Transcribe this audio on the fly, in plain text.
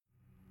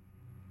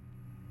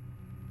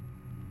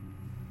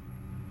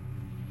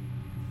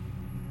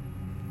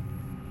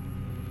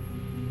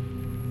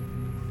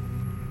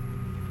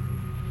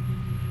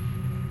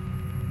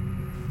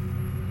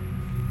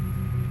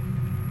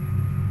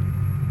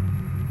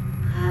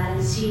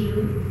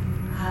siu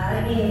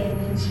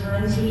hagen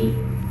chanchi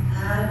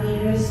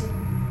hageres.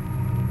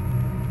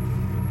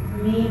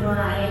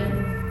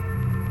 Meanwhile,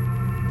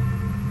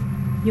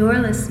 You're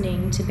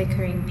listening to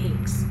Bickering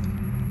Peaks.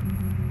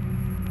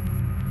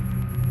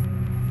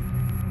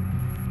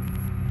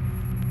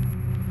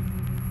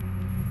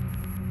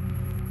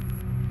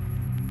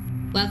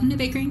 Welcome to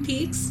Bickering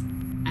Peaks.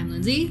 I'm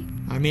Lindsay.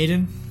 I'm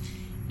Aiden.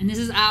 And this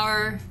is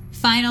our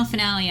final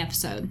finale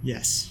episode.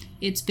 Yes.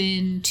 It's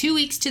been 2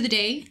 weeks to the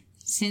day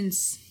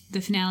since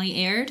the finale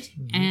aired,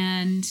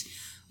 and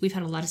we've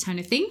had a lot of time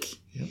to think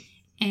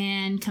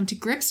and come to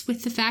grips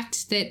with the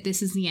fact that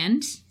this is the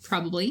end,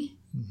 probably,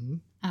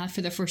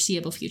 for the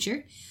foreseeable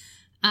future.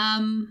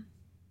 How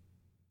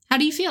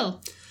do you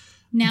feel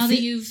now that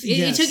you've?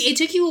 It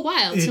took you a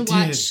while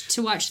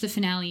to watch the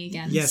finale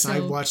again. Yes, so. I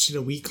watched it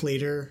a week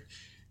later.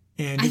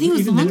 And I think it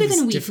was longer than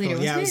a week difficult.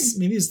 later.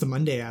 Maybe it was the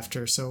Monday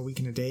after, so a week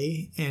and a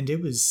day, and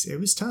it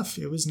was tough.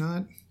 It was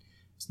not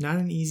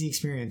an easy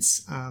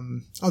experience.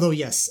 Although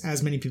yes,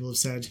 as many people have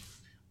said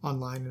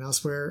online and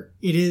elsewhere,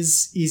 it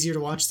is easier to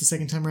watch the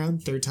second time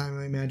around. Third time,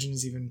 I imagine,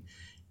 is even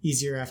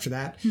easier after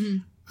that.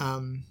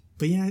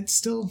 But yeah, it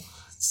still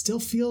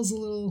feels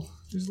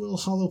there's a little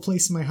hollow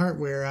place in my heart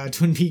where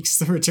Twin Peaks: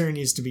 The Return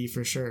used to be,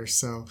 for sure.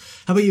 So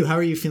how about you? How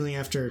are you feeling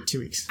after 2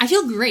 weeks? I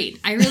feel great.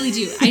 I really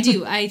do. I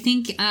do. I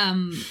think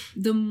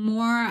the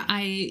more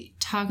I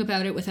talk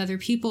about it with other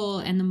people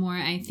and the more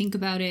I think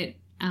about it,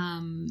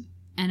 and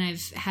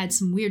I've had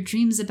some weird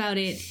dreams about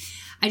it,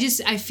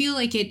 I feel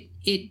like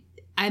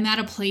I'm at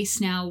a place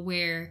now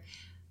where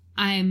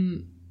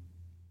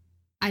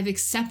I've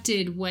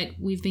accepted what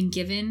we've been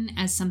given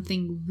as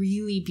something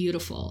really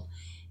beautiful.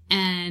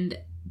 And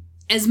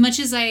as much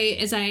as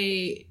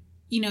I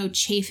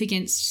chafe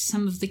against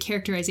some of the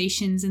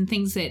characterizations and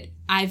things that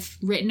I've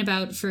written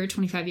about for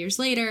 25 years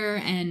later,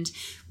 and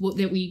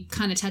that we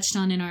kind of touched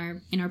on in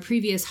our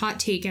previous hot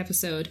take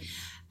episode,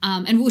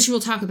 and which we'll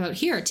talk about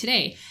here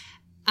today,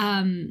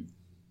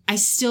 I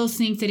still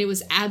think that it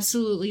was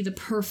absolutely the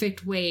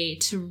perfect way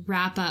to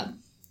wrap up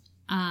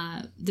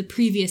the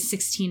previous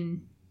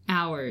 16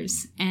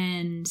 hours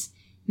and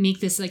make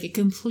this like a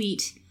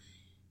complete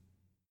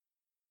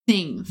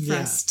thing for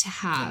us to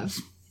have.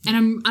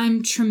 And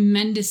I'm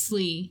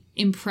tremendously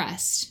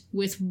impressed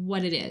with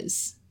what it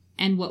is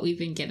and what we've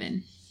been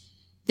given.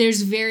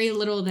 There's very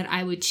little that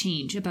I would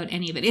change about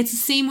any of it. It's the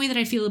same way that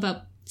I feel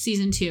about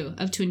season 2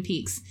 of Twin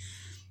Peaks.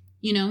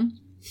 You know?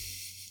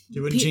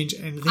 You wouldn't change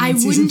anything? I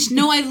wouldn't.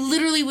 No, I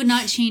literally would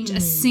not change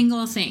a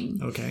single thing.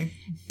 Okay.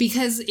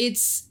 Because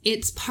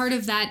it's part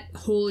of that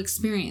whole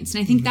experience.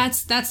 And I think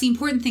that's the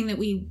important thing that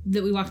we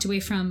walked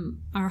away from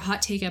our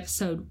hot take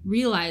episode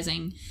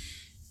realizing.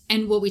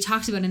 And what we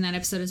talked about in that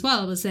episode as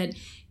well was that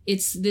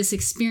it's this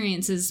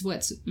experience is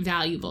what's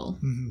valuable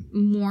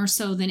more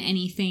so than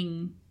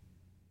anything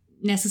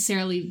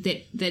necessarily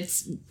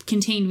that's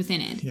contained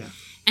within it. Yeah.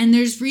 And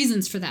there's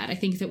reasons for that. I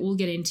think that we'll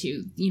get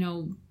into,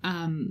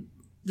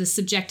 the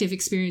subjective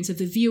experience of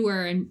the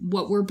viewer and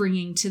what we're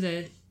bringing to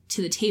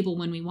the table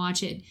when we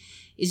watch it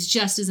is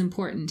just as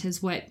important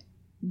as what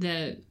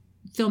the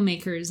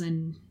filmmakers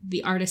and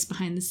the artists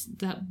behind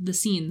the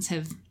scenes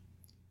have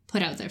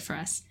put out there for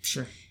us.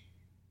 Sure.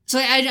 So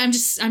I'm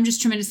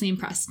just tremendously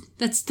impressed.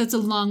 That's a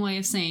long way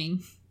of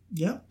saying.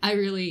 Yep. I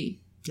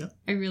really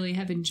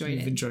have enjoyed it.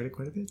 You've enjoyed it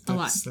quite a bit. A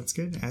lot. That's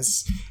good.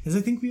 As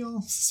I think we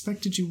all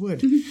suspected you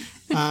would.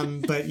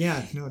 But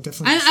yeah, no,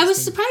 definitely. I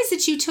was surprised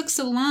that you took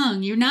so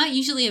long. You're not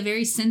usually a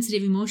very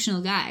sensitive,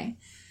 emotional guy.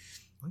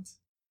 What?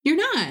 You're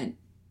not. Have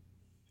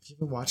you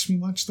ever watched me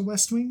watch The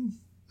West Wing?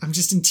 I'm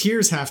just in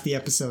tears half the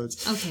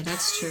episodes. Okay,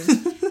 that's true.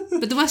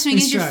 But The West Wing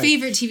is your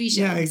favorite TV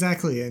show. Yeah,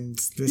 exactly. And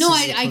this no,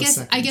 is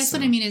I guess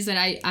what I mean is that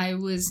I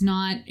was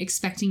not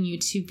expecting you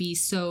to be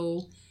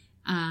so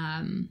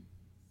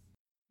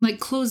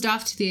closed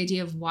off to the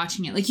idea of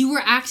watching it. Like, you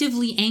were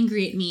actively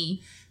angry at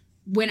me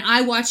when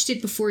I watched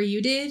it before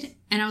you did,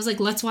 and I was like,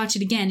 let's watch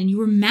it again. And you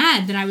were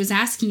mad that I was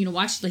asking you to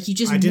watch it. Like, you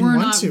just were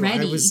not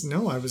ready. I was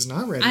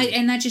not ready.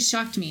 And that just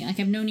shocked me. Like,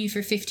 I've known you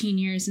for 15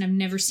 years, and I've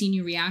never seen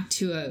you react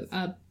to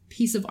a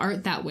piece of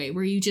art that way,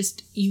 where you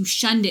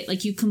shunned it.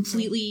 Like, you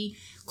completely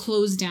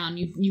closed down.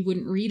 You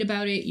wouldn't read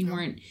about it. You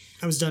weren't.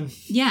 I was done.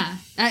 Yeah.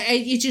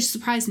 It just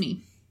surprised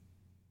me.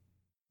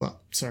 Well,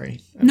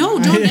 sorry.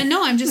 No, don't.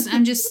 No, I'm just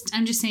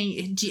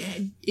saying.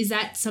 Is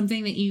that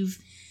something that you've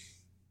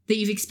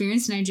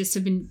experienced, and I just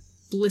have been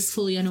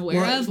blissfully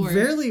unaware of? Or?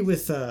 Rarely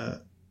with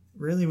a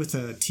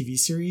TV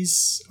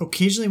series.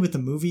 Occasionally with a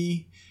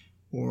movie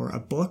or a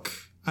book,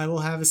 I will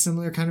have a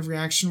similar kind of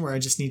reaction where I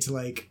just need to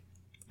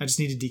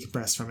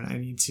decompress from it. I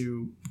need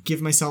to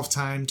give myself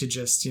time to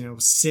just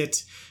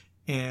sit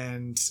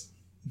and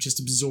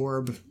just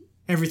absorb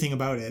everything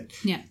about it.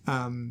 Yeah.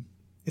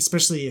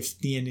 Especially if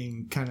the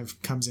ending kind of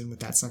comes in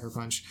with that sucker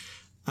punch.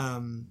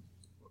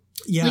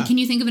 Yeah. Like, can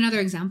you think of another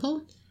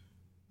example?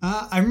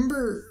 I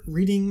remember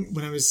reading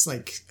when I was I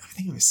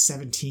think I was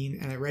 17,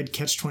 and I read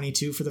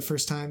Catch-22 for the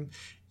first time.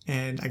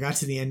 And I got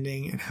to the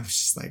ending and I was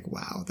just like,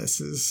 wow, this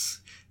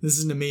is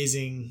an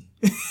amazing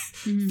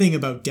thing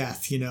about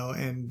death,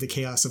 and the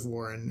chaos of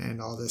war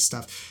and all this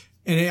stuff.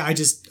 And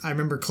I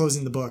remember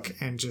closing the book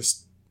and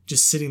just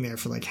sitting there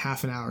for like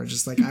half an hour,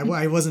 just like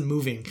I wasn't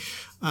moving.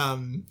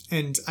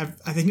 And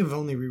I think I've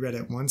only reread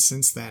it once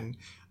since then.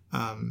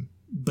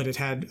 But it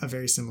had a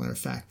very similar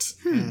effect.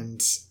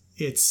 And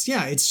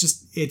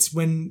it's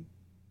when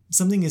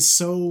something is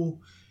so,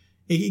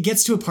 it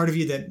gets to a part of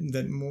you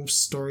that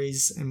most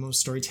stories and most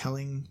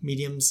storytelling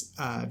mediums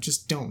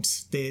just don't.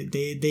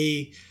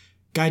 They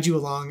guide you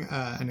along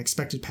an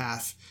expected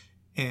path,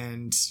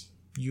 and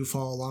you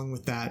follow along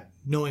with that,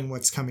 knowing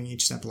what's coming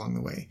each step along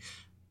the way.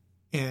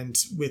 And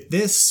with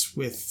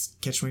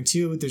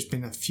Catch-22, there's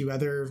been a few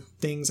other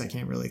things I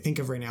can't really think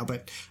of right now,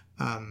 but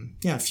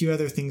a few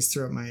other things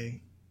throughout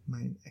my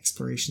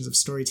explorations of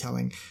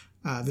storytelling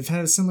they've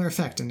had a similar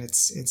effect, and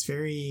it's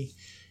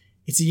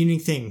a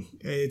unique thing.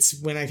 It's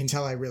when I can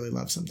tell I really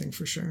love something,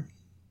 for sure.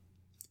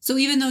 So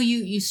even though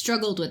you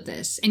struggled with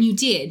this, and you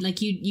did,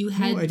 like you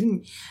had... No, I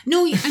didn't.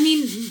 No, I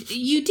mean,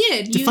 you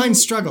did. Define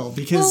struggle,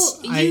 because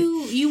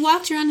you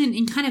walked around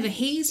in kind of a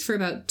haze for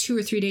about 2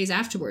 or 3 days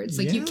afterwards.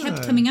 Like, you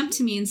kept coming up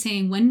to me and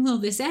saying, when will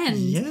this end?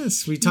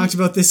 Yes, we talked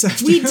about this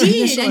after we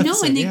did, I know,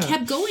 episode, and they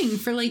kept going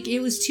for like, it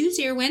was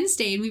Tuesday or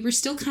Wednesday, and we were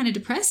still kind of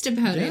depressed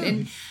about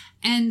it.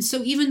 And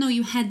so even though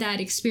you had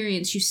that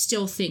experience, you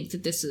still think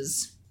that this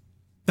is...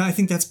 I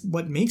think that's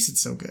what makes it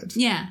so good.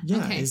 Yeah.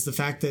 Is the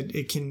fact that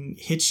it can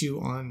hit you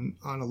on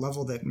a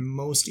level that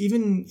most,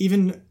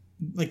 even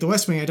like The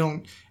West Wing, I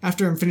don't,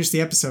 after I'm finished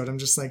the episode, I'm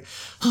just like,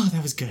 oh,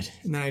 that was good.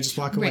 And then I just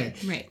walk away.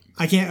 Right.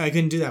 I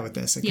couldn't do that with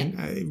this.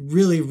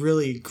 Really,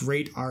 really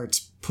great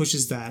art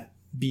pushes that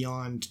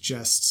beyond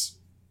just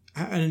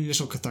an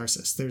initial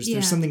catharsis.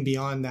 There's something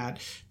beyond that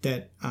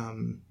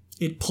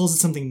it pulls at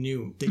something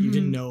new that you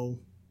didn't know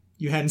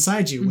you had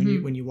inside you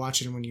when you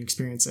watch it and when you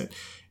experience it.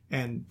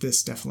 And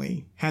this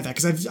definitely had that,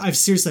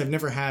 because I've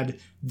never had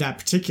that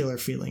particular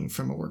feeling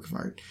from a work of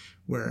art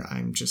where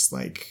I'm just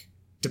like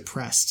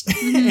depressed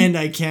and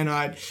I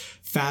cannot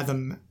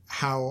fathom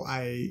how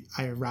I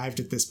arrived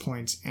at this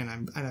point,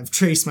 and I've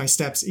traced my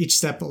steps, each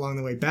step along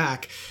the way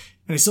back,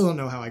 and I still don't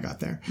know how I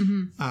got there.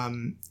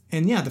 And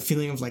the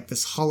feeling of like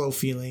this hollow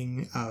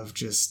feeling of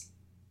just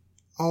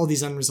all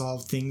these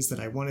unresolved things that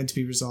I wanted to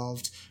be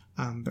resolved,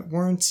 but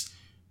weren't.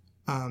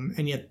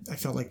 And yet I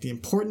felt like the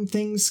important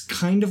things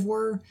kind of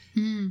were,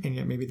 and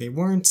yet maybe they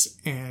weren't.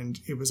 And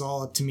it was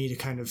all up to me to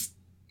kind of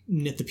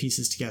knit the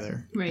pieces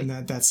together. Right.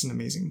 And that's an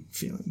amazing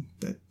feeling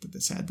that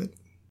this had, that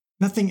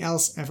nothing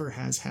else ever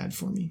has had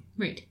for me.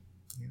 Right.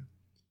 Yeah.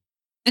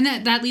 And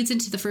that leads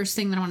into the first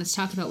thing that I wanted to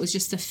talk about, was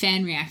just the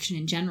fan reaction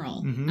in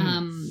general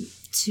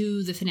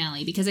to the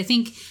finale. Because I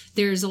think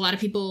there are a lot of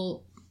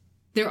people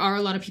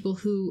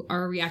who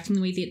are reacting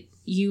the way that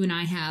you and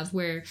I have,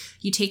 where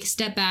you take a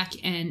step back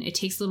and it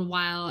takes a little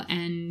while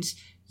and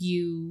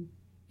you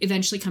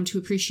eventually come to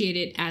appreciate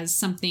it as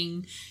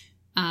something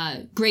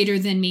greater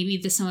than maybe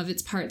the sum of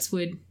its parts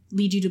would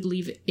lead you to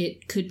believe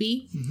it could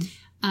be.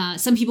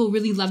 Some people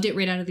really loved it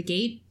right out of the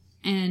gate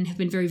and have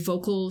been very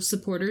vocal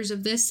supporters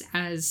of this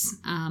as,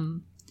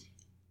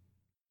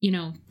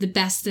 the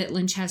best that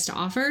Lynch has to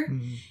offer.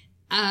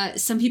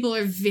 Some people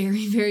are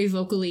very, very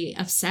vocally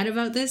upset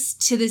about this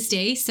to this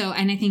day. So,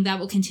 and I think that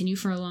will continue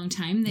for a long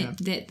time,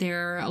 that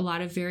there are a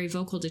lot of very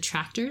vocal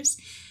detractors.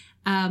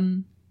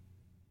 And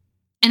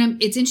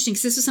it's interesting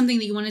because this was something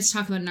that you wanted to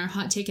talk about in our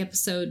hot take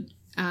episode.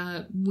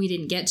 We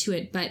didn't get to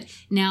it, but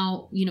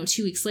now,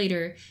 2 weeks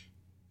later,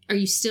 are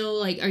you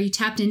still are you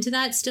tapped into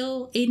that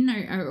still, Aiden?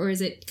 Or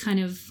is it kind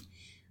of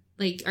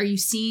like, are you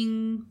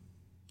seeing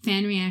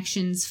fan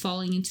reactions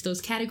falling into those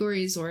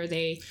categories, or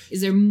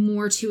is there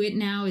more to it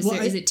now? Is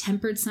it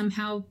tempered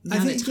somehow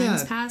now that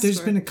time's passed?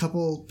 There's been a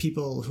couple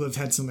people who have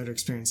had similar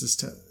experiences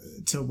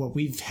to what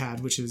we've had,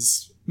 which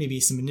is maybe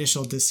some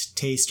initial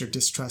distaste or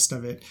distrust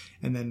of it,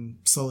 and then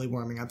slowly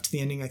warming up to the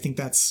ending. I think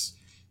that's,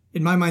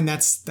 in my mind,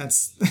 that's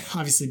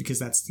obviously because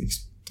that's the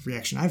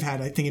reaction I've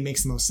had. I think it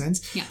makes the most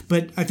sense. Yeah.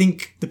 But I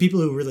think the people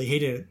who really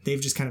hated it,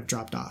 they've just kind of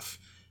dropped off.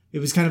 It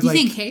was kind of you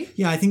think, hey?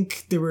 Yeah, I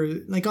think they were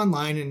like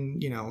online,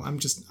 and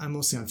I'm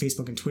mostly on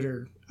Facebook and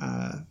Twitter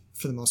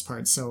for the most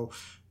part. So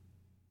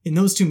in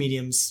those two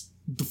mediums,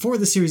 before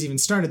the series even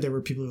started, there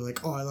were people who were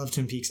like, "Oh, I love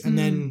Twin Peaks," and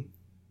then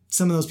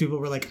some of those people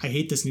were like, "I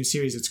hate this new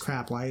series. It's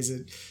crap. Why is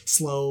it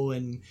slow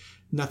and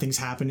nothing's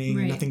happening,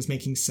 and nothing's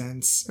making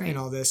sense, and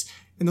all this?"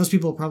 And those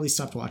people probably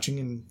stopped watching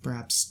and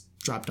perhaps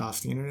dropped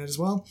off the internet as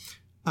well.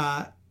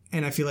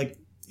 And I feel like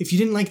if you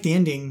didn't like the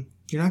ending,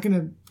 you're not going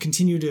to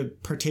continue to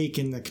partake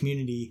in the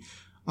community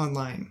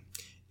online.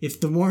 If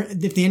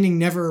the ending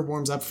never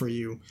warms up for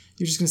you,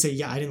 you're just going to say,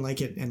 yeah, I didn't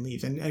like it, and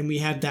leave. And we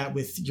had that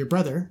with your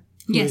brother,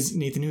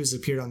 Nathan, who's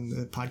appeared on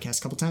the podcast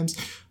a couple times.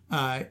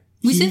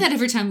 We say that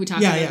every time we talk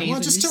about Nathan. Well,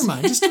 just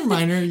a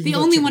reminder. The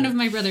only one of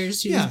my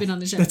brothers who's been on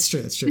the show. That's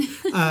true.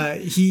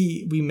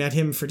 We met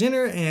him for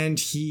dinner, and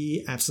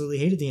he absolutely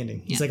hated the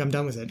ending. He's like, I'm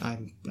done with it.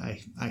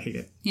 I hate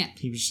it. Yeah.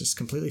 He was just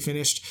completely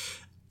finished.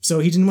 So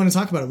he didn't want to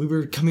talk about it. We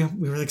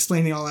were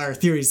explaining all our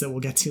theories that we'll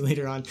get to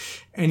later on.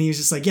 And he was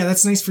just like, yeah,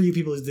 that's nice for you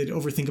people that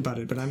overthink about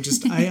it. But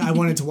I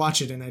wanted to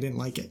watch it and I didn't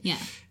like it. Yeah.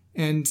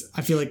 And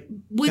I feel like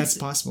that's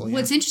possible. Yeah.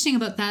 What's interesting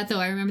about that,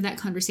 though, I remember that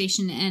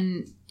conversation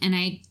and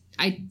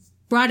I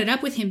brought it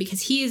up with him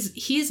because he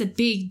is a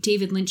big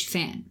David Lynch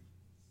fan.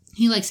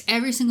 He likes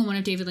every single one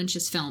of David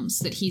Lynch's films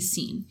that he's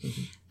seen.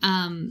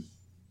 Mm-hmm.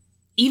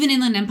 Even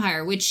Inland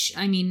Empire, which,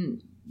 I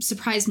mean,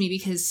 surprised me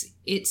because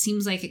it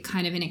seems like a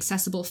kind of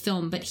inaccessible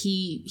film, but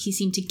he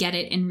seemed to get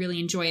it and really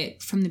enjoy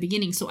it from the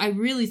beginning. So I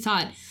really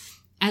thought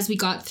as we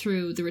got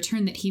through The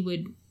Return that he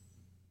would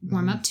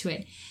warm up to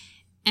it.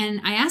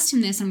 And I asked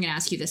him this, I'm going to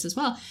ask you this as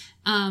well.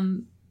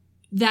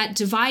 That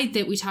divide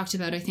that we talked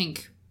about, I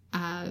think,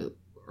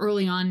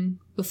 early on,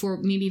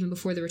 maybe even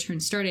before The Return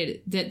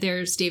started, that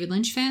there's David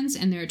Lynch fans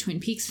and there are Twin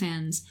Peaks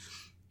fans.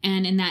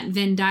 And in that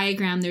Venn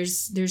diagram,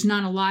 there's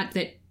not a lot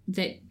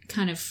that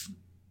kind of...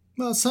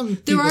 Well,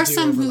 there are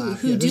some overlap.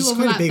 who do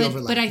overlap,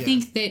 but I yeah.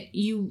 think that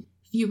you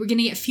were going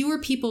to get fewer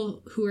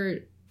people who are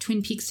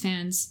Twin Peaks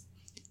fans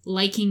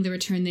liking The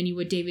Return than you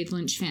would David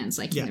Lynch fans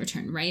liking The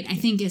Return, right? I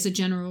think as a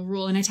general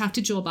rule, and I talked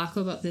to Joel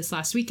Bacco about this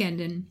last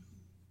weekend, and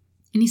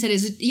he said,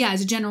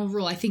 as a general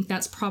rule, I think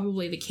that's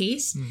probably the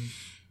case. Mm-hmm.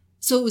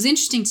 So it was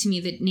interesting to me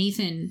that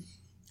Nathan,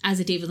 as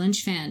a David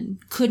Lynch fan,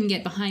 couldn't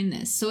get behind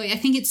this. So I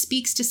think it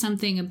speaks to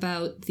something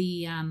about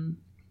the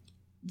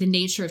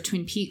nature of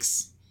Twin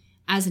Peaks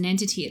as an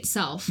entity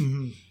itself,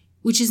 mm-hmm.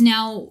 which is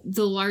now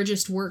the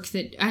largest work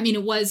that, I mean,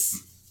 it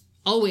was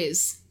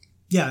always...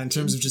 Yeah, in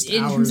terms of just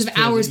hours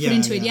put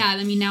into it. Yeah,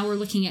 I mean, now we're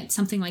looking at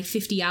something like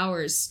 50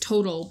 hours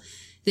total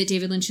that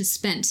David Lynch has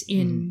spent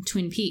in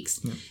Twin Peaks.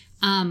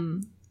 Yeah.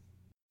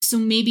 So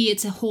maybe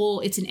it's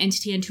an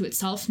entity unto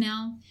itself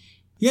now.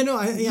 Yeah, no,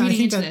 I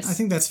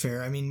think that's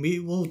fair. I mean,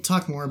 we'll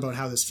talk more about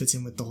how this fits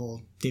in with the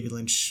whole David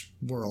Lynch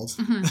world,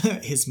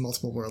 his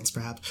multiple worlds,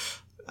 perhaps,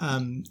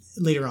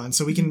 later on.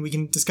 So we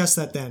can discuss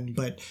that then.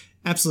 But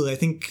absolutely, I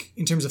think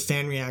in terms of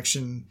fan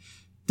reaction,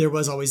 there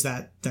was always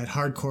that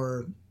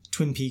hardcore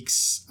Twin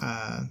Peaks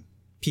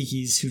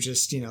peakies who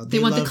just, they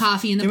want the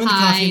coffee and the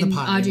pie and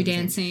Audrey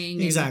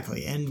dancing.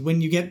 Exactly. And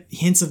when you get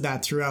hints of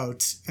that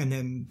throughout and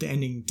then the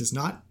ending does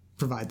not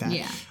provide that,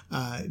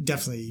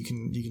 definitely you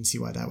can see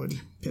why that would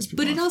piss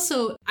people off. But it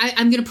also,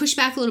 I'm going to push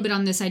back a little bit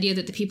on this idea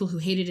that the people who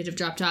hated it have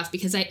dropped off,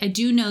 because I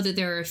do know that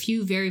there are a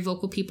few very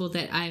vocal people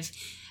that I've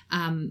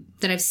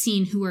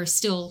seen who are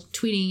still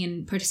tweeting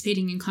and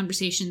participating in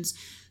conversations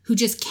who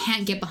just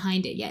can't get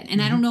behind it yet.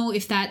 And I don't know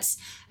if that's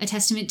a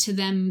testament to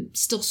them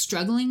still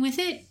struggling with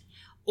it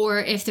or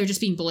if they're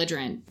just being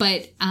belligerent.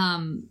 But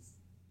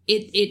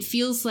it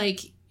feels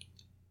like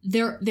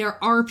there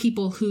are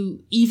people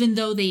who, even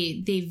though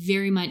they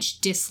very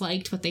much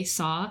disliked what they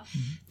saw,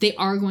 they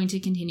are going to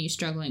continue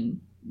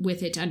struggling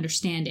with it to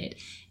understand it.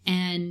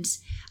 And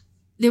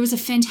there was a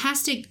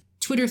fantastic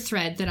Twitter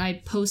thread that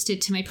I posted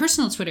to my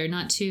personal Twitter,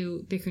 not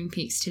to Bickering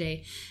Peaks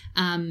today.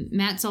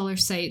 Matt Zoller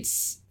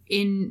cites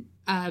in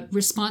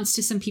response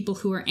to some people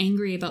who are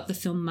angry about the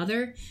film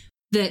Mother,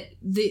 that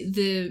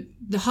the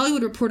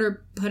Hollywood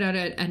Reporter put out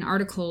an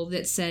article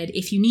that said,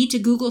 if you need to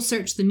Google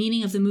search the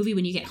meaning of the movie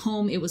when you get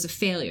home, it was a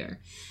failure.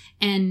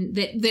 And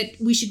that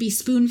we should be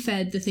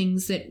spoon-fed the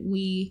things that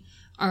we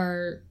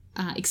are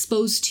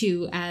exposed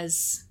to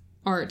as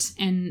art,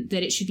 and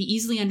that it should be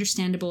easily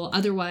understandable.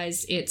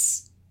 Otherwise,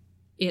 it's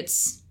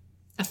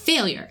a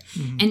failure.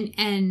 Mm-hmm.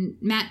 And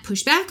Matt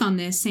pushed back on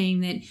this, saying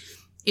that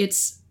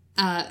it's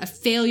a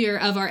failure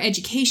of our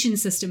education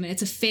system.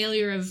 It's a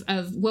failure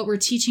of what we're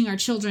teaching our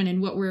children and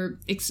what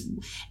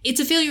it's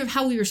a failure of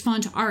how we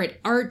respond to art.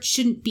 Art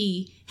shouldn't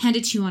be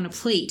handed to you on a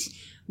plate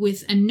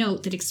with a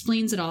note that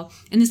explains it all.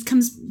 And this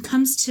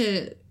comes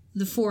to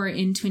the fore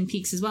in Twin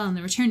Peaks as well in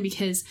The Return,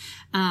 because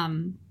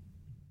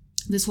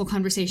this whole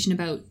conversation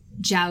about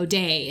Zhao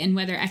Day and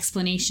whether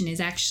explanation is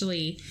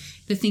actually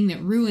the thing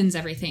that ruins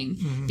everything.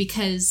 Mm-hmm.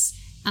 Because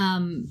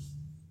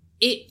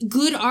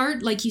good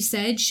art, like you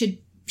said, should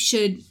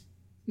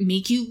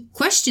make you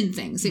question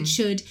things.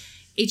 Mm-hmm.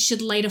 It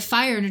should light a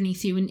fire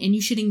underneath you, and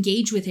you should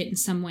engage with it in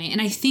some way. And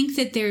I think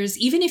that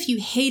even if you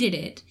hated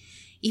it,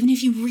 even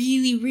if you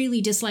really, really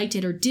disliked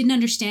it or didn't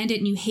understand it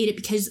and you hate it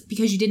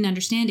because you didn't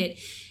understand it,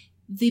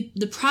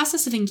 the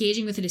process of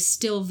engaging with it is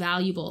still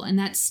valuable, and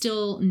that's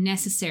still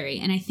necessary.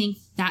 And I think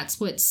that's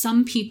what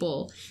some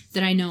people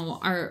that I know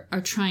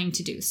are trying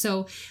to do.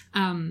 So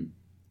maybe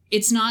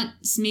it's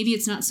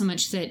not so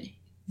much that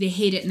they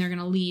hate it and they're going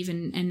to leave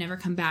and never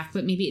come back,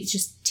 but maybe it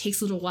just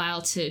takes a little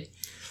while to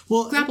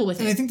grapple with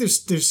it. And I think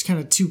there's kind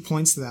of 2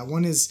 points to that.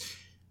 One is,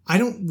 I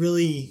don't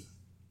really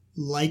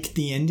like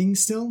the ending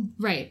still.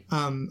 Right.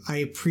 I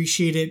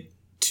appreciate it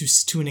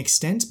to an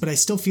extent, but I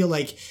still feel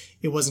like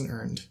it wasn't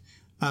earned.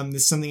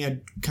 This is something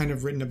I'd kind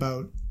of written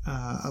about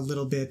a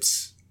little bit.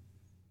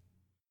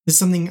 This is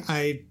something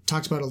I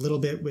talked about a little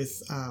bit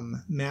with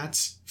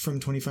Matt from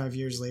 25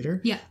 Years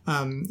Later. Yeah.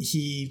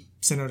 He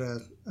sent out a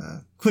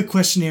quick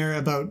questionnaire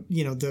about,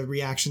 the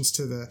reactions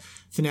to the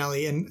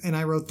finale. And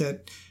I wrote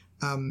that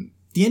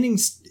the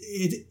ending's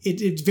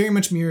it very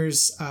much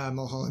mirrors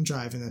Mulholland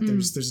Drive in that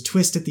there's a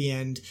twist at the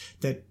end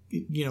that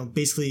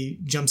basically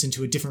jumps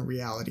into a different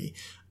reality,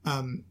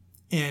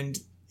 and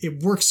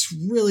it works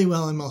really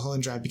well in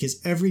Mulholland Drive because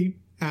every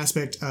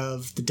aspect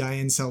of the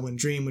Diane Selwyn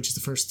dream, which is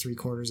the first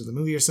 3/4 of the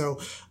movie or so,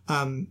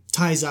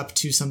 ties up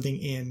to something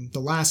in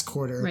the last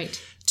quarter, Right.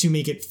 to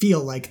make it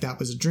feel like that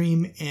was a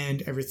dream,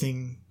 and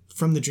everything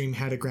from the dream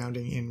had a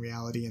grounding in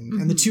reality,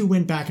 and the two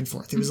went back and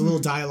forth. There was a little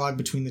dialogue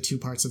between the two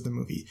parts of the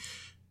movie.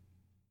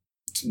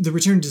 The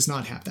Return does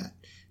not have that.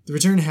 The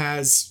Return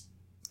has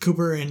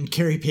Cooper and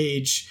Carrie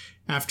Page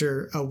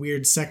after a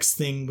weird sex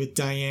thing with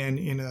Diane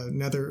in a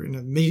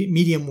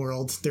medium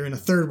world. They're in a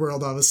third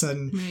world all of a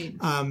sudden,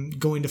 Right.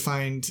 going to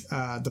find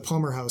the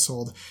Palmer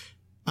household,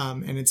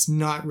 and it's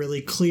not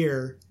really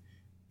clear.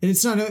 And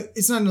it's not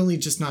only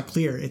just not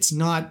clear, it's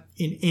not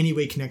in any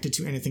way connected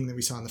to anything that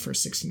we saw in the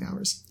first 16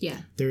 hours.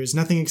 Yeah. There is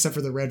nothing except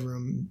for the Red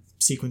Room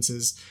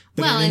sequences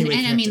that Well, are in any and way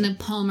I mean connected.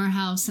 the Palmer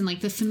house and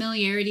like the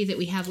familiarity that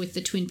we have with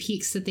the Twin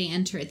Peaks that they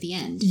enter at the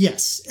end.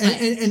 Yes,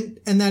 and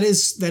that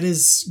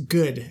is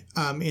good,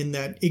 in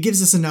that it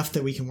gives us enough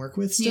that we can work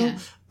with still.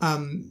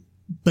 Yeah.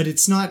 But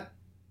it's not.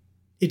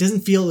 It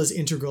doesn't feel as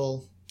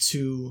integral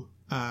to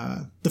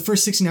the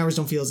first 16 hours.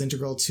 Don't feel as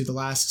integral to the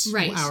last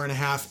Right. hour and a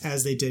half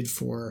as they did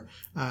for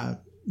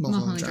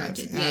Mulholland Drive.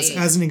 did.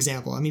 As an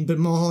example, I mean, but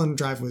Mulholland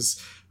Drive was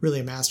really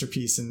a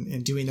masterpiece,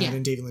 and doing that, Yeah.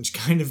 and David Lynch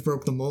kind of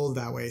broke the mold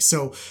that way.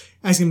 So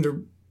asking him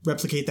to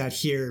replicate that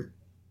here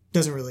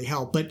doesn't really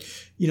help. But,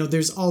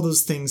 there's all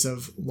those things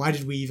of why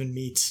did we even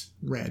meet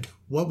Red?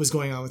 What was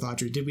going on with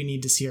Audrey? Did we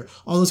need to see her?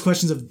 All those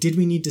questions of did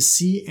we need to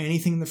see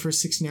anything in the first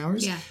 16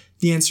 hours? Yeah.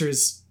 The answer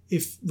is,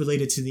 if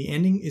related to the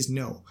ending, is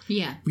no.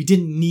 Yeah. We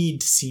didn't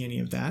need to see any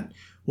of that.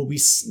 What we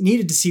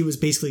needed to see was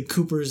basically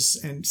Cooper's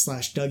and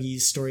 /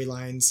 Dougie's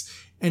storylines,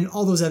 and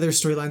all those other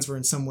storylines were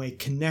in some way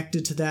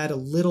connected to that a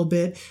little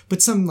bit,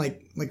 but some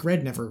like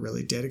Red never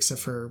really did,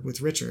 except for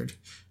with Richard.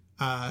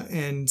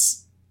 And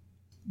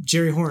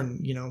Jerry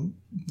Horn,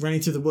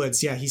 running through the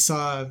woods. Yeah, he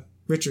saw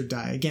Richard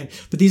die again.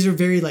 But these are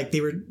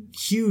they were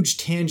huge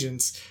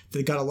tangents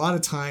that got a lot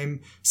of time.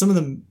 Some of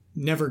them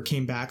never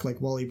came back, like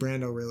Wally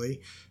Brando,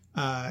 really.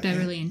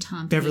 Beverly and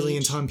Tom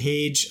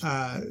Page.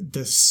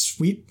 The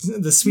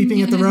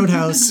sweeping at the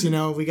Roadhouse.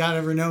 We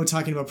got Renault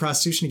talking about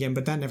prostitution again,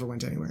 but that never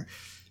went anywhere.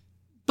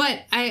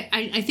 But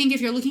I think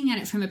if you're looking at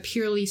it from a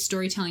purely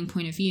storytelling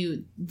point of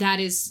view, that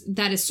is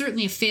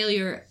certainly a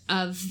failure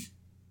of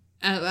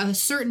a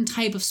certain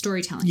type of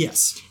storytelling.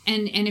 Yes.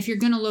 And if you're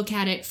going to look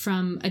at it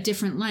from a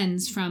different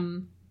lens,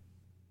 from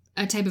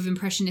a type of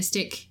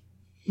impressionistic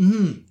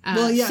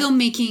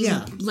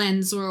filmmaking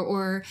lens,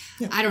 or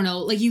I don't know,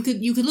 like you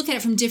could look at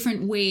it from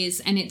different ways,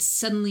 and it's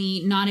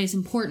suddenly not as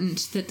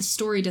important that the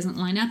story doesn't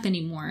line up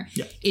anymore.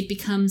 Yeah. It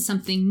becomes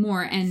something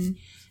more. And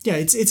yeah,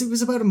 it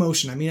was about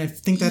emotion. I mean, I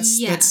think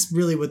that's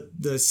really what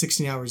the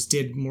 16 hours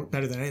did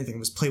better than anything,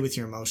 was play with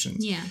your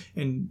emotions. Yeah.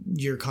 And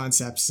your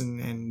concepts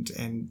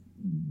and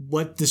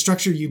what the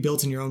structure you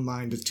built in your own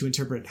mind to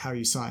interpret how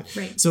you saw it.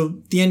 Right.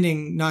 So the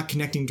ending not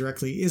connecting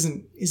directly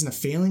isn't a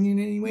failing in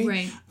any way.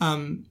 Right.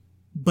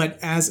 But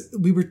as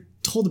we were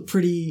told a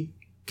pretty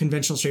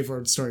conventional,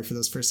 straightforward story for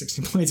those first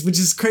 16 points, which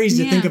is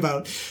crazy to think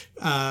about,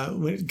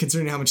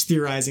 considering how much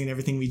theorizing and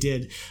everything we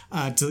did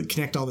to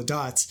connect all the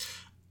dots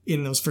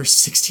in those first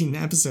 16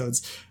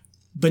 episodes.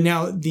 But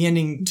now the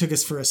ending took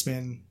us for a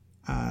spin,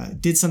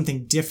 did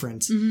something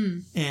different. Mm-hmm.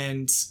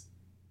 And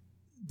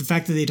the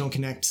fact that they don't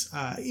connect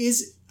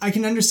I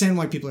can understand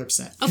why people are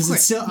upset. Because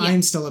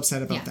I'm still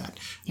upset about that.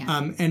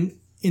 Yeah. And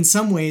in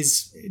some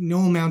ways, no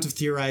amount of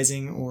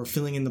theorizing or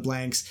filling in the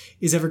blanks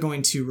is ever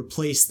going to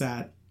replace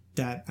that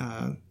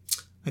I'd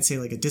say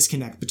like a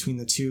disconnect between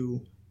the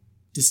two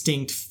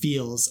distinct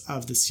feels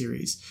of the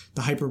series.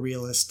 The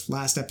hyper-realist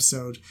last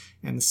episode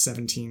and the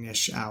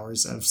 17-ish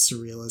hours of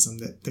surrealism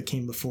that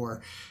came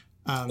before.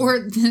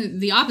 Or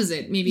the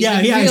opposite, maybe.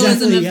 Yeah, the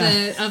realism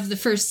exactly, of the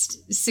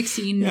first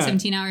 16,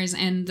 17 hours,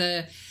 and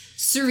the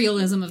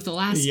surrealism of the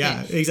last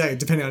bit. Exactly,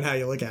 depending on how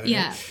you look at it.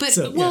 Yeah, right? but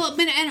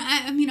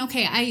I mean,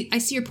 okay, I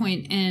see your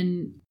point,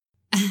 and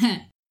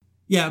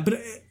yeah, but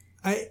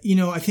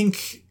I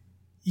think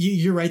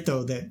you're right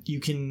though, that you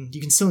can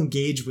still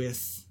engage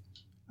with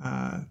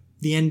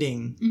the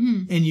ending,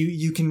 mm-hmm. and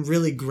you can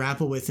really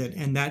grapple with it,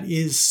 and that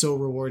is so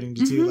rewarding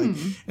to do.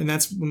 Mm-hmm. And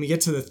that's when we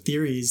get to the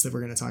theories that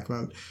we're going to talk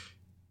about.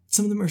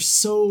 Some of them are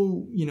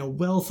so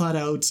well thought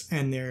out,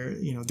 and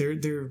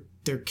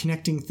they're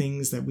connecting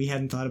things that we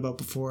hadn't thought about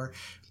before,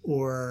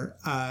 or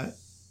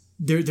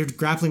they're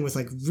grappling with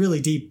like really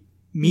deep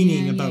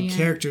meaning about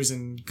characters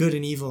and good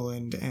and evil,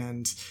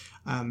 and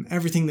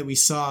everything that we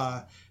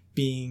saw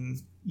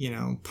being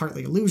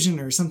partly illusion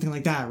or something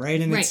like that,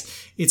 right? And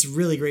it's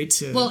really great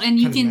to and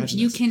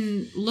you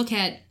can look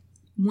at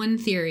one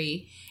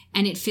theory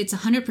and it fits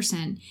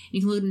 100%.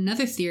 You can look at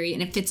another theory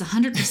and it fits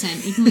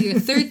 100%. You can look at a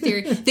third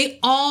theory. They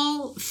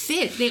all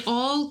fit. They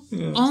all,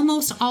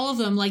 almost all of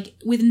them, like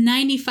with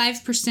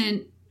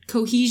 95%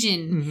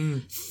 cohesion, mm-hmm.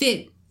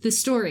 fit the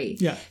story.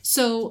 Yeah.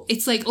 So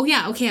it's like, oh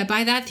yeah, okay, I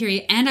buy that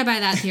theory, and I buy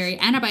that theory,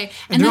 and I buy,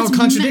 and they're all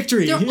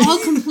contradictory. They're all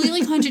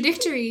completely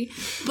contradictory,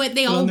 but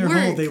they all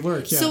work. They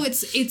work. Yeah. So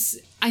it's.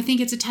 I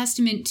think it's a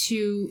testament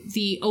to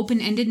the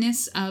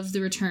open-endedness of the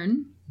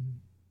return,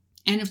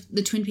 and of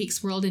the Twin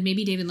Peaks world, and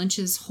maybe David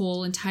Lynch's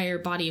whole entire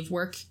body of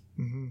work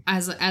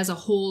as a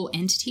whole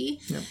entity.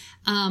 Yep.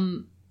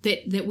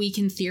 That we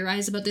can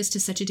theorize about this to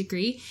such a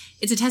degree.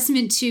 It's a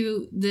testament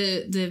to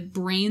the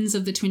brains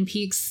of the Twin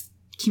Peaks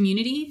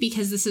community,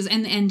 because this is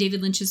and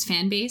David Lynch's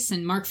fan base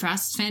and Mark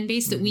Frost's fan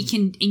base, that we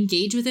can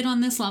engage with it on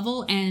this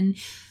level, and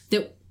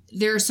that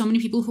there are so many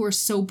people who are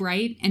so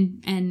bright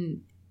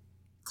and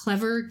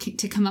clever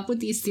to come up with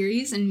these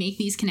theories and make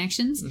these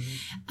connections. So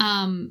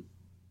I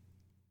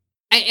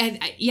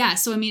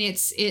mean,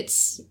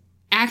 it's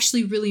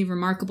actually really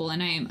remarkable,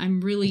 and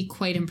I'm really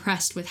quite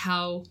impressed with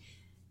how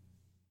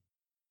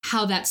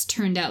that's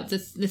turned out, the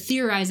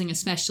theorizing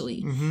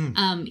especially.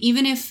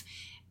 Even if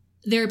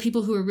there are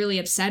people who are really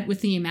upset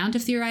with the amount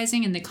of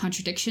theorizing and the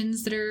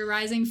contradictions that are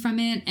arising from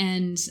it,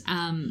 and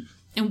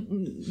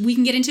we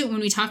can get into it when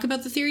we talk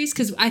about the theories,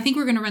 because I think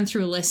we're going to run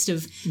through a list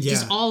of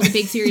just all the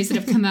big theories that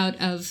have come out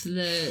of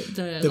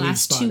the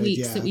last 2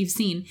 weeks that we've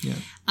seen. Yeah.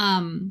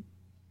 And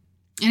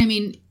I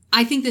mean,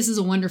 I think this is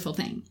a wonderful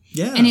thing.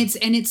 Yeah. And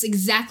it's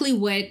exactly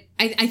what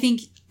I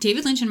think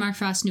David Lynch and Mark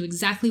Frost knew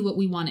exactly what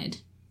we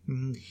wanted.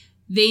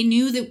 They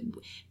knew that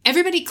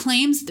everybody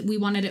claims that we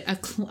wanted a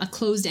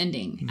closed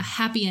ending, a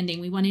happy ending.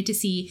 We wanted to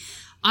see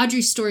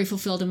Audrey's story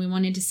fulfilled, and we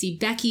wanted to see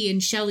Becky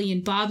and Shelley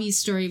and Bobby's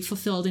story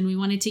fulfilled, and we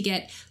wanted to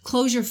get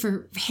closure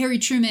for Harry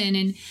Truman,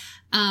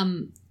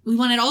 and we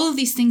wanted all of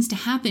these things to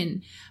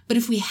happen. But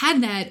if we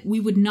had that, we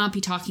would not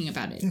be talking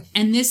about it. Yeah.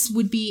 And this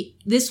would be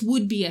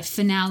a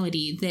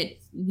finality that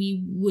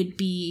we would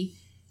be...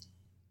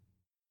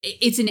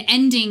 It's an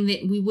ending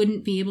that we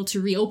wouldn't be able to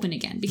reopen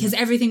again, because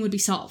everything would be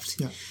solved.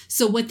 Yeah.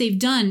 So what they've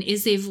done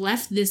is they've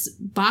left this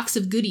box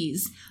of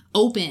goodies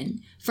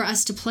open for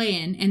us to play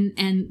in,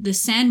 and the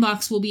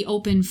sandbox will be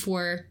open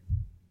for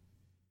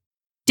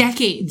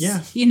decades,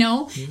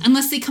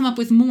 unless they come up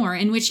with more,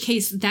 in which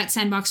case that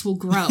sandbox will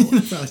grow.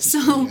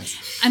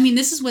 I mean,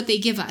 this is what they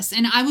give us.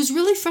 And I was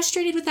really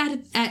frustrated with that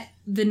at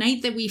the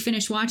night that we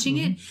finished watching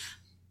it.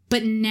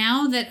 But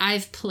now that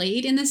I've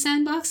played in the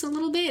sandbox a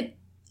little bit,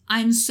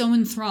 I'm so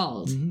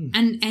enthralled.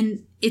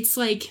 And it's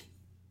like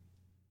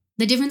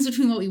the difference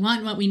between what we want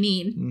and what we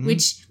need,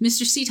 which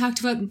Mr. C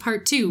talked about in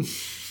part 2,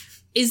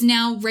 is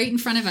now right in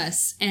front of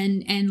us.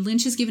 And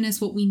Lynch has given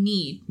us what we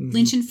need.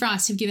 Lynch and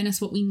Frost have given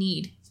us what we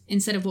need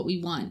instead of what we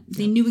want.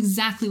 They knew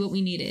exactly what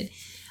we needed.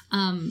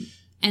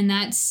 And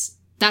that's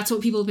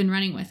what people have been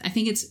running with. I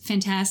think it's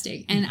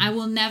fantastic. And I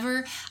will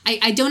never...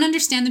 I don't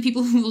understand the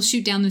people who will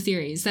shoot down the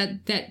theories.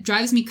 That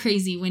drives me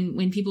crazy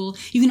when people...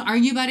 You can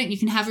argue about it and you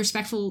can have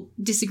respectful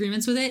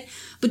disagreements with it,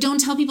 but don't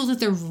tell people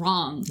that they're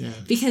wrong. Yeah.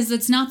 Because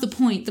that's not the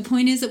point. The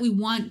point is that we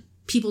want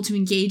people to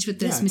engage with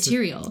this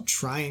material.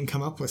 Try and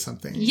come up with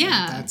something.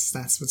 Yeah. That's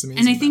what's amazing.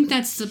 And I think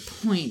that's the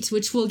point,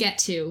 which we'll get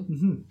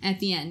to at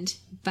the end.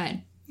 But...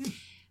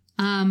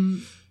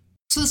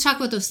 so let's talk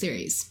about those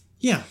theories.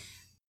 Yeah.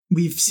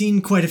 We've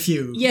seen quite a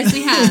few. Yes,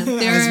 we have.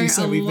 There are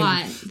a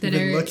lot that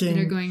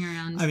are going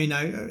around. I mean,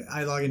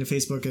 I log into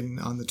Facebook, and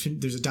on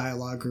there's a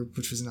dialogue group,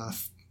 which was an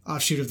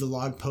offshoot of the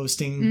log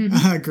posting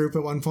group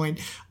at one point.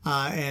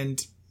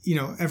 And,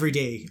 every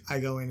day I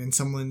go in and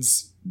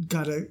someone's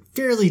got a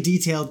fairly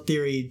detailed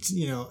theory,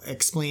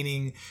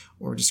 explaining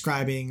or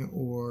describing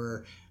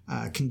or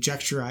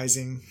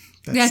conjecturizing.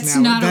 That's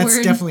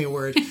definitely a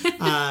word.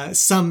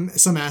 Some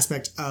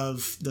aspect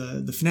of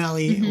the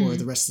finale or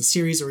the rest of the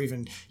series, or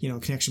even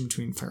connection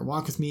between Fire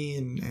Walk with Me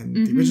and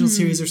the original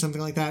series or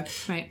something like that.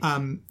 Right.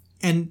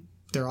 And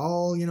they're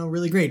all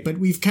really great, but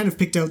we've kind of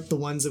picked out the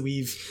ones that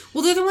we've.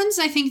 Well, they're the ones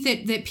I think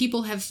that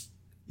people have.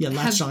 Yeah,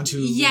 latched onto.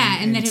 Yeah,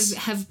 and that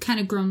have kind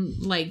of grown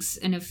legs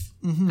and have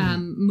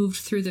moved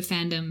through the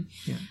fandom.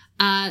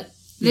 Yeah.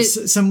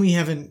 Some we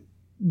haven't.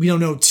 We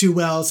don't know too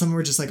well. Some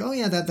were just like, oh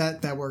yeah,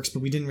 that works,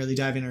 but we didn't really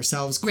dive in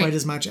ourselves quite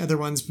as much. Other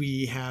ones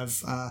we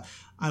have,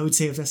 I would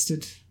say, a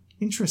vested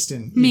interest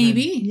in.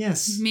 Maybe.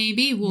 Yes.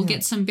 Maybe we'll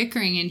get some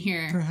bickering in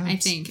here. Perhaps. I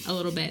think a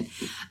little bit.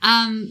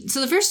 So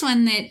the first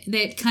one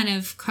that kind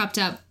of cropped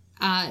up,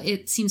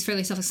 it seems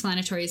fairly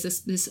self-explanatory,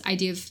 is this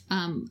idea of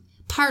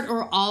part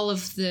or all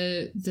of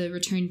the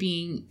return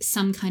being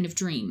some kind of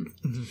dream.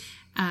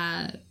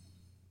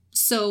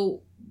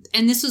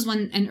 And this was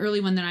an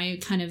early one that I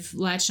kind of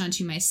latched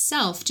onto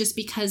myself, just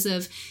because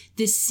of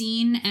this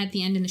scene at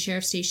the end in the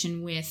sheriff's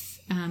station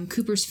with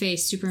Cooper's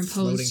face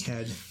superimposed.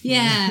 Floating head.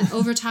 Yeah,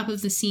 over top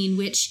of the scene,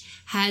 which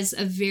has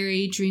a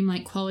very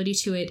dreamlike quality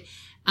to it.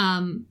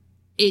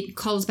 It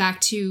calls back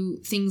to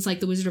things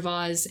like The Wizard of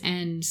Oz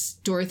and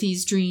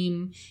Dorothy's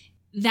dream.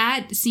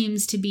 That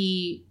seems to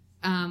be...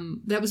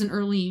 that was an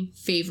early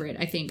favorite,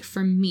 I think,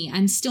 for me.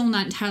 I'm still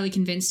not entirely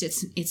convinced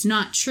it's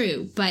not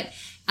true, but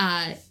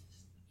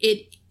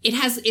it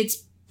has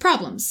its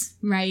problems,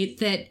 right?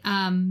 That,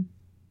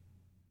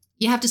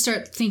 you have to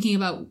start thinking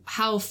about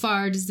how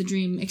far does the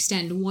dream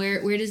extend?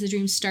 Where does the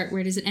dream start?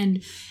 Where does it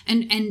end?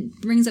 And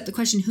brings up the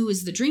question, who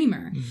is the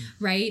dreamer,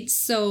 right?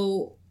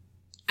 So,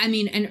 I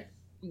mean, and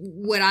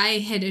what I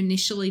had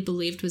initially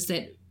believed was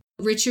that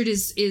Richard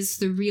is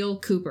the real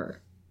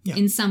Cooper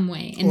in some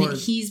way, and that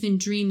he's been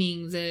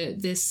dreaming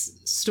this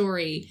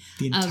story.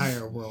 The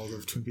entire world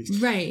of Twin Peaks.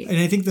 Right. And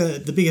I think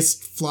the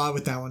biggest flaw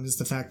with that one is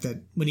the fact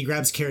that when he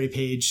grabs Carrie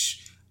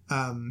Page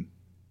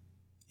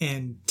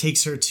and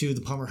takes her to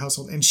the Palmer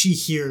household, and she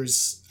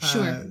hears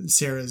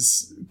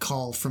Sarah's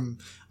call from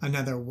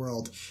another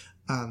world,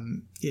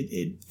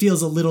 it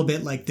feels a little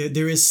bit like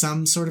there is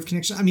some sort of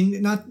connection. I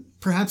mean,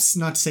 perhaps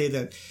not to say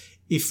that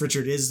if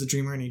Richard is the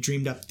dreamer and he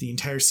dreamed up the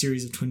entire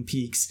series of Twin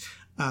Peaks,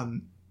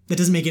 that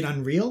doesn't make it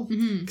unreal,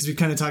 because we've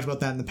kind of talked about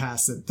that in the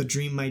past, that the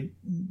dream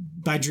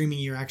by dreaming,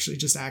 you're actually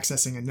just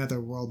accessing another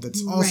world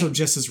that's also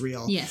just as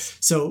real. Yes.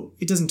 So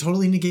it doesn't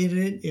totally negate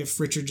it if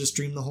Richard just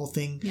dreamed the whole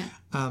thing. Yeah.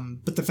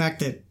 But the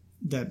fact that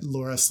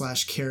Laura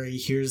 / Carrie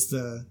hears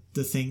the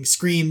thing,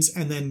 screams,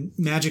 and then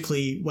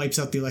magically wipes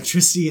out the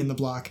electricity in the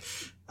block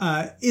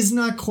is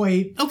not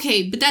quite...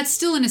 Okay, but that's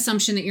still an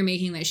assumption that you're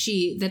making,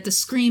 that the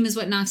scream is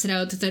what knocks it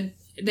out, that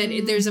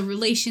there's a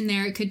relation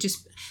there. It could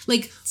just...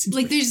 Like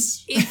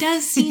there's... It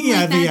does seem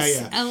like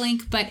that's a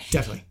link, but...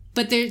 Definitely.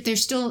 But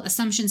there's still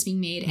assumptions being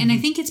made. And I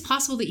think it's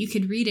possible that you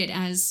could read it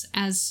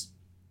as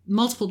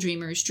multiple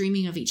dreamers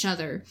dreaming of each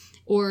other.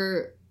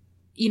 Or,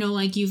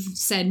 like you've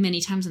said many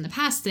times in the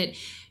past, that,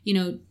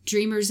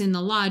 dreamers in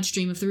the lodge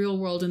dream of the real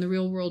world, and the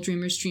real world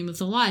dreamers dream of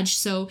the lodge.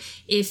 So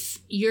if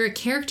you're a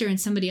character in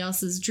somebody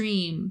else's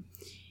dream,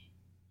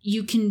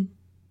 you can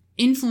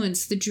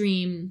influence the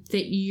dream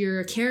that you're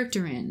a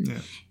character in. Yeah.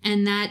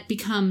 And that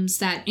becomes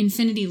that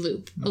infinity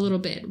loop a little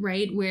bit,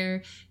 right?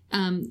 Where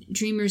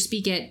dreamers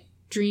beget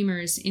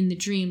dreamers in the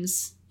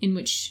dreams in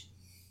which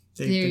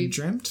they've been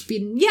dreamt.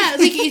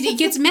 It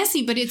gets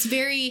messy, but it's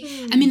very...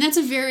 I mean, that's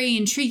a very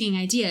intriguing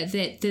idea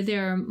that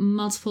there are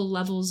multiple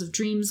levels of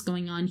dreams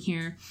going on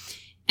here.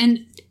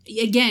 And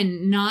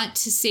again, not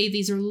to say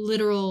these are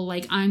literal,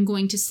 like, I'm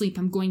going to sleep,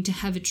 I'm going to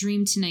have a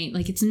dream tonight.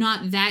 Like, it's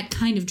not that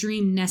kind of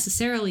dream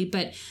necessarily,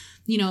 but,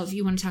 if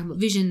you want to talk about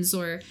visions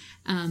or,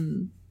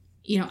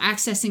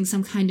 accessing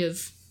some kind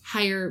of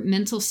higher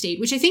mental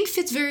state, which I think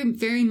fits very,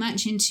 very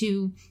much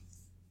into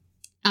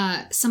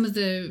some of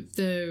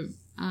the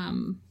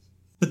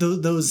but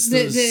those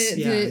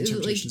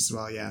interpretations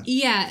like, as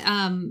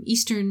well,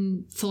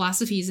 Eastern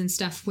philosophies and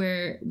stuff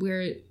where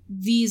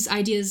these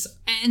ideas,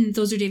 and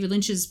those are David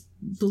Lynch's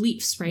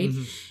beliefs, right?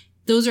 Mm-hmm.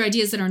 Those are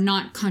ideas that are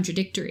not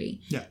contradictory.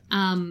 Yeah.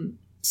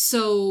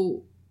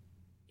 So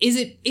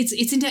it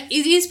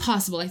is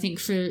possible, I think,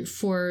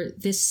 for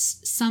this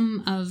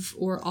some of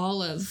or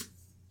all of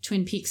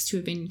Twin Peaks to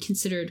have been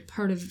considered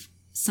part of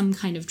some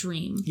kind of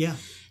dream. Yeah.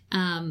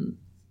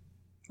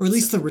 Or at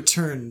least the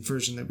return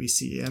version that we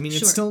see. I mean,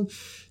 it's still...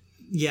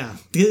 Yeah.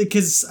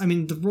 Because, I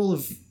mean, the role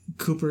of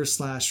Cooper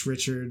 /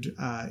 Richard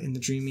in the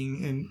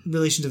dreaming in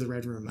relation to the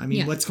Red Room. I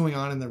mean, what's going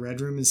on in the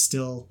Red Room is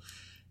still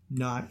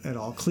not at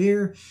all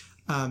clear.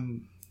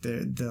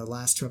 The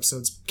last 2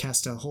 episodes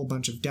cast a whole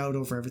bunch of doubt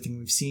over everything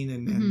we've seen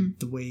and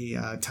the way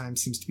time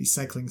seems to be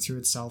cycling through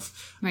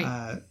itself.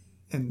 Right.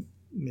 And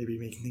maybe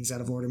making things out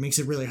of order makes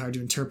it really hard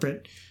to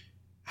interpret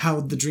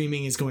how the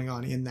dreaming is going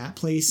on in that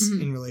place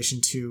in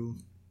relation to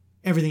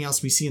everything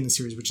else we see in the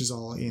series, which is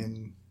all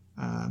in,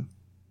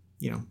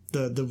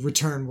 the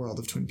return world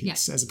of Twin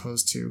Peaks, as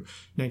opposed to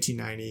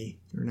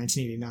 1990 or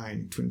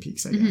 1989 Twin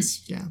Peaks, I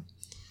guess. Yeah.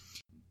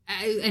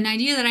 An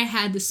idea that I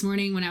had this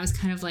morning when I was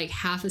kind of like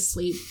half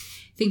asleep,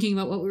 thinking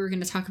about what we were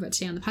going to talk about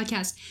today on the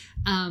podcast,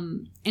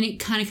 and it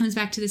kind of comes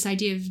back to this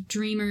idea of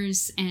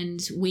dreamers and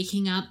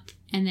waking up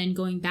and then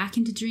going back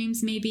into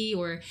dreams, maybe,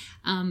 or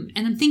and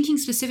I'm thinking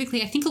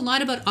specifically, I think a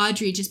lot about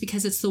Audrey, just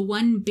because it's the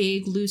one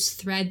big loose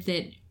thread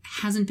that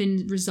hasn't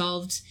been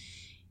resolved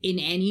in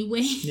any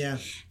way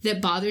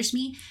that bothers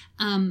me,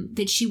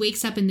 that she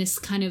wakes up in this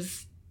kind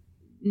of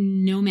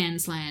no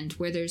man's land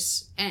where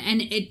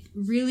and it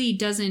really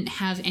doesn't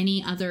have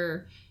any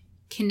other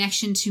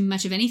connection to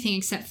much of anything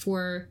except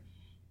for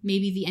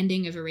maybe the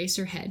ending of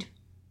Eraserhead,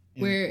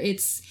 where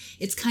it's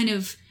kind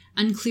of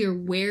unclear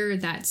where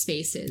that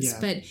space is.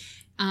 But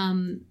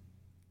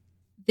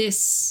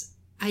this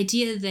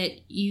idea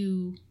that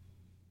you...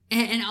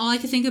 And all I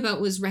could think about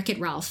was Wreck-It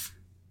Ralph.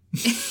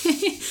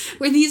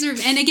 Where these are,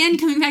 and again,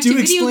 coming back to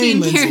video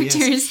game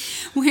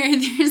characters, where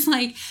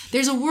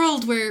there's a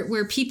world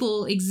where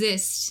people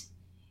exist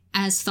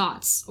as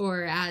thoughts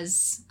or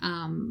as,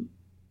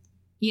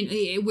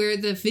 where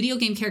the video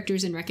game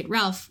characters in Wreck-It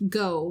Ralph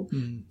go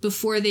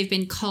before they've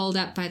been called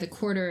up by the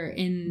quarter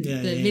in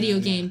the video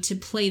game to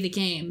play the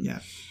game. Yeah.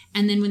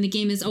 And then when the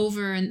game is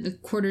over and the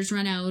quarters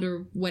run out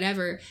or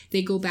whatever,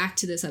 they go back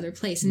to this other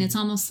place. And it's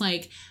almost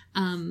like,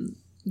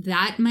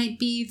 that might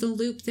be the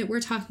loop that we're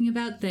talking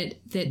about, that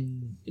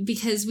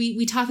because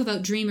we talk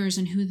about dreamers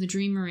and who the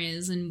dreamer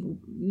is, and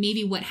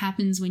maybe what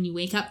happens when you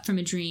wake up from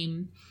a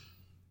dream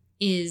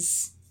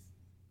is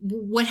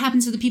what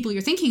happens to the people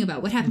you're thinking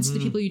about, what happens to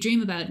the people you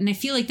dream about. And I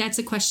feel like that's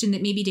a question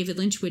that maybe David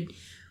Lynch would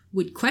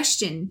would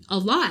question a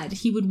lot.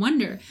 He would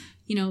wonder,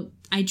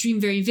 I dream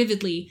very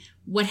vividly.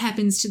 What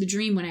happens to the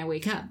dream when I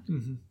wake up?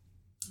 Mm-hmm.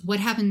 What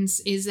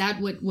happens? Is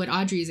that what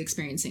Audrey is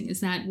experiencing?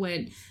 Is that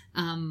what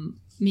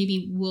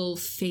maybe will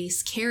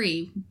face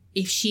Carrie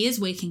if she is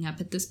waking up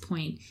at this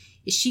point?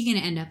 Is she going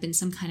to end up in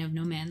some kind of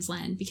no man's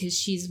land because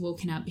she's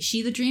woken up? Is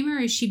she the dreamer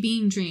or is she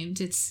being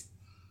dreamed?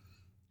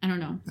 I don't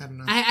know.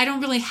 I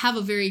don't really have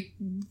a very,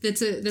 that's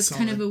solid,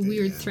 kind of a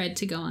weird thread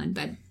to go on,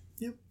 but.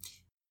 Yep.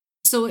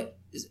 So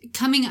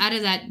coming out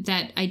of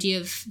that idea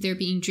of there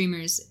being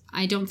dreamers,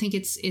 I don't think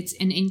it's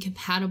an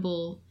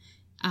incompatible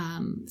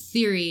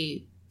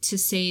theory to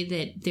say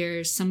that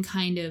there's some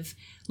kind of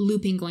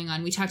looping going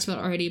on. We talked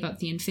already about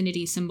the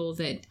infinity symbol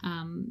that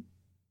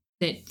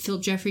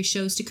Philip Jeffries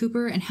shows to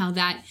Cooper, and how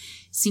that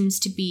seems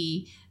to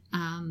be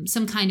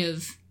some kind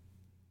of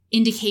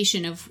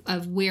indication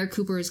of where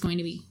Cooper is going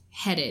to be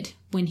headed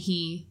when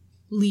he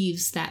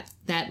leaves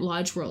that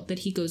lodge world that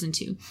he goes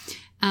into.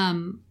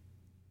 And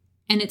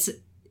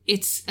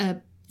it's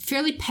a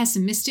fairly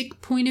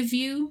pessimistic point of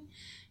view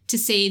to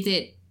say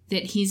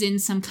that he's in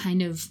some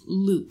kind of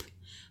loop.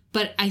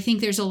 But I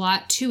think there's a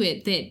lot to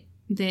it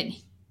that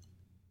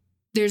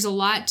there's a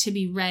lot to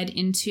be read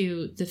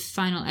into the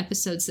final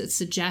episodes that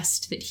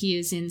suggest that he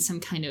is in some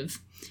kind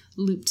of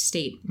looped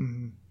state.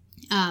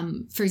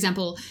 Mm-hmm. For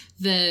example,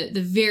 the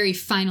very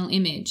final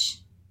image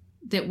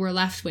that we're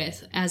left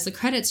with as the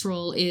credits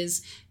roll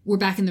is we're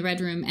back in the Red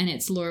Room and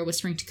it's Laura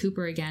whispering to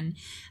Cooper again,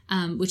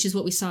 which is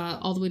what we saw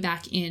all the way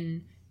back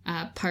in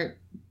part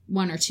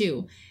 1 or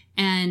 2.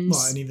 And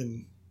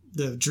even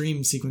the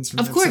dream sequence from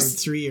episode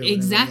 3 or whatever.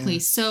 Exactly. Yeah.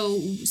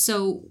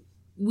 So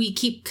we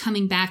keep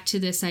coming back to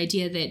this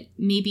idea that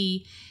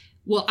maybe,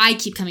 I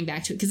keep coming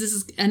back to it because this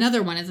is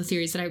another one of the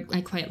theories that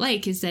I quite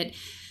like, is that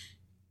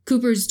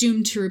Cooper's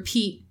doomed to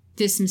repeat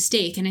this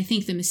mistake. And I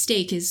think the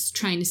mistake is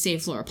trying to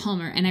save Laura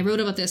Palmer. And I wrote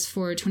about this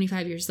for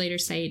 25 Years Later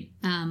site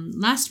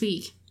last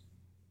week,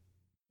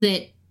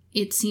 that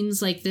it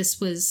seems like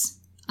this was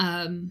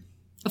a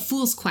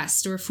fool's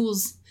quest or a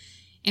fool's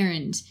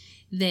errand,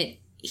 that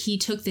he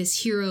took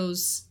his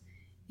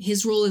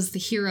role as the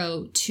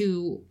hero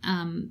to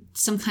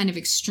some kind of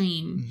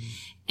extreme,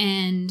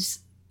 and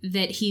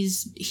that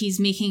he's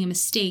making a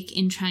mistake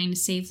in trying to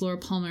save Laura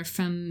Palmer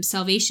from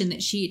salvation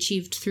that she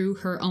achieved through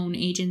her own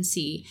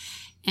agency,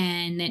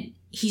 and that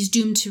he's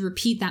doomed to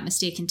repeat that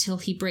mistake until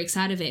he breaks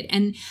out of it.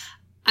 And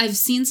I've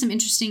seen some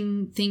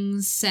interesting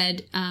things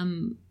said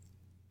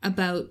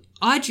about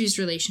Audrey's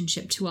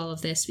relationship to all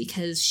of this,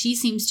 because she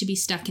seems to be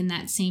stuck in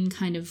that same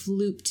kind of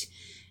looped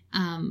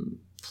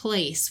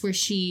place where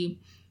she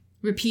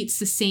repeats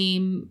the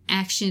same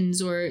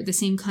actions or the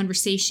same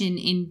conversation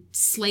in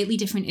slightly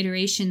different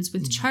iterations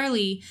with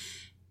Charlie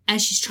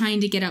as she's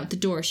trying to get out the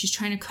door. She's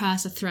trying to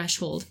cross a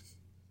threshold.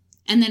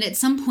 And then at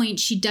some point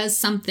she does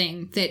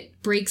something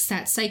that breaks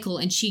that cycle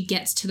and she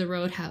gets to the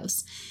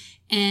roadhouse.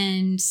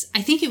 And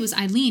I think it was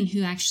Eileen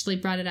who actually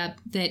brought it up,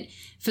 that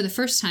for the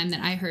first time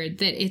that I heard,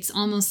 that it's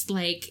almost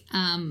like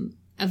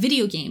a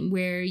video game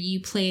where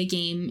you play a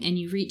game and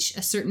you reach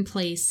a certain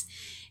place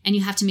and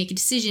you have to make a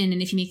decision.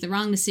 And if you make the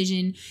wrong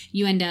decision,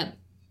 you end up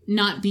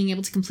not being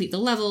able to complete the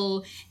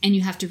level and you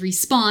have to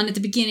respawn at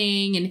the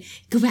beginning and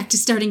go back to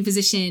starting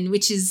position,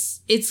 which is,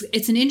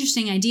 it's an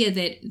interesting idea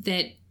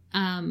that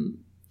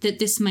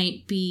this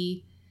might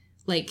be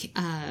like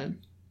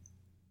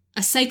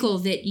a cycle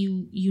that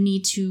you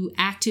need to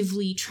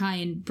actively try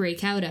and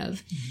break out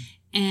of.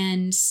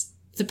 And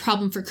the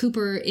problem for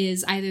Cooper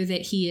is either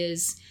that he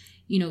is,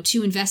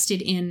 too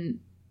invested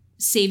in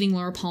saving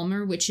Laura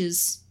Palmer, which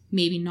is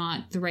maybe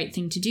not the right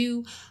thing to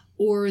do,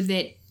 or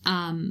that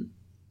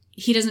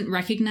he doesn't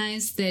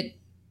recognize that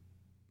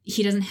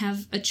he doesn't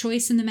have a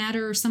choice in the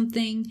matter or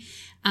something.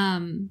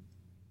 But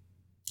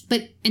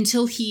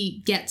until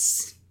he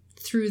gets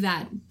through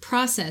that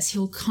process,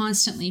 he'll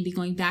constantly be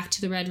going back to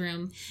the Red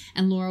Room,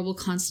 and Laura will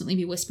constantly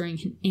be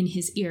whispering in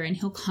his ear, and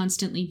he'll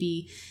constantly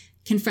be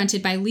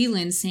confronted by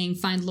Leland saying,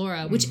 "Find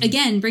Laura," which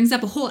again opens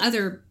up a whole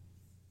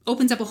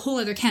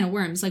other can of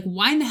worms. Like,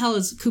 why in the hell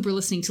is Cooper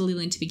listening to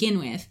Leland to begin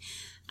with?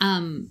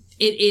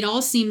 It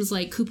all seems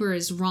like Cooper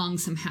is wrong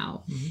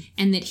somehow,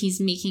 and that he's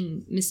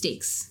making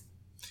mistakes.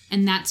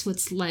 And that's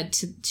what's led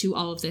to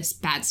all of this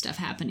bad stuff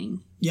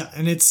happening. Yeah,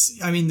 and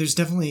there's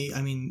definitely,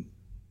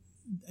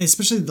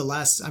 especially the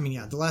last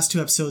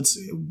 2 episodes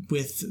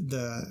with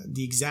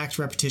the exact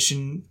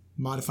repetition,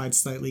 modified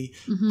slightly,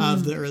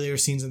 of the earlier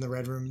scenes in the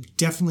Red Room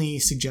definitely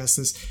suggests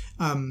this.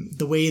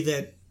 The way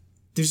that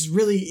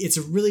it's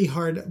a really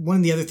hard, one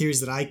of the other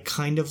theories that I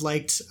kind of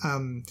liked,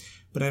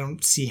 but I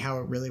don't see how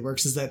it really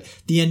works, is that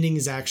the ending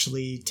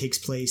takes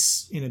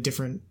place in a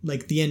different,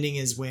 like the ending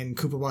is when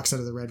Cooper walks out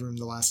of the Red Room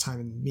the last time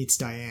and meets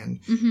Diane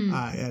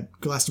at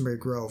Glastonbury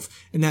Grove.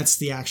 And that's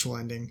the actual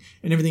ending.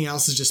 And everything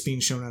else is just being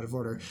shown out of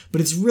order.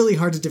 But it's really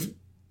hard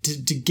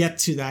to get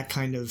to that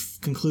kind of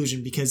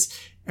conclusion, because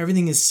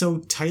everything is so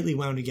tightly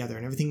wound together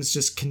and everything is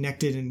just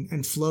connected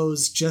and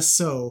flows just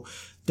so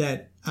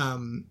that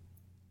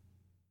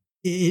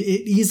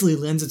it easily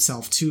lends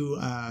itself to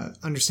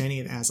understanding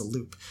it as a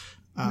loop.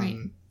 Right.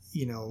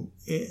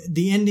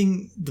 the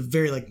ending, the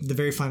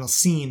very final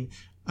scene,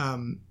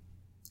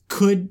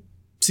 could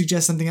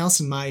suggest something else.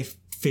 And my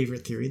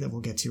favorite theory that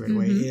we'll get to right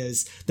away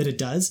is that it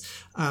does.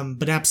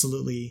 But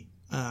absolutely,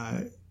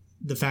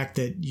 the fact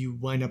that you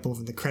wind up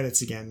over the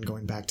credits again,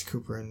 going back to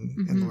Cooper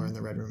and Laura in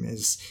the Red Room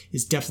is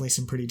definitely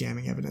some pretty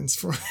damning evidence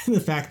for the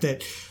fact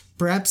that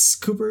perhaps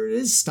Cooper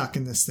is stuck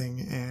in this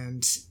thing,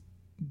 and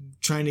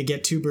trying to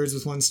get two birds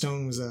with one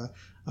stone was a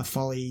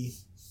folly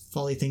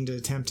thing to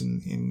attempt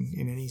in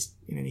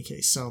any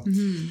case. So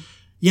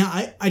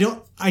yeah,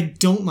 I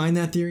don't mind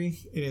that theory.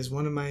 It is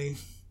one of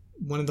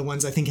the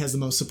ones I think has the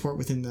most support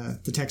within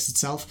the text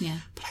itself. Yeah.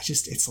 But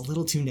it's a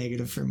little too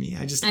negative for me.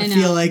 I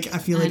feel like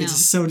it's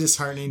just so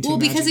disheartening to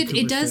imagine because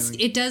Cooper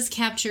it does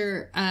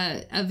capture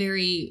a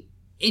very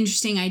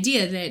interesting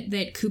idea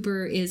that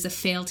Cooper is a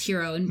failed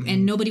hero,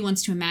 and nobody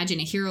wants to imagine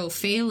a hero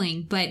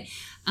failing, but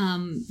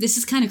this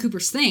is kind of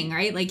Cooper's thing,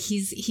 right? Like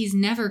he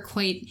never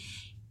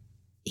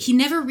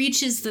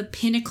reaches the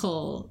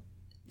pinnacle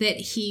that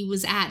he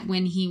was at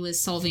when he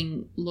was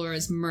solving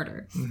Laura's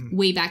murder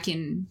way back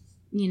in,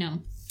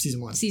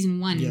 season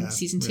one, yeah,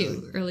 season two,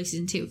 really. Early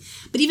season 2.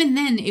 But even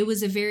then, it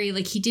was a very,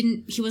 like,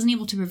 he wasn't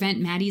able to prevent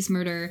Maddie's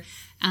murder.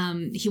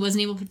 He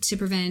wasn't able to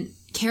prevent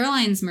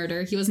Caroline's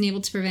murder. He wasn't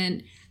able to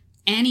prevent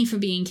Annie from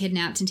being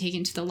kidnapped and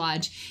taken to the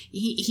lodge.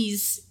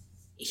 He's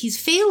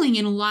failing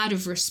in a lot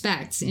of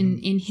respects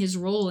in his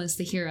role as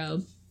the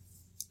hero.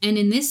 And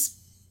in this,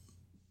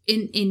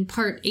 in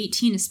part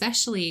 18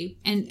 especially,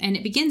 and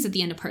it begins at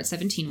the end of part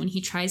 17 when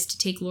he tries to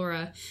take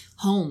Laura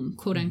home,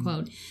 quote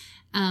unquote.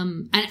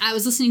 And I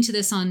was listening to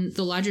this on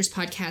the Lodgers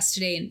podcast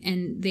today,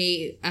 and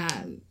they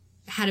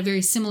had a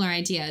very similar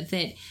idea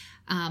that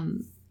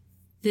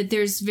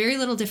there's very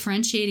little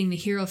differentiating the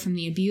hero from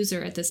the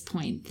abuser at this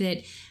point.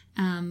 That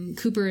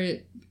Cooper,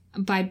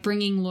 by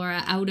bringing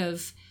Laura out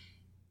of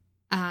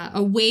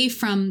away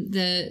from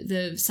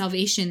the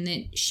salvation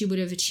that she would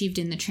have achieved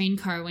in the train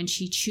car when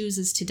she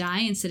chooses to die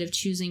instead of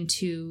choosing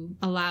to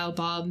allow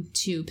Bob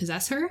to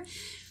possess her,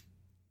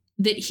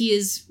 that he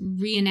is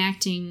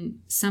reenacting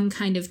some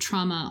kind of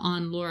trauma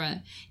on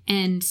Laura.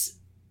 And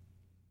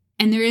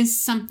there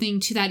is something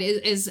to that.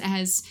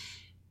 As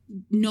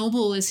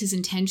noble as his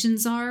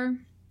intentions are,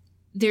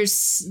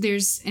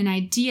 there's an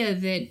idea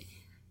that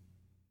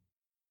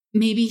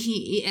maybe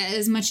he,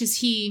 as much as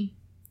he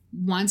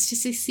wants to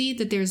succeed,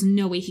 that there's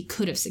no way he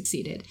could have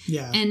succeeded.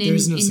 Yeah, and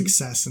there's no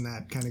success in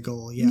that kind of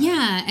goal. Yeah.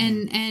 Yeah,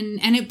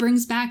 and it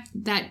brings back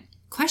that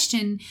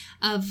question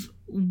of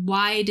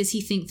why does he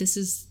think this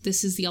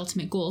is the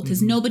ultimate goal?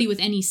 Because nobody with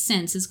any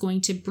sense is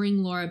going to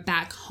bring Laura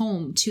back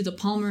home to the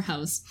Palmer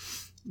house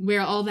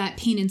where all that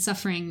pain and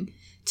suffering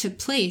took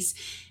place.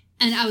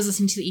 And I was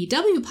listening to the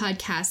EW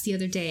podcast the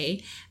other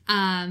day,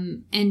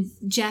 and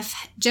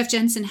Jeff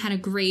Jensen had a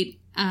great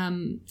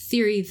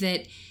theory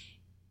that,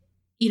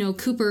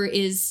 Cooper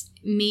is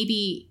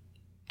maybe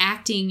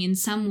acting in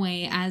some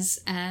way as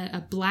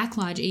a Black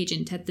Lodge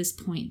agent at this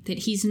point, that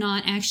he's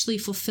not actually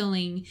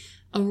fulfilling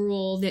a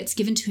role that's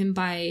given to him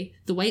by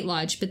the White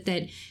Lodge, but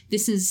that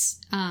this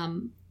is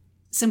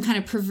some kind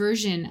of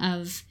perversion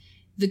of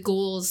the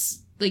goals.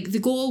 Like, the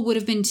goal would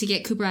have been to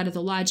get Cooper out of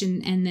the lodge,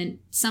 and then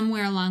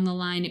somewhere along the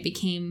line it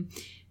became,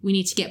 we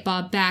need to get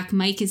Bob back.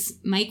 Mike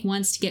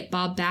wants to get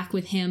Bob back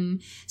with him,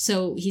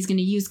 so he's going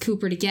to use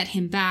Cooper to get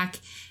him back.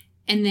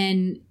 And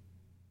then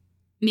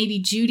maybe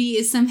Judy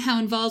is somehow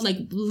involved, like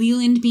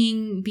Leland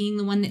being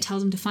the one that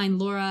tells him to find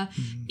Laura.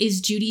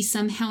 Is Judy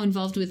somehow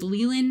involved with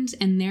Leland,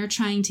 and they're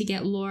trying to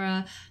get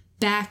Laura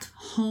back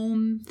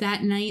home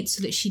that night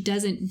so that she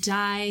doesn't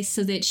die,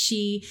 so that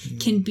she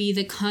can be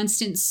the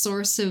constant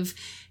source of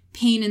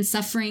pain and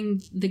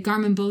suffering, the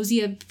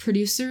Garmonbozia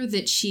producer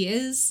that she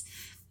is,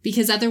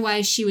 because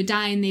otherwise she would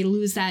die and they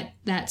lose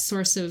that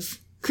source of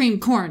cream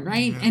corn,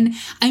 right? Yeah. And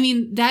I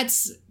mean,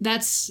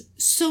 that's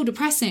so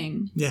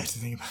depressing. Yeah, to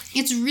think about it.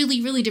 It's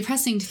really, really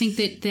depressing to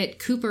think that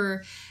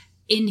Cooper,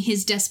 in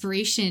his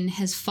desperation,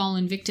 has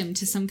fallen victim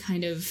to some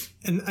kind of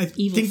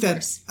evil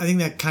force. I think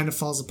that kind of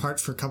falls apart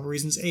for a couple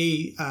reasons.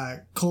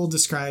 Cole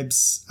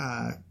describes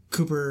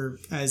Cooper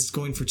as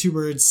going for two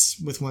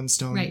birds with one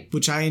stone, right,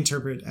 which I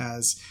interpret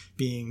as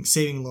being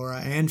saving Laura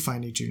and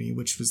finding Judy,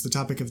 which was the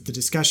topic of the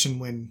discussion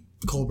when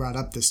Cole brought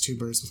up this two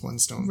birds with one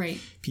stone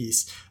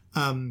piece.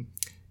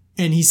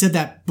 And he said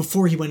that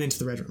before he went into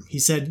the Red Room. He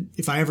said,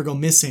 if I ever go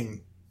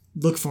missing,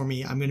 look for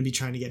me. I'm going to be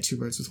trying to get two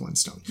birds with one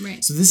stone.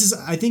 Right. So this is,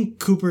 I think,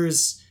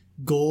 Cooper's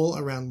goal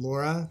around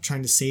Laura,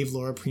 trying to save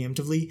Laura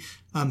preemptively,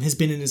 has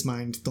been in his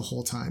mind the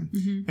whole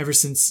time. Ever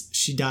since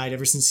she died,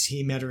 ever since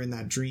he met her in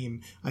that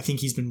dream, I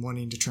think he's been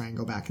wanting to try and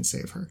go back and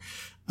save her.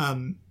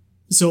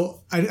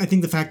 So I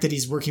think the fact that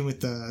he's working with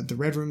the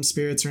Red Room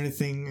spirits or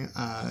anything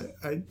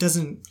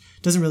doesn't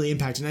really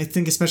impact. And I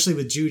think especially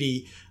with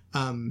Judy,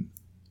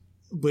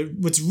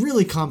 what's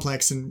really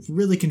complex and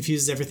really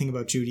confuses everything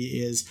about Judy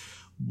is,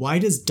 why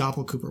does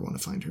Doppel Cooper want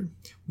to find her?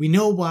 We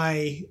know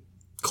why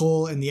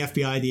Cole and the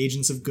FBI, the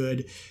agents of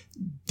good,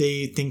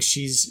 they think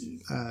she's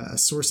a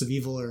source of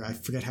evil, or I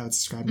forget how it's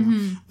described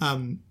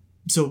now.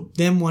 So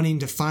them wanting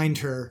to find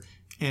her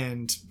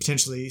and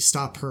potentially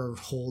stop her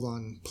hold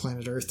on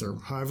planet Earth, or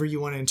however you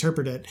want to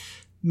interpret it,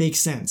 makes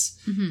sense.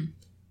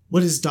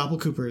 What is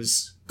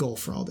Doppelcooper's goal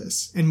for all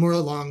this? And more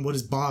along, what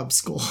is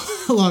Bob's goal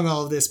along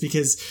all of this?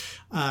 Because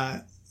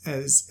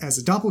as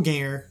a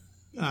doppelganger,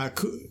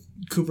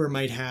 Cooper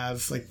might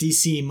have, like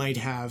DC might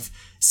have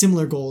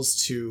similar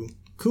goals to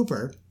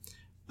Cooper,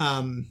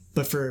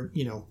 but for,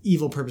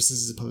 evil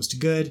purposes as opposed to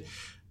good.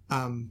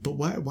 But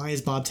why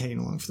is Bob tagging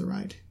along for the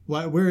ride?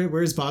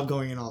 Where is Bob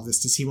going in all of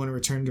this? Does he want to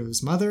return to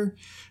his mother?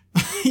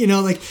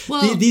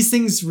 These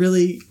things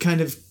really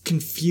kind of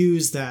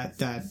confuse that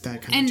kind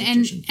of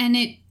interpretation.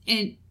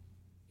 And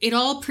it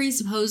all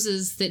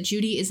presupposes that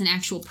Judy is an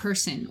actual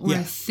person or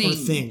a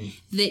thing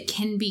that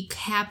can be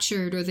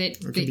captured or that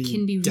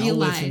can be dealt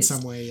realized with in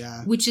some way.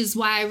 Yeah, which is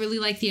why I really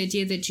like the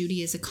idea that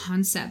Judy is a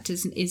concept,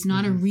 is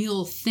not a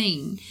real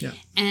thing. Yeah,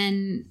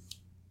 and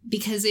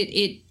because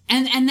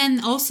and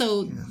then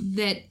also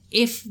that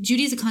if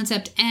Judy is a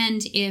concept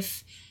and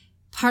if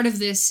part of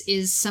this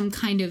is some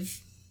kind of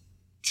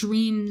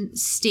dream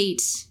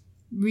state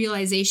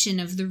realization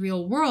of the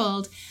real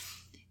world,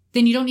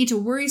 then you don't need to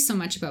worry so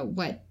much about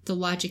what the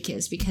logic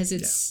is, because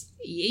it's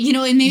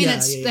and maybe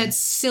that's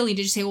silly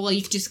to just say, well,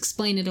 you could just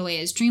explain it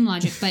away as dream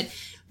logic,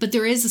 but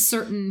there is a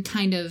certain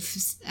kind of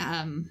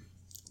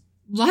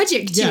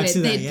logic to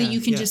it that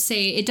you can just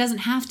say it doesn't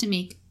have to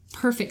make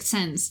perfect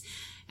sense,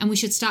 and we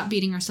should stop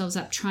beating ourselves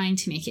up trying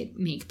to make it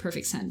make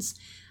perfect sense.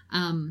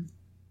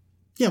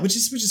 Which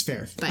is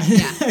fair. But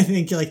yeah, I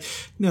think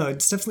no,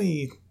 it's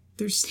definitely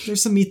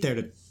there's some meat there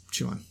to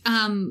chew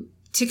on.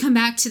 To come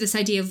back to this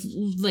idea of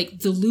like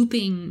the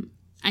looping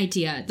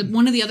idea,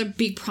 one of the other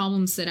big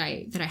problems that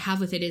I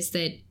have with it is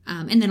that,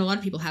 and that a lot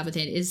of people have with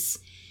it, is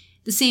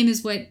the same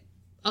as what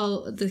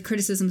all the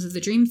criticisms of the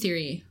dream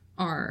theory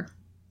are.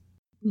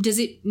 Does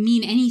it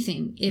mean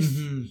anything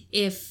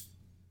if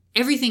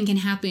everything can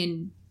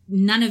happen?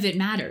 None of it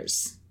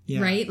matters,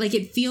 right? Like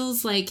it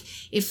feels like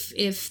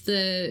if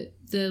the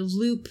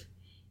loop,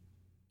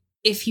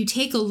 if you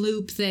take a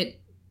loop that,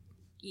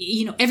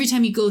 every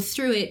time you go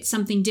through it,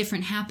 something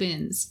different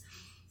happens,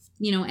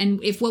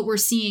 and if what we're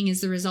seeing is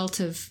the result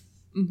of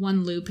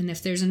one loop, and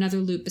if there's another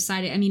loop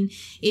beside it, I mean,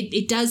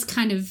 it does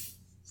kind of,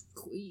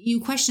 you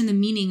question the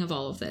meaning of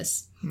all of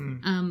this,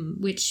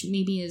 which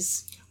maybe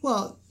is...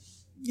 Well,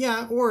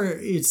 yeah, or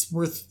it's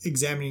worth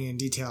examining in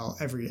detail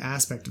every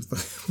aspect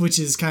of which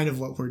is kind of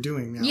what we're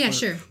doing now. Yeah,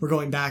 sure. We're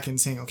going back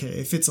and saying, okay,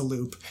 if it's a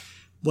loop,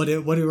 what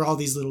do all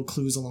these little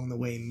clues along the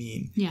way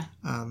mean? Yeah.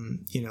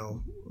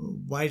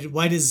 Why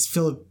does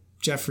Philip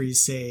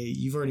Jeffries say,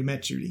 you've already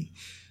met Judy,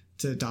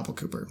 to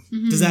Doppelcooper?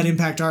 Does that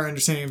impact our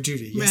understanding of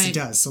Judy? Yes, it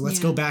does. So let's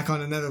go back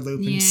on another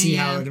loop and see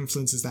how it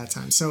influences that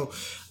time. So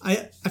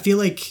I feel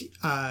like,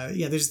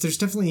 there's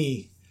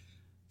definitely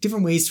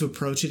different ways to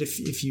approach it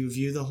if you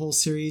view the whole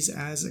series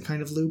as a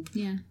kind of loop.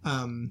 Yeah.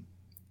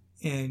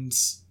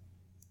 It's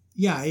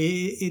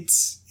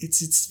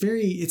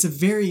a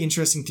very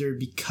interesting theory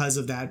because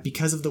of that,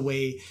 because of the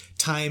way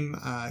time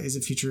is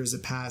a future, is a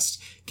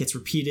past, gets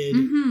repeated,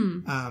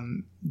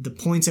 the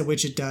points at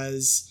which it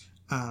does,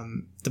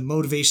 the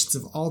motivations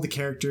of all the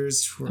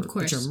characters,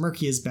 which are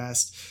murky at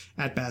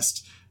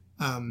best.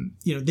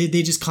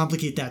 They just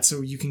complicate that,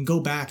 so you can go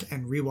back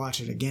and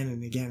rewatch it again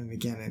and again and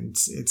again, and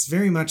it's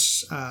very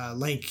much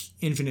like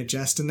Infinite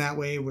Jest in that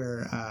way,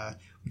 where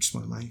which is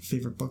one of my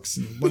favorite books,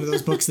 and one of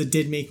those books that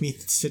did make me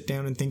sit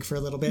down and think for a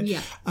little bit.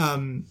 Yeah.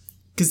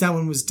 Because that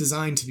one was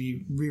designed to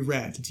be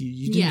reread.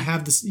 You didn't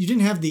have this. You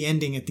didn't have the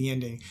ending at the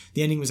ending.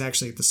 The ending was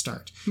actually at the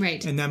start.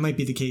 Right. And that might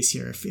be the case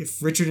here.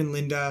 If Richard and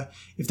Linda,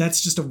 if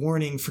that's just a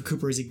warning for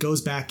Cooper as he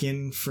goes back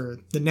in for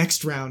the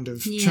next round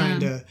of trying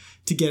to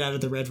get out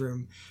of the Red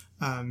Room,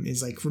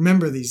 is like,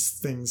 remember these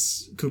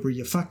things, Cooper,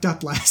 you fucked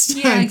up last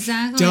time. Yeah,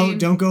 exactly.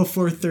 Don't go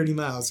for 30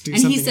 miles. And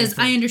he says,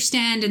 I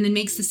understand, and then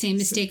makes the same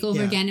mistake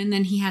over again, and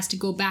then he has to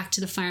go back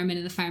to the fireman,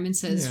 and the fireman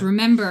says,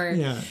 remember.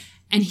 Yeah.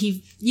 And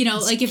he,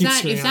 like if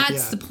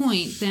that's the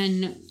point,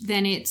 then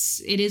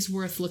it is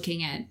worth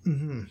looking at.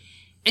 Mm-hmm.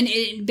 And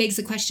it begs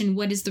the question,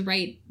 what is the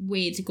right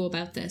way to go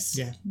about this?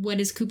 Yeah. What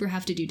does Cooper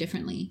have to do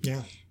differently?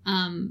 Yeah.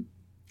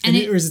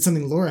 Or is it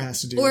something Laura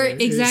has to do? Or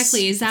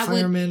exactly, is that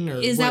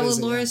what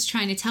Laura's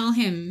trying to tell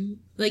him?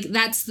 Like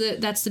that's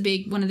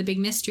one of the big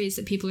mysteries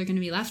that people are going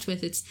to be left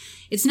with.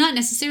 It's not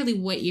necessarily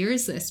what year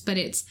is this, but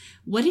it's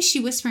what is she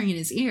whispering in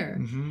his ear?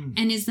 Mm-hmm.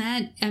 And is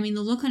that, I mean,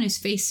 the look on his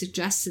face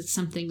suggests it's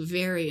something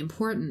very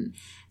important.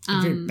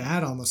 Very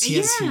bad almost.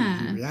 Yes, he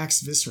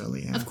reacts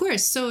viscerally. Yeah. Of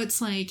course. So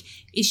it's like,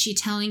 is she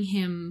telling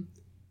him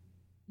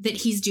that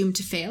he's doomed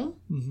to fail?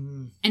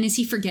 Mm-hmm. And is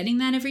he forgetting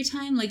that every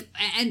time? Like,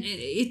 and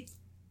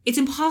it's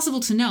impossible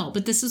to know,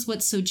 but this is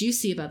what's so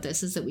juicy about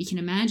this, is that we can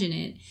imagine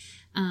it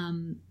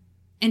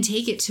and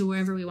take it to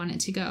wherever we want it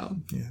to go.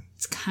 Yeah.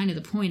 It's kind of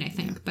the point, I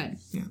think. Yeah. But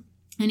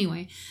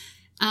anyway,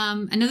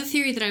 another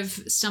theory that I've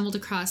stumbled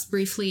across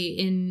briefly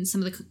in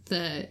some of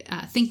the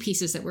think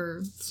pieces that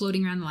were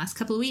floating around the last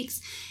couple of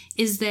weeks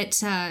is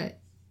that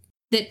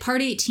that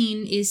Part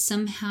 18 is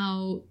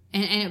somehow,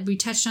 and we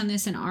touched on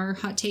this in our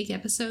hot take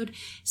episode,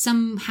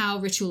 somehow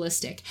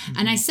ritualistic. Mm-hmm.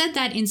 And I said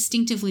that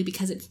instinctively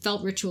because it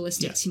felt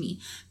ritualistic to me.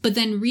 But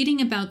then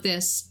reading about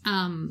this,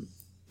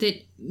 that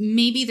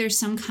maybe there's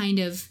some kind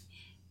of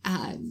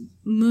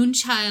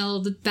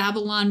Moonchild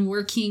Babylon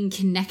working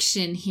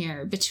connection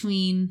here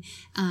between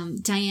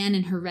Diane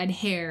and her red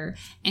hair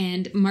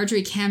and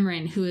Marjorie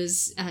Cameron, who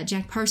is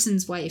Jack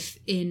Parsons' wife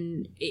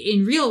in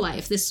real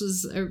life. This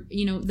was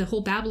the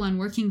whole Babylon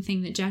working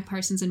thing that Jack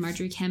Parsons and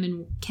Marjorie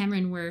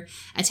Cameron were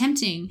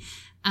attempting.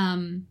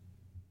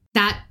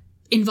 That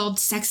involved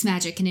sex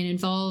magic, and it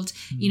involved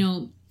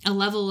a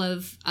level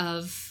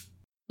of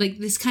like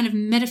this kind of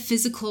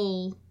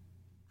metaphysical.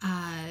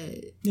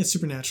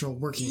 Supernatural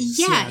workings.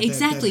 Yeah,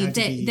 exactly.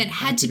 That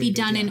had to be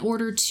done in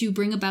order to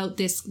bring about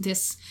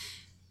this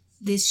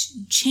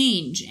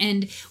change.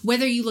 And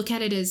whether you look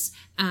at it as,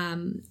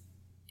 bringing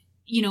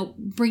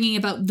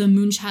about the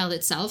Moonchild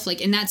itself,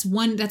 like, and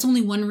that's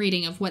only one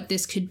reading of what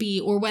this could be,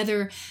 or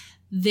whether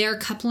their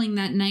coupling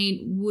that night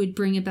would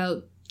bring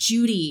about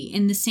Judy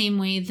in the same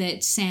way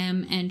that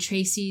Sam and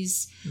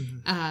Tracy's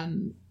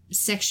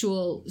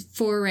sexual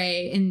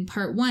foray in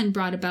part 1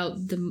 brought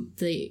about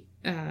the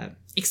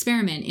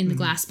experiment in the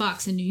glass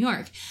box in New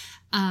York.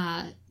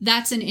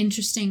 That's an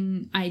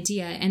interesting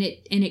idea, and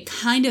it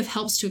kind of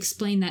helps to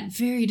explain that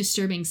very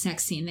disturbing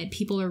sex scene that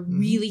people are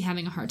really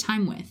having a hard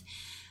time with.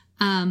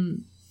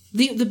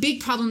 The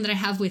big problem that I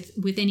have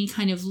with any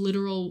kind of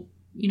literal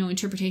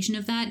interpretation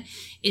of that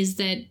is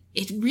that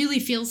it really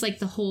feels like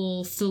the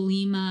whole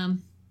Thelema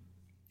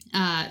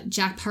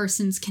Jack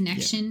Parsons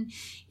connection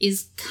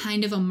is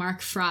kind of a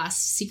Mark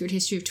Frost Secret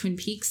History of Twin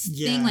Peaks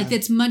thing. Like,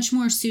 that's much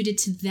more suited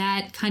to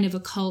that kind of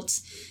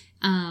occult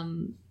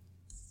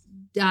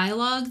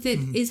dialogue that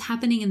is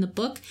happening in the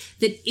book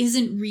that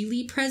isn't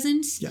really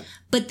present,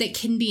 but that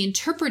can be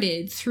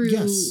interpreted through.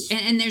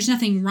 And there's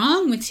nothing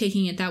wrong with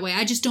taking it that way.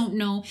 I just don't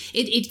know.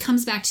 It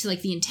comes back to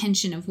like the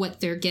intention of what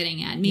they're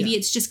getting at. Maybe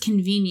it's just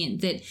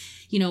convenient that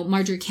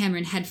Marjorie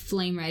Cameron had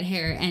flame red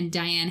hair and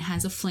Diane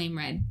has a flame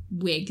red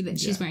wig that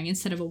she's wearing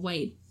instead of a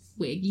white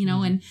wig,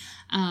 and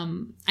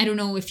I don't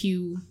know if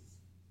you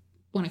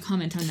want to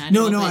comment on that.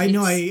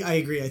 I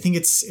agree. I think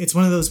it's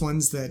one of those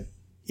ones that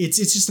it's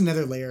just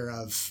another layer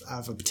of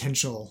a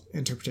potential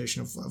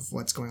interpretation of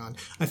what's going on.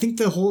 I think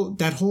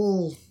that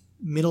whole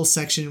middle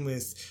section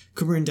with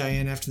Cooper and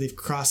Diane after they've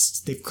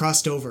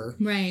crossed over,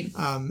 right?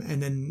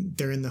 And then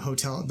they're in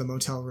the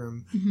motel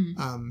room.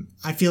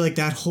 I feel like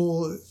that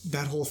whole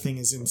thing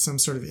is in some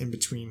sort of in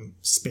between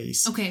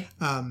space. Okay.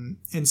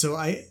 And so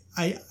I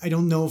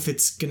don't know if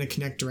it's going to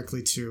connect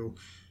directly to.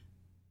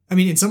 I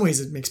mean, in some ways,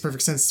 it makes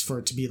perfect sense for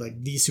it to be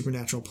like the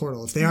supernatural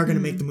portal. If they are going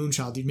to make the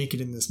Moonchild, you'd make it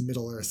in this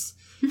Middle Earth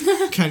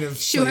kind of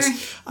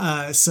place.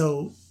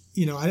 So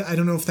I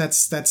don't know if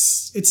that's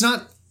it's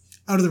not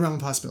out of the realm of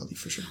possibility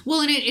for sure.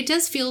 Well, and it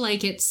does feel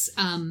like it's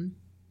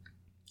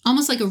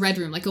almost like a red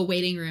room, like a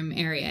waiting room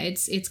area.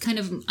 It's kind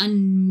of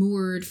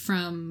unmoored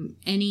from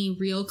any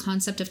real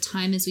concept of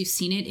time as we've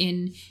seen it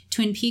in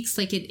Twin Peaks.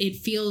 Like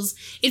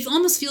it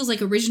almost feels like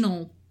the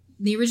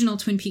original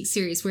Twin Peaks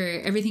series,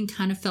 where everything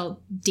kind of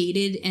felt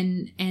dated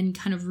and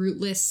kind of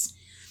rootless.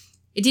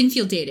 It didn't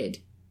feel dated.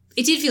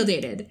 It did feel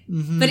dated,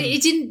 but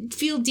it didn't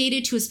feel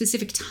dated to a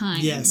specific time.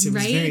 Yes, it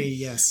was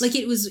very, like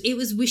it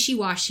was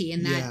wishy-washy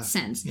in that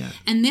sense. Yeah.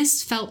 And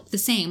this felt the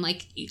same.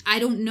 Like, I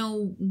don't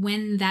know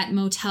when that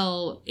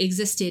motel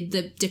existed.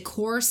 The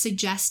decor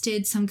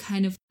suggested some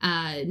kind of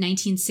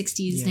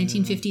 1960s,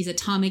 1950s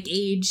atomic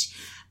age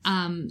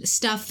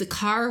stuff. The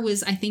car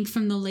was, I think,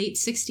 from the late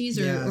 60s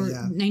or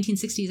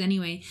 1960s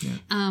anyway.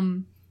 Yeah.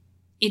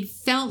 It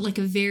felt like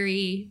a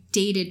very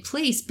dated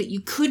place, but you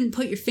couldn't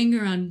put your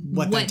finger on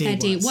what that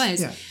date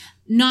was. Yeah.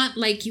 Not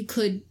like you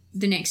could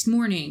the next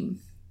morning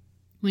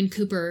when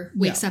Cooper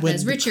wakes up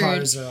as Richard.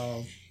 Cars are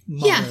all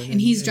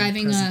and he's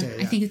driving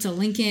I think it's a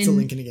Lincoln. It's a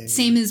Lincoln again.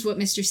 Same as what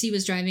Mr. C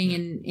was driving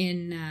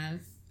in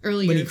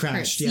earlier when he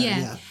crashed.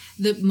 Yeah.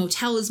 The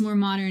motel is more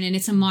modern, and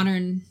it's a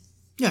modern.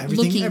 Yeah,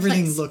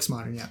 everything looks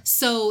modern. Yeah.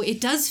 So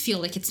it does feel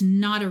like it's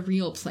not a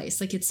real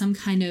place. Like it's some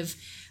kind of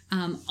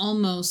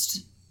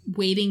almost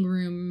waiting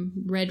room,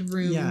 red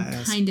room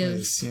kind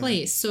of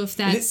place. So if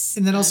that's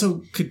and that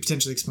also could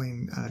potentially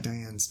explain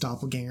Diane's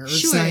doppelganger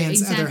or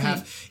Diane's other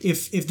half.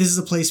 If this is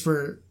a place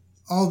where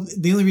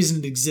the only reason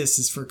it exists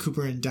is for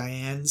Cooper and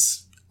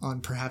Diane's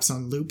perhaps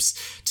on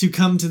loops to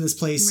come to this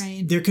place.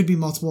 Right. There could be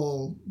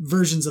multiple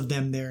versions of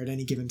them there at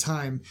any given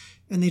time,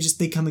 and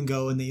they come and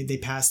go, and they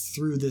pass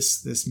through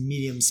this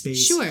medium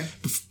space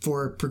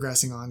before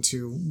progressing on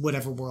to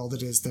whatever world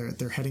it is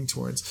they're heading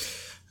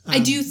towards. I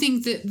do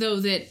think that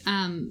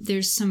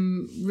there's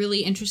some really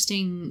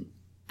interesting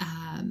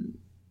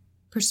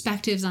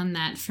perspectives on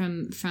that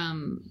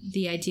from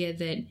the idea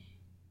that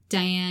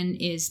Diane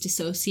is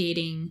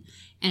dissociating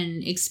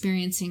and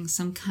experiencing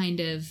some kind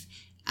of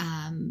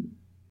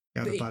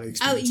out-of-body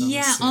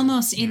experience.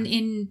 Almost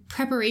in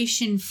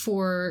preparation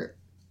for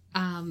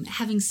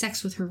having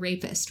sex with her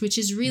rapist, which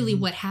is really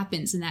what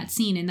happens in that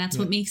scene, and that's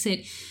what makes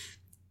it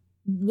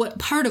what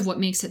part of what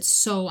makes it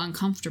so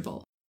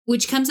uncomfortable,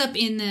 which comes up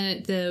in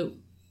the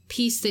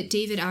piece that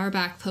David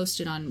Auerbach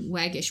posted on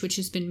Waggish, which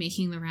has been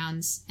making the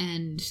rounds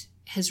and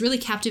has really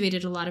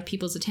captivated a lot of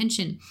people's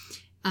attention.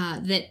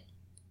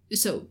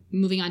 So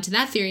moving on to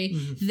that theory,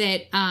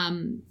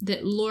 that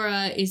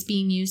Laura is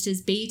being used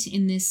as bait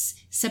in this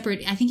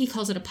separate, I think he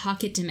calls it a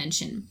pocket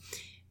dimension,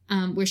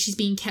 where she's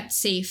being kept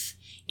safe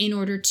in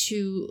order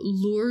to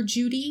lure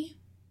Judy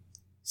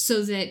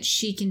so that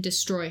she can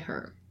destroy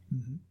her.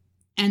 Mm-hmm.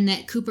 And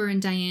that Cooper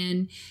and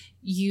Diane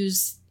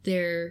use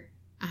their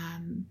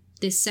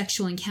this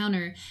sexual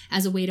encounter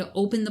as a way to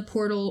open the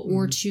portal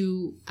or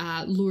to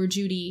lure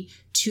Judy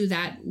to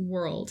that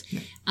world,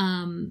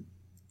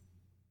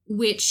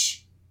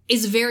 which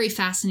is a very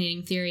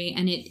fascinating theory,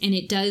 and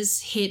it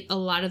does hit a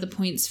lot of the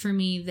points for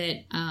me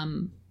that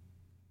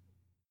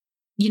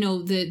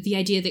the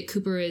idea that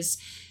Cooper is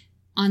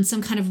on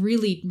some kind of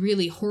really,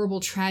 really horrible,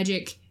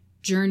 tragic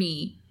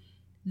journey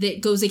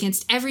that goes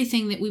against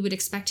everything that we would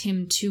expect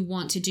him to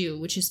want to do,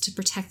 which is to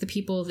protect the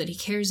people that he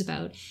cares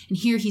about. And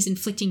here he's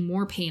inflicting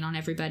more pain on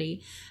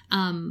everybody.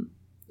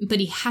 But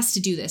he has to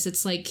do this.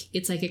 It's like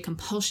a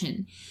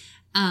compulsion.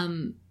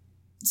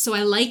 So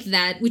I like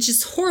that, which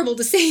is horrible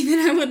to say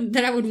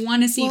that I would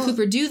want to see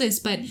Cooper do this,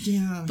 but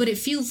it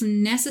feels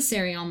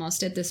necessary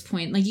almost at this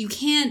point. Like, you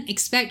can't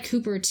expect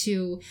Cooper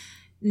to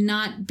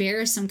not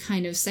bear some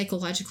kind of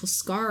psychological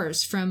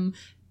scars from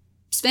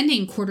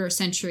spending quarter a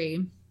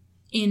century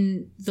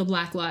in the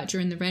Black Lodge or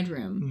in the Red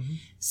Room. Mm-hmm.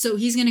 So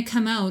he's going to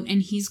come out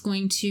and he's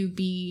going to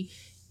be,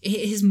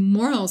 his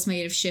morals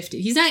might have shifted.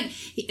 He's not,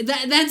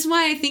 that's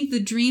why I think the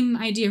dream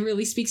idea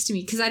really speaks to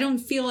me, because I don't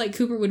feel like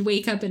Cooper would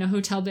wake up in a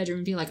hotel bedroom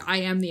and be like,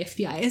 I am the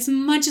FBI. As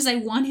much as I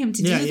want him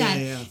to do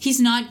that, he's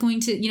not going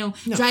to,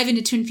 drive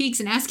into Twin Peaks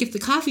and ask if the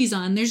coffee's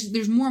on.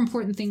 There's more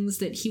important things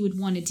that he would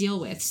want to deal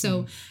with.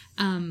 So,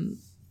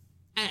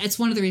 it's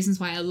one of the reasons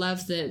why I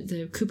love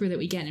the Cooper that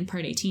we get in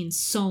Part 18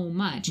 so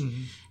much.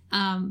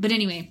 Mm-hmm. But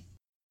anyway,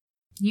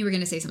 you were going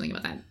to say something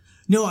about that.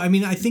 No, I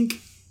mean, I think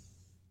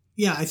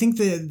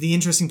the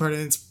interesting part,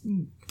 and it's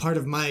part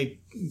of my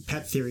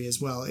pet theory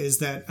as well, is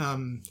that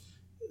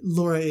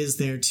Laura is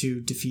there to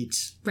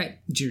defeat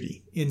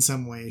Judy in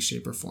some way,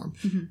 shape, or form.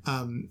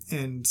 Mm-hmm.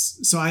 And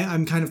so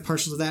I'm kind of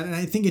partial to that. And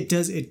I think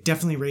it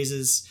definitely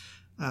raises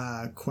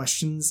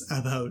questions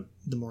about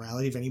the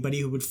morality of anybody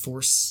who would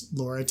force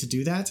Laura to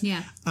do that.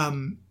 Yeah.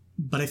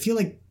 But I feel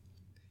like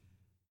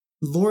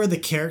Laura, the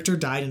character,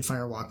 died in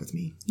Fire Walk with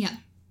Me. Yeah.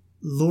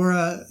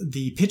 Laura,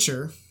 the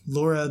pitcher,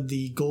 Laura,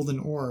 the golden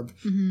orb,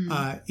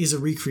 is a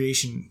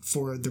recreation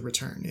for The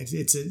Return.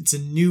 It's a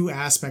new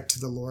aspect to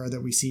the Laura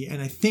that we see.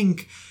 And I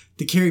think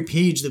the Carrie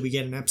Page that we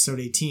get in episode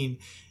 18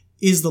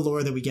 is the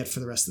Laura that we get for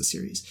the rest of the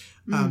series.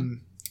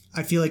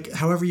 I feel like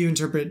however you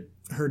interpret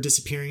her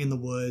disappearing in the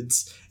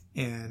woods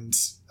and,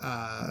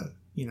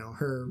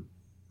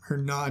 her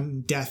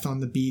non-death on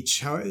the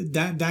beach, how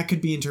that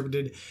could be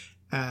interpreted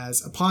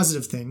as a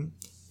positive thing.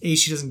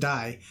 She doesn't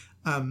die.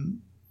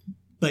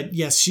 But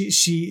yes,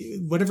 she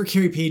whatever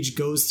Carrie Page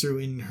goes through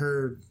in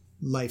her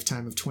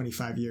lifetime of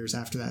 25 years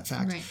after that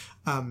fact,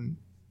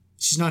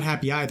 she's not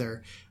happy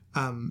either.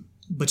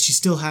 But she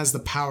still has the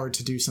power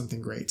to do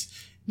something great.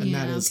 And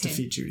that is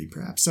defeat Judy,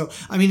 perhaps. So,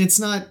 I mean,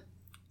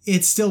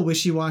 it's still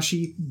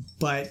wishy-washy,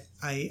 but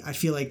I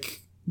feel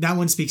like that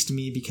one speaks to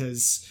me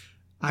because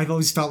I've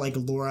always felt like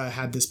Laura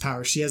had this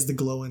power. She has the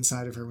glow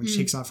inside of her when she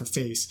takes off her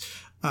face.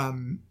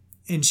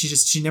 And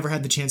she never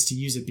had the chance to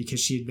use it because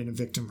she had been a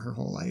victim her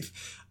whole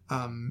life.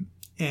 And,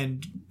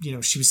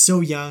 she was so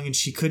young and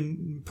she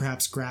couldn't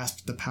perhaps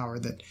grasp the power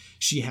that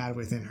she had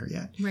within her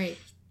yet. Right.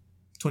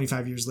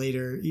 25 years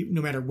later,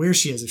 no matter where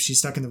she is, if she's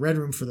stuck in the Red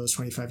Room for those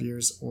 25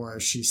 years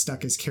or she's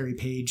stuck as Carrie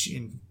Page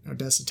in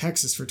Odessa,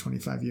 Texas for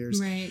 25 years,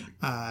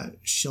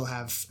 she'll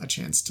have a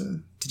chance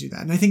to do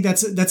that. And I think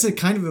that's a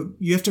kind of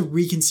you have to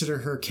reconsider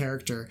her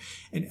character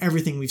and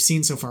everything we've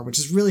seen so far, which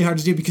is really hard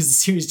to do because the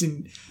series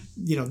didn't,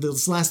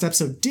 this last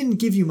episode didn't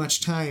give you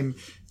much time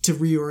to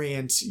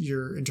reorient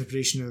your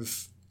interpretation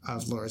of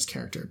Laura's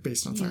character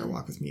based on Fire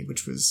Walk with Me,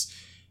 which was,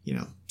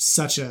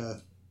 such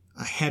a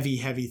heavy,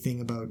 heavy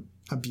thing about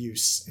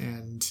abuse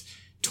and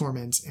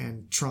torment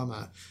and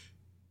trauma,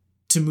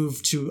 to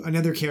move to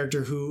another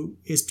character who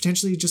is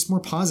potentially just more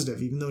positive,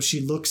 even though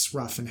she looks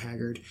rough and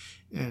haggard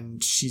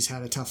and she's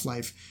had a tough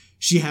life.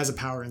 She has a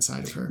power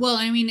inside of her. Well,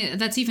 I mean,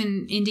 that's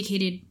even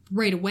indicated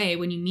right away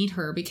when you meet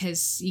her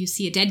because you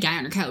see a dead guy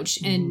on her couch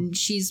and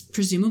she's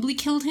presumably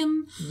killed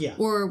him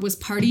or was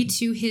party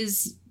to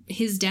his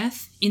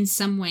death in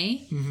some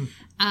way.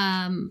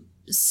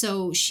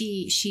 So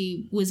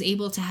she was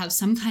able to have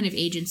some kind of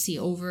agency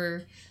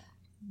over,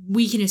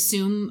 we can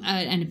assume,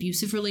 an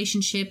abusive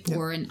relationship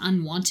or an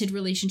unwanted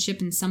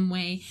relationship in some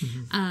way.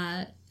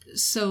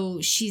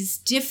 So she's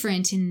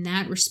different in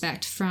that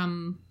respect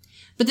from...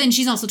 But then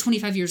she's also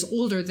 25 years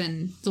older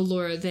than the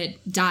Laura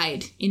that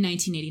died in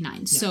 1989.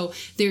 Yeah. So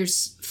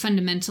there's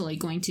fundamentally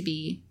going to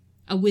be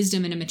a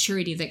wisdom and a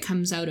maturity that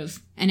comes out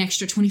of an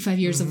extra 25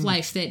 years of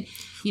life that,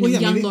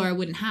 young Laura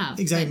wouldn't have.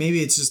 Exactly. But maybe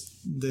it's just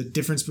the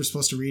difference we're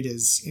supposed to read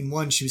is in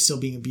one, she was still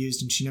being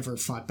abused and she never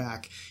fought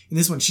back. In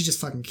this one, she just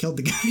fucking killed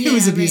the guy who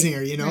was abusing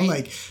her, you know? Right.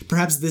 Like,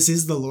 perhaps this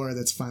is the Laura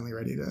that's finally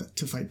ready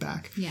to fight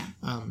back. Yeah.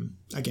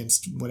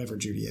 Against whatever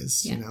Judy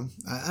is, Yeah. you know?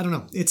 I don't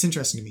know. It's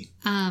interesting to me.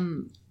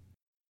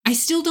 I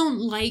still don't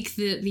like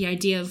the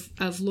idea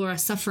of Laura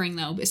suffering,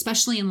 though,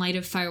 especially in light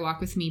of Fire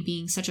Walk with Me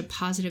being such a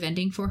positive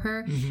ending for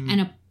her,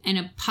 and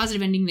a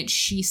positive ending that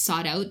she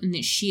sought out and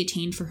that she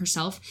attained for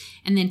herself,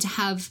 and then to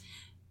have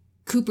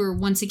Cooper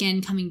once again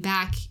coming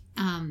back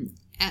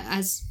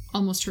as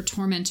almost her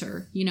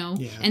tormentor, you know,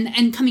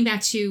 and coming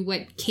back to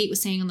what Kate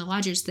was saying on the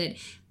Lodgers, that,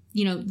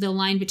 you know, the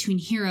line between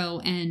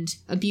hero and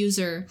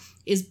abuser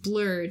is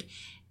blurred.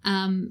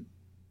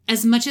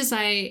 As much as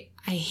I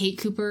hate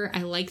Cooper,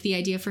 I like the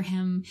idea for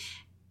him,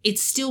 it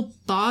still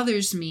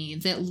bothers me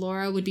that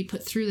Laura would be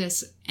put through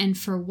this, and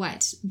for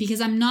what? Because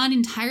I'm not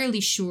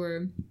entirely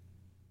sure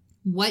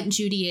what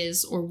Judy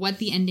is or what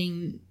the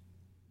ending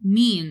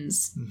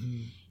means.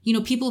 You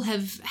know, people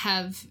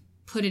have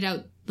put it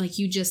out, like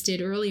you just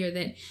did earlier,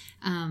 that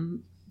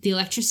the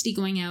electricity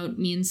going out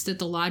means that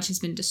the lodge has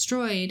been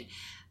destroyed.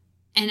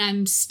 And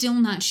I'm still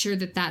not sure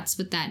that that's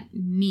what that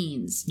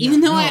means. Yeah,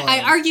 Even though no,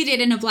 I argued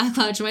it in a Black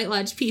Lodge, White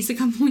Lodge piece a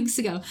couple weeks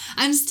ago,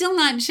 I'm still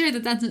not sure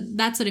that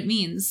that's what it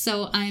means.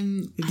 So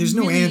There's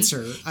no really,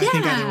 answer, I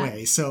think, either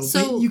way. So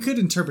but you could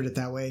interpret it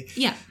that way.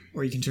 Yeah.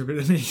 Or you can interpret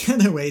it many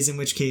other ways, in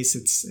which case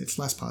it's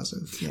less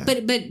positive. Yeah.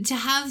 But to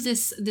have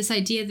this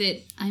idea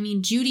that, I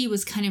mean, Judy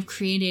was kind of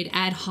created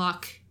ad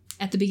hoc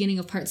at the beginning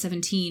of part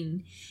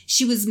 17.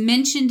 She was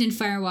mentioned in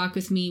Fire Walk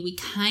with Me. We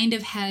kind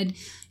of had,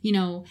 you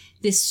know,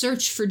 this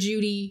search for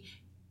Judy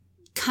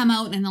come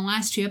out in the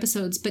last few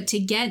episodes, but to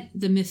get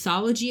the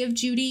mythology of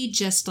Judy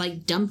just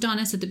like dumped on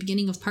us at the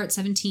beginning of part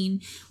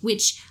 17,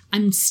 which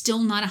I'm still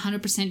not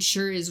 100%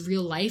 sure is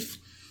real life.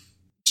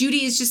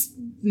 Judy is just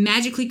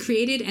magically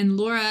created, and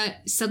Laura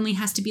suddenly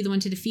has to be the one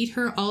to defeat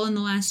her all in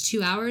the last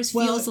 2 hours.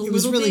 Well, feels a it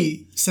was little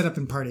really set up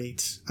in part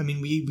 8. I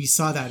mean, we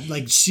saw that.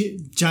 Like,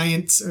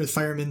 giants or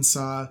firemen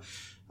saw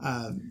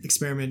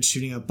Experiment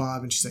shooting at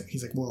Bob, and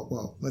he's like,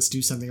 well, let's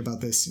do something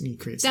about this, and he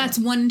creates That's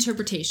Laura. one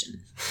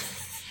interpretation.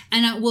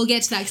 And we'll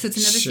get to that because that's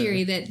another Sure.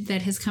 theory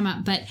that has come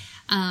up. But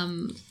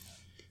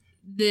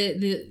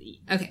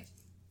okay.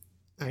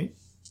 All right.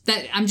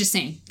 That I'm just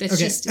saying. That's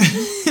Okay. just.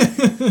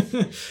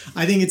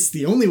 I think it's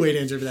the only way to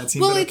interpret that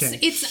scene. Well, but okay.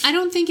 it's. I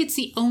don't think it's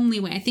the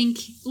only way. I think.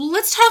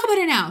 Let's talk about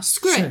it now.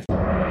 Screw Sure. it.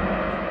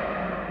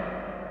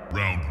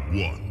 Round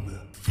 1.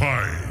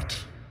 Fight.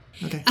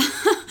 Okay.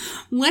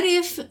 What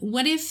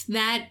if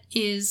that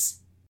is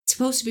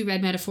supposed to be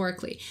read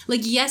metaphorically?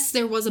 Like, yes,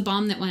 there was a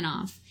bomb that went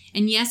off.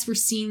 And yes, we're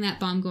seeing that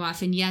bomb go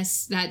off. And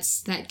yes,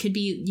 that could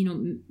be, you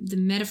know, the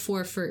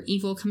metaphor for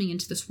evil coming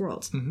into this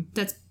world. Mm-hmm.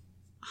 That's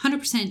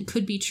 100%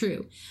 could be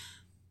true.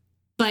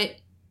 But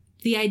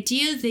the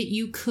idea that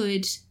you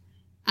could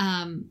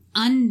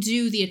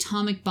undo the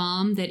atomic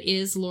bomb that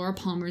is Laura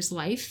Palmer's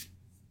life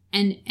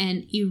and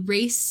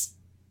erase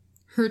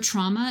her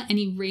trauma and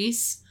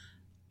erase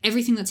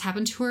everything that's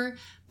happened to her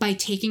by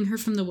taking her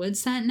from the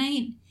woods that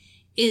night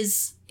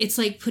it's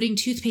like putting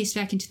toothpaste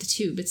back into the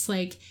tube. It's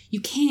like you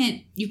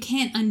can't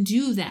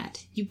undo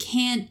that. You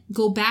can't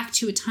go back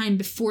to a time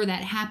before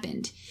that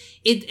happened.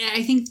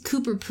 I think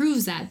Cooper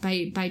proves that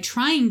by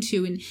trying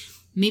to, and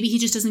maybe he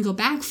just doesn't go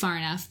back far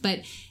enough, but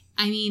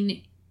I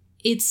mean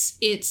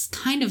it's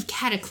kind of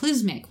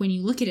cataclysmic when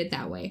you look at it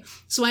that way.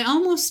 So I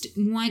almost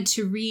want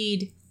to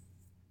read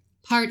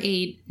part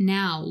 8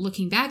 now,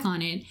 looking back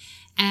on it,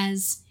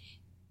 as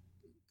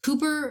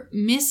Cooper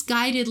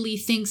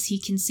misguidedly thinks he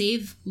can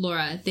save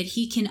Laura, that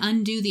he can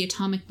undo the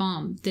atomic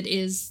bomb that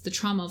is the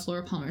trauma of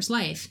Laura Palmer's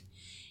life.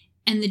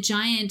 And the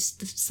giant /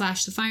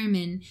 the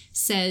fireman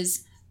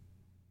says,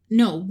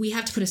 no, we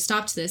have to put a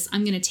stop to this.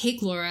 I'm going to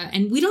take Laura.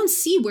 And we don't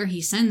see where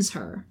he sends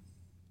her.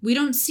 We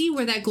don't see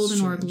where that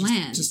golden orb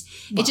lands.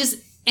 It just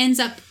ends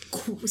up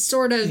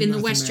sort of in the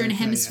North Western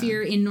America,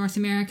 Hemisphere in North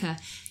America.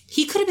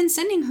 He could have been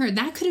sending her.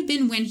 That could have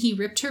been when he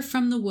ripped her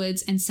from the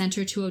woods and sent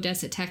her to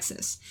Odessa,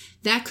 Texas.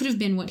 That could have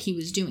been what he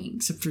was doing.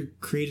 Except for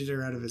created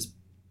her out of his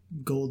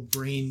gold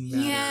brain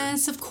matter.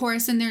 Yes, of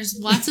course. And there's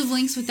lots of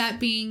links with that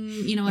being,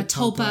 you know, a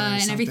tulpa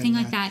and everything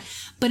like that.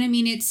 But I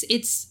mean,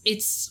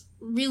 it's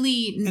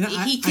really,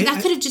 that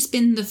could have just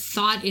been the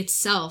thought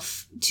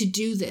itself to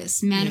do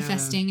this,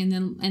 manifesting and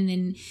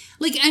then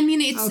like, I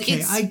mean,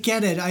 it's I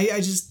get it.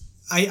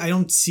 I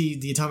don't see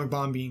the atomic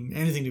bomb being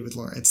anything to do with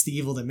Laura. It's the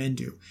evil that men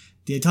do.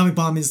 The atomic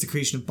bomb is the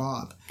creation of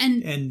Bob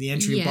and the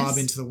entry of Bob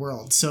into the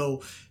world.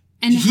 So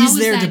he's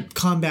there to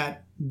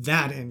combat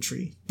that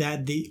entry,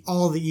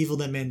 all the evil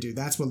that men do.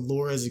 That's what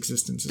Laura's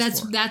existence is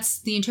for. That's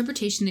the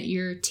interpretation that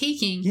you're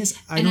taking. Yes,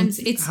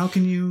 how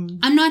can you?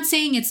 I'm not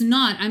saying it's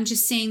not. I'm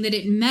just saying that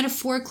it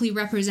metaphorically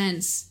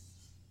represents.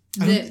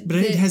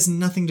 It has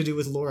nothing to do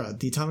with Laura.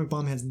 The atomic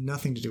bomb has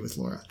nothing to do with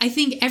Laura. I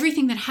think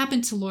everything that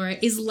happened to Laura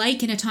is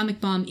like an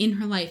atomic bomb in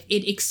her life.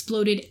 It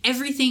exploded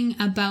everything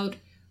about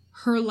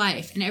her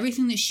life and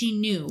everything that she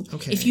knew.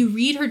 Okay. If you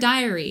read her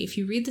diary, if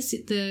you read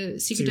the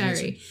secret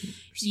diary,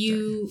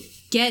 you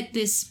get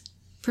this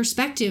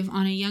perspective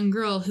on a young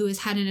girl who has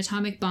had an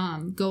atomic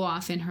bomb go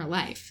off in her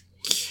life.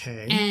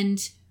 Okay. And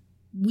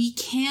we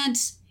can't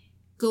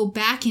go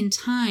back in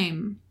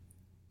time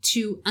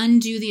to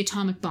undo the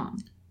atomic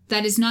bomb.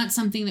 That is not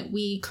something that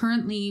we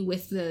currently,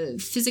 with the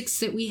physics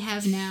that we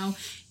have now,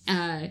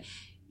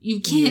 you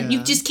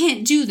just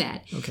can't do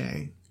that.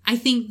 Okay. I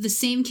think the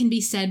same can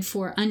be said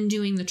for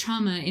undoing the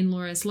trauma in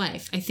Laura's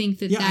life. I think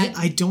that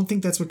I don't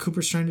think that's what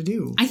Cooper's trying to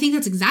do. I think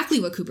that's exactly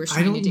what Cooper's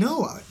trying to do. I don't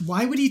know.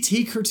 Why would he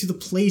take her to the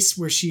place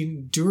where she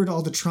endured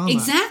all the trauma?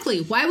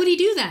 Exactly. Why would he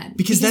do that?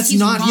 Because that's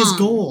not his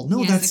goal. No,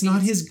 Yes, that's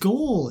not his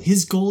goal.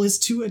 His goal is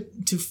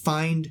to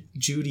find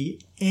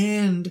Judy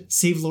and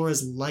save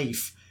Laura's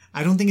life.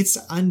 I don't think it's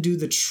to undo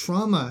the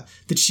trauma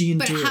that she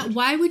endured. But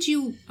why would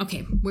you...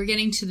 Okay, we're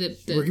getting to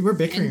the we're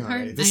bickering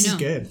already. This is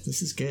good.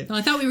 This is good. Well,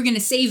 I thought we were going to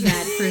save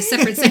that for a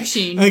separate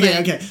section.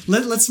 Okay.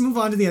 Let's move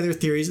on to the other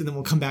theories, and then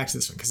we'll come back to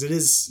this one, because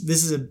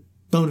this is a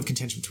bone of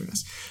contention between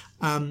us.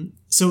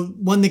 So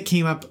one that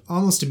came up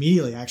almost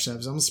immediately, actually, I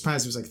was almost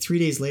surprised. It was like 3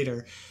 days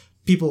later.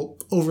 People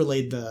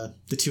overlaid the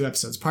two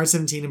episodes, part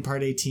 17 and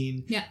part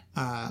 18. Yeah.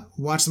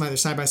 Watched them either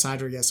side by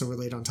side or, yes,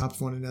 overlaid on top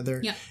of one another.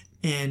 Yeah.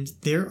 And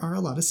there are a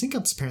lot of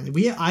sync-ups,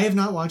 apparently. I have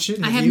not watched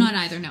it. I have not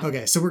either, no.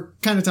 Okay, so we're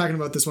kind of talking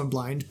about this one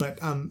blind, but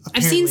apparently...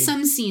 I've seen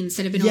some scenes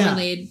that have been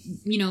overlaid,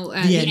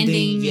 the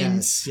ending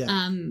yes,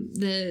 and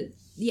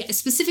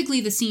specifically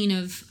the scene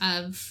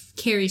of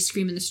Carrie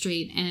scream in the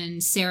street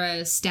and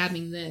Sarah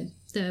stabbing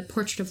the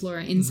portrait of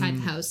Laura inside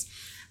the house.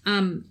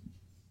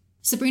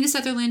 Sabrina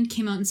Sutherland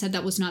came out and said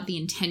that was not the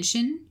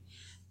intention.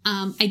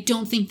 I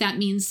don't think that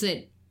means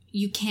that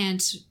you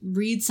can't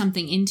read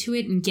something into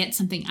it and get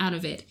something out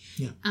of it.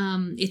 Yeah.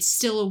 It's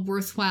still a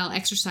worthwhile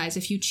exercise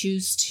if you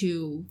choose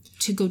to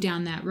go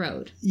down that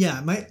road.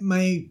 Yeah.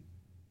 My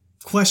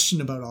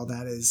question about all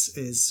that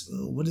is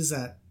what is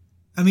that?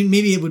 I mean,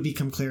 maybe it would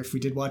become clear if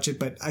we did watch it,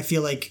 but I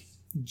feel like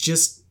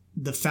just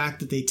the fact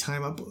that they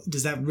time up,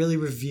 does that really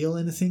reveal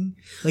anything?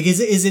 Like,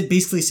 is it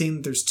basically saying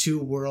that there's two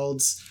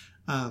worlds,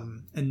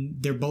 and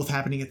they're both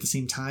happening at the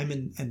same time,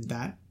 and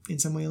that in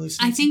some way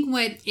elucidates? I think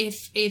what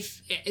if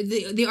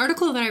the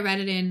article that I read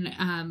it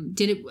in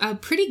did a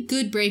pretty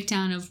good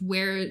breakdown of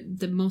where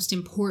the most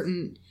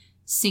important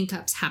sync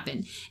ups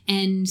happen,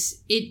 and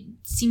it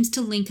seems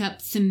to link up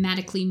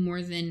thematically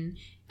more than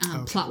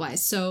plot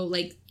wise. So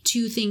like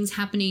two things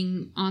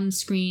happening on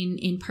screen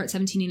in part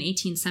 17 and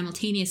 18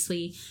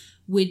 simultaneously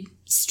would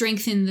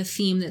strengthen the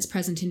theme that's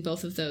present in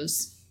both of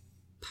those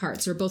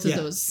parts or both of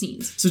those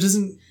scenes. So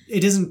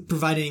it doesn't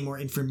provide any more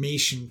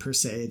information per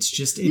se. It's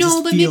just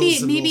but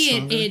feels maybe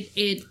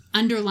it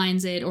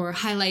underlines it or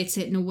highlights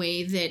it in a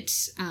way that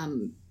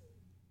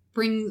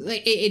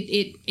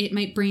it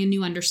might bring a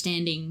new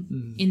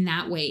understanding in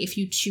that way if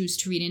you choose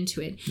to read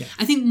into it. Yeah.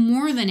 I think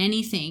more than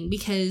anything,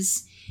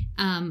 because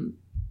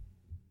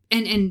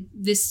and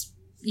this,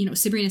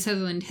 Sabrina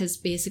Sutherland has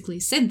basically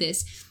said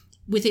this,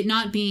 with it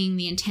not being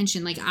the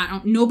intention, like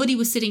nobody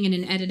was sitting in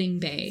an editing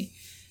bay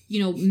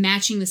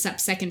matching this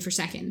up second for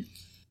second.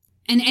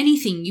 And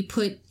you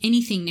put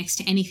anything next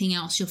to anything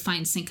else, you'll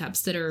find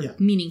sync-ups that are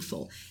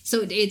meaningful.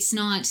 So it's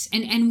not,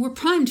 and we're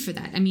primed for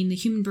that. I mean, the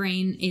human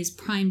brain is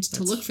primed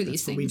to look for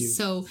these things. We do.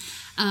 So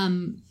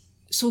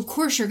of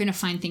course you're going to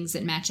find things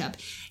that match up.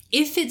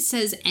 If it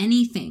says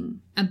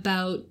anything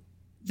about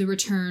the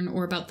return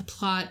or about the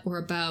plot or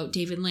about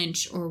David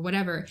Lynch or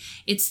whatever,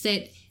 it's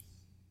that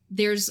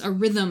there's a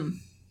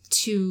rhythm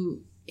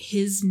to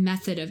his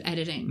method of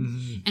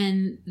editing,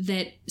 and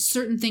that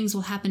certain things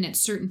will happen at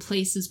certain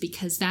places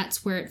because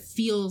that's where it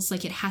feels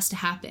like it has to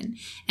happen.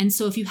 And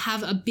so if you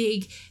have a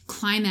big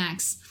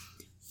climax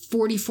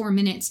 44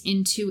 minutes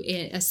into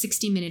a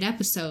 60-minute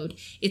episode,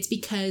 it's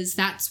because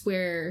that's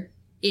where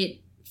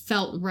it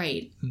felt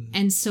right.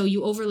 And so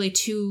you overlay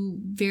two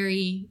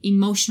very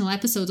emotional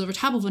episodes over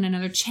top of one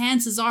another,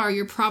 chances are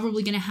you're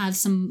probably going to have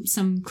some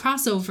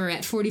crossover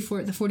at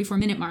the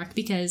 44-minute mark,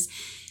 because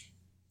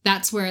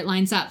that's where it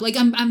lines up. Like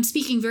I'm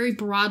speaking very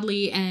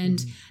broadly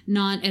and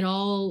not at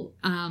all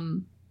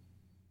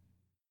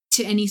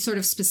to any sort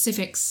of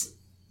specifics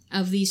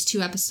of these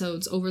two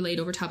episodes overlaid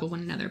over top of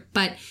one another.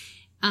 But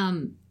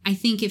I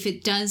think if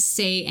it does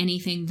say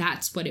anything,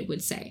 that's what it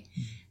would say.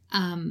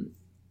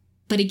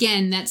 But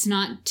again, that's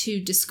not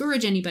to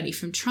discourage anybody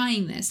from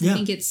trying this. I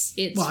think it's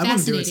fascinating. I want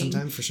to do it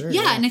sometime for sure.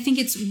 Yeah, and I think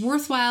it's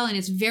worthwhile and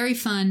it's very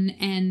fun,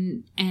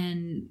 and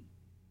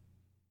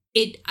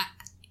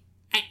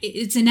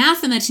it's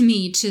anathema to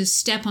me to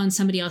step on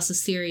somebody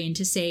else's theory and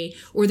to say,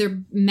 or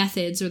their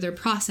methods or their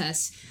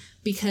process,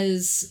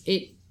 because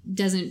it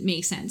doesn't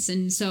make sense.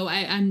 And so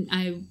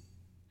I'm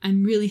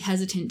really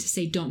hesitant to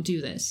say don't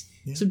do this.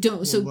 Yeah. So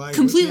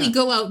completely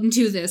go out and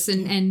do this,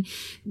 and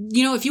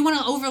if you want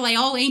to overlay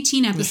all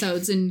 18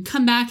 episodes and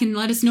come back and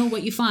let us know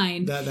what you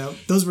find.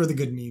 Those were the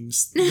good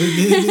memes.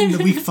 In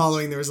the week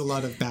following, there was a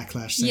lot of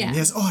backlash saying,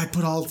 yes, I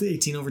put all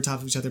 18 over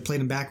top of each other, played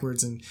them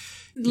backwards, and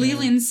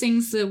Leland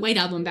sings the White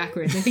Album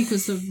backwards, I think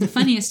was the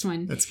funniest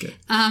one. That's good.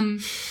 I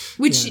mean,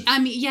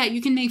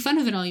 you can make fun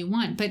of it all you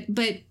want, but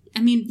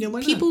I mean,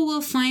 people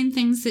will find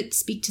things that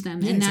speak to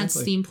them, and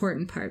that's the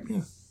important part.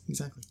 Yeah,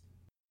 exactly.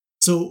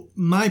 So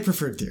my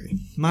preferred theory,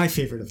 my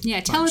favorite of the Yeah,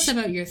 tell us bunch,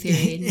 about your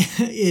theory.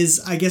 is,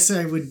 I guess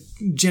I would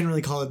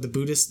generally call it the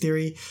Buddhist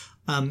theory.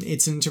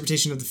 It's an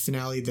interpretation of the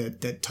finale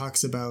that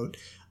talks about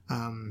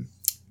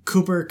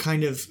Cooper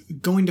kind of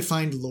going to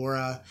find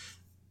Laura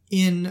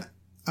in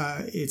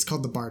it's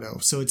called the Bardo.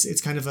 So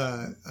it's kind of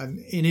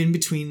an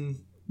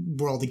in-between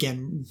world,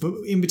 again,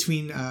 in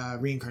between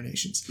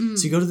reincarnations.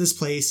 So you go to this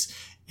place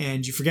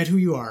and you forget who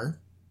you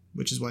are,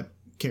 which is what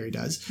Carrie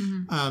does.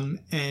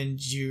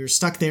 And you're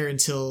stuck there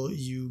until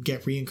you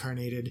get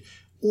reincarnated,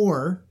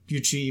 or you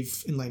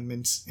achieve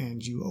enlightenment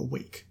and you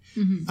awake.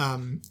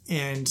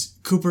 And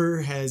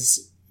Cooper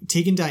has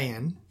taken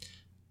Diane,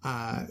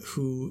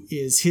 who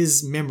is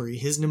his memory,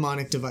 his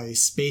mnemonic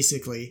device,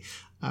 basically,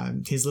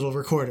 his little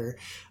recorder,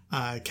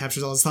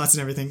 captures all his thoughts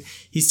and everything.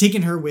 He's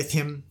taken her with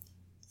him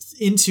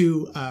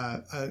into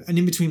an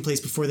in-between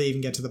place before they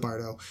even get to the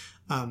Bardo.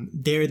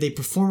 There they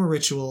perform a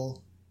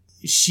ritual.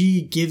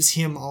 She gives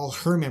him all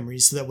her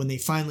memories so that when they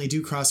finally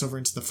do cross over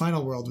into the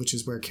final world, which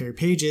is where Carrie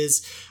Page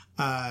is,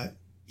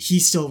 he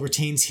still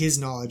retains his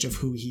knowledge of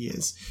who he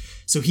is.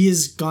 So he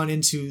has gone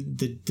into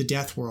the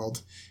death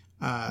world,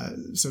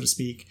 so to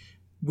speak,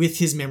 with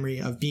his memory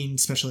of being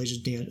Special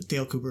Agent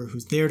Dale Cooper,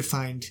 who's there to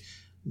find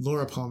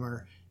Laura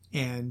Palmer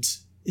and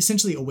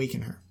essentially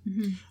awaken her.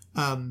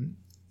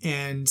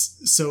 And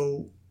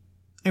so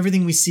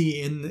everything we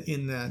see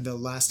in the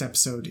last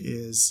episode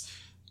is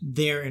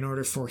there in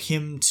order for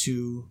him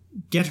to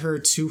get her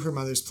to her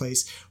mother's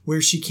place, where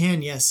she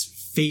can, yes,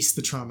 face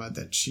the trauma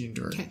that she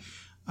endured. Okay.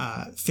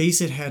 Face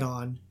it head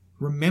on,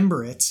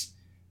 remember it,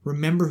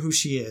 remember who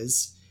she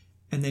is,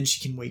 and then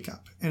she can wake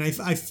up. And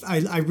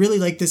I really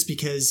like this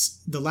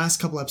because the last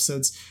couple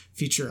episodes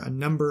feature a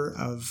number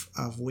of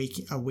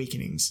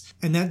awakenings.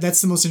 And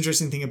that's the most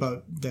interesting thing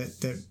about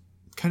that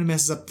kind of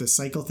messes up the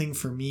cycle thing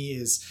for me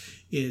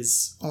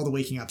is all the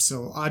waking up.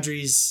 So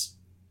Audrey's,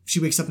 she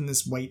wakes up in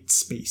this white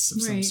space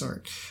of some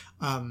sort.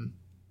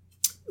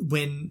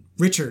 When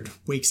Richard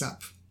wakes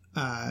up,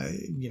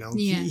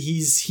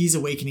 he's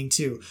awakening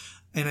too.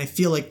 And I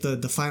feel like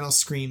the final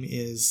scream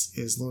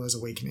is Laura's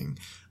awakening.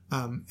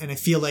 And I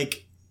feel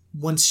like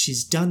once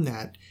she's done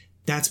that,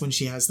 that's when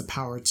she has the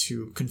power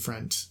to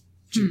confront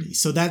Judy.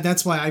 So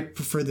that's why I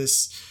prefer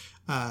this.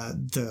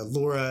 The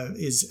Laura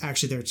is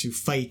actually there to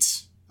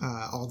fight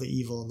all the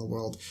evil in the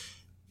world,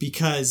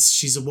 because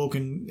she's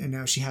awoken and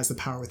now she has the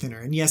power within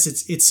her. And yes,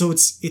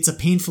 it's a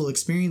painful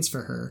experience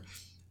for her.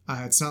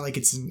 It's not like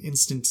it's an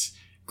instant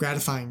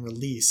gratifying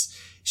release.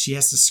 She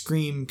has to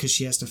scream because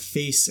she has to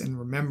face and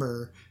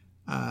remember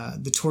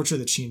the torture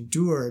that she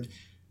endured.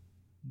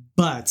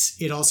 But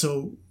it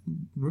also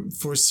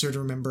forces her to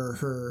remember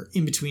her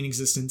in-between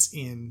existence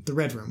in the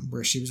Red Room,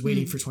 where she was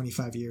waiting for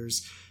 25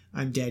 years.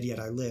 I'm dead, yet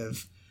I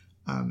live.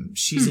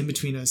 She's in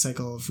between a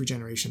cycle of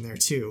regeneration there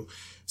too.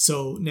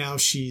 So now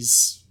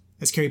she's,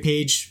 as Carrie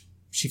Page,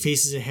 she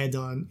faces it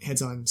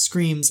heads on,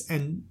 screams,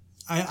 and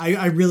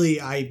I really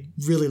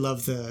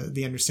love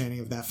the understanding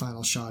of that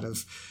final shot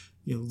of,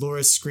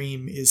 Laura's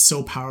scream is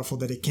so powerful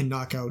that it can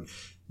knock out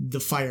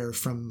the fire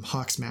from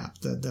Hawk's map.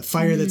 The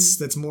fire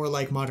that's more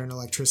like modern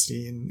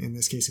electricity. In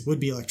this case, it would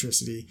be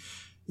electricity.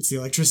 It's the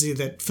electricity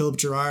that Philip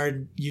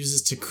Gerard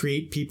uses to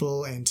create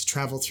people and to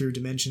travel through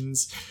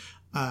dimensions.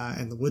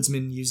 And the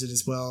Woodsman use it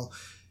as well.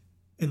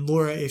 And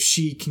Laura, if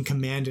she can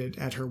command it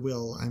at her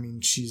will, I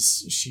mean,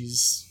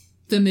 she's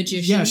the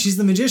magician. Yeah, she's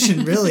the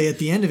magician, really, at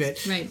the end of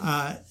it. Right.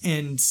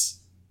 And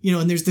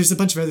there's a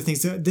bunch of other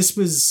things. This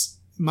was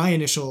my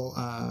initial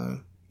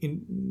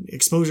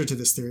exposure to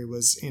this theory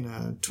was in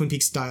a Twin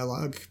Peaks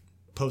dialogue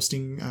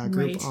posting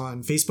group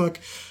on Facebook.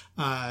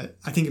 I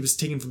think it was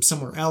taken from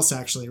somewhere else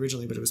actually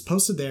originally, but it was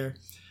posted there.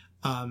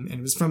 And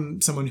it was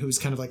from someone who was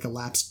kind of like a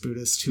lapsed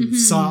Buddhist who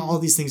saw all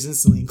these things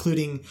instantly,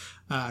 including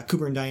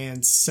Cooper and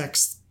Diane's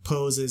sex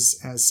pose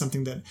as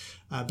something that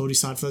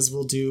bodhisattvas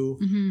will do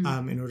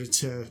in order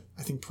to,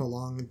 I think,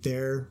 prolong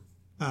their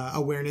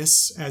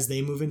awareness as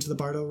they move into the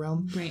Bardo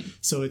realm. Right.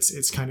 So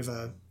it's kind of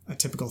a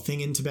typical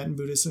thing in Tibetan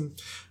Buddhism.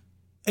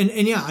 And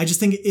yeah, I just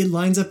think it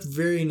lines up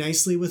very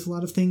nicely with a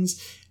lot of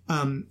things.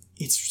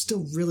 It's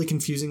still really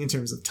confusing in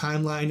terms of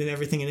timeline and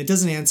everything, and it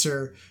doesn't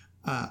answer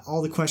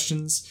all the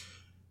questions.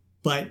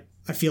 But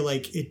I feel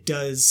like it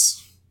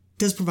does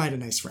provide a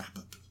nice wrap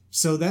up.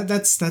 So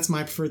that's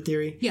my preferred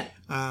theory. Yeah.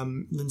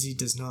 Lindsay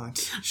does not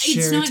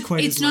share it quite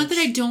as much. It's not that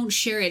I don't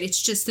share it.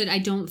 It's just that I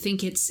don't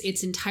think it's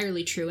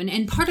entirely true.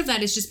 And part of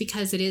that is just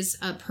because it is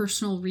a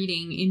personal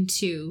reading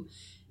into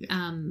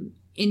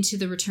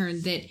the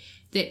Return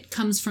that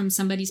comes from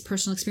somebody's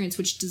personal experience,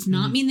 which does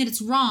not mean that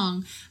it's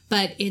wrong,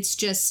 but it's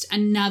just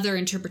another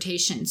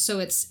interpretation. So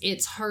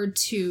it's hard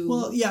to...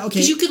 Well, yeah, okay.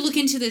 Because you could look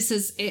into this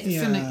as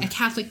from a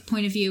Catholic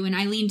point of view, and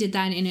Eileen did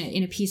that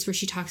in a piece where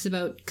she talks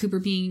about Cooper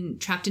being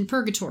trapped in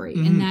purgatory,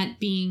 and that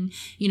being,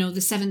 the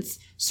seventh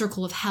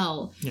circle of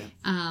hell,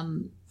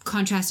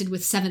 contrasted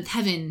with seventh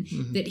heaven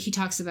that he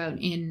talks about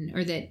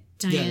that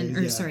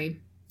Diane,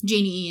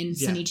 Janie and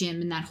Sonny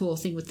Jim and that whole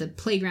thing with the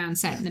playground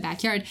set in the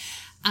backyard.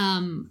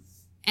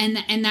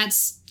 and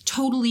that's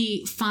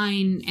totally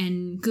fine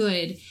and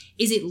good.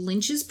 Is it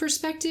Lynch's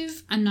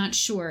perspective? I'm not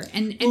sure,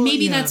 and Well,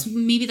 maybe yeah.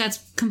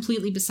 that's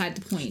completely beside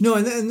the point. No,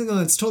 and no,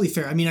 that's totally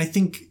fair. I mean, I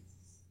think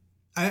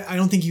I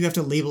don't think you have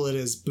to label it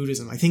as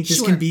Buddhism. I think this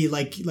Sure. can be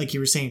like you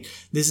were saying.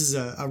 This is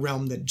a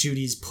realm that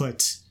Judy's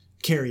put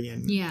Carrie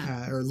in,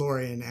 or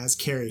Laura in as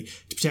Carrie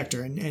to protect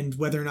her, and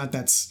whether or not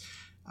that's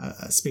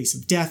a space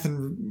of death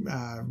and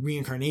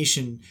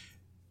reincarnation,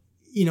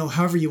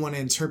 however you want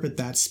to interpret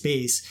that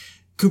space,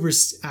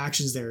 Cooper's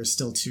actions there are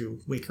still to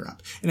wake her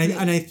up, and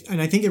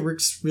I think it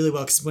works really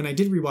well because when I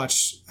did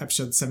rewatch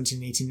episodes 17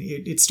 and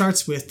 18, it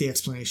starts with the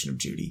explanation of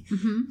Judy.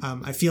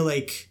 Mm-hmm. I feel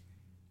like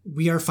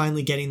we are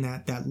finally getting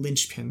that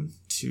linchpin,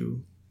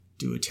 to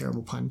do a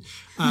terrible pun.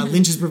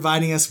 Lynch is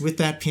providing us with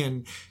that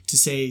pin to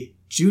say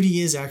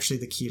Judy is actually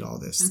the key to all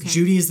this. Okay.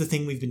 Judy is the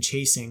thing we've been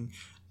chasing.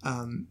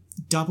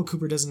 Doppel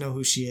Cooper doesn't know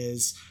who she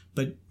is,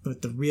 but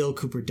the real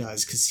Cooper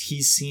does, because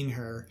he's seen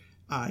her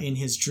in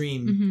his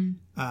dream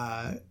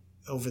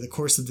over the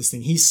course of this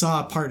thing. He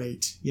saw part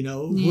 8,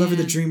 whoever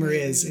the dreamer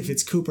is, if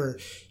it's Cooper,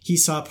 he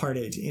saw part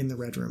 8 in the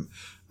Red Room.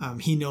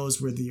 He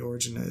knows where the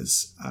origin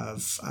is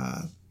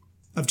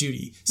of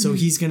Judy. So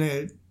he's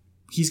gonna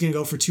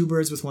go for 2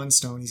 birds with 1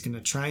 stone. He's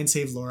gonna try and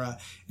save Laura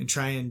and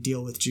try and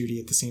deal with Judy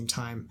at the same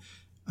time.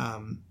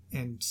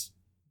 And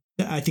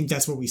I think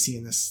that's what we see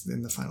in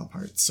the final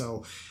part.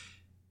 So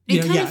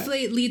it kind of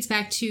leads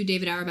back to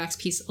David Auerbach's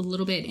piece a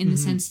little bit, in the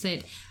sense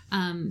that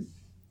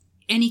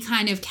any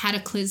kind of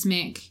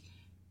cataclysmic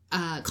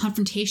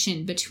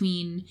confrontation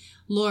between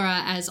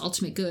Laura as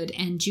ultimate good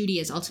and Judy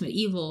as ultimate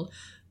evil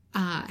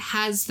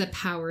has the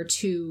power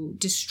to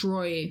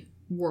destroy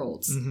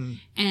worlds.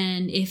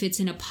 And if it's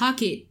in a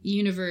pocket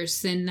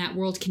universe, then that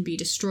world can be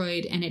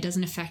destroyed and it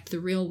doesn't affect the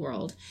real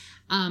world.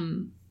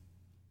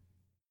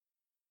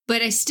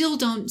 But I still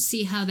don't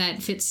see how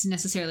that fits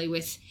necessarily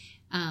with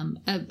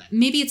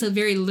maybe it's a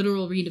very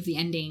literal read of the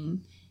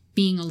ending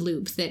being a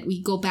loop, that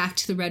we go back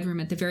to the Red Room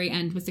at the very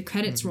end with the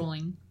credits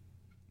rolling,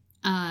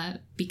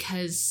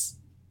 because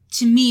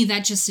to me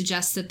that just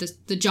suggests that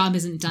the job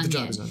isn't done yet. The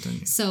job is not done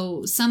yet.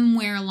 So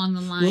somewhere along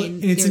the line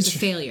there's a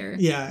failure.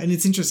 Yeah, and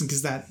it's interesting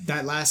because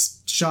that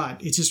last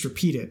shot, it's just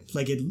repeated.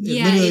 Like it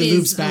Yeah, literally it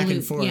loops is back a loop,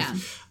 and forth. yeah.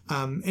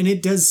 And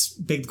it does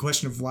beg the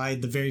question of why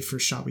the very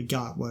first shot we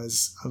got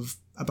was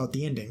about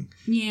the ending.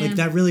 Yeah. Like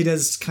that really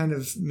does kind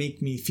of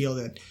make me feel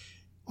that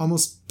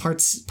almost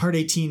part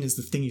 18 is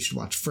the thing you should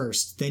watch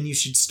first. Then you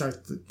should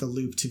start the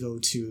loop to go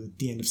to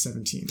the end of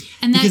 17.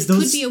 And that Because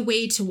could be a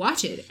way to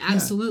watch it.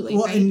 Absolutely. Yeah.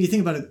 Well, right? and you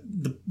think about it,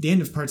 the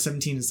end of part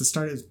 17 is the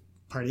start of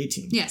part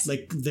 18. Yes.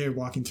 Like they're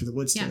walking through the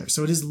woods Yeah. together.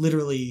 So it is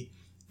literally,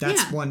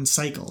 that's Yeah. one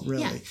cycle,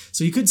 really. Yeah.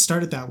 So you could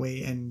start it that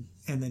way, and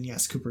then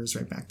yes, Cooper is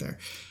right back there.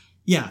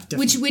 Yeah,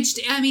 definitely. Which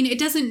I mean, it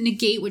doesn't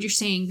negate what you're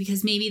saying,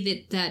 because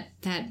maybe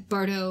that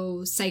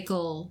Bardo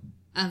cycle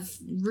of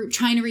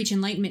trying to reach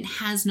enlightenment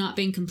has not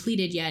been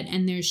completed yet,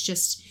 and there's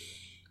just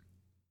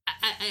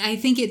I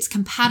think it's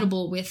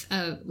compatible with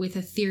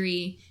a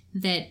theory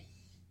that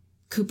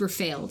Cooper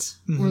failed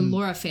or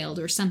Laura failed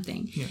or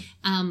something.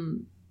 Yeah.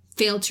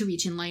 Failed to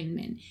reach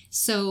enlightenment.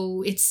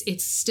 So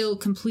it's still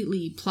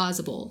completely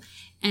plausible,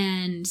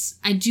 and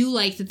I do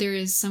like that there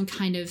is some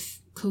kind of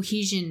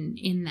cohesion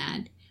in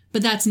that.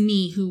 But that's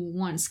me who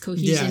wants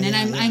cohesion.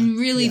 I'm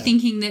really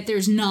thinking that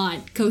there's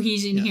not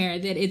cohesion here,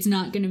 that it's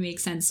not going to make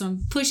sense. So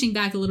I'm pushing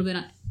back a little bit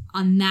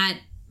on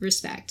that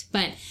respect.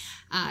 But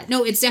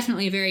no, it's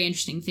definitely a very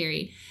interesting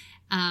theory.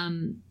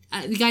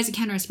 The guys at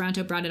Counter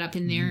Esperanto brought it up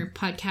in their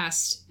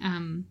podcast,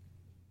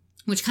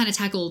 which kind of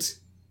tackled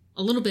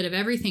a little bit of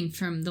everything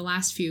from the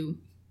last few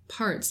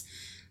parts,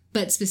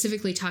 but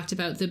specifically talked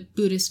about the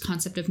Buddhist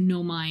concept of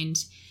no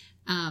mind.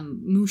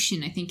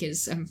 Mushin, I think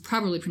I'm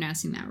probably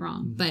pronouncing that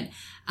wrong, but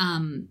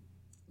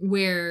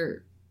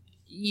where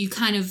you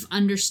kind of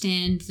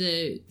understand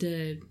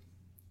the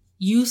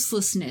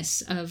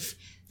uselessness of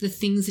the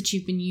things that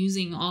you've been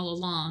using all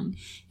along,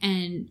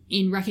 and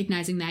in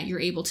recognizing that, you're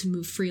able to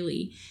move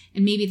freely.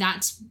 And maybe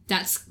that's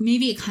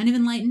maybe a kind of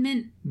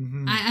enlightenment.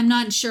 I'm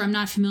not sure. I'm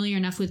not familiar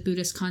enough with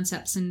Buddhist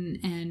concepts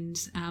and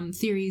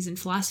theories and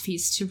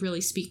philosophies to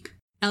really speak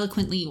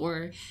eloquently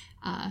or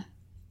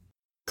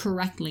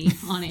correctly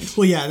on it.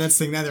 Well, yeah, that's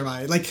the thing. Neither am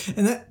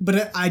I.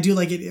 But I do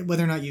like it,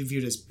 whether or not you view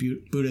it as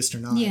Buddhist or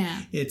not.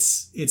 Yeah,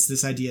 it's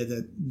this idea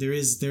that there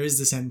is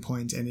this end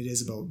point, and it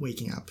is about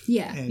waking up.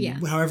 Yeah,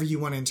 and however you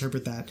want to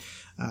interpret that,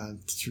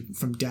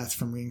 from death,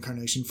 from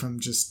reincarnation, from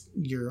just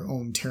your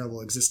own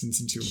terrible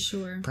existence into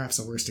perhaps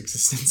a worse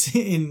existence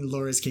in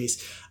Laura's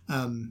case.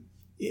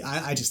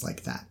 I just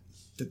like that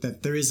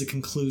there is a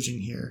conclusion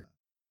here.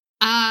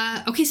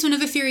 Okay, so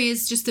another theory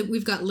is just that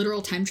we've got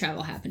literal time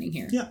travel happening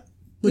here. Yeah.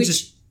 Which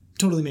just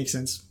totally makes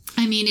sense.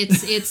 I mean,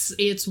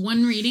 it's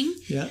one reading.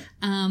 Yeah.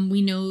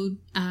 We know.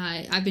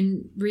 I've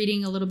been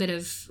reading a little bit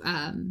of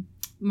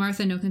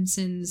Martha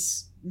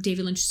Nochimson's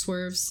David Lynch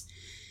Swerves,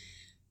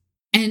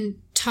 and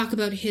talk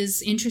about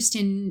his interest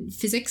in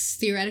physics,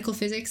 theoretical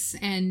physics,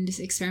 and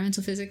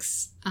experimental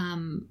physics,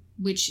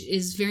 which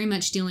is very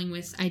much dealing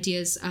with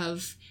ideas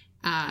of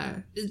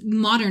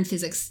modern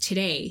physics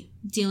today,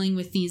 dealing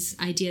with these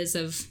ideas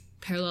of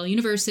parallel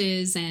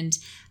universes and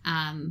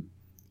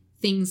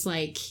things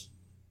like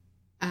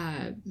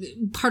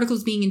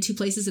particles being in two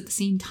places at the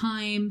same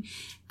time.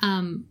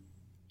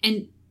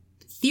 And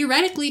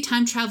theoretically,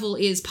 time travel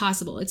is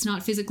possible. It's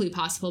not physically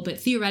possible, but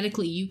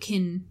theoretically you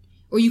can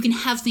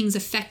have things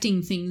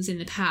affecting things in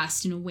the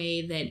past in a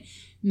way that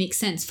makes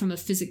sense from a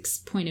physics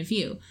point of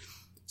view.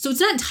 So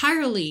it's not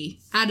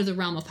entirely out of the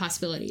realm of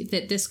possibility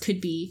that this could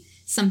be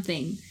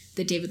something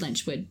that David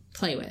Lynch would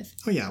play with.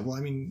 Oh yeah, well, I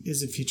mean,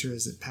 is it future,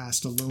 is it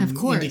past alone Of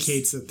course.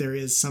 indicates that there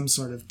is some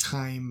sort of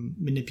time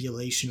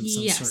manipulation of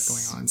some sort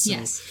going on. So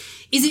yes.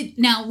 Is it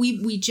now?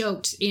 We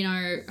joked in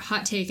our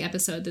hot take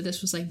episode that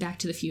this was like Back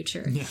to the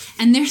Future, Yeah.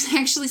 and there's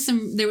actually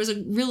there was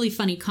a really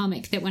funny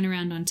comic that went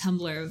around on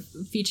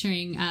Tumblr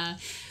featuring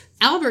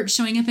Albert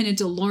showing up in a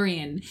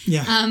DeLorean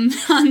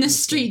on the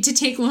street to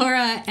take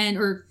Laura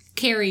or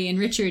Carrie and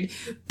Richard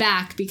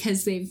back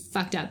because they've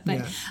fucked up, but.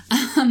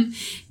 Yeah.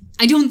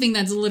 I don't think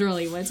that's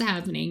literally what's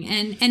happening.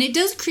 And it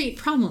does create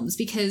problems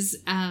because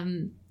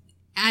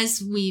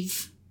as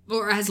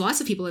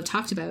lots of people have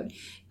talked about,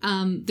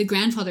 the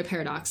grandfather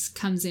paradox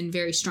comes in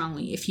very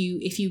strongly. If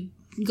you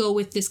go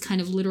with this kind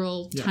of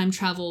literal time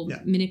travel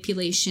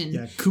manipulation.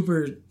 Yeah,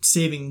 Cooper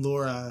saving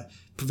Laura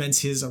prevents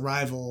his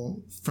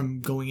arrival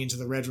from going into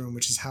the Red Room,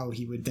 which is how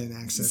he would then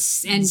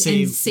access and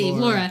save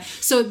Laura.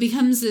 So it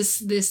becomes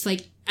this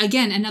like,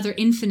 again, another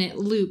infinite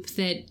loop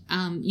that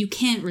you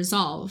can't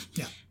resolve.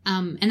 Yeah.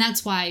 And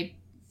that's why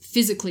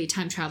physically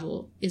time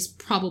travel is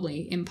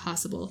probably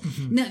impossible.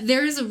 Mm-hmm. Now,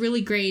 there is a really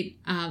great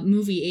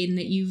movie, Aidan,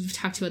 that you've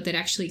talked about that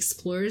actually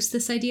explores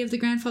this idea of the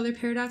grandfather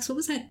paradox. What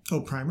was that?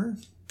 Oh, Primer?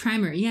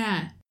 Primer,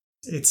 yeah.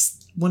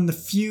 It's one of the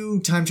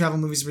few time travel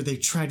movies where they've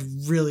tried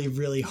really,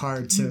 really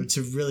hard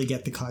to really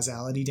get the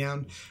causality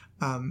down.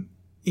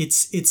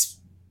 It's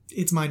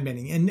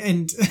mind-bending.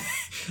 And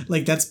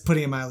like, that's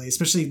putting it mildly.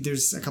 Especially,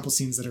 there's a couple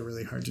scenes that are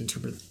really hard to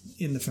interpret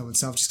in the film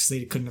itself just because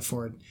they couldn't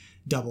afford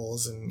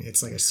doubles, and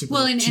it's like a super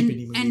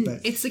cheapity movie. And but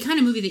it's the kind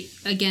of movie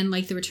that, again,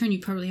 like The Return, you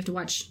probably have to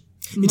watch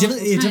it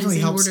definitely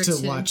helps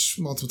to watch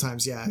multiple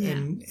times, yeah.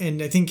 And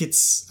I think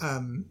it's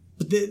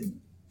but the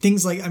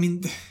things like, I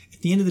mean, at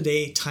the end of the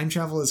day, time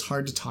travel is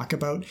hard to talk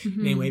about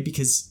anyway,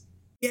 because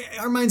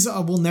our minds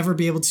will never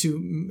be able to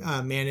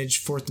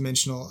manage fourth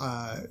dimensional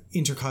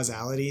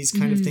intercausalities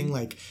kind of thing,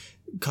 like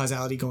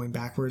causality going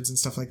backwards and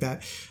stuff like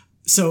that.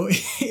 So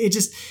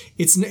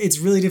it's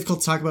really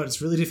difficult to talk about.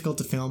 It's really difficult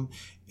to film.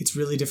 It's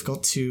really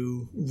difficult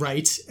to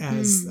write,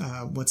 as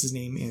what's his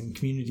name in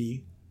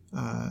Community,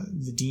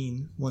 the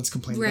dean, once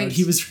complained about.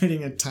 He was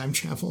writing a time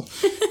travel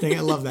thing.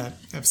 I love that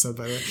episode,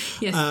 by the way.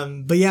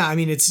 Yes. But yeah, I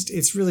mean,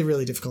 it's really,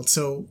 really difficult.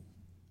 So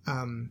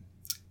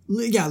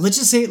let's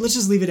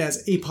just leave it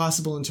as a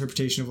possible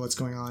interpretation of what's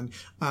going on.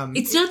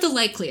 It's not the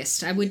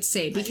likeliest, I would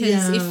say,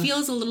 because it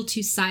feels a little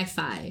too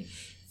sci-fi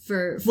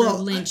for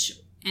Lynch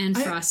and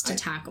Frost to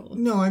tackle.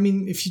 No, I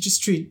mean, if you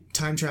just treat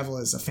time travel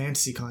as a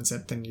fantasy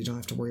concept, then you don't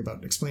have to worry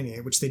about explaining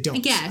it, which they don't. I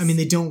guess. I mean,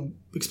 they don't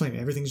explain it.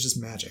 Everything's just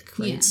magic,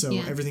 right?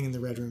 Yeah, everything in the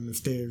Red Room,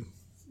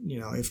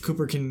 if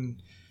Cooper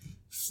can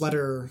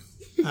flutter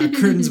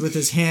curtains with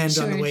his hand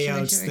on the way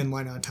out, then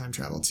why not time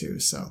travel too?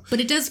 So, but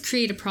it does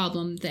create a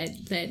problem that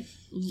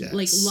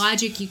like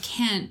logic, you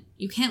can't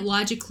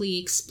logically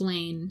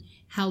explain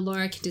how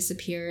Laura can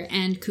disappear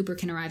and Cooper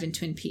can arrive in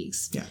Twin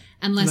Peaks. Yeah.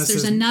 Unless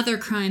there's another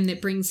crime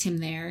that brings him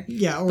there.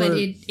 Yeah. But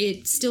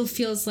it still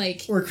feels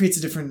like... Or it creates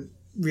a different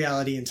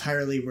reality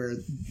entirely where,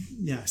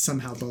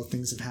 somehow both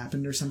things have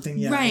happened or something.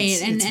 Yeah, right.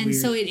 It's weird.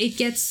 So it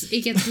gets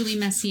really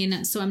messy.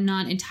 And so I'm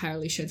not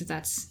entirely sure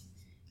that's...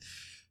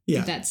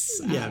 Yeah. That's...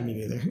 me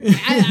neither.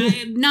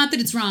 Not that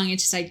it's wrong.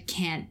 It's just I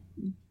can't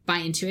buy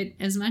into it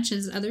as much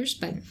as others.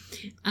 But...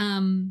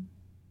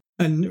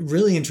 A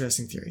really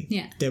interesting theory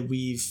that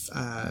we've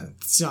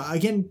so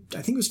again,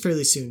 I think it was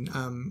fairly soon,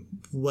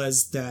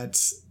 was that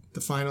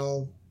the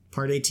final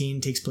part 18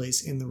 takes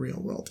place in the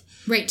real world,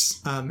 right?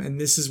 And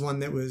this is one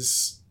that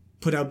was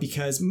put out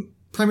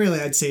primarily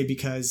I'd say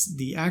because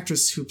the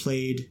actress who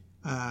played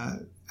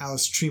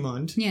Alice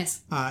Tremond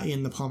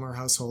in the Palmer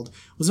household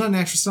was not an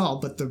actress at all,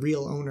 but the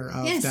real owner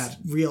of that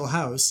real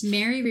house.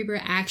 Mary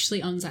Reber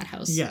actually owns that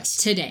house. Yes.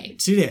 Today.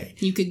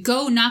 You could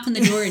go knock on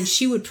the door and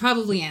she would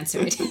probably answer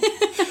it.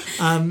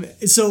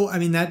 So, I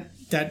mean, that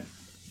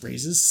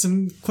raises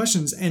some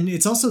questions. And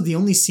it's also the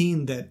only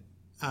scene that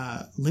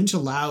Lynch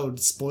allowed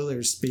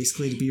spoilers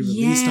basically to be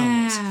released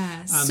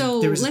almost.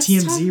 So there was a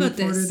TMZ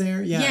reporter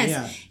there.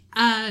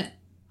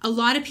 A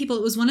lot of people,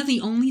 it was one of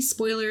the only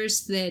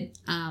spoilers that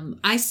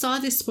I saw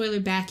this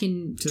spoiler back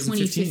in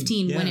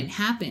 2015 when it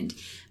happened.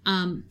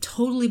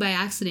 Totally by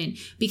accident,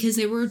 because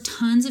there were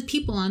tons of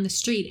people on the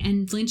street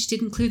and Lynch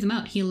didn't clear them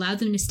out. He allowed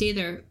them to stay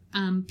there.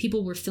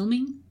 People were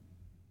filming.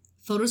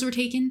 Photos were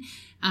taken.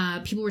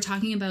 People were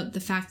talking about the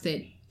fact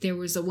that there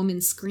was a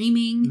woman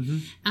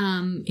screaming.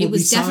 It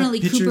was definitely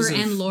Cooper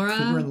and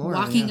Laura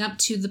walking up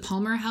to the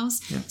Palmer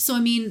house. Yeah. So, I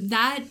mean,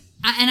 that...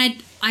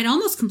 And I'd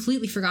almost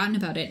completely forgotten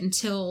about it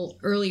until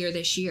earlier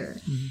this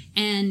year.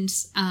 And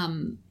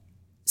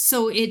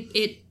so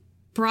it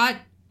brought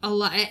a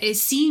lot,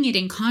 seeing it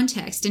in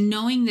context and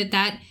knowing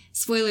that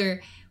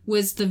spoiler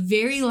was the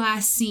very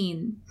last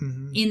scene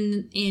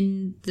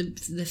in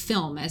the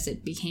film as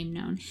it became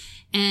known,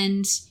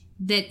 and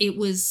that it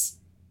was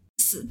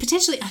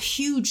potentially a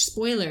huge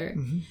spoiler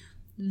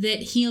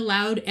that he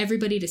allowed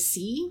everybody to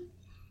see,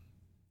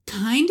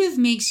 kind of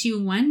makes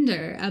you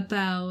wonder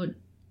about,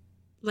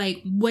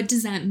 like, what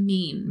does that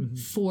mean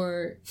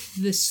for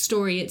the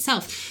story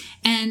itself?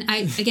 And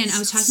I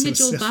was talking to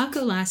Joel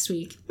Baca last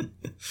week,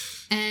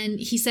 and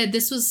he said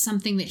this was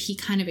something that he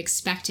kind of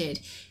expected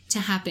to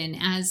happen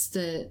as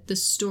the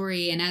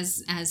story and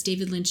as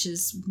David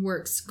Lynch's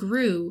works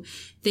grew,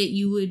 that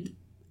you would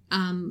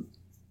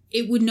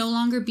it would no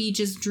longer be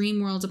just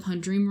dream worlds upon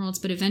dream worlds,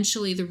 but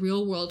eventually the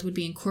real world would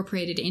be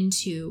incorporated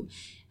into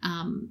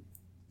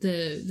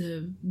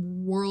the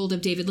world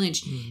of David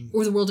Lynch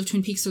or the world of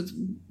Twin Peaks, so,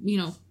 you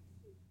know,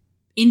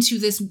 into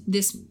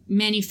this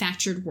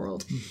manufactured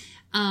world,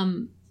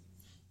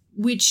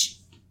 which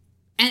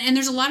and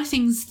there's a lot of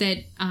things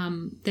that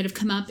have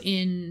come up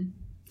in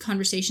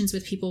conversations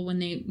with people when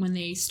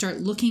they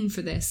start looking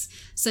for this,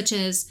 such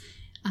as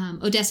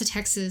Odessa,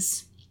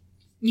 Texas.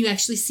 You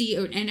actually see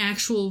an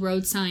actual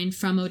road sign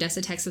from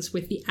Odessa, Texas,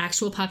 with the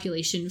actual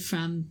population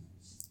from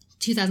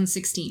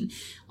 2016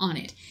 on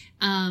it.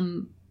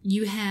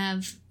 You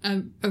have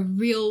a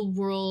real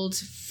world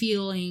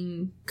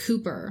feeling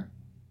Cooper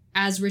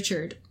as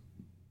Richard,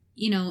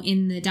 you know,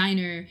 in the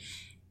diner,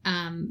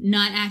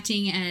 not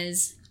acting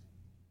as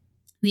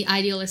the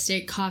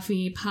idealistic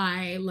coffee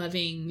pie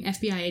loving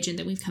FBI agent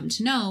that we've come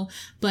to know,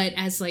 but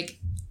as like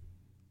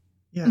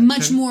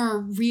much more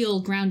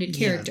real grounded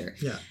character.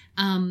 Yeah.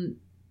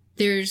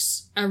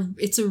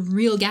 It's a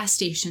real gas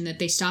station that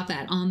they stop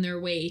at on their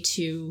way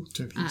to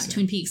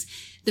Twin Peaks.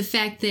 The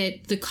fact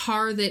that the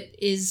car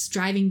that is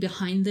driving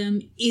behind them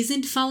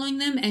isn't following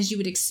them, as you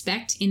would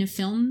expect in a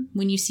film.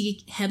 When you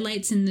see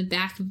headlights in the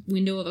back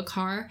window of a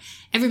car,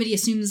 everybody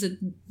assumes that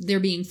they're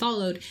being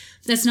followed.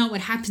 That's not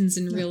what happens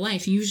in real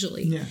life,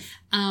 usually. Yeah.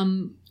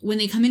 When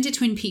they come into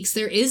Twin Peaks,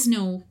 there is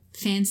no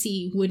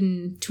fancy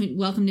wooden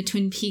welcome to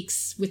Twin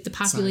Peaks with the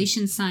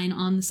population sign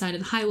on the side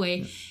of the highway.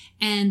 Yeah.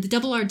 And the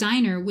Double R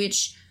Diner,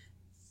 which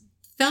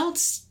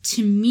felt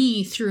to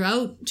me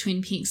throughout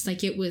Twin Peaks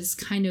like it was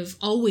kind of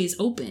always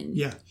open,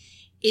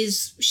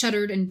 is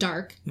shuttered and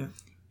dark. Yeah.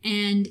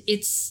 And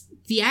it's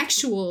the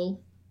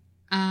actual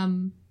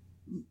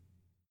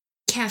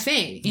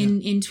cafe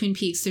in Twin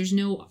Peaks. There's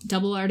no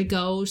Double R to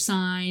go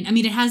sign. I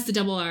mean, it has the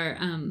Double R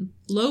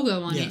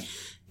logo on it,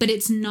 but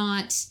it's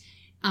not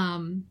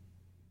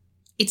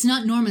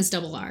Norma's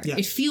Double R. Yeah.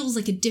 It feels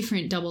like a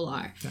different Double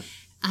R. Yeah.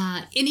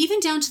 And even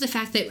down to the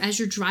fact that as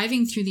you're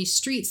driving through these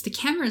streets, the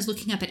camera is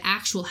looking up at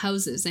actual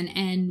houses,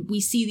 and we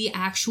see the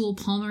actual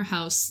Palmer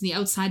house, the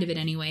outside of it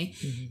anyway,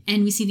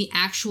 and we see the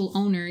actual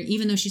owner,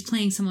 even though she's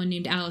playing someone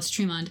named Alice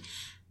Tremond.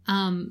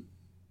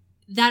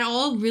 That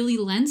all really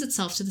lends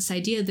itself to this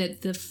idea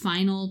that the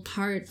final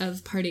part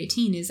of Part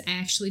 18 is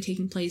actually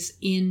taking place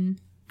in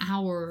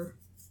our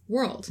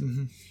world.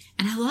 And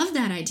I love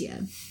that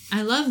idea.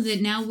 I love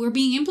that now we're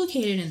being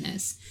implicated in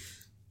this.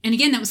 And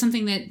again, that was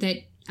something that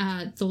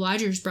the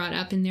Lodgers brought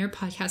up in their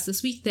podcast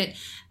this week, that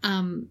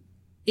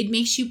it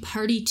makes you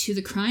party to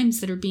the crimes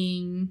that are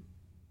being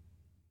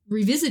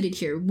revisited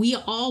here. We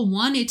all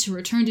wanted to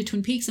return to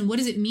Twin Peaks, and what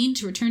does it mean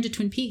to return to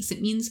Twin Peaks?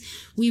 It means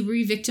we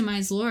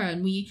re-victimize Laura,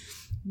 and we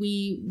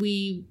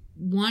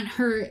want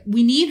her,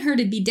 we need her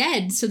to be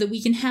dead so that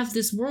we can have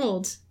this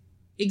world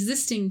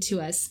existing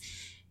to us.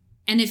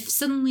 And if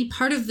suddenly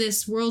part of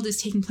this world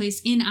is taking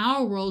place in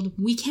our world,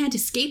 we can't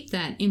escape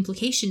that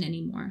implication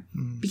anymore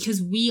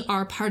because we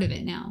are part of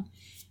it now.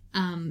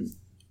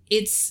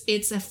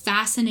 It's a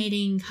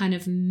fascinating kind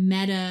of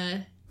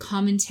meta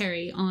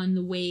commentary on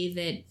the way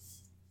that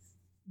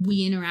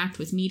we interact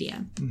with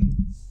media.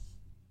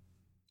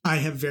 I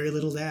have very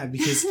little to add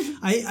because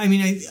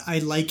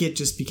I like it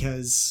just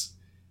because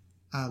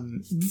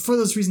for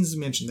those reasons you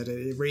mentioned, that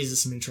it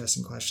raises some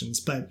interesting questions,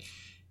 but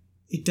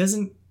it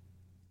doesn't.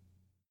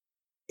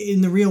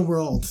 In the real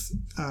world,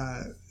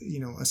 a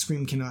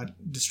scream cannot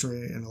destroy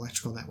an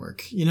electrical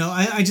network.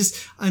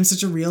 I'm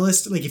such a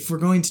realist. Like, if we're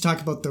going to talk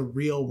about the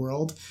real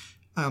world,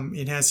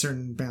 it has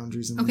certain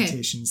boundaries and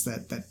limitations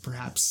that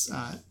perhaps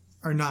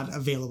are not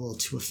available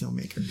to a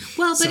filmmaker.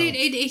 Well, but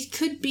it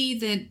could be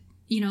that,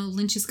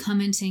 Lynch is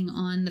commenting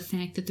on the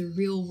fact that the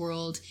real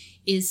world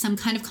is some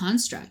kind of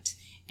construct.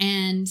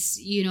 And,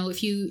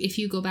 if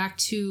you go back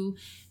to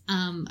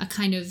a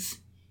kind of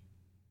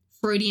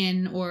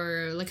Freudian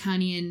or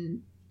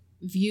Lacanian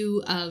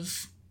view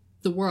of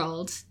the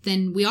world,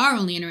 then we are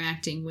only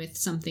interacting with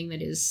something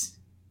that is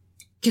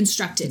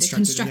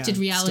constructed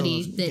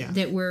reality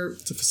that we're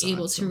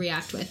able to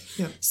react with.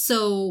 Yeah.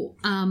 So,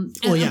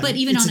 but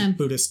even it's on a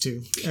Buddhist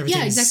too.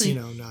 Everything's, exactly.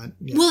 Not.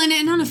 Yeah. Well,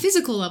 and on a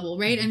physical level,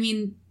 right? I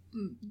mean,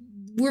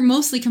 we're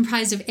mostly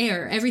comprised of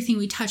air. Everything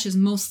we touch is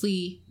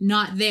mostly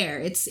not there.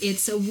 It's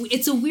a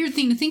weird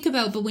thing to think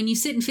about, but when you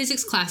sit in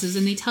physics classes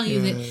and they tell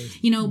you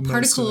that,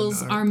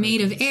 particles are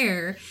made of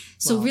air,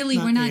 so really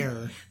we're not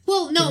air.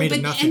 Well, no,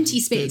 but empty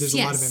space. There's a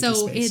lot of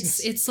empty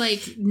space, it's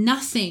like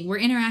nothing. We're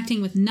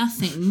interacting with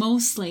nothing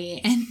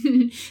mostly,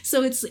 and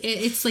so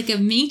it's like a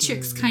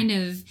matrix kind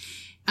of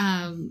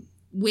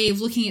way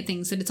of looking at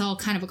things, that it's all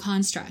kind of a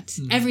construct.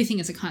 Everything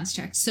is a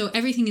construct. So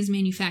everything is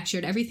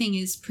manufactured. Everything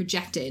is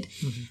projected,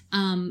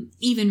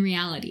 even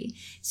reality.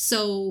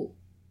 So,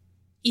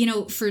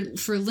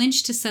 for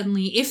Lynch to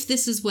suddenly, if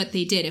this is what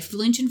they did, if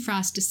Lynch and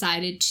Frost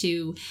decided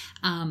to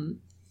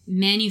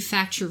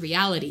manufacture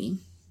reality,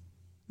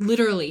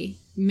 literally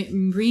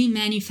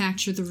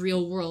remanufacture the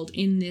real world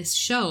in this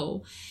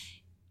show,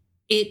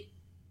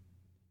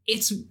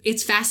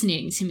 it's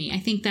fascinating to me. I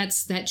think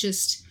that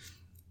just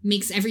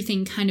makes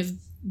everything kind of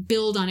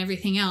build on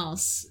everything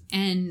else,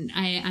 and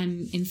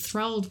I'm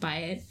enthralled by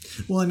it.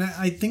 Well, and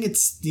I think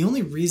it's the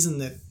only reason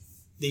that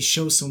they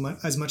show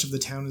as much of the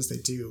town as they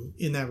do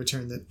in that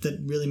return that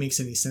really makes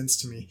any sense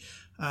to me,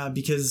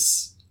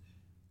 because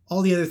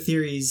all the other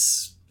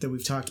theories that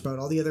we've talked about,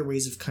 all the other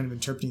ways of kind of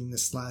interpreting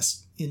this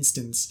last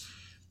instance,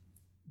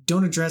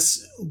 don't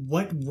address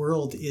what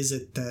world is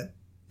it that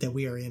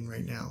we are in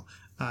right now,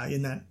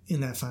 in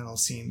that final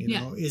scene.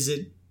 Is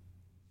it,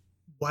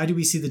 why do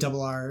we see the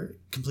double R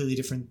completely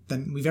different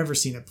than we've ever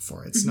seen it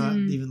before? It's not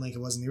even like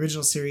it was in the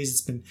original series. It's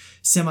been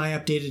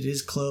semi-updated. It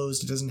is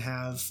closed. It doesn't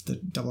have the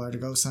double R to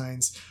go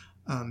signs.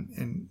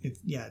 And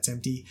it's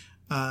empty.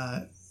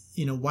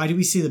 Why do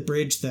we see the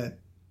bridge that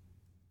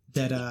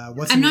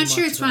I'm not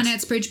sure it's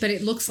Ronette's bridge, but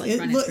it looks like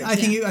Ronette's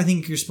bridge. I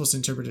think you're supposed to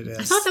interpret it as.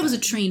 I thought that was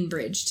a train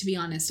bridge, to be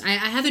honest. We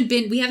haven't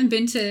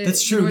been to.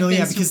 That's true.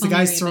 Because the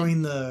guy's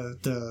throwing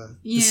the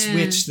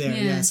switch there.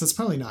 Yeah, so it's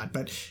probably not,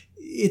 but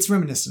it's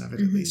reminiscent of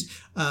it at least.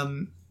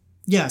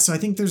 So I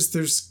think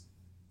there's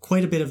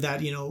quite a bit of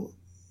that.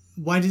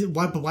 Why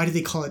did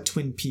they call it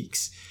Twin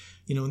Peaks?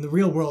 In the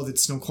real world,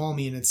 it's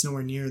Snoqualmie, and it's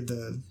nowhere near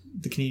the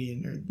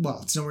Canadian,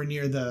 it's nowhere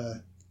near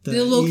the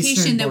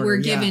location that we're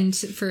given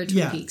for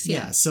Twin Peaks.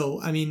 Yeah.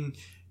 So I mean,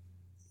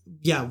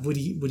 would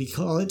he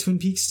call it Twin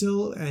Peaks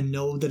still, and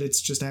know that it's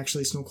just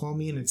actually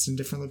Snoqualmie and it's in a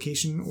different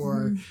location,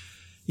 or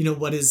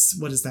what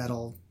is that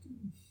all?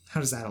 How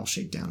does that all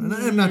shake down? And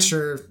I'm not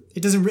sure.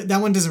 It doesn't. That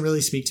one doesn't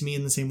really speak to me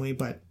in the same way,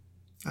 but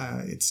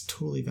it's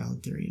totally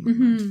valid theory in my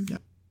mind. Yeah.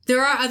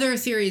 There are other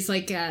theories,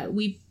 like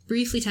we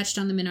briefly touched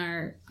on them in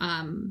our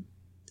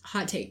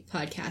Hot Take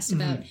podcast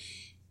about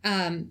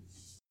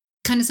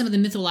kind of some of the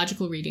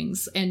mythological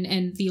readings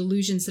and the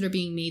allusions that are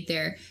being made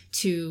there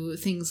to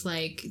things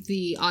like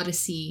the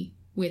Odyssey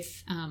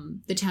with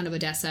the town of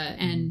Odessa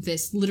and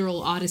this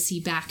literal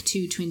Odyssey back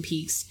to Twin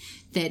Peaks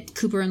that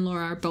Cooper and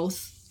Laura are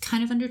both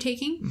kind of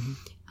undertaking.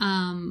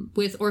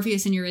 With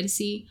Orpheus and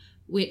Eurydice,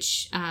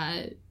 which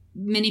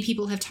many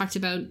people have talked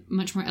about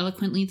much more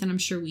eloquently than I'm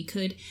sure we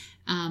could,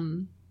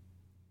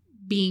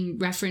 being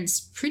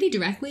referenced pretty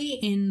directly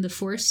in the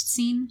forest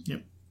scene.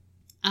 Yep.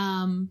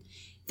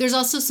 There's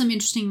also some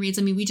interesting reads.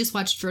 I mean, we just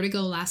watched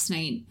Vertigo last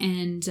night,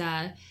 and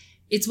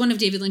it's one of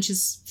David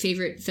Lynch's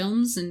favorite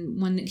films,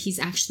 and one that he's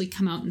actually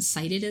come out and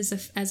cited as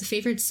a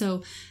favorite.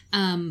 So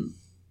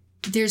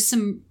there's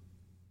some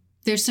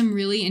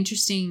really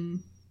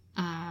interesting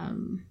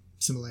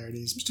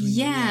similarities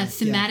between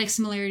thematic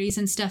similarities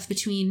and stuff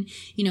between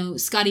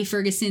Scotty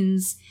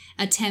Ferguson's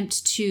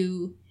attempt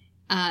to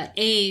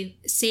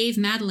save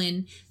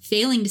Madeline,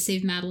 failing to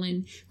save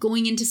Madeline,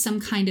 going into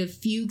some kind of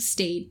fugue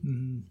state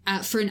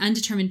for an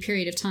undetermined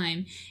period of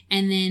time,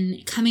 and then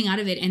coming out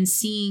of it and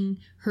seeing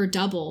her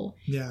double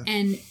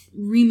and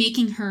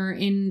remaking her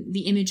in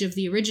the image of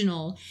the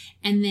original,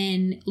 and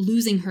then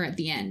losing her at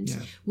the end,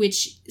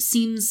 which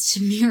seems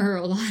to mirror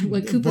a lot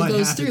what Cooper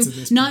goes through,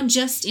 not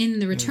just in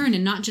The Return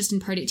and not just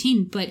in Part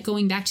 18, but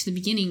going back to the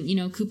beginning,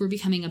 Cooper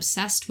becoming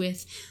obsessed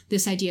with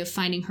this idea of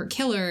finding her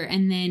killer,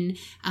 and then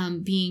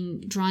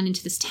being drawn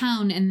into this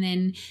town, and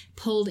then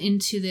pulled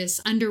into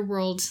this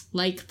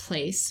underworld-like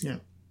place. Yeah.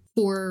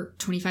 For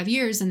 25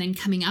 years, and then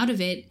coming out of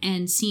it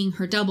and seeing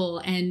her double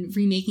and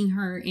remaking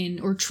her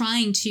or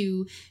trying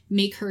to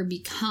make her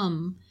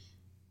become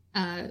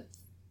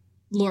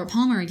Laura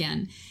Palmer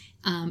again,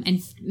 and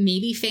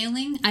maybe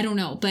failing. I don't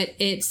know, but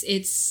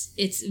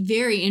it's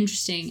very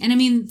interesting. And I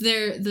mean,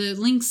 the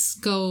links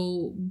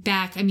go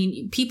back. I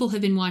mean, people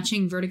have been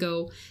watching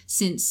Vertigo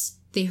since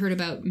they heard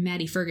about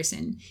Maddie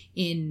Ferguson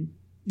in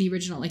the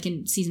original, like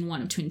in season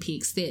 1 of Twin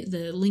Peaks.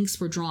 The links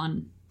were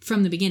drawn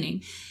from the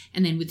beginning,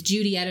 and then with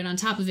Judy added on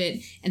top of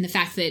it, and the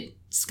fact that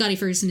Scotty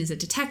Ferguson is a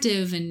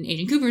detective and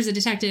Agent Cooper is a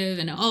detective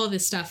and all of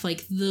this stuff,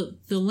 like the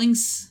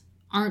links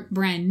aren't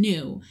brand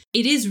new.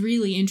 It is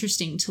really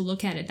interesting to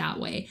look at it that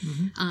way.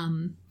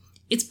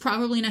 It's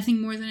probably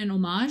nothing more than an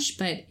homage,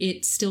 but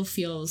it still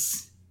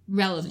feels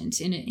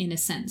relevant in a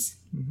sense.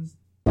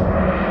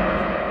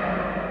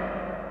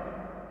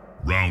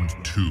 Round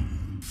 2,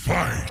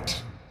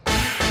 fight!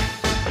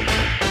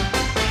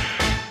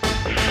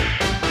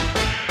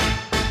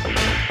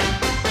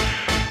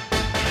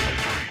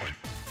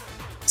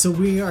 So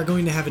we are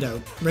going to have it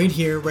out right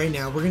here, right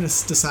now. We're going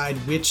to decide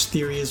which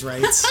theory is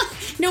right.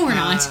 No, we're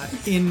not.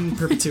 In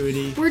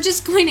perpetuity. We're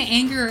just going to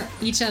anger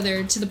each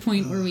other to the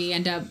point where we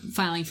end up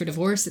filing for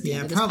divorce at the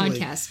end of this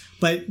podcast.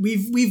 But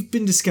we've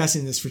been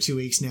discussing this for 2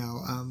 weeks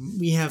now.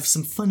 We have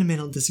some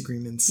fundamental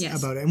disagreements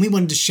about it, and we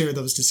wanted to share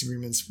those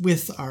disagreements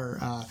with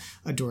our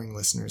adoring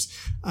listeners.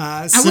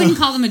 I wouldn't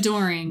call them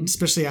adoring.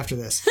 Especially after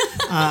this.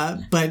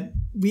 But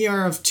we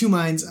are of two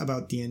minds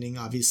about the ending,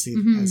 obviously,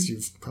 as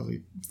you've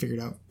probably figured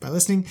out by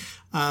listening.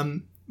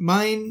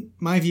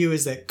 My view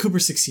is that Cooper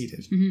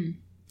succeeded.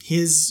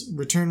 His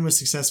return was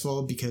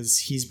successful because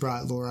he's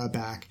brought Laura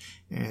back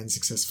and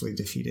successfully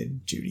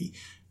defeated Judy.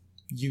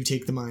 You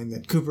take the mind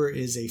that Cooper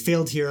is a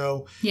failed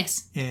hero.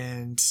 Yes.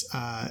 And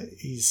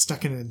he's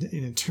stuck in an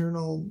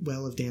eternal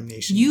well of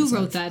damnation. You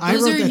wrote that.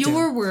 Those are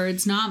your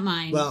words, not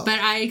mine. Well, but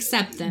I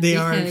accept them. They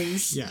are.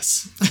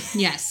 Yes.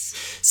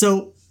 Yes.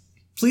 So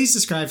please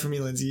describe for me,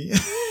 Lindsay.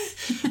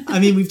 I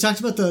mean, we've talked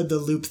about the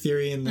loop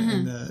theory and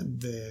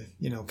the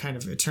kind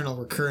of eternal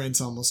recurrence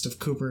almost of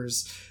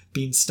Cooper's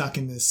being stuck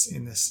in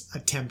this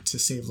attempt to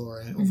save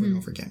Laura over and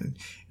over again.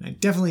 And I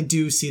definitely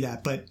do see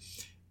that. But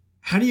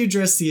how do you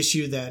address the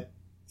issue that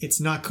it's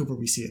not Cooper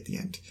we see at the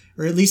end?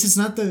 Or at least it's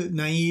not the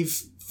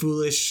naive,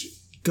 foolish,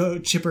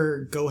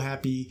 chipper, go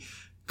happy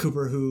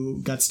Cooper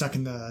who got stuck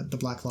in the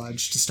Black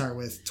Lodge to start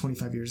with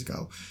 25 years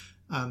ago.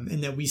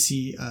 And that we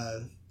see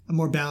a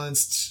more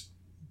balanced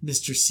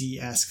Mr.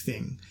 C-esque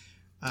thing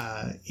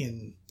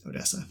in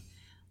Odessa.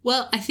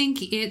 Well, I think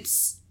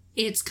it's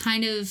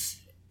kind of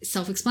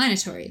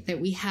self-explanatory that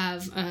we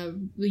have,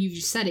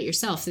 you said it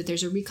yourself, that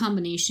there's a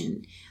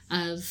recombination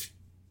of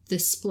the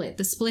split.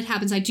 The split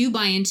happens. I do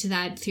buy into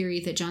that theory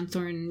that John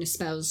Thorne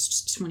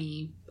espoused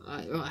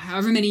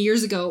however many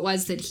years ago it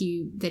was that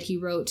he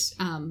wrote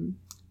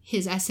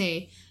his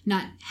essay,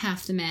 Not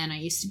Half the Man I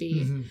Used to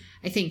Be,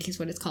 I think is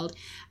what it's called.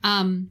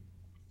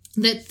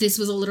 That this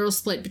was a literal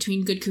split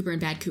between good Cooper and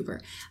bad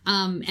Cooper.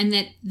 And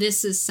that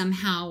this is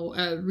somehow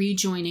a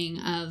rejoining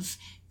of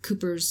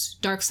Cooper's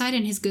dark side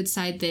and his good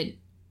side that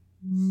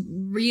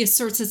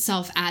reasserts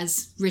itself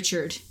as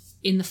Richard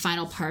in the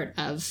final part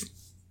of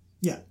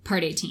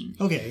part 18.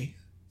 Okay.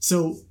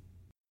 So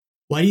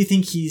why do you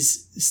think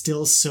he's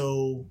still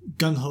so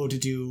gung-ho to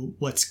do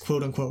what's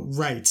quote-unquote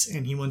right,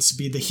 and he wants to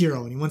be the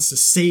hero and he wants to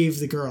save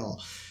the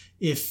girl,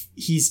 if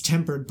he's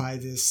tempered by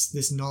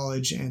this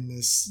knowledge and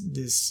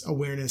this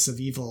awareness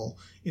of evil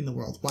in the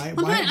world? How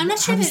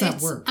does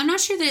that work? I'm not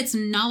sure that it's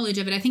knowledge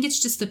of it. I think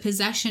it's just the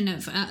possession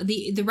of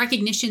the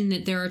recognition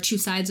that there are two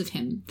sides of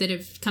him that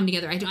have come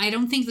together. I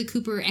don't think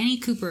any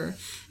Cooper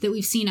that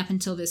we've seen up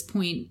until this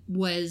point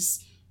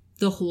was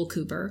the whole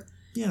Cooper.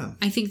 Yeah.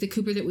 I think the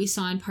Cooper that we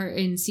saw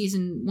in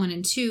season 1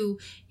 and 2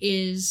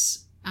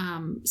 is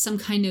some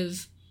kind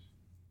of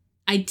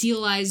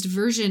idealized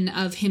version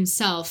of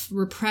himself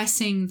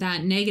repressing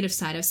that negative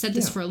side. I've said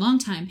this for a long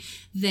time,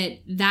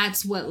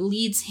 that's what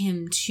leads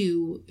him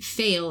to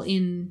fail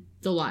in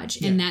the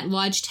lodge. And that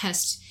lodge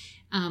test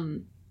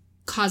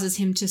causes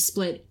him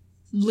to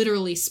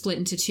literally split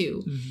into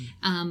two.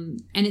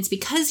 And it's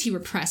because he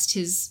repressed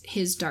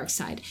his dark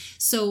side.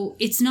 So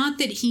it's not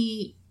that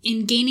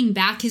in gaining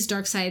back his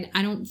dark side,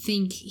 I don't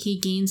think he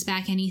gains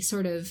back any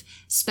sort of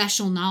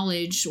special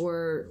knowledge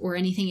or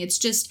anything. It's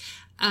just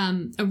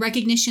a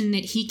recognition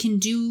that he can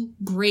do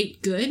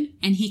great good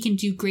and he can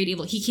do great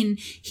evil.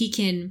 He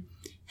can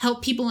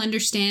help people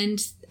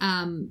understand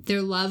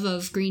their love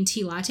of green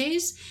tea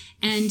lattes,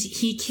 and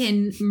he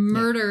can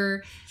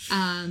murder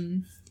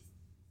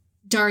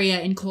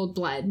Daria in cold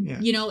blood. Yeah.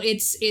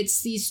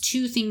 It's these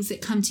two things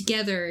that come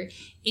together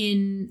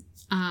in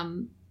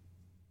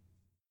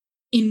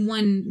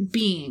one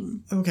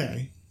being.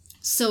 Okay.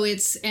 So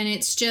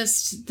it's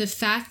just the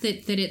fact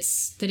that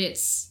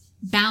it's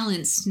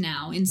balanced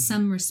now in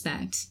some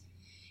respect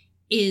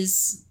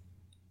is,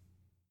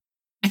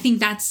 I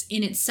think that's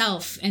in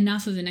itself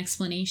enough of an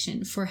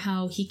explanation for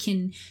how he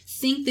can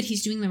think that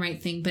he's doing the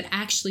right thing but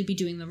actually be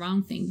doing the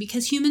wrong thing,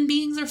 because human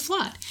beings are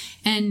flawed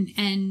and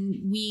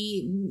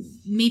we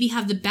maybe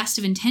have the best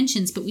of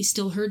intentions but we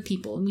still hurt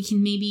people, and we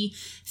can maybe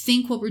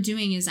think what we're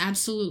doing is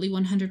absolutely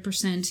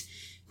 100%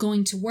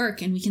 going to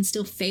work and we can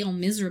still fail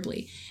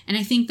miserably. And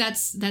I think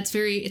it's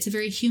a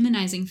very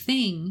humanizing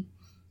thing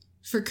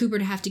for Cooper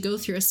to have to go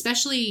through,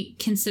 especially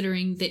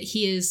considering that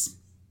he's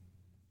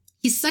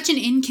such an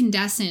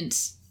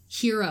incandescent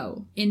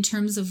hero in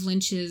terms of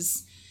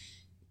Lynch's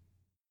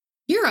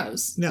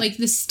heroes, like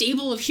the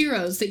stable of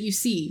heroes that you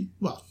see.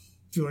 Well,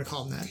 if you want to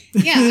call them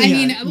that. Yeah, I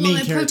mean,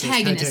 well,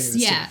 protagonists.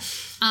 Yeah.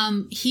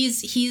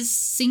 He's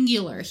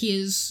singular. He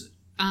is,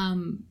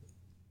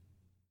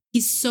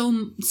 he's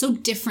so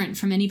different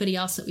from anybody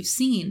else that we've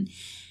seen.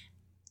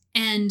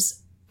 And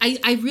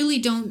I really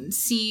don't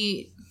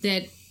see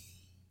that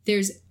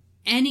there's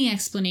any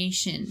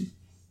explanation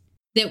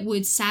that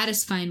would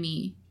satisfy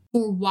me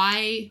for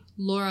why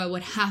Laura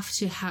would have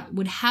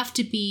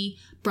to be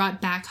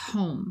brought back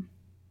home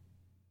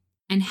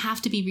and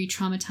have to be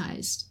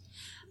re-traumatized,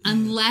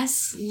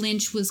 unless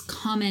Lynch was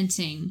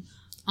commenting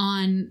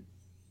on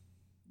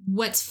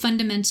what's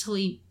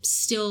fundamentally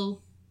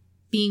still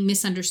being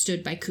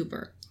misunderstood by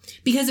Cooper.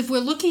 Because if we're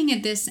looking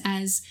at this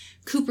as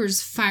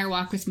Cooper's Fire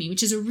Walk with Me,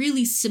 which is a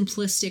really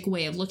simplistic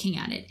way of looking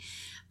at it,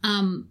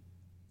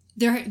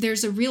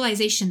 there's a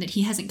realization that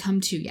he hasn't come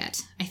to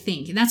yet, I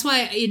think. And that's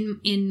why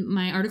in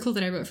my article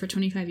that I wrote for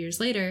 25 Years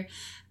Later,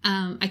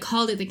 I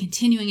called it the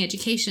continuing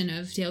education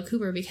of Dale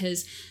Cooper,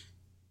 because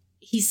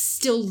he's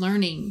still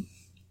learning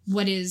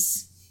what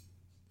is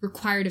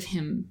required of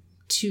him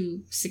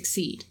to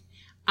succeed,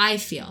 I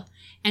feel.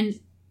 And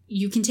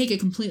you can take a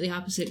completely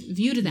opposite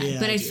view to that, Yeah,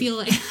 but I do. feel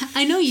like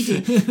I know you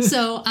do.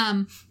 So,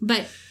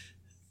 but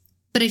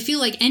I feel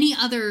like any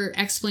other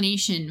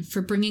explanation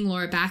for bringing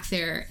Laura back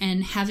there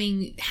and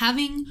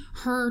having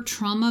her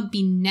trauma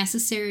be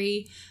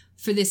necessary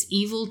for this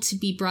evil to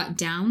be brought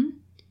down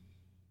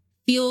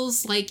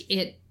feels like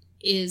it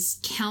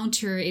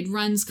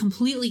runs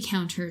completely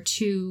counter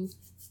to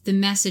the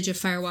message of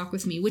Fire Walk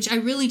with Me, which I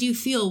really do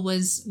feel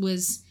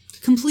was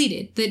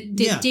completed. That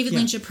David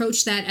Lynch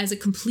approached that as a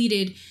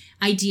completed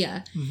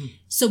idea. Mm-hmm.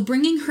 So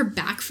bringing her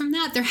back from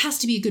that, there has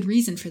to be a good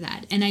reason for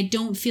that. And I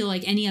don't feel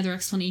like any other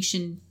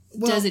explanation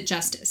does it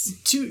justice.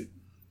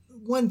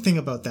 One thing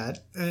about that,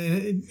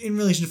 in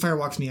relation to Fire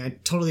Walk with Me, I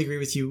totally agree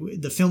with you.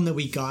 The film that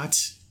we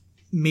got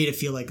made it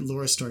feel like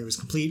Laura's story was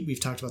complete. We've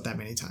talked about that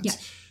many times. Yeah.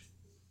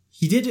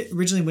 He did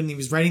originally when he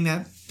was writing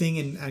that thing,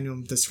 and I know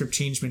the script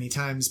changed many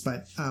times,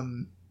 but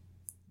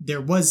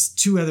there was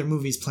 2 other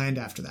movies planned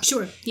after that.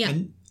 Sure, yeah.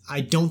 And I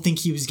don't think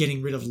he was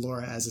getting rid of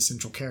Laura as a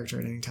central character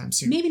at any time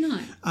soon. Maybe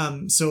not.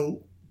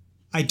 So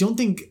I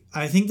think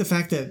the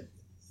fact that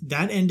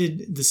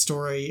ended the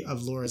story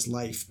of Laura's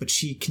life, but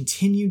she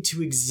continued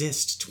to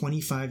exist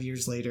 25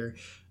 years later.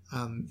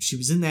 She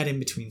was in that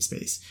in-between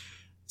space.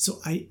 So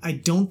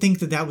I don't think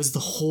that was the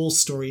whole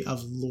story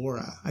of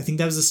Laura. I think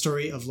that was the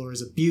story of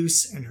Laura's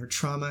abuse and her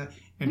trauma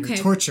and her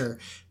torture.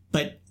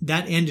 But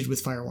that ended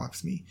with Fire Walk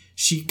with Me.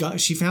 She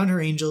found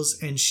her angels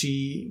and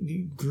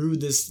she grew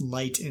this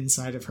light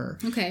inside of her.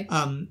 Okay.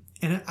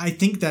 And I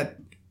think that,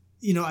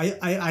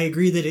 I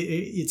agree that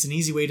it's an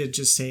easy way to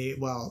just say,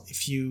 well,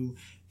 if you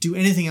do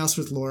anything else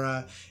with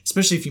Laura,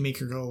 especially if you make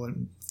her go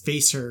and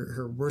face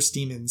her worst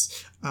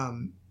demons,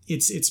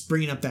 it's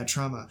bringing up that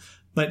trauma.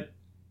 But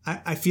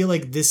I feel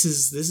like this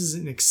is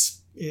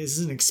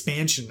an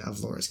expansion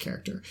of Laura's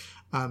character.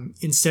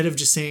 Instead of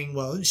just saying,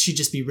 well, she'd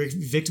just be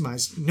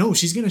victimized. No,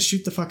 she's going to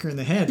shoot the fucker in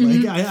the head.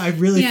 Mm-hmm. Like, I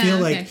really feel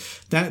like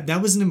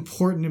that was an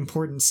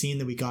important scene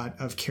that we got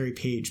of Carrie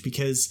Page,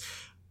 because,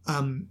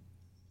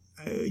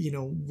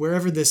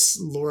 wherever this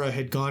Laura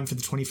had gone for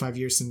the 25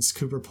 years since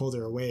Cooper pulled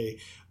her away,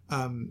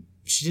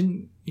 she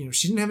didn't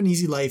have an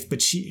easy life, but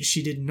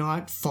she did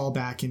not fall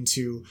back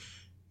into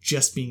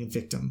just being a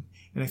victim.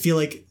 And I feel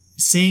like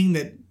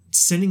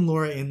sending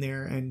Laura in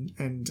there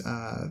and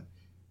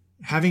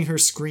having her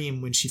scream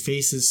when she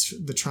faces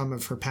the trauma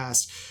of her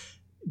past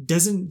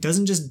doesn't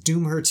just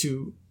doom her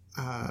to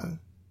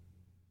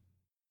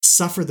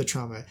suffer the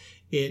trauma.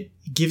 It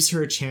gives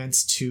her a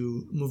chance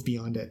to move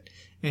beyond it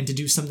and to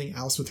do something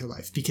else with her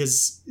life,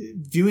 because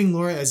viewing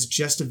Laura as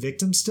just a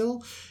victim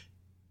still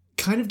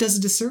kind of does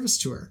a disservice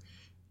to her.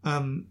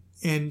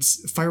 And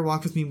Fire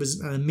Walk with Me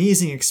was an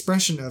amazing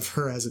expression of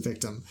her as a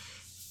victim,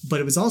 but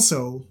it was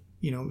also,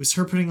 it was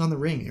her putting on the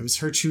ring. It was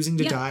her choosing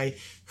to die,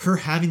 her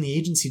having the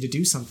agency to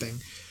do something.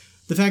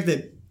 The fact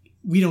that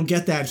we don't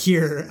get that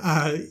here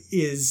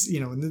is,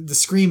 the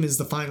scream is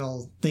the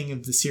final thing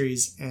of the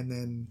series, and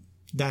then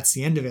that's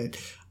the end of it.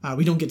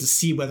 We don't get to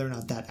see whether or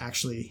not that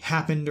actually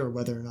happened or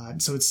whether or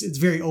not. So it's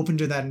very open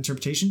to that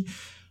interpretation.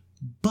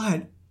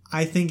 But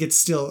I think it's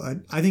still,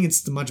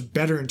 it's the much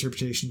better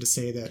interpretation to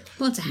say that.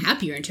 Well, it's a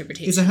happier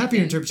interpretation. It's a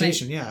happier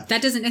interpretation, yeah.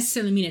 That doesn't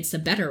necessarily mean it's the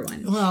better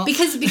one. Well,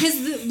 because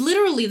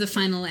literally the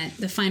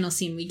final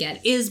scene we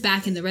get is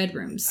back in the Red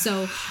Room.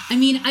 So, I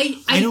mean,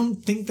 I don't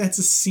think that's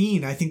a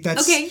scene. I think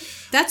that's... Okay,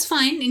 that's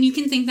fine. And you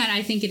can think that.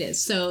 I think it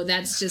is. So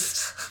that's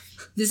just...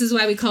 This is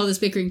why we call this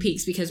Bickering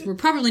Peaks, because we're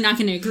probably not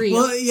going to agree.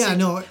 Well, yeah,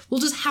 no.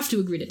 We'll just have to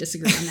agree to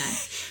disagree on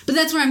that. But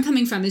that's where I'm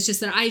coming from. It's just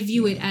that I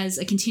view it as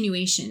a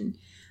continuation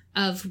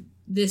of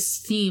this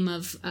theme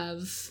of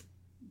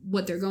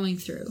what they're going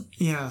through.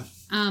 Yeah.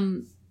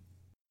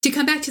 To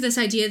come back to this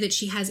idea that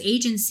she has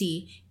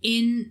agency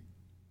in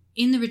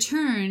the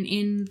return,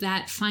 in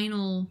that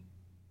final,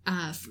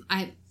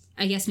 I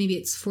guess maybe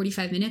it's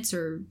 45 minutes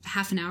or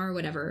half an hour or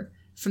whatever,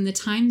 from the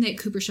time that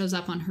Cooper shows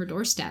up on her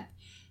doorstep,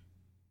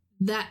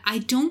 that I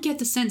don't get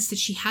the sense that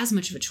she has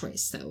much of a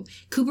choice, though.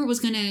 Cooper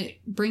was going to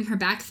bring her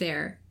back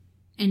there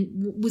and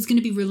was going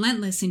to be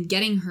relentless in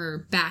getting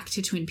her back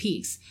to Twin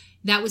Peaks.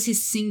 That was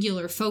his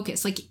singular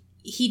focus. Like,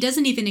 he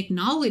doesn't even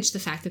acknowledge the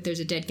fact that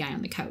there's a dead guy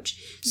on the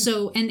couch.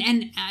 So,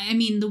 and I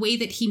mean, the way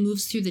that he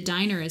moves through the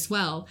diner as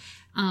well,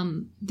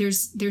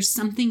 there's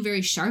something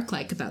very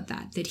Shark-like about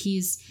that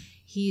he's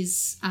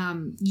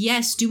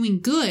yes, doing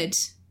good.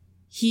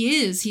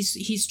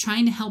 He's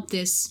trying to help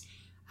this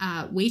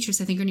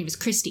waitress. I think her name is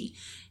Christy.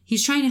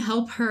 He's trying to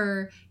help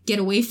her get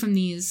away from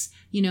these,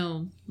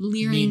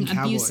 leering, mean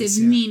abusive, cowboys,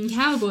 yeah. mean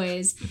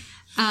cowboys.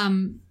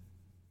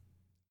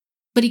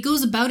 But he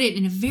goes about it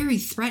in a very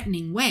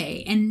threatening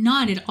way, and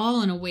not at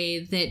all in a way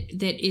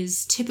that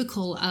is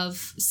typical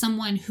of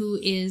someone who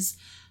is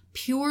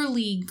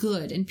purely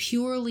good and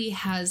purely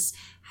has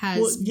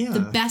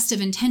the best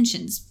of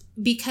intentions,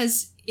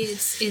 because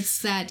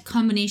it's that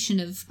combination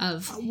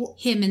of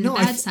him and the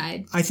bad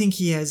side. I think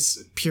he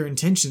has pure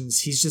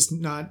intentions. He's just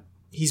not.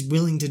 He's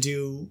willing to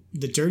do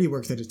the dirty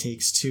work that it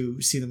takes to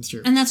see them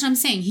through. And that's what I'm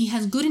saying. He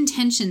has good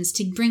intentions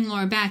to bring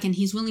Laura back, and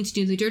he's willing to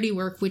do the dirty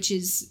work, which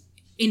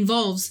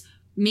involves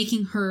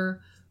making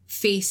her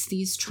face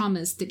these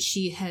traumas that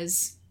she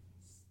has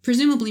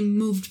presumably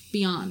moved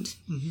beyond.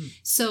 Mm-hmm.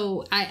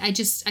 So I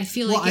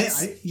feel like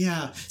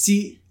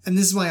see, and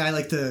this is why I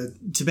like the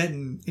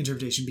Tibetan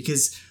interpretation,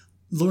 because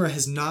Laura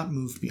has not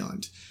moved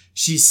beyond.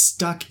 She's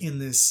stuck in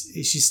this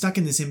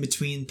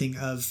in-between thing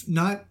of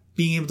not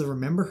being able to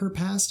remember her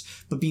past,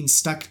 but being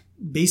stuck,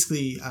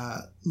 basically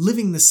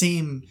living the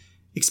same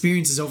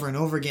experiences over and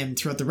over again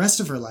throughout the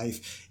rest of her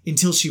life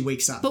until she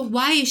wakes up. But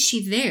why is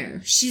she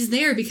there? She's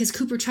there because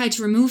Cooper tried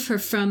to remove her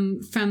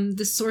from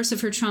the source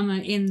of her trauma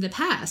in the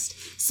past.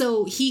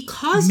 So he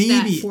caused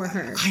that for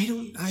her.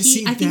 I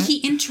think he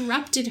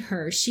interrupted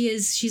her.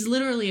 She's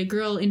literally a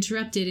girl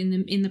interrupted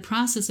in the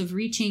process of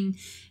reaching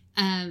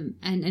an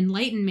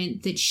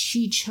enlightenment that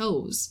she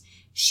chose.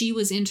 She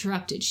was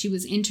interrupted. She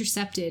was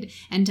intercepted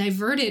and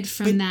diverted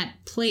from that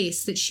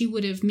place that she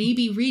would have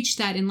maybe reached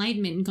that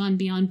enlightenment and gone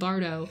beyond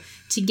Bardo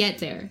to get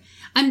there.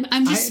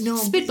 I'm just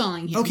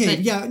spitballing here.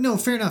 Okay,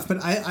 fair enough. But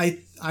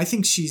I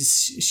think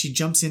she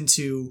jumps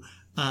into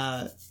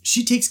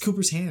she takes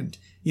Cooper's hand.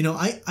 You know,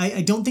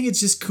 I don't think it's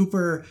just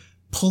Cooper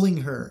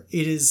pulling her.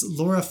 It is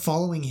Laura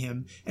following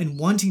him and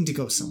wanting to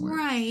go somewhere.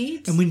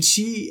 Right. And when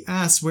she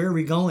asks, "Where are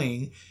we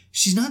going?"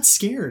 she's not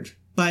scared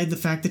by the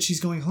fact that she's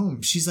going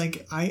home. She's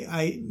like,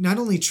 I not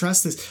only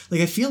trust this,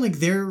 like, I feel like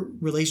their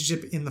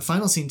relationship in the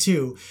final scene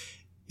too,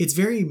 it's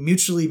very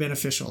mutually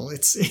beneficial.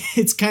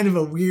 It's kind of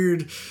a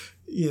weird,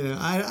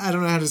 I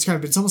don't know how to describe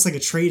it, but it's almost like a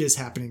trade is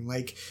happening.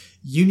 Like,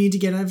 you need to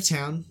get out of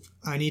town.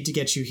 I need to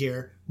get you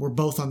here. We're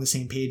both on the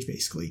same page,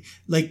 basically.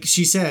 Like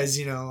she says,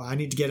 I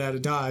need to get out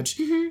of Dodge.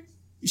 Mm-hmm.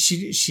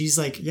 She's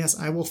like, yes,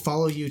 I will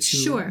follow you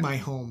to my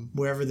home,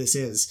 wherever this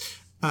is,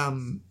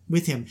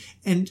 with him.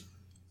 And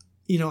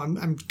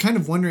I'm kind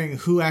of wondering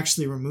who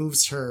actually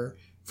removes her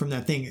from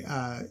that thing.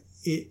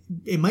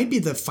 It might be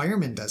the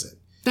fireman does it.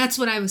 That's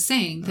what I was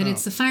saying, that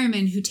it's the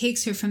fireman who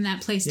takes her from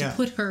that place to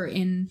put her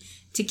in,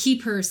 to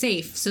keep her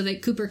safe so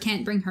that Cooper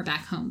can't bring her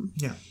back home.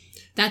 Yeah.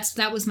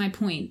 That was my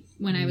point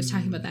when I was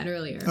talking about that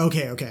earlier.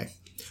 Okay.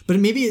 But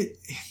maybe it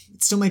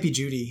still might be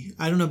Judy.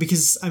 I don't know,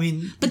 because, I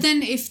mean... But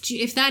then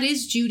if that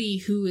is Judy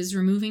who is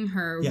removing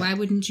her, why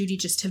wouldn't Judy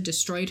just have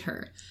destroyed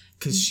her?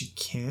 Because she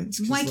can't.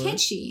 Why can't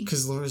she?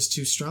 Because Laura's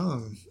too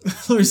strong.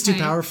 Laura's too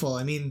powerful.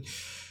 I mean,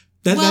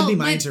 that'd be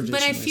my interpretation.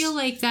 But I feel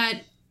like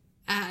that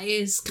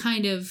is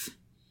kind of...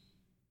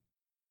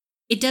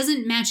 It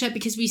doesn't match up,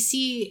 because we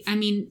see... I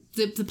mean,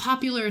 the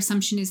popular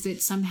assumption is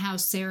that somehow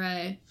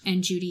Sarah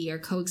and Judy are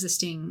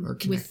coexisting or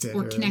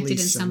connected in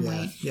some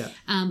way. Yeah.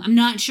 I'm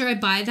not sure I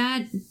buy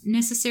that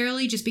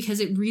necessarily, just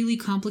because it really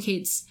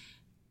complicates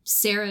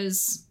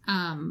Sarah's...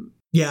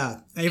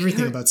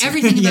 everything about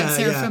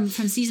Sarah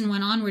from season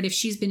 1 onward. If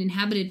she's been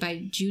inhabited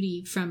by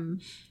Judy from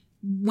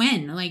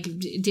when? Like,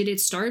 did it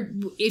start?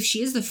 If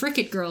she is the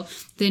Fricket girl,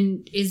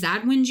 then is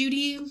that when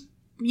Judy,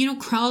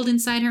 crawled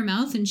inside her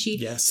mouth and she?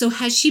 Yes. So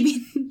has she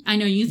been? I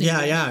know you think.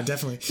 Yeah,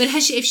 definitely. But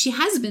if she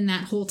has been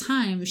that whole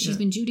time, if she's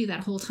been Judy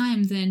that whole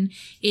time, then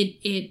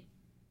it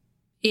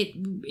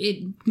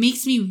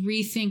makes me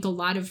rethink a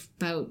lot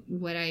about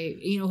what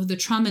the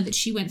trauma that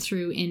she went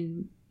through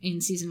in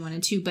season 1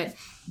 and 2, but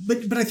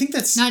I think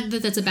that's not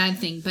that that's a bad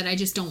thing, but I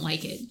just don't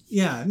like it.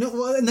 Yeah, no,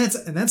 well, and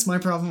that's my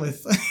problem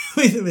with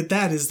with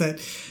that, is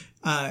that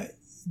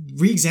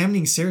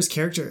re-examining Sarah's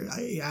character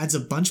adds a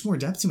bunch more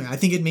depth to me. I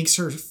think it makes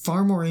her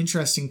far more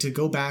interesting to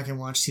go back and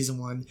watch season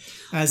 1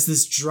 as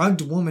this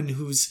drugged woman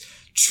whose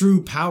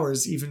true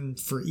powers, even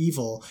for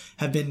evil,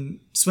 have been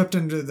swept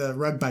under the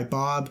rug by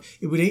Bob.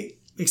 It would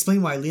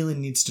explain why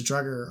Leland needs to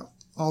drug her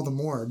all the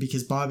more,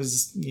 because Bob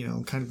is,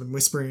 kind of been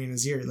whispering in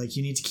his ear, like,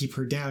 you need to keep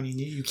her down.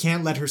 You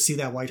can't let her see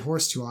that white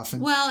horse too often.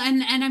 Well,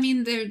 and I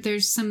mean,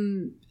 there's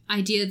some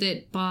idea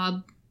that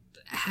Bob,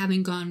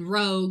 having gone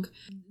rogue,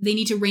 they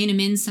need to rein him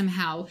in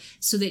somehow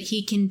so that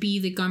he can be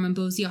the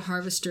Garmonbozia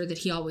harvester that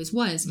he always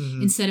was,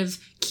 instead of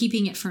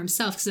keeping it for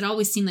himself, because it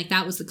always seemed like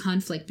that was the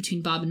conflict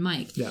between Bob and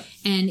Mike. Yeah.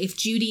 And if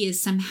Judy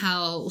is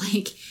somehow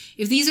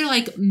if these are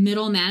like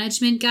middle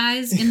management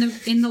guys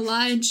in the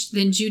lodge,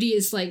 then Judy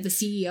is like the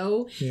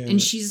CEO,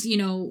 and she's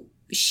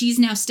she's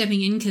now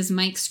stepping in because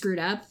Mike screwed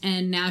up,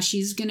 and now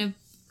she's gonna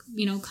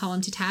call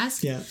him to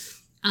task. Yeah.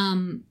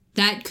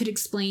 That could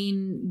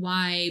explain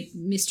way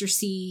Mr.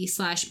 C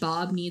 /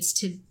 Bob needs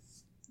to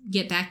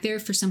get back there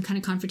for some kind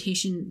of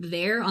confrontation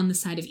there on the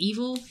side of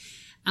evil.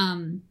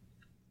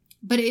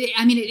 But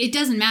it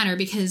doesn't matter,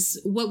 because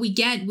what we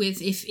get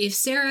with, if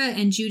Sarah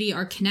and Judy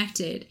are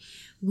connected,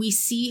 we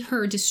see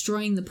her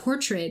destroying the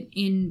portrait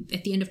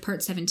at the end of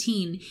part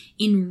 17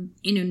 in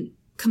a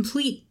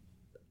complete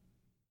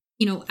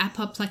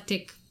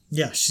apoplectic,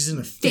 Yeah, she's in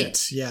a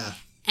fit. Yeah.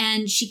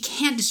 and she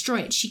can't destroy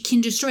it. She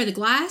can destroy the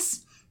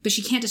glass, but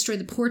she can't destroy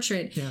the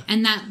portrait. Yeah.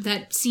 And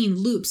that scene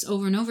loops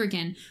over and over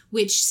again,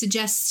 which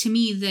suggests to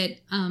me that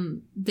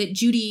that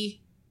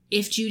Judy,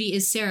 if Judy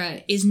is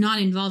Sarah, is not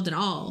involved at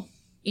all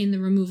in the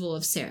removal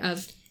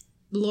of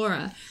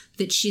Laura,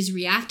 that she's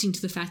reacting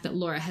to the fact that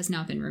Laura has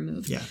now been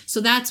removed. Yeah.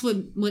 So that's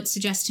what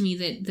suggests to me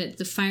that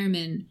the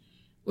fireman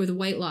or the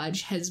White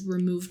Lodge has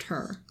removed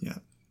her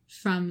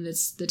from the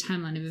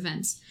timeline of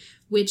events,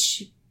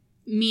 which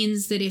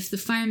means that if the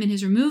fireman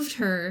has removed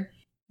her,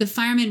 the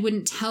fireman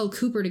wouldn't tell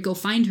Cooper to go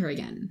find her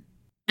again.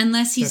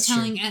 Unless he's That's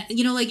telling,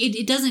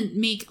 it doesn't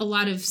make a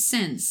lot of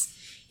sense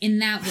in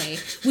that way,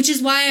 which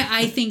is why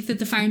I think that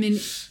the fireman,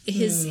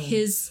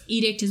 his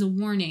edict is a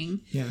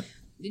warning. Yeah.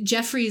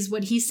 Jeffrey's,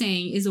 what he's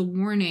saying is a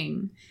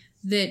warning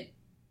that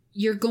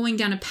you're going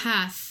down a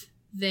path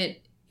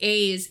that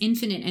A, is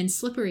infinite and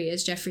slippery,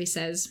 as Jeffrey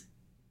says.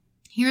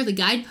 Here are the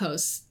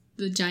guideposts,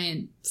 the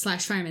giant /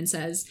 fireman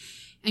says,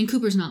 and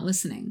Cooper's not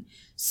listening.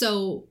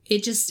 So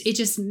it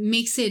just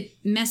makes it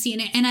messy.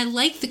 And I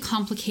like the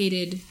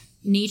complicated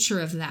nature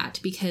of that,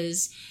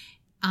 because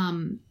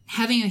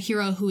having a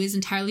hero who is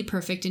entirely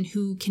perfect and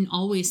who can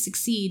always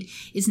succeed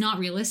is not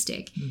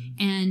realistic.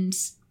 And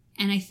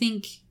I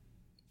think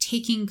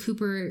taking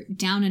Cooper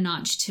down a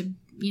notch to,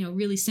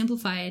 really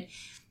simplify it,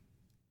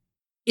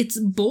 it's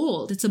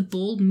bold. It's a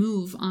bold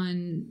move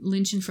on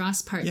Lynch and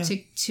Frost's part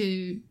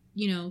to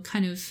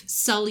kind of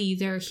sully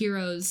their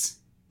hero's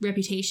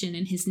reputation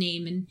and his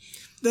name and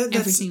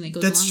everything that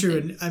goes along true.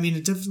 with it. And I mean,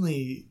 it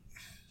definitely...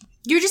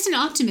 You're just an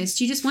optimist.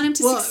 You just want him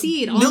to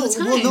succeed all the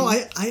time. Well, no,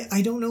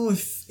 I don't know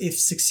if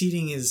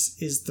succeeding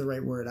is the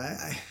right word.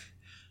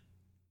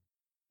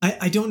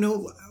 I don't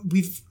know.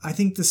 I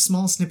think the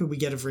small snippet we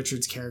get of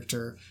Richard's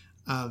character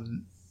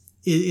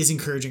is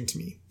encouraging to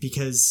me,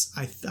 because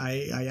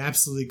I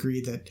absolutely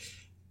agree that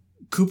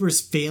Cooper's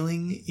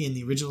failing in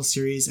the original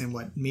series, and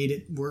what made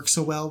it work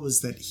so well,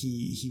 was that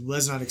he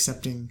was not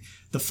accepting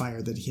the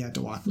fire that he had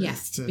to walk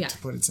with, to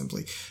put it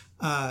simply.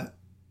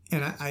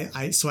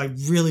 And so I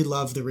really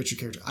love the Richard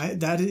character.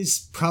 That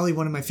is probably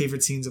one of my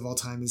favorite scenes of all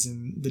time, is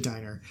in the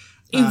diner.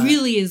 It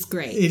really is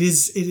great. It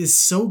is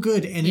so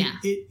good, and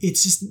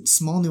it's just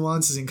small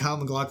nuances in Kyle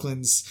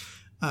MacLachlan's.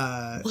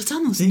 Well, it's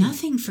almost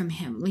nothing from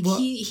him. Like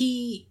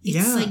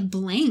it's like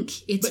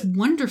blank. It's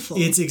wonderful.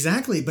 It's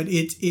exactly, but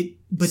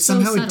but So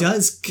somehow subtle. it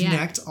does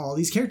connect all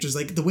these characters.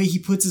 Like the way he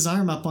puts his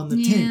arm up on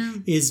the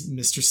tin is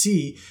Mr.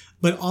 C,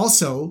 but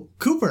also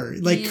Cooper.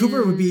 Like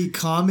Cooper would be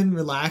calm and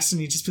relaxed,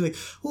 and he'd just be like,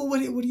 "Well, what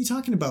are you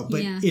talking about?"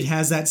 But it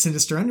has that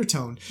sinister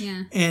undertone.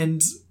 Yeah,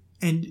 and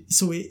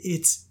so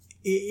it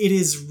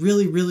is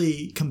really,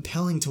 really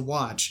compelling to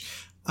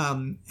watch,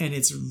 and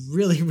it's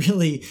really,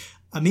 really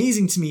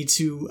amazing to me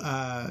to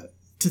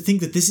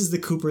think that this is the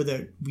Cooper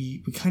that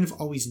we kind of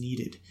always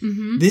needed.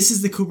 Mm-hmm. This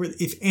is the Cooper.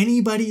 If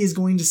anybody is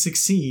going to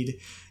succeed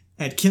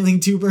at killing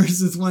two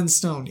birds with one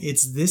stone,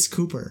 it's this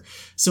Cooper.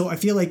 So I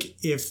feel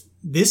like if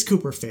this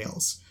Cooper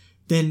fails,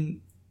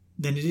 then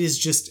it is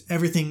just,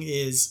 everything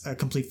is a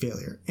complete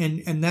failure.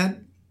 And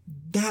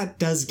that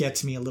does get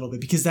to me a little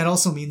bit, because that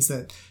also means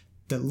that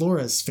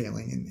Laura's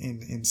failing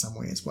in some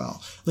way as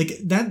well.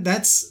 Like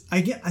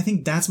I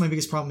think that's my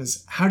biggest problem,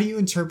 is how do you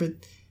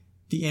interpret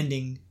the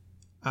ending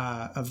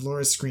of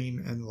Laura's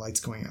scream and the lights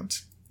going out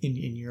in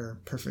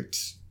your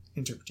perfect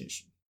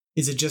interpretation?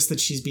 Is it just that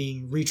she's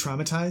being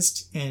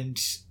re-traumatized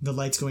and the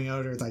lights going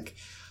out are like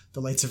the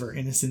lights of her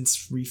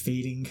innocence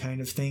refading kind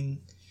of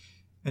thing,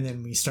 and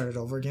then we start it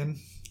over again?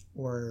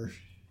 Or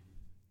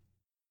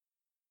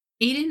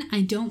Aiden,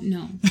 I don't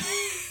know.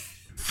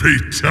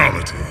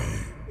 Fatality.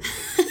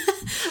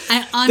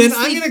 I honestly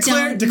then I'm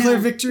going to declare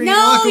victory and no,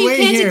 walk away you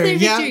can't here.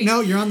 Declare victory.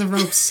 No, you're on the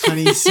ropes,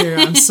 honey.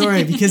 Sarah, I'm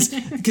sorry, because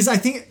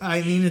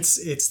I mean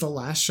it's the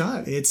last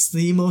shot. It's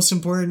the most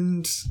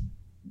important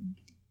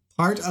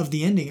part of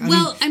the ending.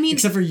 I mean,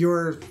 except for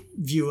your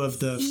view of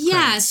the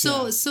credits,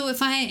 so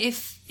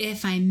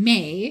if I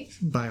may,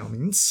 by all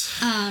means,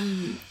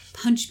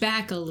 punch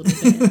back a little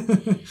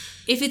bit.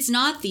 If it's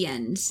not the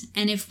end,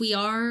 and if we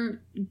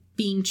are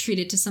being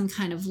treated to some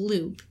kind of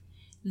loop,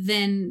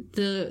 then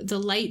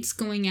the lights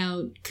going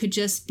out could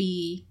just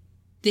be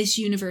this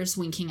universe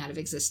winking out of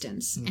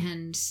existence,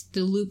 and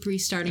the loop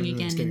restarting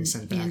Everyone's again, getting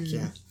sent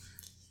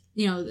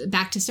back,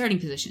 back to starting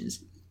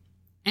positions,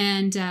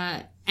 and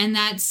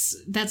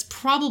that's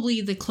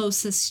probably the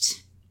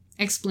closest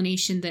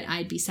explanation that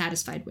I'd be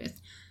satisfied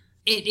with.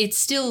 It's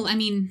still, I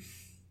mean,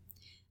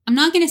 I'm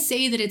not going to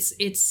say that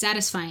it's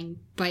satisfying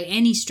by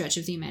any stretch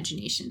of the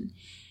imagination.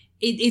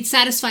 It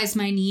satisfies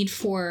my need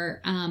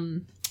for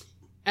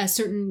a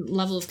certain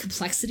level of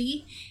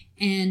complexity,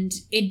 and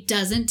it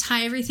doesn't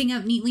tie everything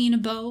up neatly in a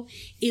bow.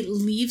 It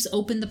leaves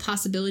open the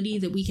possibility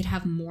that we could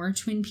have more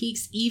Twin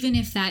Peaks, even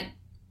if that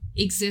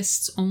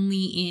exists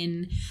only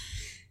in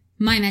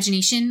my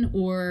imagination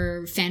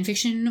or fan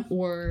fiction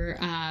or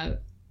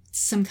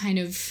some kind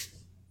of,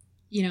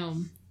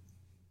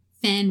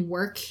 fan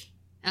work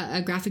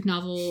a graphic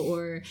novel,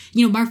 or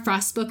you know, Mark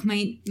Frost's book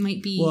might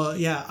be. Well,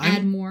 yeah,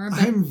 add more.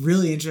 But I'm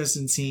really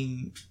interested in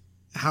seeing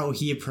how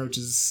he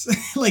approaches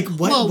like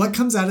what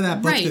comes out of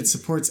that book that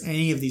supports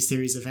any of these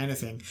theories, if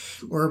anything,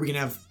 or are we gonna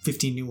have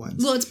 15 new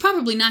ones? Well, it's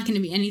probably not going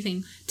to be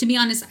anything. To be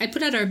honest, I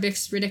put out our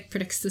Bix Riddick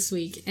Predicts this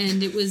week,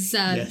 and it was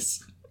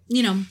yes,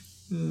 you know,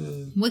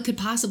 what could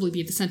possibly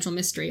be the central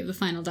mystery of the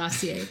final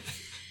dossier.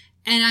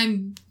 And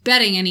I'm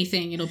betting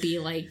anything it'll be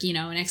like, you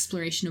know, an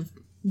exploration of,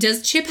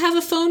 does Chip have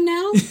a phone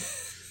now?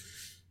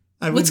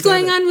 What's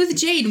going on with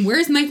Jade? And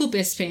where's Michael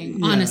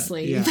Bisping?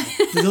 Honestly, yeah.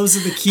 Those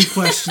are the key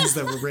questions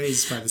that were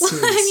raised by the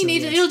series. Well, I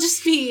mean, it'll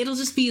just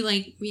be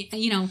like,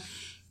 you know,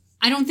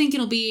 I don't think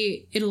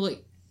it'll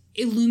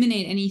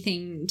illuminate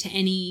anything to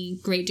any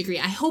great degree.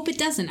 I hope it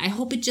doesn't. I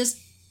hope it just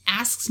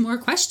asks more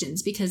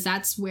questions, because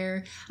that's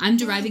where I'm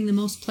deriving the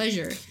most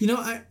pleasure. You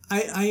know,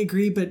 I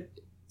agree, but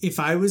if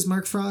I was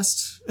Mark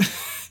Frost,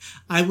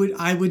 I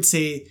would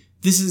say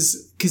this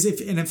is because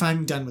if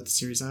I'm done with the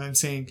series, I'm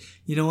saying,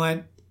 you know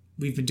what?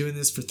 We've been doing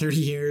this for 30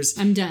 years.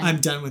 I'm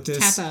done with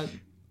this. Tap out.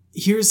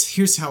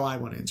 Here's how I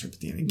want to interpret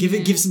the ending.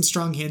 Give some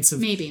strong hints of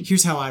maybe.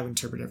 Here's how I would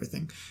interpret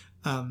everything.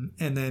 And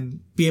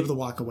then be able to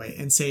walk away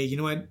and say, you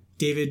know what,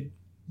 David,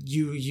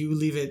 you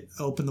leave it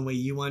open the way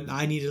you want.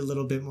 I needed a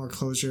little bit more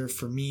closure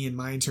for me and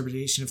my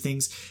interpretation of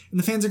things. And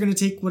the fans are going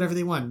to take whatever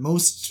they want.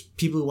 Most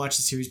people who watch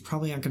the series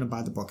probably aren't going to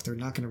buy the book. They're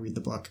not going to read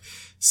the book.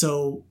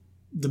 So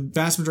the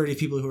vast majority of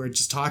people who are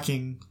just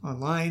talking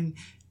online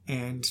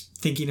and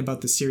thinking about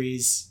the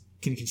series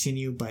can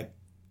continue, but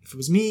if it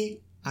was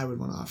me, I would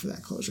want to offer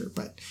that closure.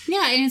 But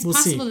yeah, and it's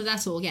possible that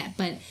that's what we'll get,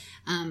 but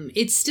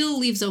it still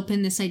leaves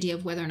open this idea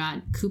of whether or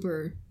not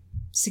Cooper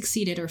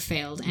succeeded or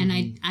failed. And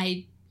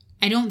I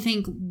don't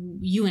think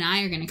you and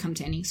I are going to come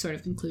to any sort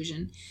of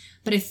conclusion,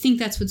 but I think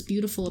that's what's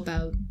beautiful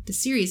about the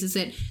series, is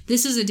that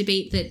this is a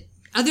debate that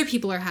other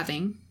people are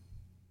having,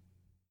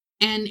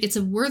 and it's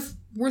a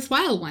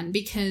worthwhile one,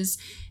 because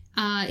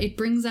it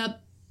brings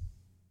up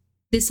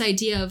this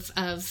idea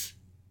of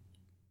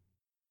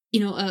you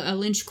know, a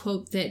Lynch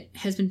quote that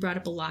has been brought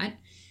up a lot,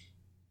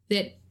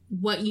 that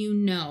what you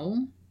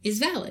know is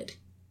valid,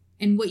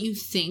 and what you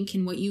think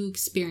and what you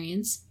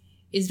experience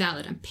is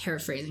valid. I'm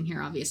paraphrasing here,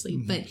 obviously,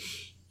 but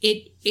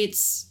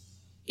it's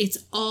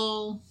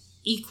all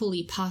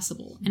equally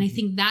possible. And I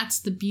think that's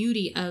the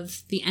beauty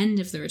of the end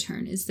of The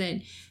Return, is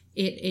that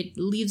it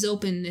leaves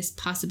open this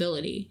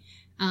possibility.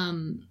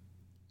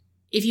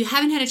 If you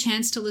haven't had a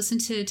chance to listen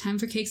to Time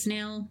for Cakes and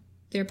Ale,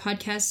 their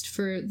podcast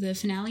for the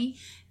finale,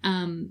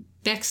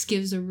 Bex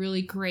gives a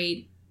really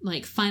great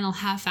like final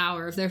half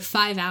hour of their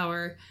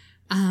 5-hour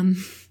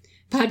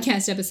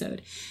podcast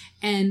episode,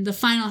 and the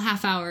final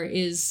half hour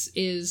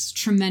is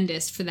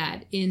tremendous for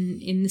that.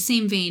 In the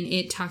same vein,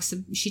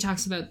 she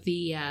talks about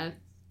the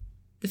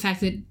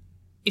fact that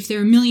if there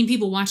are 1 million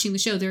people watching the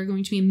show, there are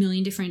going to be 1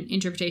 million different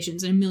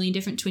interpretations and 1 million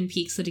different Twin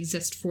Peaks that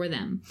exist for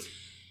them,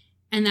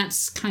 and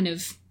that's kind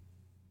of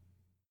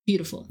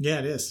beautiful. Yeah,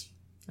 it is.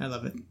 I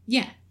love it.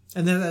 Yeah.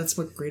 And then that's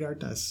what great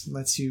art does.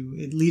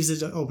 It leaves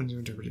it open to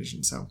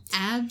interpretation. So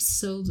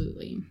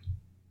absolutely.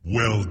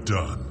 Well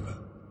done.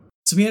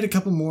 So we had a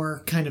couple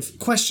more kind of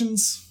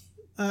questions,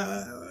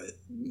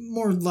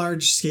 more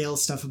large scale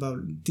stuff about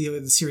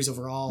the series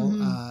overall,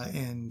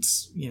 and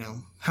you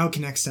know how it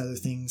connects to other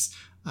things.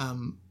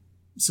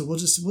 So we'll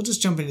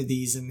just jump into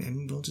these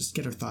and we'll just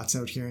get our thoughts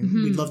out here, and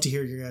we'd love to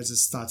hear your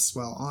guys' thoughts as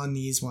well on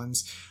these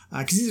ones,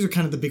 because these are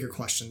kind of the bigger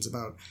questions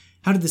about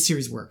how did the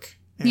series work.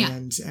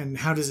 And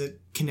how does it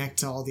connect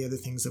to all the other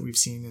things that we've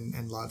seen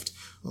and loved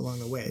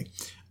along the way?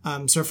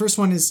 So our first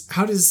one is,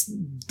 how does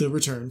The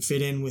Return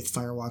fit in with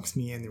Fire Walk With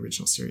Me and the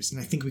original series? And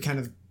I think we kind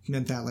of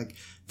meant that like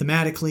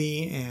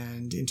thematically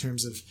and in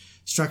terms of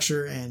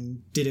structure,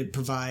 and did it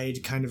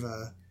provide kind of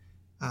a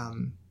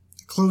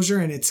closure?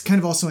 And it's kind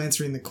of also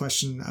answering the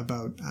question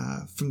about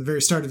from the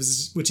very start of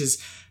this, which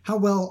is how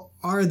well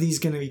are these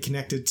going to be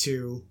connected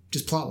to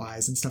just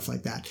plot-wise and stuff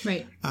like that?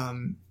 Right.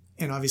 And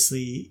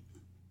obviously...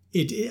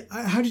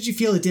 how did you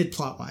feel it did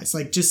plot-wise?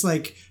 Like, just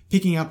like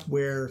picking up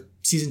where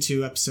season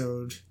 2,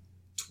 episode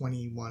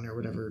 21 or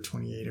whatever,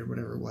 28 or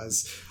whatever it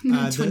was.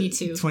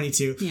 22.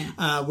 22.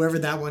 Yeah. Wherever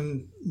that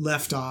one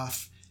left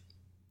off,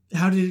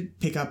 how did it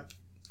pick up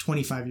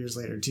 25 years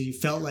later? Do you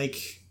felt like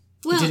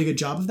it did a good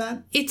job of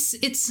that? It's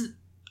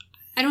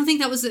I don't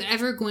think that was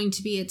ever going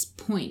to be its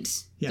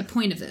point. Yeah. The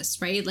point of this,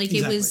 right? Like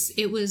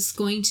exactly. It was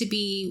going to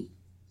be,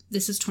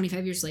 this is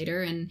 25 years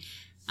later, and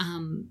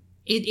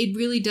It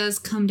really does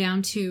come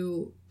down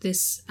to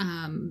this.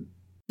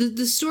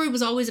 The story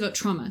was always about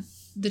trauma,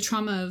 the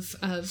trauma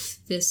of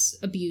this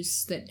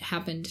abuse that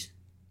happened,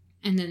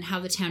 and then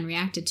how the town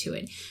reacted to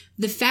it.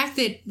 The fact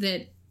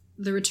that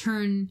The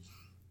Return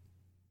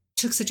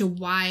took such a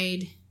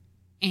wide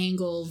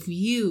angle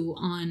view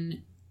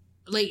on,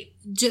 like,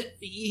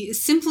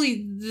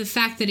 simply the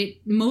fact that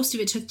most of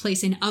it took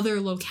place in other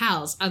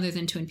locales other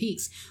than Twin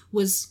Peaks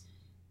was,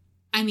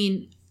 I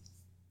mean,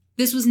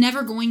 this was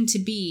never going to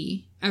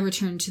be a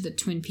return to the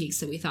Twin Peaks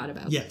that we thought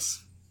about.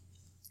 Yes.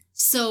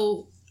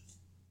 So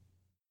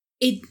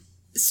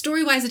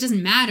story-wise, it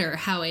doesn't matter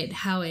how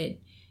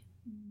it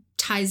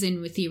ties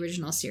in with the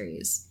original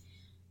series.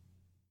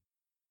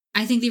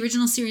 I think the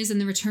original series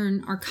and The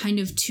Return are kind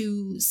of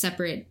two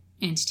separate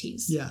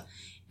entities. Yeah.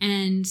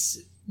 And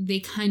they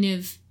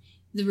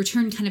The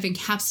Return kind of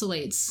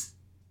encapsulates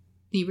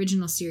the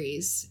original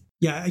series.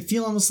 Yeah, I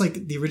feel almost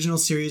like the original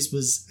series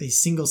was a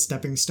single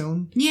stepping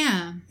stone.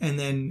 Yeah. And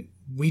then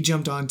we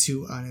jumped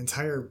onto an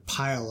entire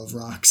pile of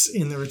rocks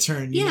in The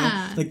Return. You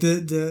Yeah. know? Like the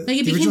Like it the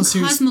became original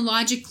series,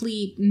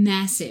 cosmologically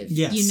massive,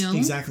 yes, you know?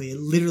 exactly. It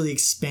literally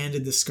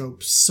expanded the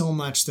scope so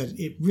much that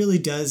it really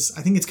does.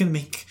 I think it's going to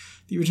make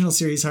the original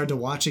series hard to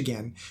watch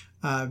again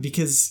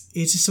because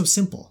it's just so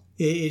simple.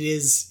 It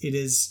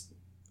is.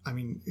 I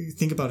mean,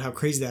 think about how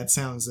crazy that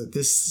sounds, that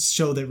this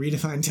show that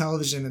redefined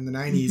television in the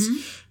 90s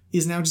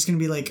is now just going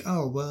to be like,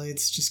 oh, well,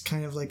 it's just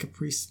kind of like a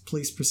police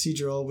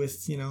procedural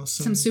with, you know,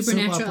 some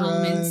supernatural soap opera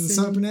elements and and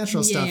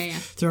supernatural stuff yeah.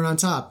 thrown on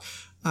top,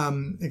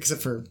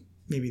 except for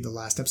maybe the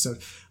last episode.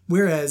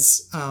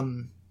 Whereas,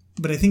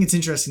 but I think it's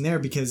interesting there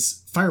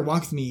because Fire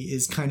Walk With Me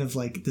is kind of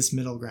like this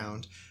middle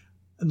ground,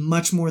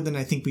 much more than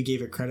I think we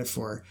gave it credit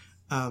for.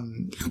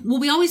 Well,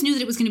 we always knew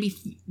that it was going to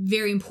be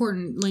very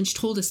important. Lynch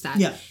told us that.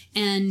 Yeah.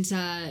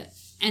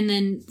 And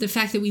then the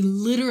fact that we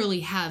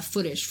literally have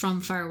footage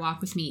from Fire Walk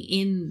With Me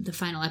in the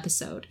final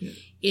episode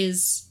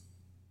is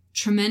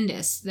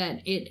tremendous.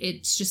 That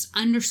it's just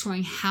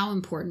underscoring how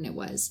important it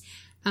was.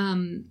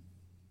 And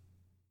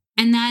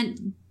that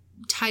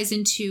ties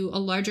into a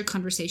larger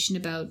conversation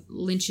about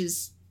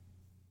Lynch's,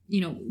 you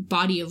know,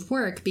 body of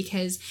work,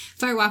 because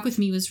Fire Walk With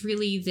Me was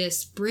really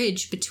this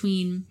bridge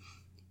between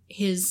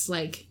his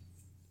like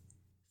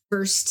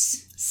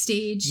first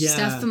stage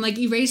stuff from like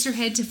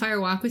Eraserhead to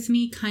Fire Walk With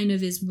Me kind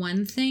of is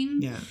one thing.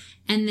 Yeah.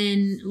 And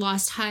then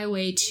Lost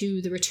Highway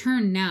to The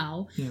Return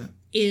now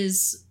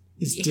is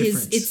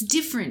different. It's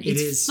different.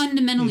 It's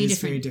fundamentally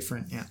different. Very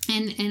different, yeah.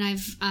 And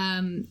I've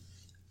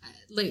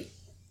like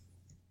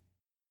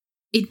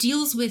it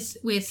deals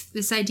with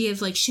this idea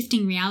of like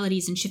shifting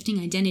realities and shifting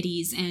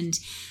identities and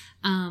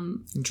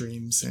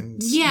dreams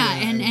and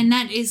and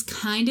that is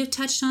kind of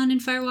touched on in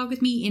Fire Walk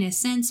With Me in a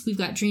sense. We've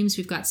got dreams,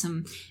 we've got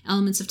some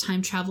elements of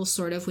time travel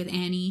sort of with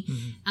Annie.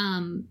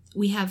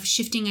 We have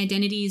shifting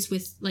identities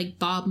with like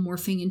Bob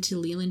morphing into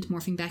Leland,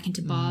 morphing back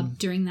into Bob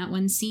during that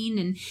one scene,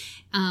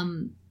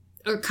 and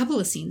or a couple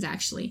of scenes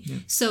actually.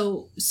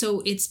 So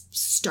it's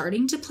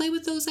starting to play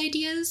with those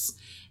ideas,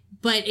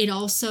 but it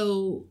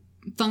also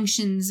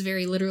functions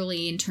very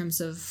literally in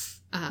terms of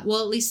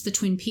well, at least the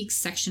Twin Peaks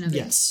section of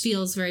it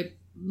feels very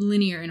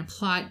linear in a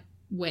plot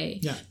way.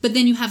 Yeah. But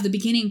then you have the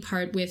beginning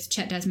part with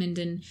Chet Desmond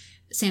and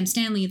Sam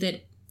Stanley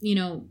that, you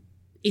know,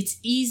 it's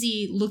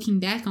easy looking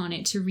back on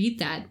it to read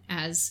that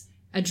as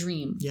a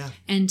dream. Yeah.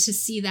 And to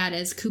see that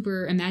as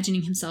Cooper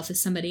imagining himself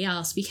as somebody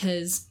else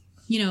because,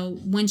 you know,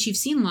 once you've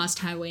seen Lost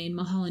Highway and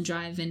Mulholland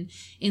Drive and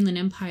Inland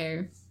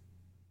Empire,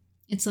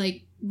 it's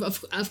like,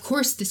 of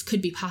course this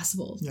could be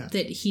possible. Yeah.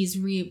 That he's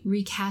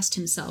recast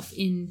himself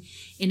in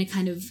a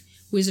kind of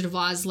Wizard of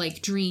Oz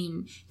like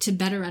dream to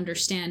better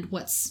understand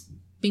what's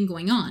been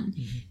going on.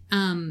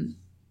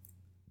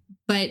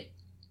 But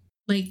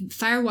like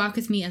Fire Walk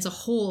With Me as a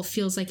whole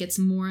feels like it's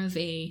more of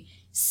a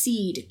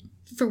seed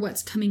for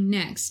what's coming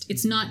next.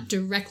 It's not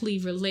directly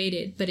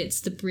related, but it's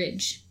the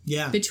bridge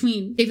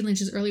between David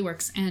Lynch's early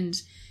works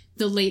and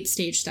the late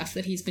stage stuff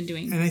that he's been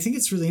doing. And I think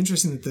it's really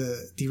interesting that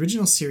the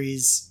original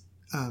series,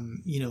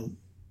 you know,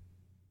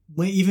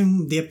 when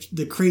even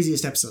the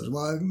craziest episodes,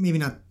 well, maybe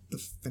not the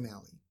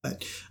finale,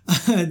 but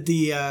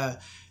the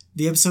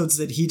episodes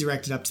that he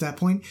directed up to that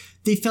point,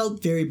 they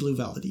felt very Blue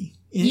Velvety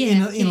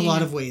in a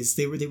lot of ways.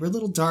 They were a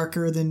little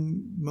darker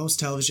than most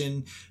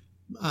television,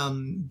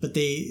 but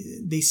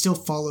they still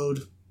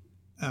followed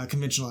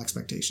conventional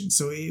expectations.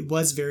 So it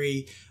was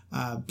very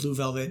Blue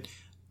Velvet,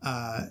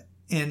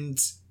 and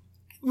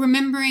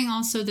remembering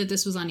also that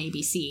this was on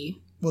ABC.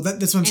 Well,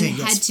 that's what I'm saying.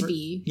 It had to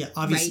be. Yeah,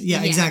 obviously.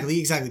 Right? Yeah,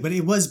 exactly. But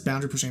it was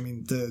boundary pushing. I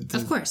mean,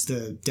 of course,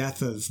 the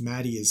death of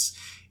Maddie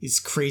is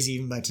crazy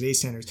even by today's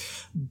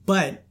standards.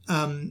 But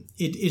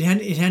it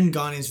hadn't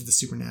gone into the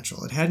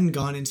supernatural. It hadn't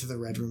gone into the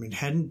Red Room. It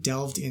hadn't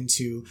delved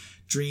into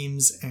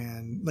dreams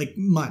and like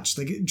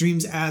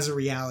dreams as a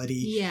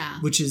reality. Yeah,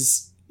 which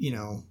is, you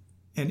know,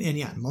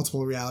 and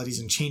multiple realities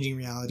and changing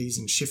realities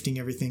and shifting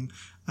everything,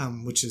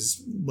 which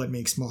is what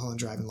makes Mulholland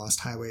Drive and Lost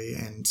Highway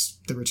and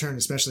The Return,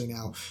 especially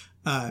now,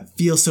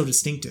 feel so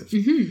distinctive.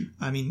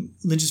 I mean,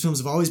 Lynch's films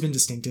have always been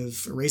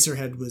distinctive.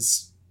 Eraserhead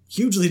was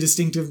hugely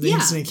distinctive the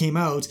instant it came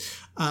out.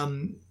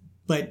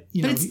 But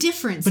you know, it's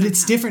different. But somehow.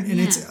 it's different, and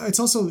it's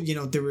also, you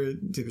know, there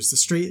was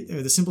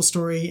the Simple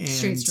Story and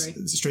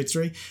Straight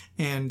Story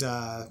and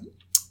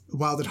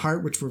Wild at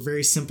Heart, which were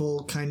very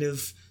simple, kind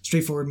of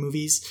straightforward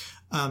movies.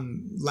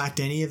 Lacked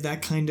any of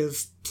that kind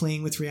of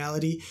playing with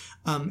reality.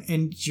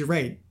 And you're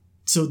right.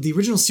 So the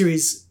original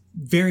series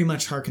very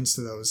much harkens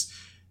to those.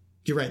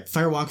 You're right.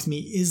 Fire Walk With Me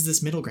is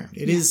this middle ground.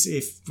 It is,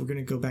 if we're going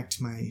to go back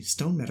to my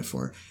stone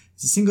metaphor,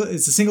 it's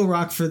a single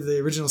rock for the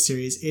original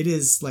series. It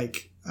is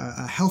like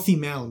a healthy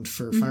mound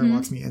for Fire Walk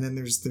With Me. And then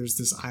there's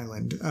this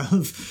island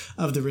of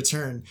The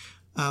Return.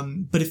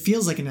 But it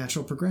feels like a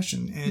natural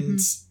progression. And,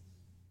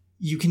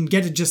 you can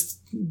get it just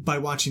by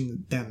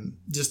watching them,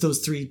 just those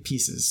three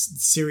pieces: the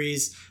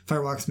series,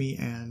 Fire Walk with Me,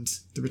 and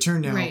The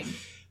Return now. Right.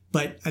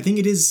 But I think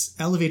it is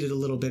elevated a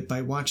little bit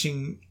by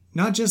watching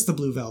not just the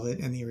Blue Velvet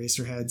and the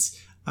Eraserheads,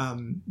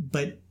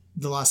 but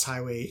The Lost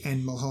Highway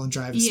and Mulholland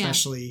Drive,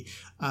 especially.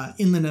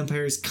 Inland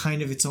Empire is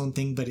kind of its own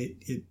thing, but it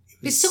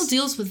still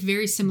deals with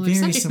very similar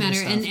subject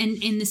matter and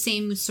in the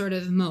same sort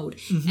of mode.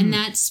 Mm-hmm. And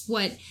that's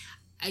what,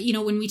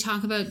 when we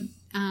talk about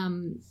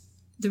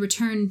The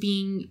Return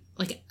being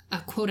like a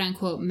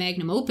quote-unquote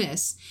magnum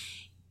opus,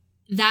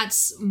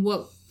 that's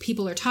what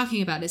people are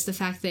talking about, is the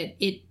fact that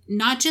it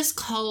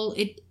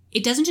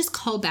doesn't just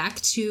call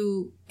back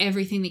to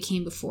everything that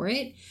came before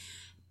it,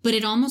 but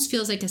it almost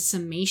feels like a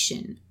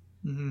summation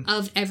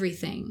of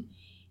everything.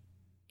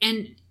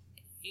 And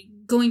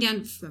going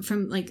down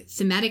from like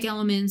thematic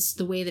elements,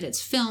 the way that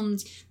it's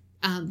filmed,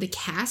 the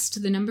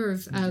cast, the number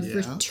of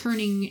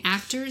returning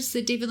actors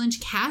that David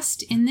Lynch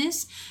cast in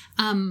this,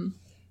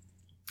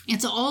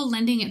 it's all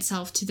lending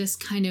itself to this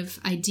kind of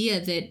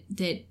idea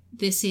that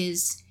this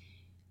is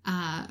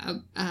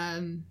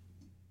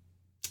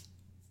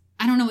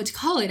I don't know what to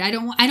call it. I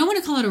don't want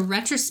to call it a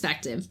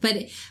retrospective, but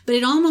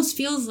it almost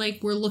feels like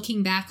we're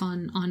looking back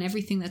on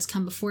everything that's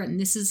come before it. And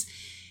this is,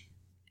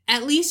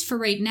 at least for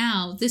right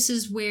now, this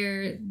is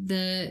where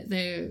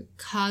the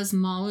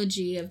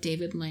cosmology of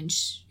David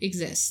Lynch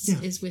exists,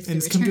 is with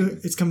and The Return.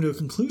 It's come to a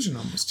conclusion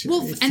almost too.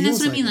 Well, and that's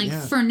what I mean,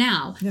 for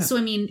now. Yeah. So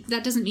I mean,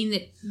 that doesn't mean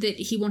that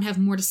he won't have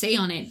more to say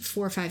on it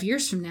 4 or 5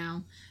 years from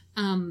now.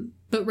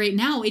 But right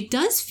now, it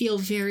does feel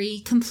very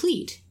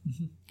complete.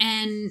 Mm-hmm.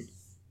 And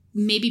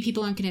maybe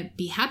people aren't going to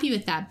be happy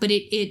with that, but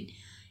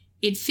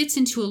it fits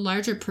into a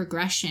larger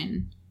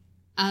progression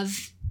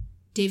of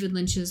David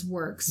Lynch's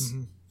works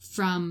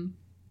from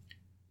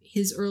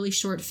his early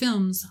short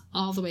films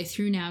all the way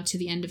through now to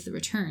the end of The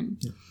Return.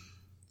 Yeah.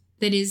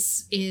 That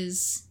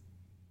is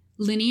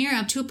linear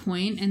up to a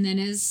point, and then,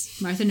 as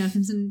Martha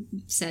Notenson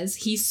says,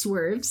 he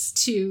swerves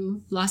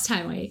to Lost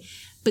Highway.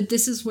 But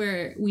this is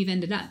where we've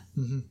ended up.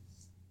 Mm-hmm.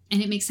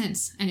 And it makes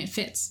sense, and it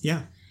fits.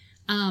 Yeah.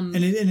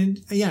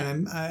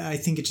 I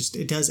think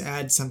it does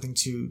add something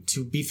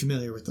to be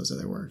familiar with those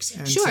other works.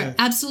 And sure,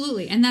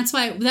 absolutely. And that's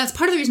part of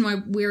the reason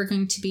why we're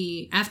going to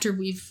be, after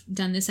we've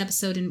done this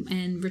episode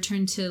and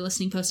returned to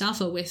Listening Post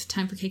Alpha with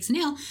Time for Cakes and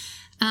Ale,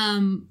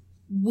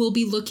 we'll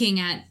be looking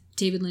at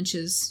David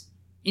Lynch's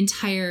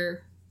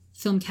entire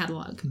film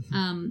catalog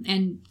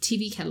and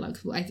TV catalog.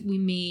 We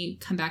may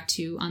come back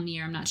to on the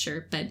air, I'm not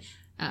sure, but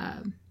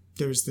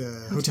there's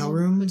the Hotel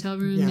Room.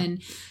 And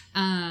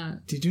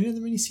did you do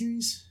another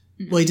miniseries?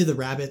 Well, he did the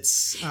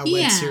Rabbits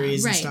web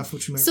series and stuff,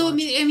 which we might watch.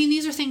 I mean,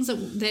 these are things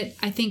that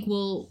I think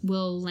will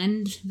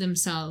lend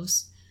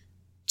themselves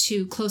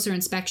to closer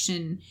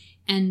inspection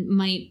and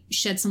might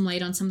shed some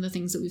light on some of the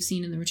things that we've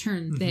seen in The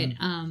Return. That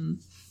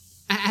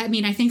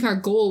I think our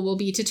goal will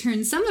be to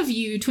turn some of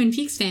you Twin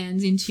Peaks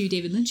fans into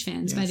David Lynch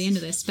fans by the end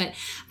of this. But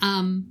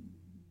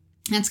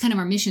that's kind of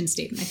our mission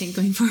statement, I think,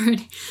 going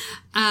forward.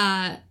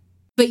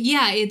 But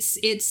yeah,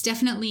 it's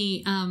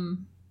definitely.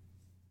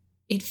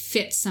 It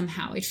fits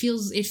somehow. It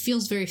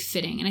feels very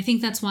fitting. And I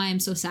think that's why I'm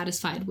so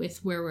satisfied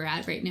with where we're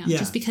at right now. Yeah.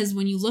 Just because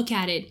when you look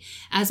at it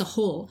as a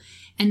whole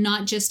and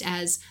not just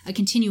as a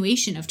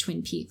continuation of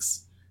Twin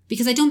Peaks,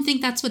 because I don't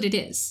think that's what it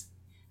is.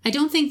 I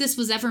don't think this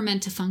was ever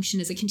meant to function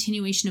as a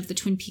continuation of the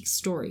Twin Peaks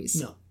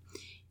stories. No.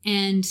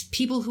 And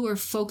people who are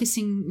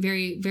focusing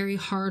very, very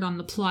hard on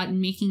the plot and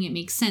making it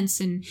make sense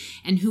and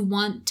who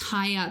want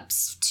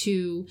tie-ups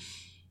to,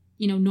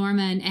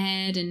 Norma and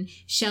Ed and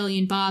Shelley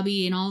and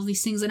Bobby and all of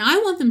these things. And I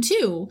want them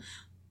too,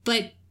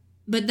 but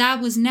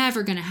that was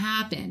never going to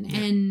happen. Yeah.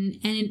 And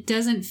it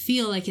doesn't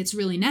feel like it's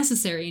really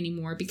necessary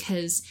anymore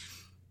because,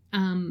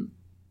 and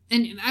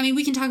I mean,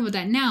 we can talk about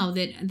that now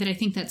that I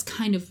think that's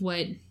kind of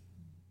what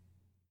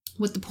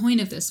the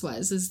point of this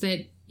was, is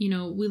that,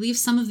 we leave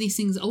some of these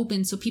things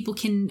open so people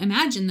can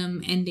imagine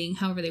them ending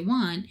however they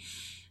want,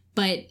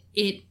 but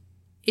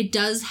it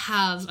does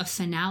have a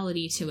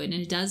finality to it, and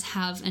it does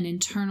have an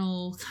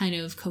internal kind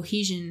of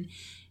cohesion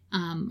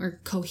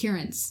or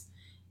coherence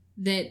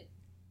that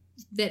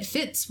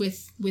fits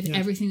with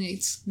everything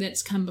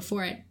that's come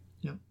before it.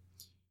 Yeah.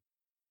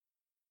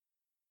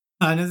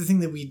 Another thing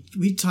that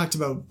we talked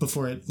about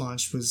before it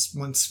launched was,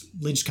 once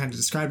Lynch kind of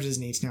described it as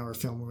an 18-hour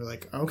film, we were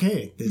like,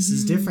 okay, this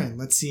is different.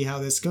 Let's see how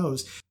this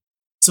goes.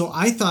 So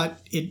I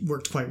thought it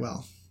worked quite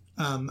well.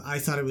 I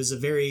thought it was a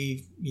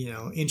very,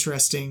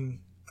 interesting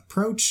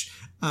approach.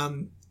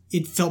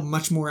 It felt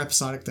much more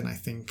episodic than I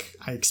think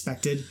I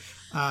expected.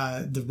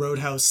 The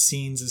Roadhouse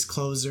scenes as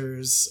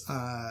closers,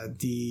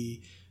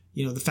 the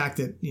fact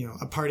that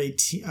a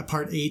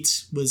part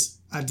 8 was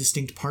a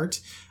distinct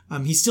part.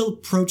 He still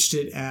approached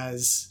it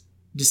as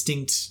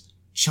distinct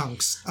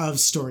chunks of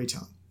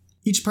storytelling.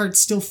 Each part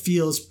still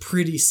feels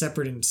pretty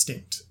separate and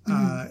distinct,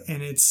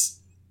 and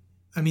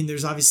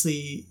there's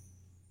obviously.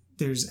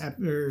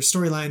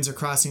 Storylines are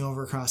crossing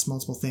over across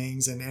multiple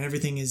things, and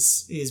everything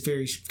is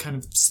very kind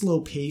of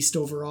slow paced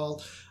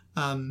overall,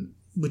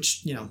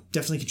 which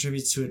definitely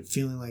contributes to it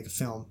feeling like a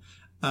film.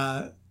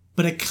 But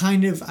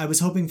but I was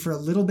hoping for a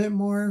little bit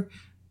more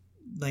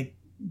like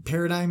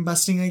paradigm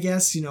busting, I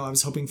guess. I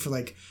was hoping for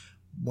like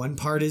one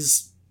part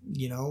is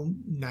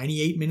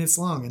 98 minutes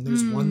long and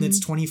there's one that's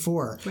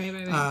 24.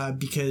 Right.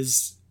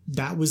 Because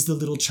that was the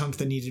little chunk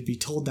that needed to be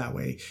told that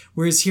way.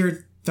 Whereas here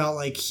it felt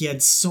like he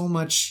had so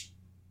much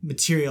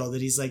material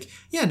that he's like,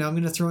 yeah, now I'm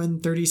going to throw in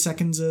 30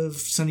 seconds of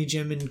Sonny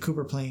Jim and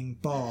Cooper playing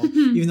ball,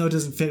 even though it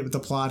doesn't fit with the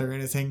plot or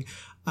anything.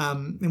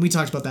 And we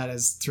talked about that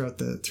as throughout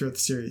the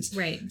series.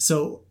 Right.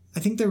 So I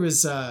think it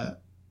was a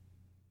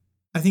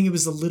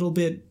little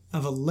bit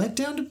of a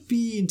letdown, to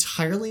be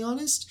entirely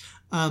honest.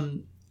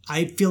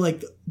 I feel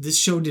like this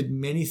show did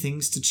many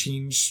things to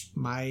change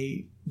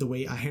the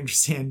way I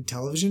understand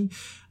television.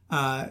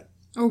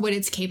 Or what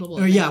it's capable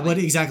of. Or yeah,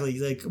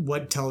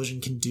 what television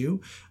can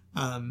do.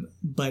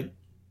 But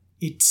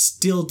it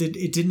still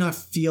did not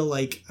feel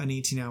like an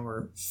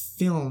 18-hour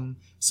film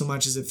so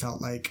much as it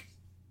felt like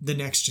the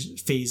next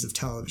phase of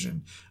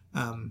television.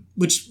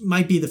 Which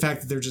might be the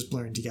fact that they're just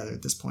blurring together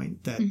at this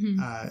point, that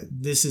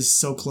this is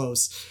so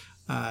close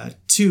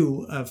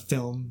to a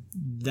film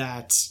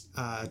that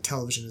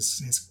television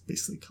has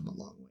basically come a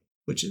long way,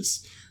 which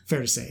is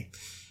fair to say.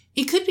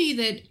 It could be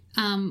that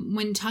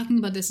when talking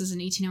about this as an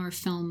 18-hour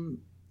film,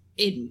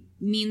 it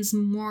means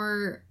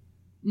more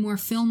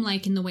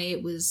film-like in the way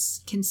it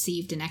was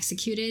conceived and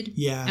executed,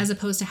 as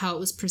opposed to how it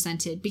was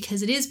presented,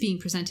 because it is being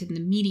presented in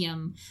the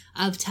medium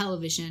of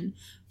television,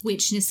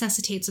 which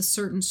necessitates a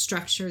certain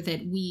structure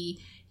that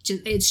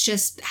it's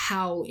just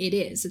how it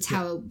is. It's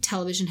how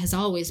television has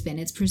always been.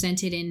 It's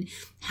presented in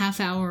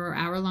half-hour or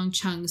hour-long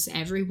chunks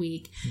every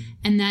week,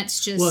 and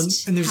that's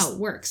just how it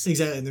works.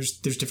 Exactly, and there's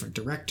different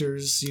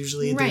directors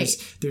usually. Right.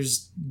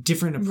 There's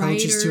different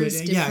approaches to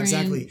it. Yeah,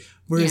 exactly.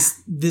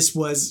 Whereas this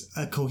was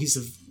a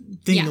cohesive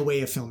thing the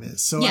way a film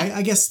is. So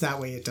I guess that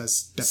way it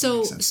does definitely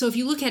make sense. So if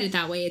you look at it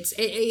that way,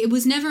 it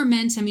was never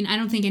meant, I mean, I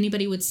don't think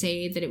anybody would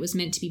say that it was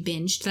meant to be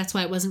binged. That's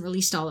why it wasn't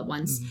released all at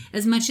once.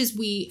 As much as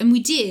we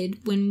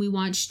did when we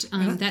watched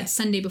that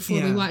Sunday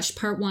before, we watched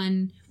part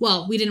 1.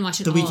 Well, we didn't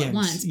watch it all at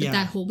once, but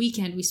that whole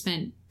weekend we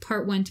spent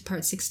part 1 to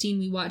part 16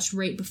 we watched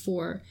right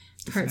before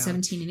part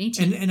 17 and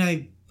 18.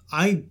 And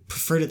I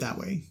preferred it that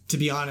way, to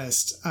be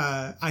honest.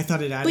 I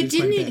thought it added But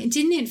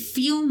didn't it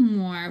feel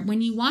more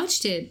when you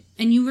watched it,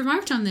 and you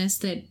remarked on this,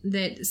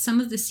 that some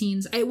of the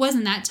scenes, it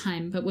wasn't that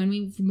time, but when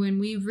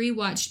we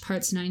rewatched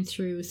parts 9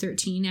 through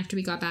 13 after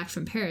we got back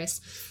from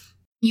Paris,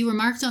 you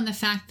remarked on the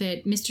fact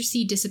that Mr.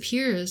 C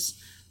disappears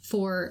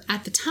for,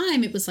 at the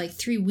time, it was like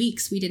 3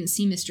 weeks we didn't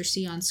see Mr.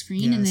 C on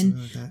screen. And then,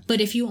 like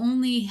but if you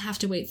only have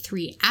to wait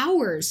 3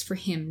 hours for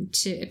him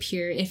to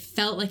appear, it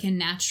felt like a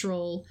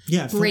natural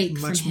break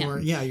from him. More,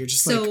 you're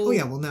just like, oh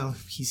yeah, well now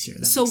he's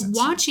here. So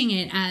watching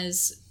it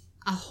as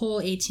a whole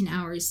 18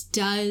 hours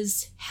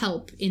does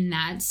help in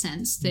that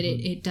sense, that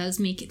it does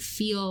make it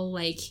feel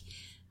like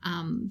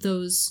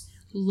those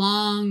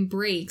long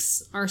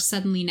breaks are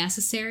suddenly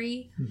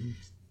necessary.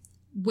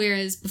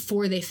 Whereas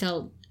before they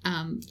felt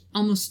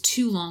almost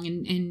too long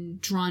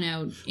and drawn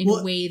out in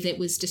a way that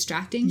was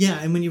distracting. Yeah,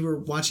 and when you were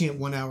watching it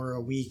 1 hour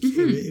a week,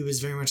 it was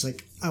very much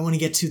like, I want to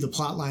get to the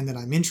plot line that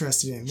I'm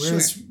interested in.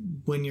 Whereas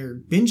when you're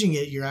binging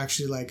it, you're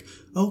actually like,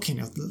 okay,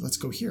 now let's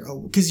go here.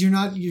 Oh, because you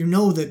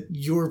know that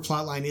your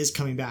plot line is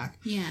coming back.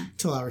 Yeah.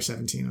 Till hour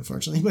 17,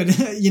 unfortunately.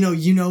 But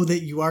you know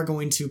that you are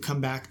going to come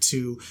back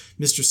to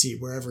Mr. C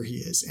wherever he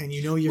is. And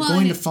you're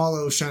going to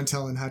follow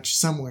Chantel and Hutch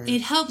somewhere.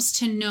 It helps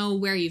to know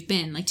where you've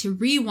been. Like, to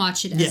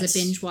rewatch it as a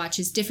binge watch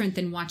is different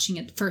than watching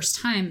it the first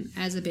time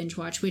as a binge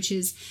watch, which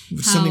is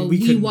how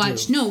we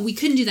watched. No, we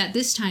couldn't do that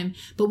this time,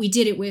 but we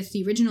did it with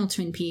the original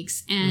Twin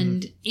Peaks.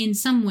 And in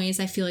some ways,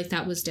 I feel like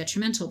that was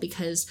detrimental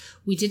because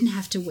we didn't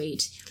have to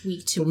wait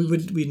week to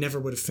week. We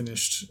never would have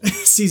finished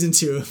season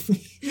 2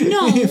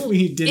 if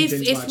we didn't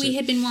binge watch it. If we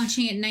had been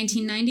watching it in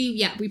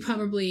 1990, we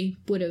probably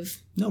would have.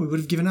 No, we would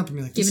have given up and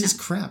be like, this is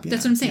crap. Yeah.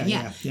 That's what I'm saying.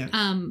 Yeah.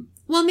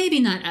 Well, maybe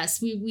not us.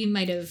 We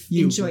might have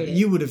enjoyed it.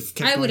 You would have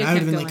kept going. I would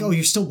have been like, oh,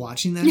 you're still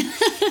watching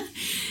that?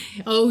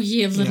 Oh,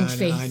 ye of little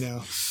faith. I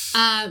know.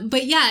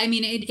 But yeah, I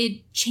mean,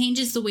 it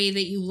changes the way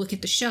that you look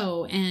at the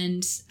show,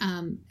 and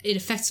it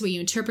affects the way you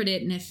interpret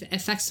it, and it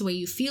affects the way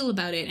you feel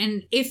about it.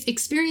 And if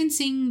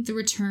experiencing the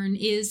return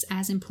is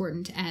as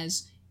important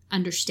as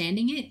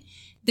understanding it,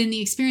 then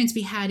the experience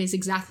we had is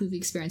exactly the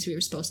experience we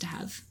were supposed to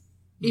have.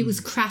 It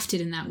was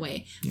crafted in that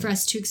way for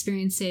us to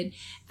experience it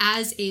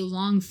as a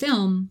long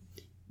film,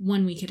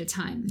 1 week at a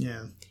time.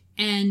 Yeah.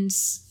 And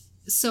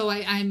so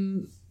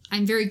I'm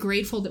very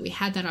grateful that we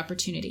had that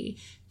opportunity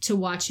to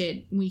watch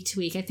it week to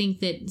week. I think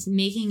that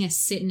making us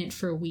sit in it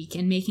for a week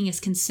and making us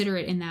consider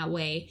it in that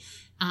way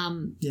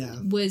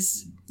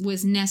was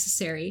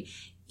necessary.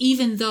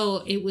 Even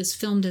though it was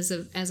filmed as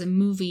a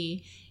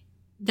movie,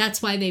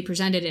 that's why they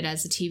presented it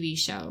as a TV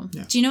show.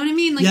 Yeah. Do you know what I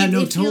mean? Like,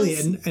 totally.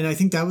 And I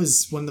think that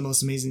was one of the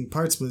most amazing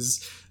parts,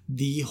 was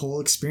the whole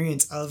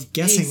experience of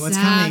guessing what's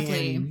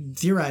coming and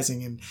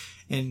theorizing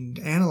and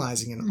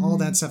analyzing and all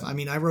that stuff. I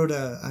mean, I wrote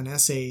an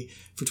essay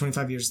for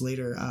 25 Years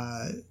Later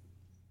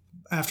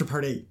after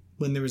part 8,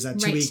 when there was that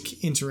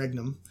 2-week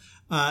interregnum.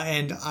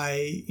 And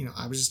I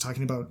was just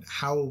talking about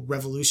how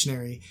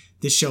revolutionary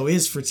this show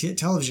is for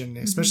television,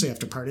 especially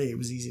after part 8. It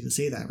was easy to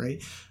say that,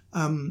 right?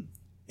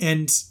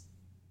 And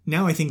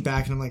now I think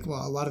back and I'm like,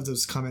 well, a lot of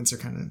those comments are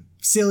kind of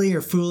silly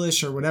or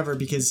foolish or whatever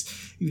because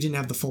you didn't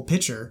have the full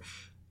picture.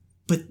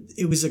 But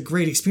it was a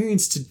great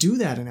experience to do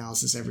that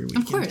analysis every week,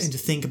 Of course. and to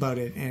think about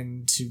it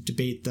and to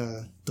debate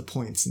the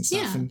points and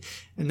stuff. Yeah.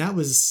 And that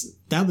was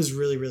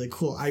really, really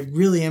cool. I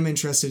really am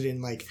interested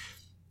in, like,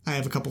 I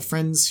have a couple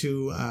friends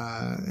who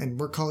and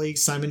work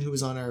colleagues, Simon, who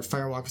was on our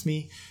Fire Walk With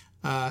Me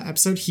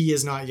episode. He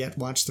has not yet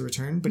watched The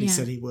Return, but he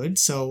said he would.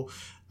 So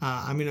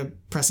I'm going to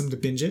press him to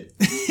binge it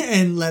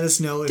and let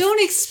us know if...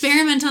 Don't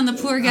experiment on the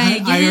poor guy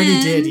again. I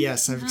already did,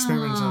 yes. I've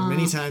experimented on it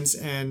many times,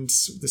 and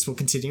this will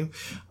continue.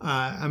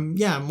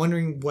 I'm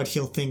wondering what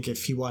he'll think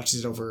if he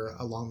watches it over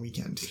a long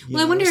weekend.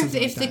 Well, I wonder if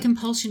like the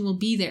compulsion will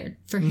be there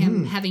for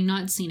him, having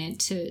not seen it,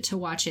 to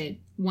watch it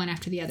one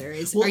after the other.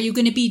 Are you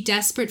going to be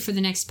desperate for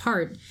the next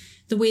part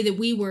the way that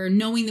we were,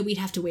 knowing that we'd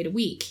have to wait a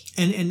week?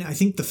 And I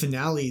think the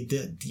finale,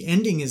 the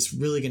ending is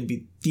really going to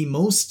be the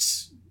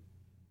most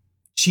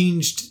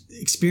changed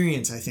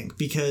experience, I think,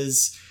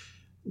 because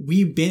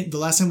the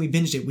last time we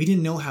binged it, we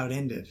didn't know how it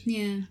ended.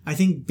 Yeah. I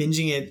think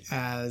binging it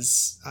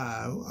as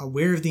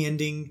aware of the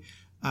ending,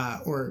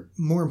 or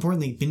more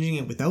importantly, binging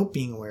it without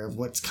being aware of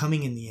what's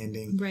coming in the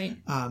ending, Right.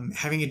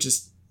 Having it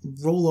just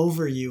roll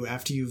over you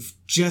after you've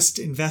just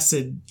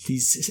invested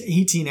these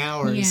 18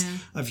 hours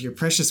of your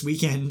precious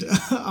weekend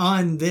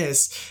on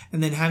this,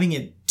 and then having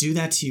it do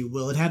that to you,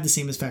 will it have the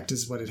same effect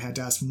as what it had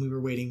to us when we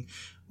were waiting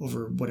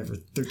over whatever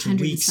 13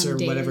 weeks or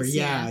whatever days,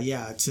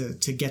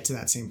 to get to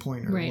that same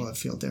point, or will it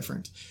feel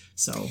different?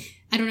 So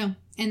I don't know,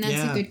 and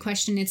that's a good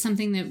question. It's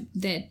something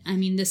that I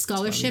mean, the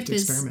scholarship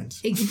is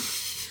experiment.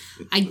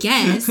 I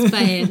guess,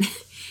 but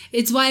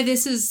it's why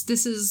this is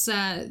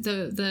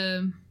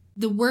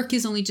the work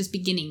is only just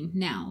beginning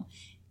now,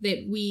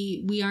 that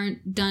we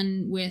aren't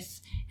done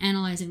with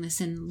analyzing this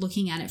and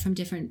looking at it from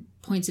different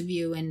points of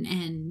view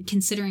and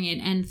considering it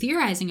and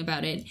theorizing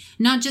about it,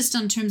 not just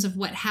on terms of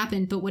what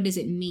happened, but what does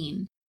it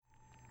mean.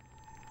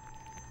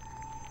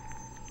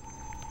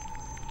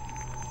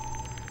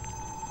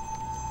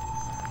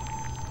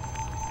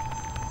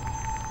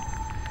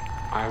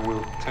 I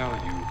will tell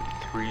you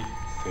 3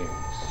 things.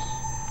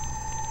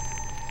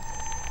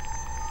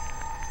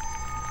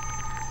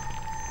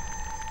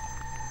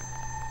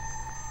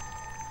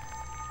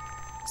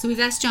 So we've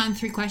asked John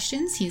 3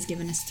 questions. He has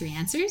given us 3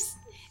 answers.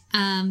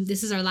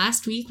 This is our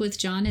last week with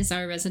John as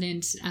our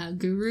resident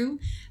guru.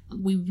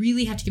 We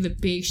really have to give a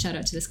big shout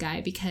out to this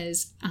guy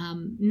because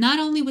not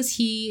only was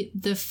he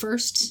the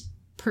first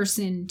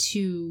person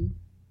to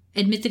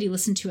admit that he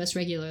listened to us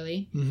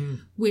regularly,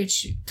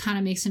 which kind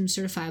of makes him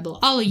certifiable.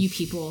 All of you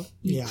people,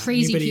 you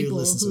crazy people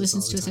who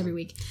listens to us every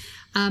week.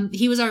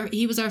 He was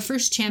our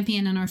first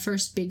champion and our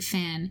first big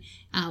fan.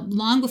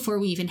 Long before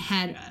we even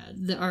had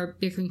our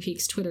Bickering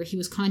Peaks Twitter, he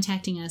was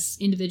contacting us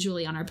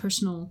individually on our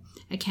personal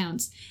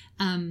accounts.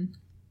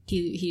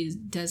 He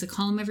does a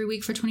column every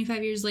week for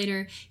 25 years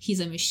later. He's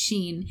a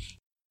machine.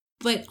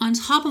 But on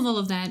top of all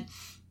of that,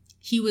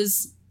 he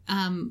was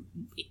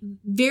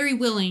very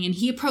willing, and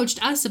he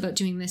approached us about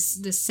doing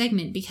this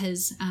segment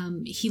because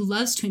he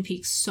loves Twin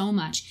Peaks so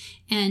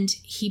much, and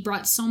he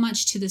brought so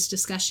much to this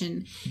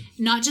discussion,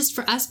 not just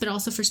for us but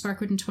also for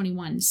Sparkwood and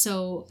 21.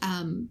 So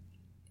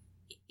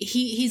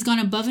he's gone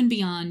above and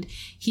beyond.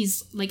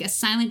 He's like a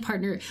silent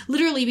partner,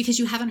 literally, because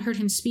you haven't heard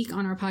him speak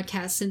on our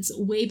podcast since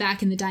way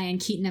back in the Diane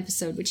Keaton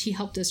episode, which he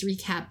helped us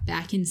recap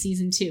back in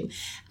season 2.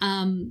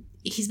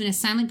 He's been a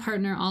silent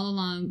partner all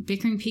along.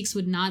 Bickering Peaks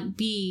would not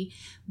be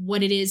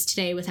what it is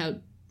today without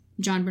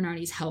John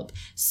Bernardi's help.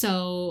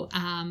 So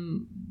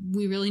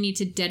we really need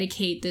to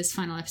dedicate this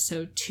final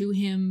episode to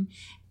him.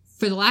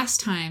 For the last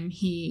time,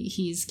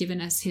 he's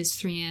given us his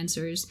 3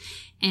 answers.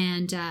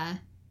 And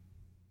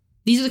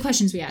these are the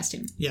questions we asked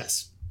him.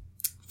 Yes.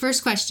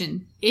 First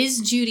question, is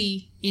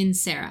Judy in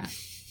Sarah?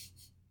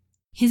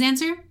 His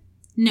answer?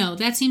 No,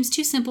 that seems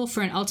too simple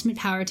for an ultimate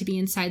power to be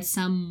inside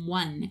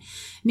someone.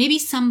 Maybe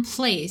some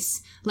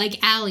place,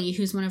 like Allie,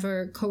 who's one of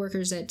our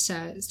coworkers at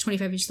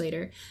 25 Years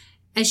Later.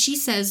 As she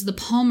says, the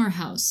Palmer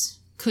House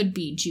could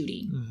be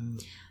Judy. Mm-hmm.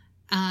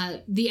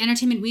 The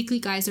Entertainment Weekly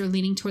guys are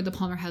leaning toward the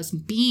Palmer House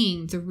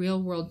being the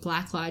real-world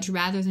Black Lodge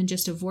rather than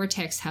just a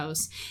Vortex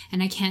house,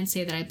 and I can't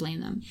say that I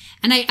blame them.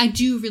 And I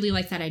do really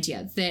like that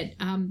idea, that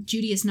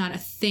Judy is not a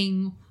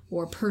thing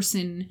or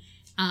person,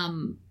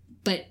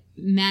 but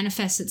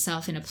manifests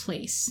itself in a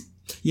place.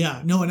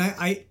 Yeah, no, and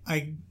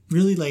I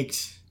really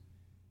liked...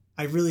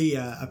 I really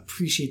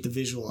appreciate the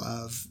visual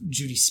of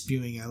Judy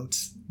spewing out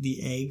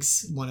the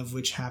eggs, one of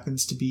which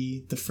happens to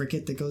be the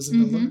frigate that goes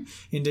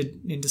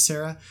into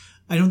Sarah.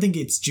 I don't think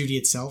it's Judy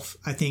itself.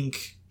 I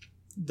think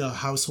the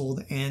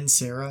household and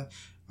Sarah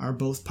are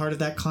both part of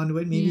that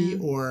conduit, maybe,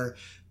 or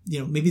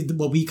maybe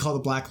what we call the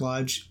Black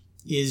Lodge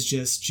is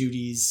just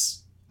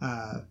Judy's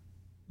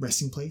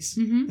resting place,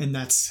 and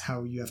that's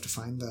how you have to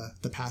find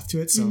the path to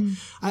it. So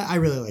I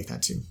really like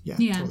that too. Yeah,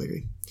 totally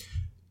agree.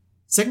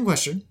 Second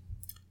question.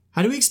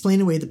 How do we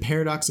explain away the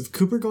paradox of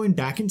Cooper going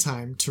back in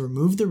time to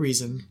remove the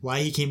reason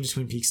why he came to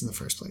Twin Peaks in the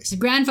first place? The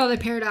grandfather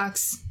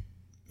paradox.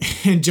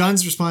 And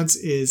John's response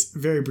is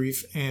very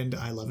brief, and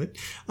I love it.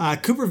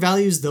 Cooper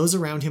values those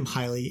around him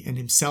highly and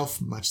himself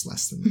much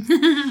less than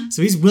that.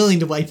 So he's willing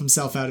to wipe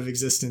himself out of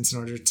existence in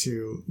order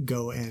to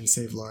go and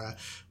save Laura,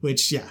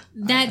 which, yeah.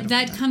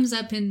 That comes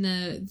up in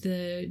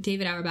the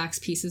David Auerbach's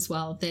piece as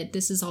well, that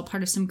this is all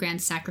part of some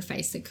grand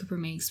sacrifice that Cooper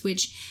makes,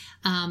 which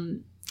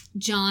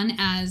John,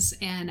 as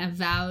an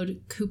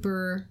avowed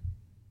Cooper...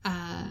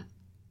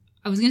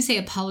 I was going to say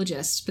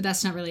apologist, but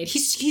that's not really it.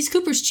 He's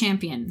Cooper's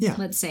champion,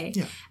 let's say.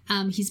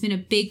 Yeah. He's been a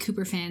big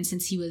Cooper fan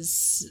since he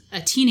was a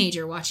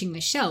teenager watching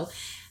the show.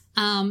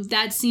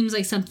 That seems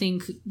like something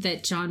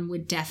that John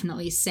would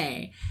definitely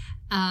say.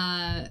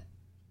 And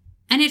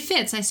it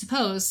fits, I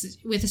suppose,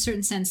 with a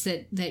certain sense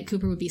that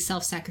Cooper would be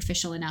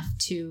self-sacrificial enough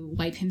to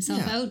wipe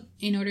himself out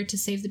in order to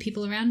save the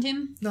people around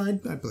him. No,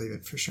 I believe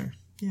it for sure.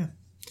 Yeah.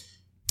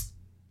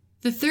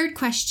 The third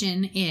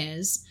question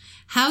is,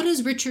 how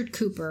does Richard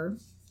Cooper...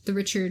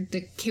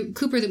 the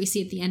Cooper that we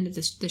see at the end of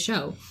the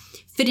show,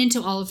 fit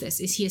into all of this?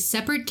 Is he a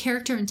separate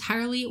character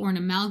entirely or an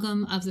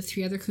amalgam of the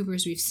three other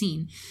Coopers we've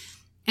seen?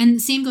 And the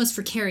same goes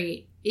for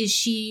Carrie. Is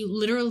she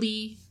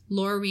literally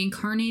Laura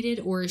reincarnated,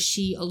 or is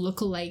she a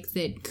lookalike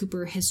that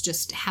Cooper has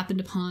just happened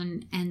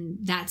upon and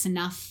that's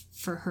enough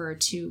for her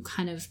to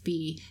kind of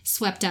be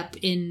swept up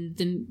in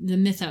the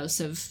mythos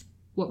of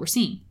what we're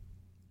seeing?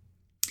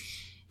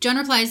 John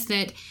replies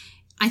that,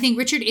 I think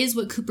Richard is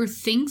what Cooper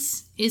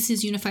thinks is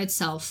his unified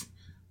self,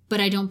 but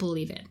I don't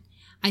believe it.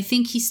 I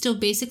think he's still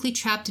basically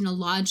trapped in a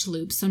lodge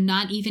loop, so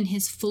not even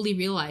his fully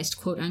realized,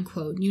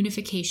 quote-unquote,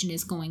 unification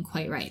is going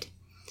quite right.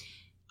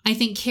 I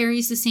think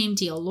Carrie's the same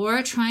deal.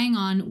 Laura trying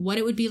on what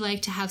it would be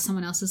like to have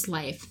someone else's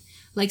life,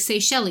 like, say,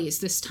 Shelley's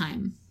this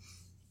time,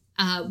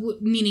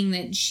 meaning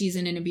that she's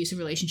in an abusive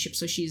relationship,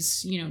 so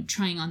she's,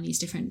 trying on these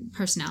different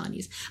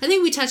personalities. I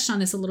think we touched on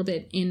this a little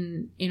bit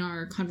in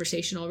our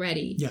conversation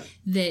already. Yeah.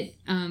 That,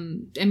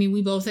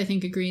 we both, I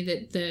think, agree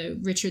that the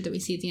Richard that we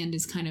see at the end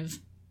is kind of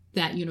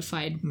that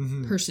unified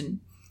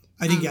person.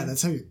 I think,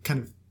 that's how you're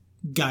kind of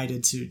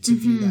guided to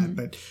view that.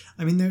 But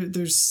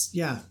there's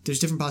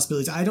different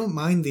possibilities. I don't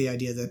mind the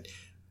idea that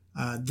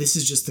this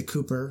is just the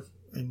Cooper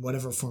in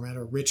whatever format,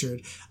 or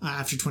Richard,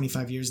 after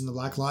 25 years in the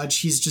Black Lodge.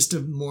 He's just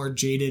a more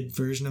jaded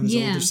version of his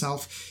older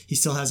self. He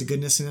still has a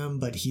goodness in him,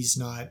 but he's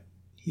not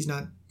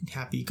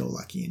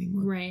happy-go-lucky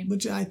anymore. Right.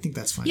 Which I think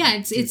that's fine. Yeah,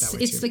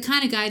 it's the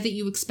kind of guy that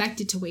you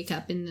expected to wake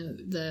up in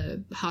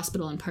the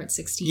hospital in Part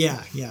 16.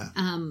 Yeah, yeah.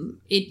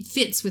 It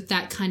fits with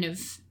that kind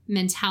of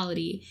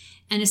mentality,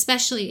 and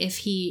especially if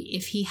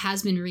he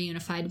has been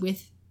reunified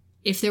with...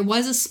 If there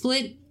was a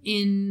split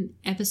in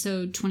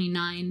episode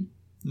 29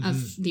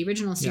 of the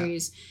original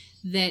series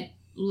that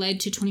led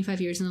to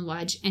 25 years in the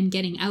Lodge, and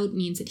getting out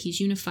means that he's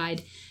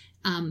unified...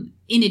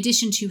 in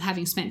addition to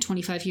having spent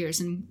 25 years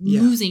and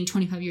losing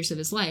 25 years of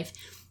his life,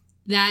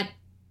 that,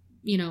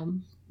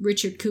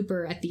 Richard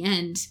Cooper at the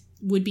end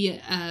would be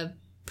a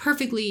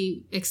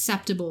perfectly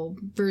acceptable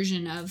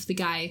version of the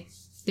guy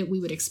that we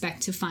would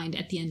expect to find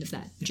at the end of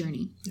that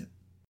journey. Yeah.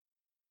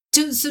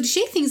 So to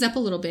shake things up a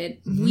little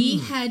bit, we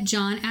had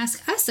John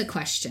ask us a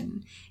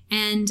question,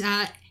 and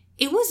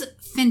it was a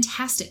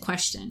fantastic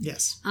question.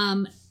 Yes.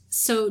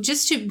 So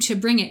just to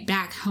bring it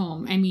back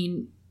home,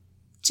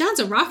 John's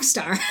a rock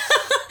star.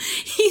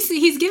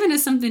 He's given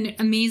us something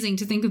amazing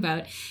to think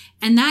about.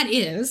 And that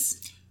is...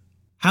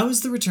 how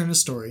is the return a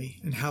story,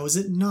 and how is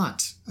it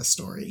not a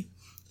story?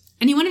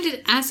 And he wanted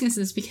to ask us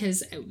this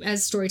because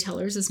as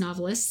storytellers, as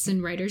novelists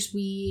and writers,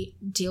 we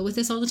deal with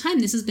this all the time.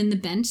 This has been the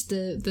bent,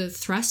 the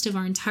thrust of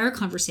our entire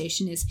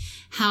conversation is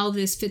how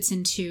this fits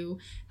into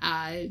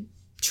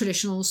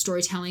traditional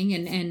storytelling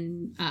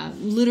and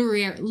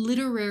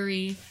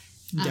literary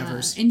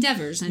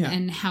endeavors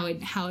and how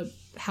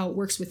it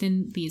works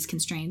within these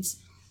constraints,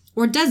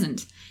 or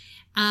doesn't.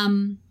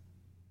 And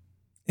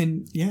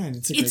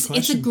it's a great question.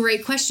 It's a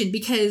great question,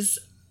 because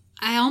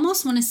I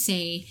almost want to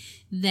say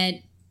that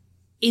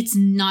it's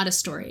not a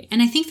story.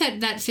 And I think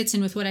that fits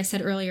in with what I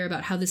said earlier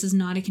about how this is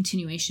not a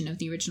continuation of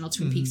the original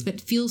Twin Peaks, but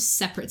feels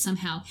separate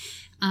somehow.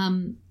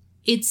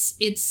 It's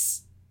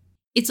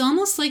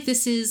almost like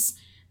this is,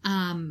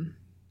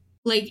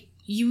 like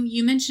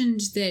you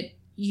mentioned that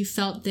you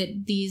felt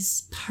that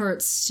these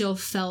parts still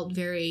felt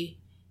very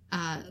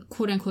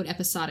quote unquote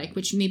episodic,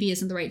 which maybe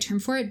isn't the right term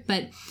for it,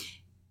 but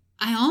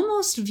I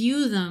almost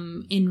view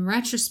them in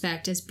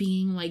retrospect as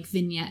being like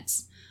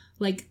vignettes,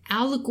 like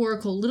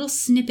allegorical little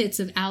snippets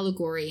of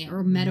allegory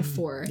or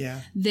metaphor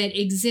that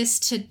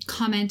exist to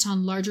comment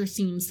on larger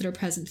themes that are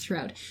present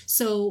throughout.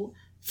 So,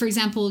 for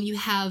example, you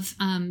have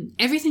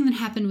everything that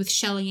happened with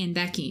Shelley and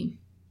Becky.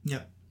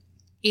 Yeah.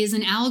 Is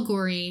an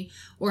allegory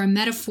or a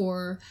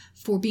metaphor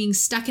for being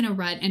stuck in a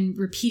rut and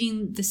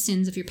repeating the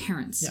sins of your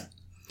parents. Yeah.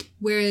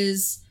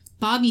 Whereas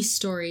Bobby's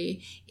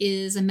story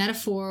is a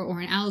metaphor or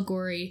an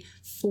allegory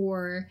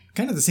for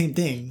kind of the same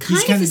thing.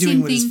 He's kind of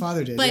doing what his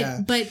father did,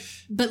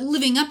 but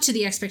living up to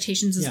the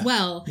expectations as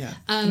well. Yeah.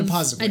 In a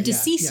positive way. A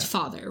deceased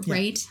father,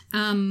 right?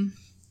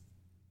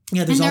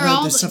 Yeah, there's And all they're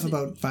all- the stuff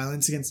about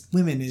violence against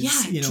women is,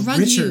 Yeah, drug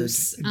Richard.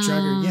 use,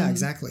 Yeah,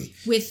 exactly.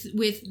 with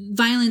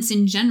violence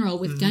in general,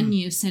 with Mm-hmm. gun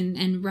use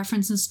and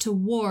references to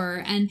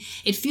war. And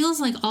it feels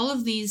like all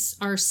of these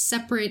are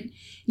separate.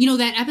 You know,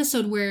 that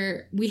episode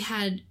where we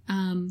had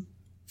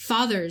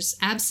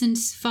absent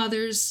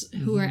fathers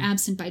who are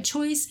absent by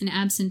choice and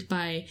absent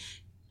by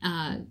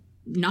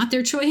not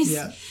their choice.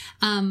 Yeah.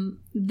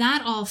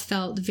 That all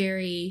felt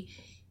very,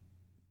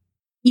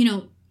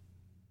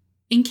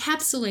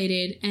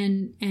 encapsulated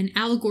and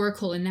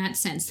allegorical in that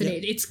sense, that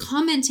Yeah. it's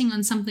commenting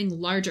on something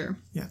larger.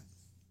 Yeah.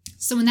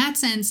 So in that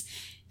sense,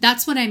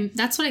 that's what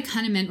I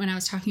kind of meant when I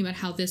was talking about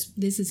how this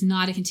is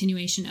not a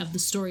continuation of the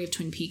story of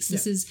Twin Peaks.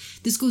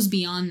 This goes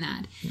beyond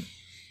that. Yeah.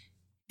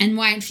 And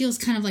why it feels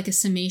kind of like a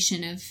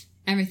summation of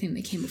everything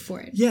that came before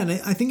it. Yeah, and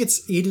I think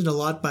it's aided a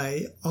lot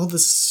by all the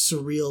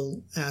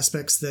surreal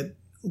aspects that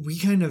we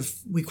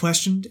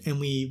questioned and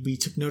we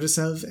took notice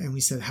of, and we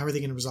said, how are they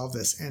going to resolve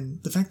this?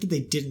 And the fact that they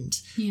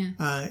didn't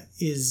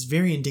is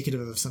very indicative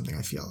of something,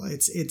 I feel.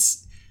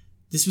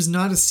 This was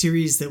not a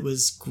series that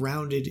was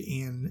grounded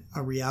in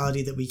a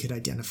reality that we could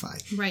identify.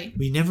 Right.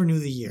 We never knew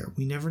the year.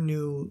 We never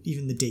knew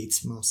even the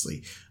dates,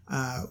 mostly.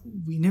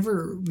 We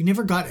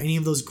never got any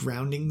of those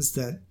groundings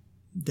that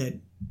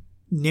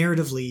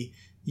narratively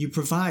you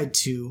provide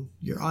to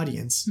your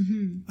audience,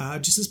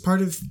 just as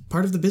part of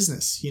the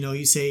business.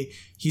 You say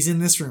he's in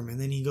this room and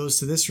then he goes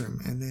to this room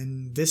and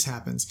then this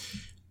happens.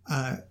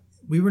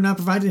 We were not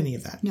provided any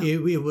of that. No.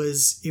 It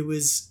was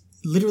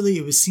literally,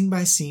 it was scene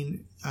by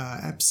scene,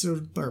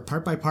 episode or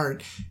part by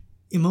part,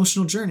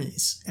 emotional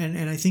journeys.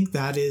 And I think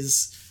that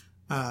is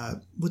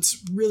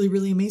what's really,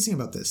 really amazing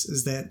about this,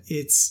 is that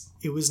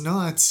it was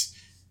not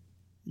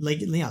like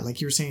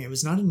you were saying, it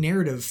was not a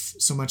narrative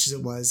so much as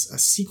it was a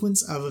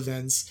sequence of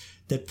events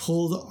that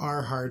pulled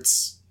our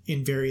hearts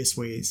in various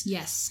ways.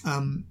 Yes.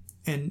 And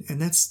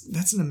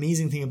that's an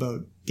amazing thing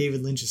about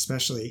David Lynch,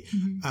 especially,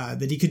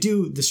 that he could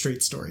do the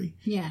straight story.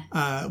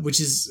 Yeah. Which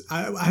is,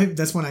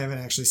 that's one I haven't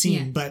actually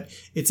seen, but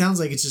it sounds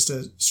like it's just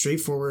a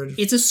straightforward.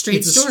 It's a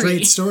straight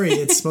story.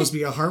 It's supposed to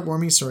be a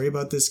heartwarming story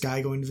about this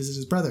guy going to visit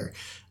his brother.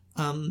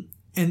 And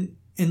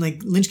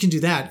like Lynch can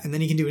do that, and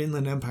then he can do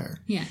Inland Empire.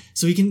 Yeah.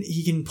 So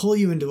he can pull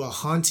you into a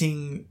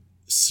haunting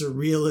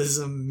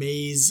surrealism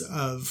maze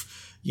of,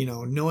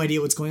 no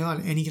idea what's going on.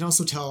 And he can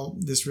also tell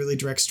this really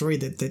direct story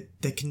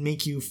that can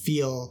make you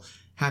feel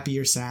happy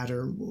or sad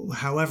or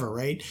however,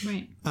 right?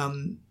 Right.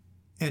 And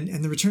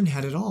The Return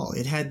had it all.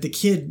 It had the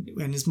kid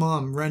and his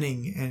mom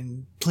running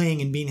and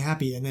playing and being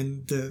happy, and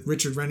then the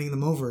Richard running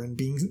them over and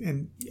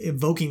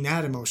evoking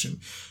that emotion.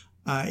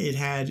 It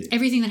had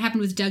everything that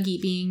happened with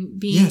Dougie being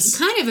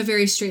kind of a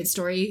very straight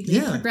story. They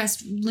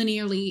progressed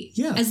linearly,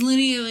 as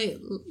linearly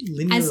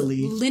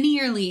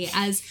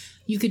as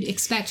you could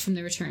expect from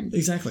The Return.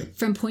 Exactly.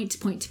 From point to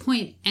point to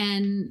point.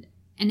 And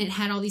it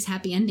had all these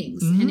happy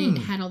endings, and it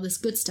had all this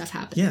good stuff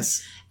happen.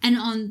 Yes. And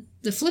on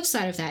the flip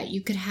side of that, you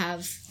could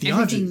have the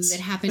everything Audreys. that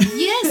happened.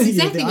 Yes,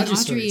 exactly. The with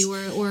Audrey, or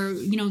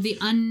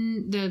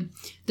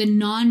the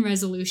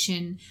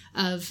non-resolution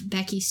of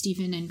Becky,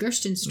 Stephen, and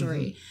Gersten's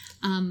story.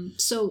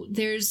 So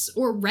there's,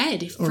 or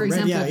Red, for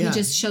example, who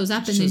just shows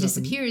up and then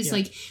disappears.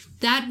 Like,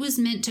 that was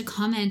meant to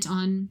comment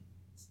on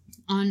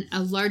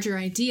a larger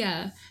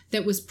idea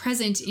that was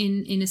present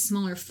in a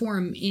smaller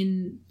form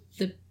in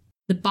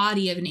the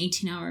body of an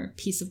 18-hour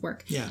piece of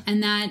work. Yeah.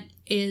 And that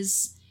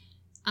is,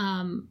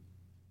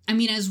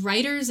 as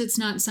writers, it's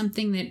not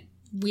something that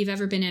we've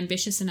ever been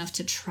ambitious enough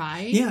to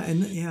try.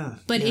 Yeah.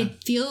 But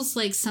it feels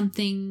like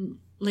something,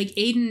 like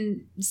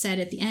Aiden said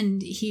at the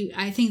end,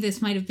 I think this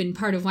might have been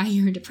part of why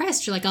you were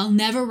depressed. You're like, I'll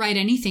never write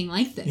anything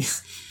like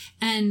this.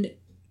 Yeah.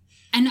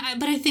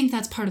 But I think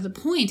that's part of the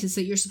point, is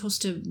that you're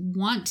supposed to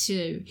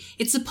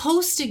it's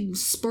supposed to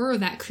spur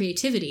that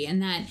creativity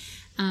and that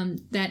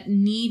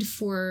need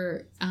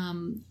for,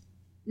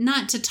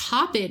 not to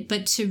top it,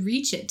 but to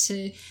reach it,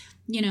 to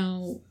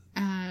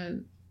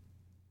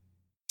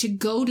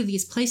go to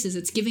these places.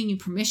 It's giving you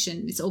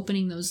permission. It's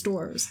opening those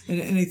doors.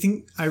 And I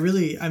think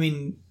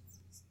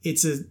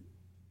it's a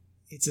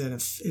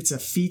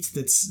feat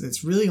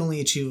that's really only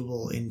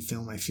achievable in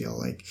film, I feel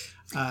like.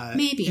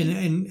 Maybe.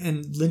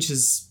 And Lynch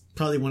is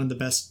probably one of the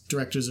best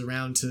directors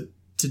around to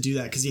do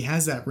that, because he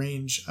has that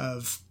range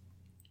of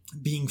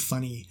being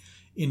funny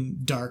in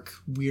dark,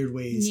 weird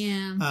ways.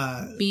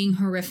 Yeah. Being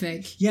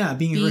horrific. Yeah,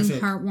 being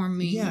horrific.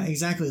 Heartwarming. Yeah,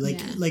 exactly.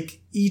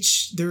 Like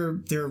each, there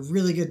are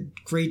really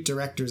great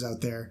directors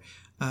out there,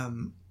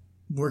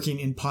 working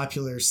in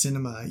popular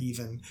cinema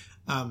even,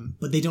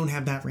 but they don't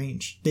have that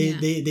range. They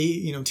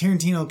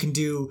Tarantino can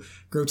do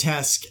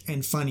grotesque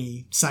and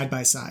funny side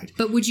by side.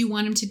 But would you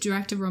want him to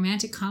direct a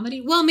romantic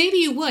comedy? Well, maybe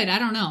you would. I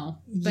don't know.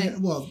 But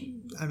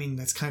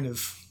that's kind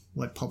of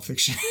what Pulp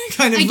Fiction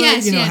kind of,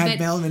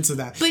 had elements of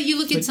that. But you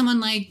look at someone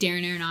like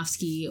Darren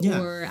Aronofsky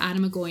or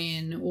Adam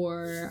McGoyan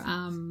or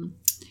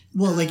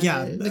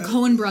the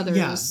Coen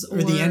brothers,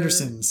 or the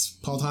Andersons,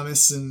 Paul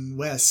Thomas and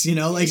Wes. They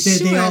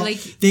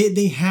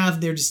have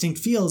their distinct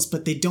feels,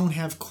 but they don't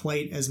have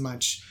quite as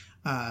much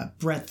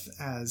breadth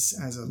as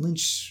a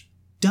Lynch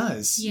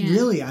does. Yeah.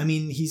 Really. I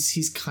mean,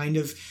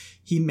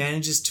 he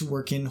manages to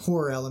work in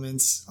horror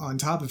elements on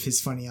top of his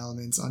funny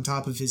elements, on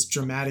top of his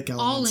dramatic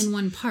elements. All in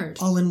one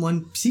part. All in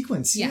one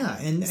sequence. Yeah.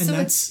 And so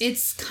that's...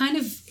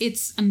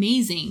 it's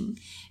amazing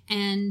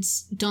and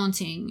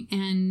daunting.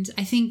 And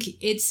I think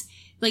it's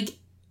like,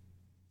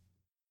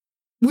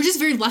 we're just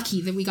very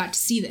lucky that we got to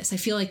see this. I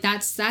feel like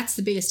that's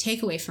the biggest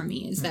takeaway for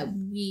me, is that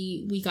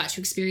we got to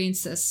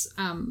experience this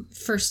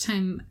first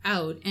time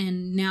out,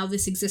 and now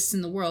this exists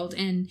in the world.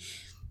 And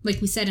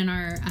like we said in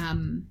our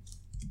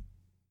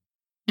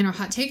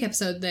hot take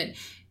episode, that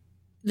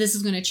this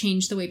is going to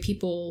change the way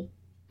people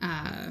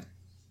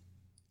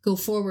go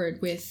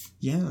forward with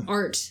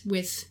art,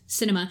 with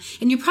cinema.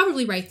 And you're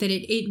probably right that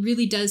it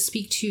really does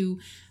speak to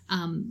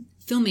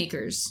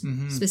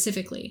filmmakers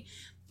specifically.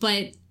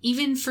 But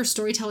even for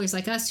storytellers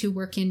like us who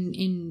work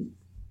in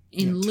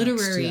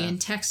literary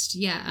and text,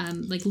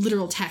 like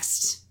literal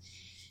text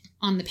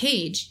on the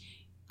page,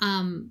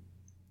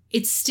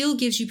 it still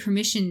gives you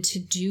permission to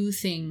do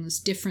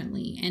things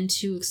differently and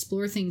to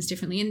explore things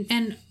differently.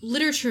 And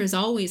literature has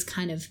always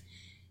kind of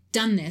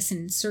done this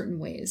in certain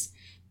ways.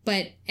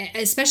 But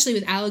especially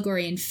with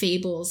allegory and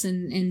fables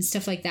and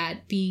stuff like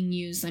that being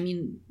used, I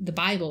mean, the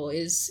Bible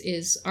is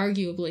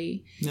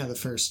arguably the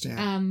first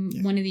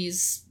one of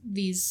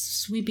these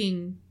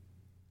sweeping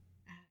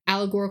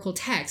allegorical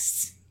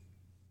texts.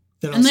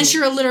 Unless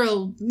you're a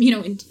literal,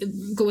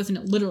 go with a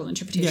literal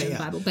interpretation of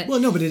the Bible. But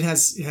but it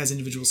has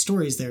individual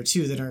stories there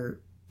too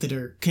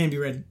that can be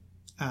read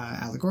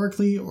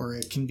allegorically, or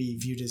it can be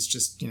viewed as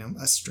just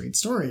a straight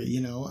story.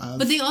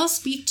 But they all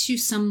speak to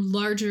some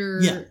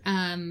larger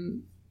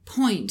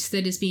point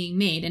that is being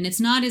made, and it's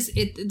not as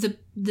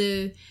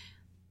the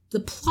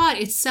plot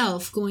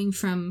itself going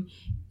from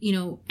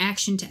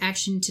action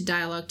to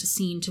dialogue to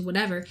scene to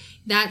whatever.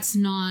 That's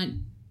not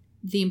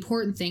the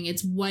important thing.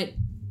 It's what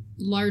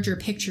larger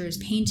picture is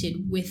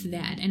painted with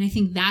that, and I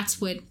think that's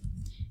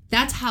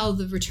how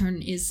The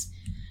Return is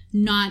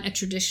not a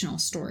traditional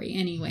story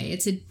anyway.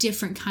 It's a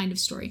different kind of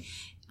story,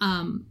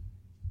 and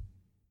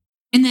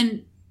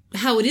then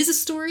how it is a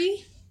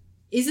story.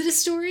 Is it a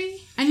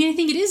story? I mean, I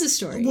think it is a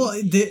story. Well,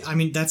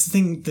 that's the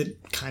thing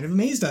that kind of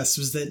amazed us,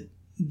 was that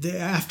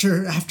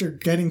after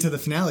getting to the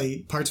finale,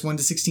 parts 1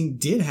 to 16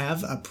 did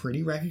have a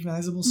pretty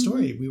recognizable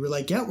story. We were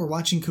like, we're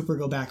watching Cooper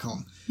go back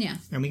home. Yeah.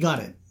 And we got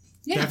it.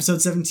 Yeah.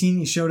 Episode 17,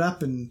 he showed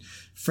up and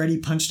Freddy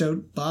punched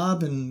out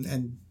Bob,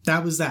 and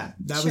that was that.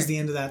 That was the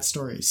end of that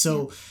story.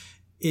 So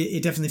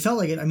it definitely felt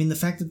like it. I mean, the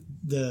fact that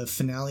the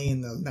finale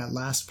and that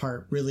last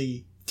part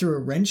really threw a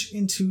wrench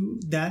into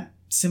that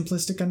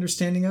simplistic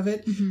understanding of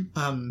it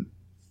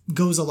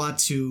goes a lot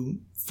to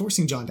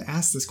forcing John to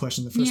ask this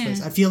question in the first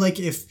place. I feel like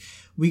if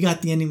we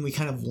got the ending we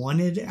kind of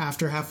wanted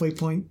after halfway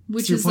point,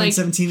 which is like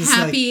 17,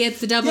 happy at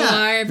the double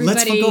R,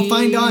 everybody. Let's go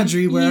find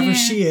Audrey wherever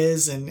she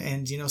is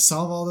and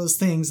solve all those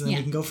things, and then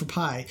we can go for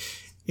pie.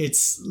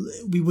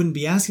 We wouldn't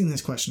be asking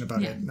this question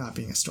about it not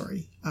being a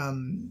story.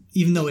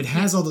 Even though it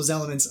has all those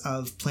elements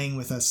of playing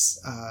with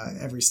us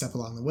every step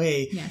along the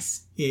way.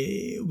 Yes.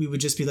 We would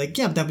just be like,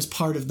 that was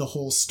part of the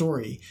whole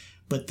story.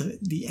 But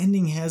the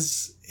ending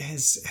has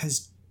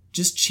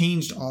just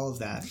changed all of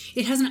that.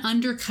 It hasn't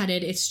undercut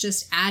it. It's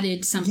just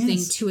added something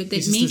to it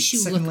that makes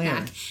you look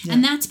back. Yeah.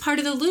 And that's part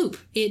of the loop.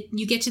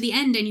 You get to the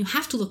end and you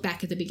have to look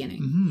back at the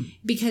beginning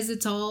because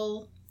it's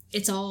all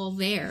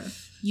there.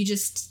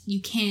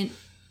 You can't.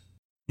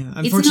 Yeah,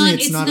 unfortunately,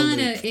 it's not a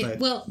loop.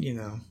 But,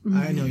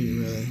 I know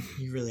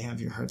you really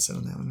have your heart set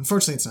on that one.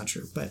 Unfortunately, it's not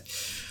true. But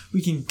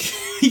we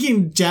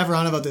can jabber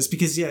on about this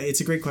because it's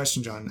a great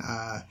question, John.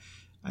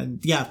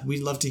 And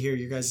we'd love to hear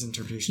your guys'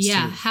 interpretations too.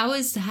 How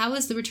is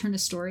The Return a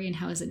story and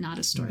how is it not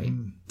a story?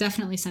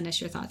 Definitely send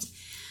us your thoughts.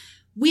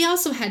 We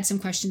also had some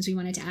questions we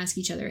wanted to ask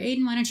each other.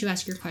 Aiden, why don't you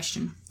ask your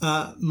question?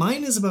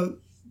 Mine is about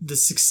the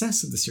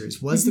success of the series.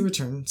 Was The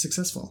Return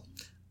successful?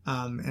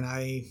 And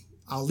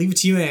I'll leave it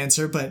to you to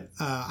answer, but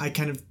I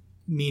kind of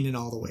mean in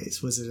all the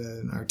ways. Was it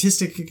an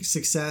artistic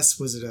success?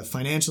 Was it a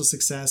financial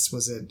success?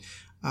 Was it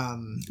a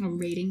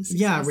rating success?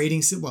 Yeah,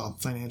 ratings. Well,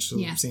 financial,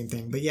 same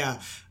thing. But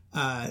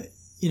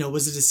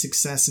was it a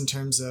success in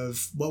terms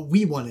of what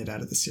we wanted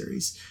out of the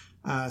series?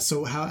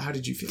 So how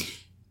did you feel?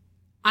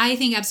 I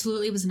think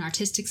absolutely it was an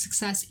artistic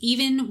success,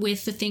 even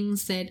with the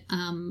things that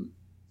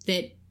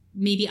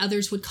maybe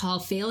others would call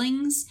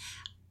failings.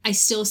 I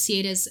still see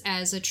it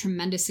as a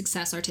tremendous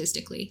success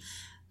artistically.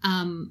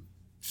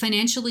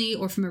 Financially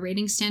or from a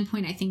rating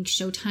standpoint, I think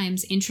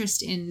Showtime's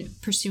interest in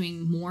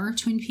pursuing more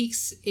Twin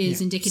Peaks is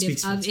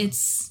indicative of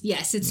its.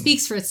 Yes, it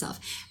speaks for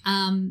itself.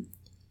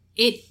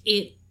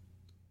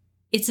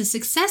 It's a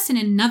success in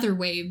another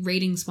way,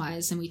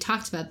 ratings-wise, and we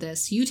talked about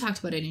this. You talked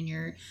about it in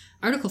your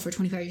article for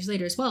 25 Years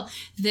Later as well,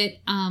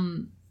 that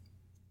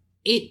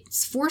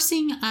it's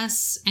forcing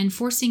us and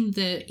forcing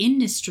the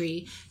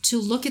industry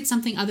to look at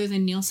something other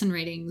than Nielsen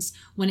ratings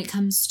when it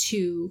comes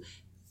to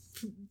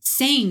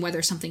saying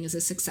whether something is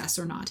a success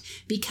or not.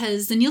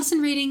 Because the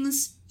Nielsen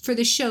ratings for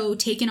the show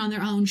taken on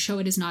their own show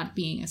it as not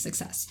being a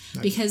success.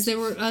 Right. Because there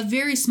were a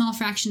very small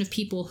fraction of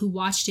people who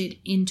watched it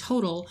in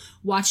total,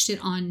 watched it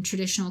on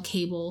traditional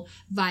cable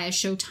via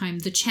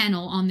Showtime, the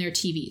channel on their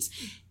TVs.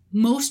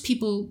 Most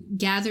people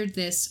gathered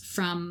this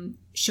from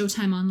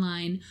Showtime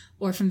Online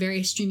or from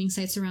various streaming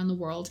sites around the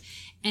world.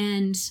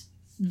 And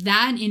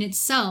that in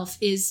itself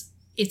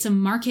it's a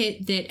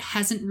market that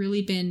hasn't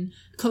really been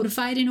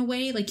codified in a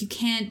way. Like you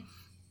can't,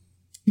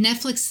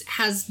 Netflix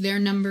has their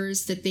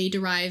numbers that they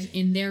derive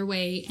in their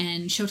way,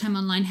 and Showtime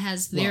Online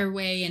has their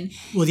way. And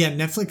well, yeah,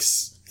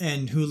 Netflix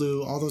and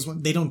Hulu, all those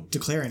ones, they don't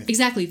declare anything.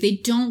 Exactly. They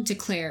don't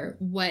declare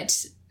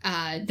what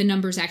the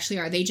numbers actually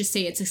are. They just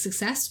say it's a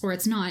success or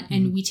it's not,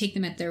 and we take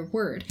them at their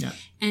word. Yeah.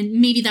 And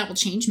maybe that will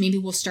change. Maybe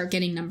we'll start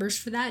getting numbers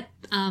for that.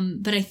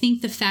 But I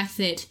think the fact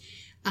that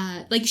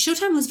like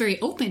Showtime was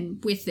very open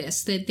with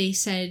this, that they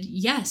said,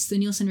 yes, the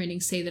Nielsen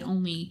ratings say that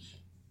only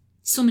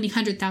so many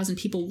 100,000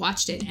 people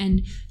watched it.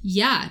 And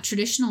yeah,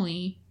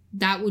 traditionally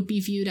that would be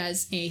viewed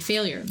as a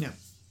failure. Yeah.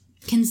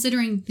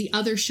 Considering the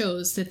other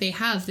shows that they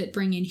have that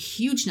bring in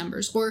huge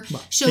numbers, or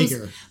shows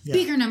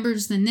bigger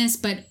numbers than this,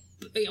 but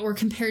or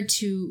compared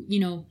to, you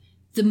know,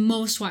 the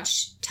most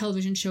watched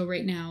television show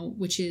right now,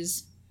 which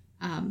is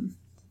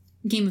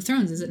Game of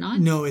Thrones, is it not?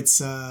 No, it's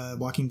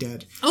Walking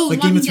Dead. Oh, but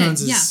Walking Game of Dead,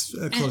 Thrones is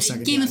a close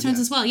second. Game of Thrones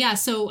as well, yeah.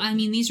 So, I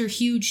mean, these are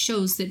huge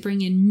shows that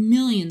bring in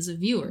millions of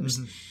viewers.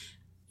 Mm-hmm.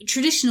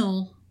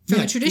 From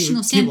a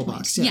traditional standpoint.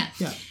 Box, yeah.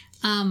 Yeah.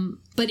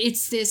 But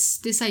it's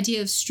this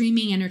idea of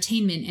streaming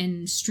entertainment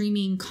and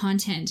streaming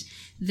content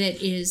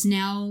that is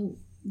now,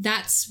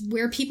 that's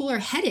where people are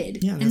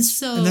headed. Yeah, and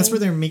that's where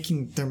they're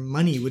making their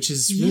money, which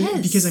is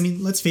really, because, I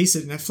mean, let's face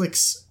it,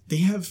 Netflix, they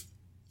have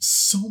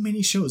so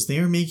many shows. They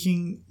are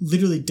making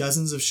literally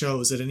dozens of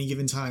shows at any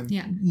given time.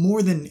 Yeah.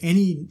 More than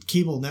any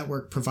cable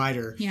network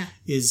provider Yeah.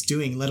 is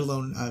doing, let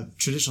alone a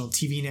traditional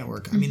TV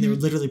network. I mean, they're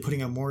literally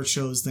putting out more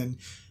shows than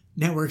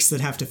networks that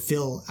have to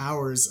fill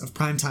hours of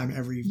primetime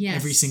every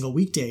single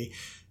weekday.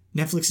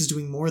 Netflix is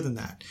doing more than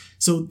that.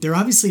 So they're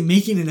obviously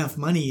making enough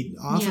money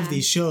off of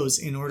these shows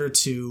in order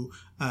to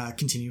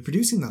continue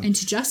producing them. And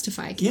to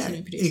justify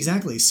continuing producing.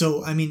 Exactly.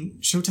 So, I mean,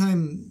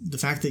 Showtime, the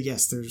fact that,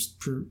 yes,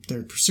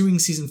 they're pursuing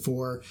season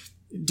 4,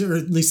 or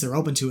at least they're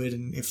open to it,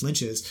 and if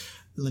Lynch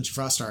and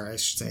Frost are, I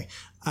should say,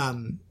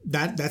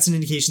 that's an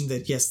indication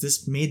that, yes,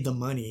 this made the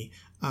money.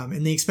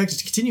 And they expect it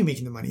to continue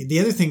making the money. The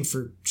other thing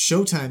for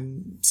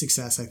Showtime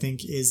success, I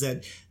think, is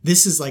that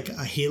this is like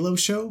a Halo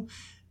show.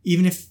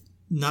 Even if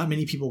not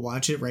many people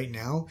watch it right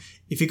now,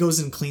 if it goes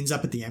and cleans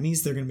up at the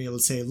Emmys, they're going to be able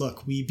to say,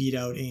 look, we beat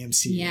out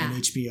AMC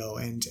and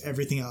HBO and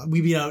everything else. We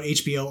beat out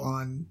HBO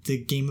on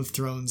the Game of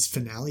Thrones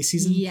finale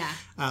season. Yeah.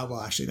 Well,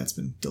 actually, that's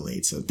been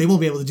delayed, so they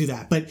won't be able to do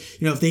that. But,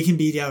 you know, if they can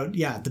beat out,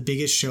 the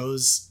biggest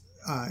shows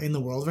in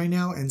the world right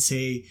now and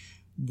say,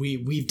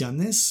 we've done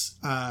this,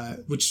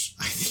 which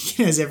I think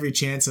it has every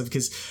chance of,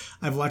 because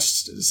I've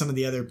watched some of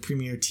the other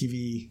premiere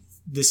TV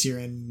this year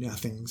and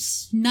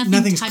nothing's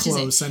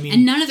close. It. I mean,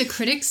 and none of the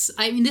critics,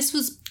 I mean, this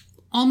was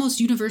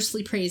almost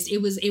universally praised.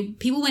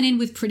 People went in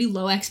with pretty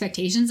low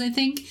expectations, I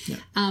think,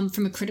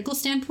 from a critical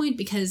standpoint,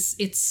 because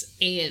it's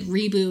a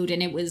reboot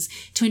and it was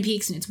Twin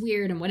Peaks and it's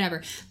weird and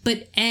whatever.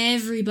 But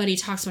everybody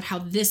talks about how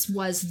this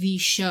was the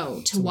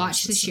show to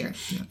watch this year.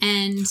 Yeah.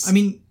 And I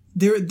mean,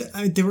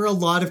 there were a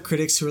lot of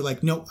critics who were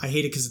like, no, I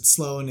hate it because it's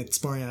slow and it's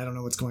boring and I don't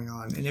know what's going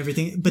on and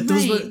everything. But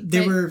those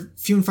were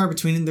few and far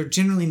between, and they're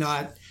generally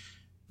not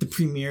the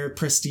premier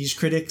prestige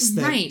critics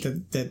that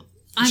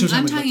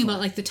I'm talking about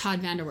like the Todd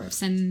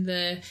VanDerWerfs and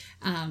the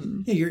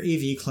your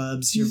AV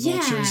clubs, your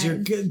vultures,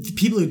 the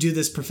people who do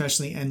this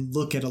professionally and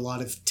look at a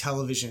lot of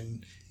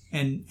television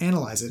and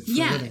analyze it for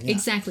a living. Yeah,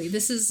 exactly.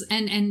 This is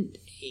and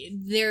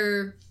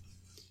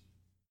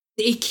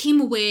it came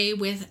away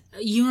with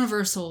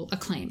universal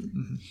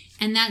acclaim,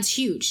 and that's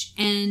huge.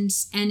 And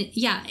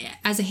yeah,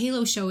 as a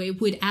Halo show,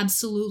 it would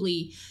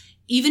absolutely,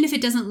 even if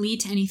it doesn't lead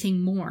to anything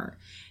more,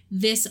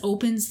 this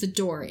opens the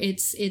door.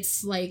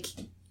 It's like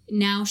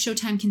now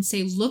Showtime can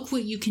say, look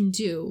what you can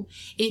do.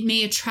 It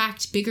may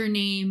attract bigger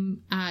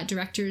name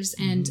directors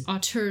and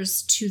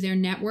auteurs to their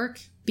network,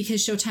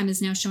 because Showtime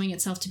is now showing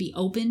itself to be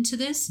open to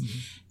this.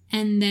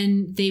 And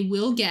then they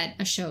will get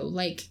a show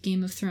like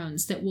Game of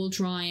Thrones that will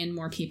draw in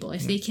more people.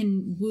 If they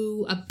can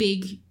woo a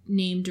big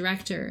name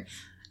director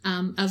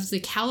of the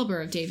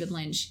caliber of David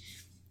Lynch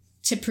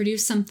to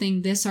produce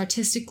something this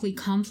artistically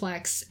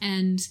complex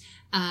and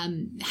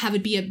have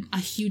it be a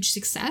huge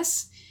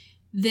success,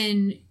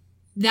 then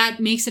that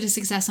makes it a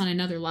success on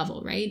another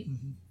level, right?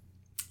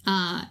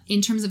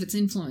 In terms of its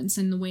influence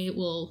and the way it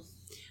will,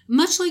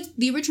 much like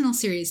the original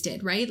series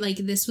did, right? Like,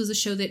 this was a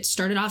show that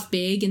started off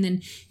big and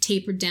then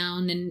tapered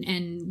down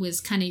and was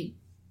kind of,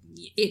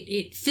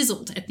 it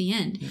fizzled at the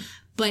end.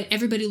 But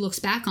everybody looks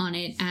back on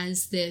it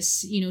as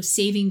this,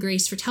 saving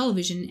grace for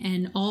television,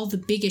 and all the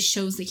biggest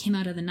shows that came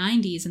out of the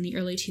 90s and the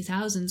early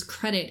 2000s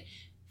credit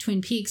Twin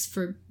Peaks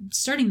for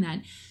starting that.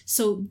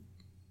 So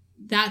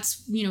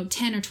that's,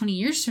 10 or 20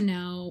 years from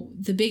now,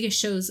 the biggest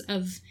shows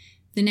of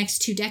the next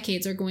 2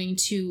 decades are going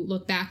to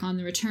look back on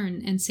The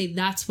Return and say,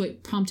 that's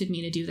what prompted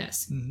me to do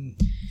this.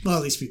 Well,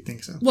 at least we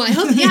think so. Well, I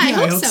hope. Yeah, I I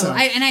hope hope so. so.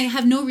 And I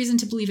have no reason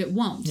to believe it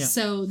won't. Yeah.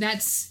 So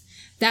that's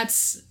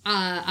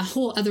a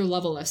whole other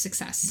level of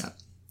success.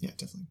 Yeah,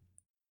 definitely.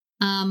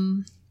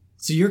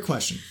 So your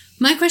question.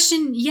 My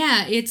question,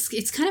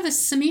 it's kind of a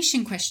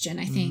summation question,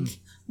 I think.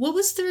 What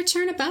was the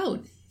return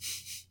about?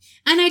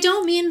 And I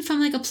don't mean from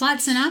like a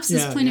plot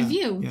synopsis point of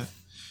view. Yeah.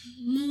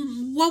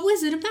 What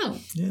was it about?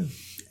 Yeah.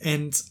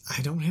 And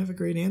I don't have a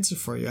great answer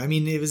for you. I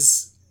mean,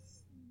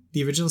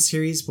 the original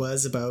series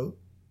was about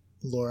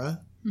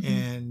Laura,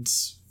 and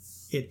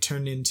it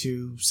turned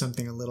into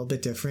something a little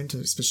bit different,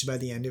 especially by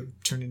the end. It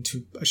turned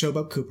into a show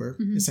about Cooper,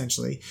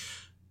 essentially.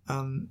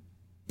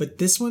 But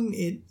this one,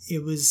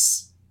 it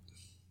was...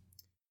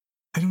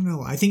 I don't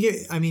know. I think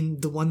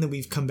the one that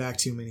we've come back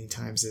to many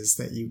times is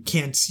that you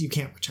can't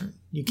return.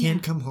 You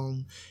can't come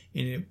home,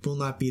 and it will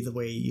not be the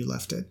way you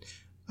left it.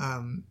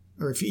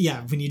 Or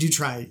when you do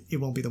try, it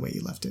won't be the way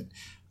you left it.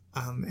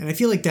 And I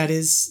feel like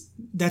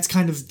that's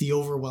kind of the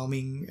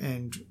overwhelming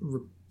and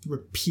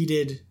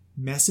repeated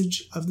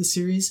message of the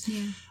series.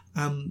 Yeah.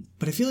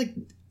 But I feel like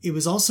it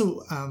was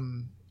also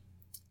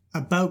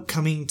about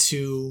coming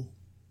to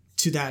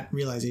that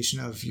realization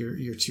of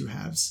your two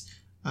halves.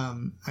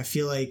 I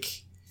feel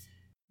like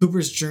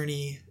Cooper's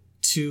journey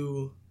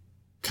to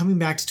coming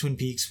back to Twin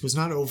Peaks was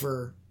not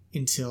over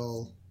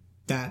until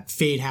that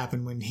fade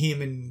happened when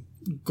him and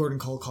Gordon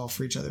Cole call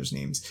for each other's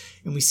names,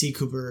 and we see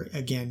Cooper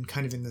again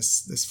kind of in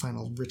this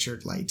final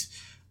Richard light.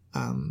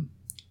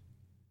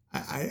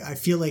 I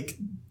feel like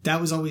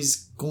that was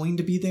always going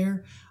to be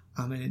there,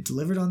 and it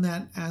delivered on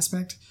that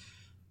aspect.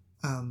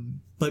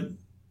 But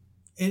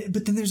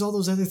then there's all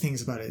those other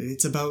things about it.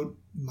 It's about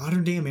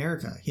modern day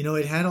America.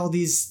 It had all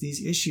these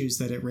issues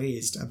that it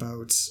raised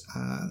about,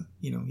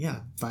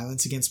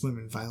 violence against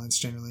women, violence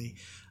generally,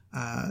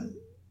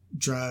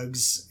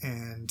 drugs,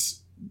 and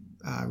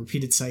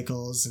repeated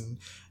cycles, and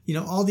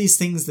all these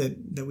things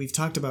that we've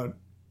talked about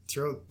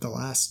throughout the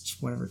last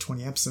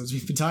 20 episodes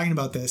we've been talking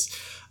about this.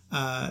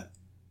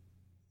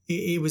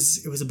 It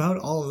was about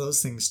all of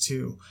those things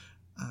too.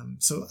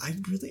 So I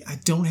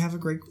don't have a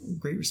great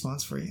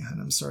response for you,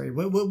 and I'm sorry.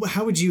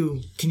 How would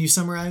you? Can you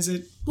summarize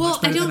it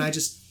much better than I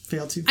just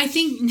failed to? I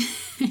think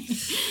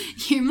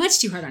you're much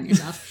too hard on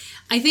yourself.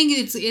 I think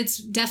it's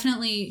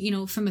definitely,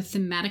 from a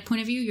thematic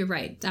point of view, you're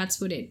right.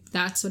 That's what it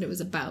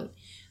was about.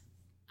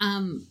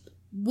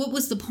 What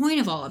was the point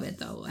of all of it,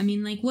 though? I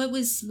mean, like, what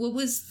was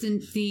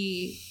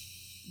the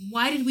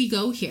why did we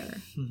go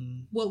here?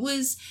 Mm-hmm.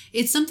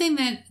 It's something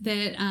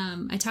that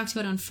I talked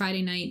about on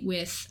Friday night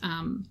with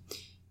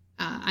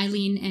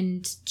Eileen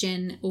and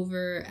Jen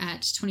over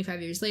at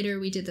 25 Years Later.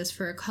 We did this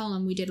for a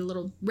column. We did a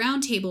little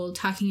roundtable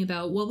talking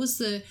about what was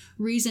the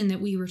reason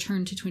that we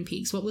returned to Twin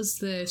Peaks? What was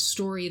the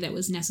story that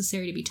was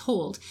necessary to be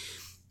told?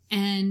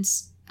 And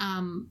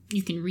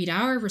you can read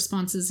our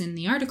responses in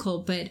the article,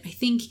 but I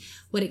think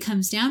what it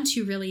comes down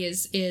to really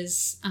is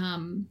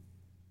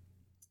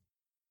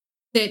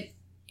that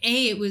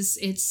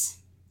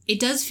it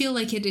does feel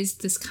like it is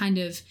this kind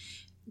of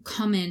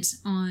comment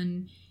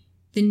on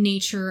the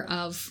nature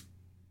of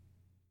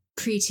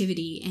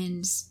creativity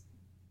and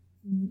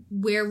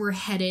where we're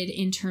headed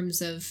in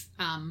terms of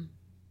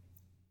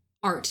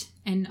art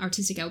and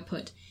artistic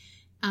output.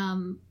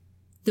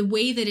 The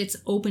way that it's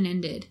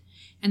open-ended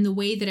and the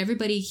way that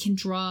everybody can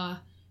draw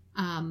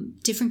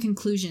different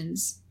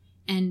conclusions,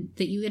 and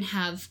that you can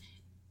have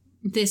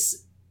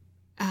this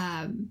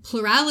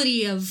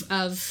plurality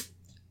of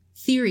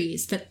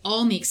theories that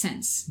all make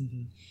sense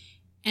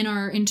and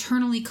are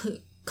internally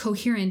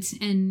coherent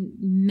and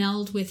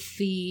meld with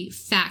the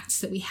facts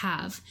that we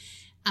have.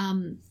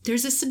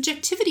 There's a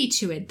subjectivity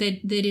to it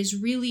that is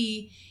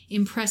really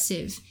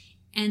impressive.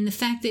 And the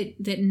fact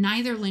that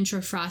neither Lynch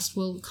or Frost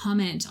will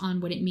comment on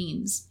what it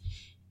means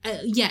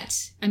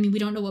yet. I mean, we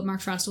don't know what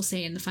Mark Frost will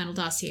say in the final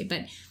dossier,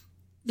 but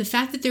the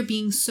fact that they're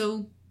being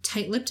so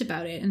tight-lipped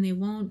about it and they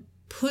won't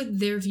put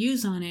their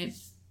views on it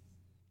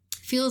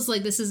feels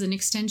like this is an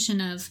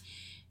extension of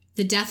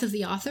the death of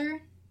the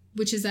author,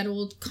 which is that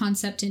old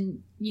concept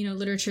in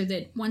literature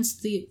that once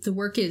the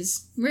work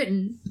is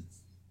written,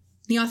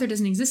 the author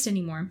doesn't exist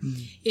anymore.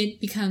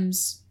 It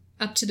becomes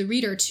up to the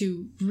reader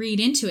to read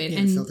into it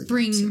and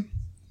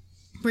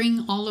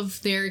bring all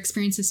of their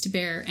experiences to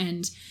bear,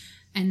 and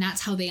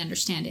that's how they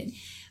understand it.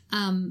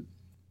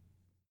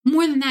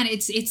 More than that,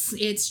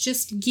 it's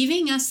just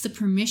giving us the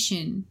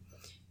permission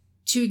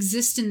to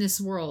exist in this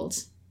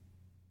world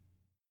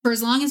for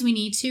as long as we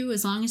need to,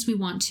 as long as we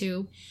want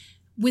to,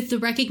 with the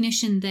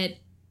recognition that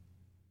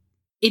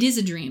it is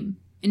a dream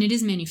and it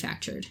is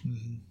manufactured,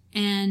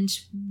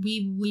 and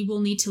we will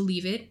need to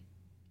leave it,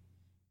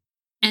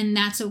 and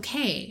that's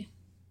okay.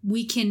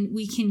 We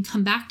can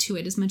come back to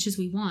it as much as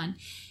we want,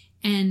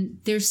 and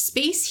there's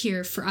space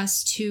here for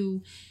us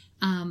to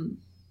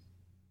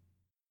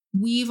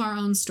weave our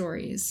own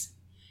stories.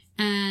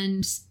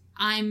 And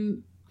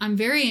I'm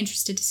very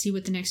interested to see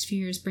what the next few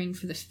years bring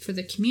for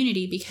the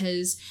community,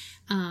 because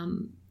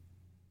I'm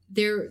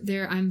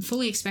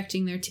fully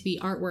expecting there to be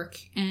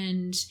artwork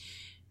and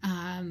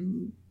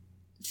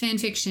fan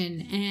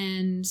fiction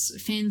and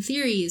fan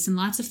theories and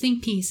lots of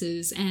think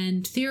pieces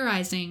and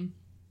theorizing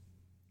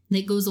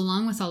that goes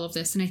along with all of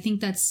this. And I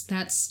think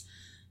that's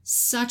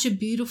such a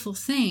beautiful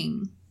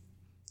thing.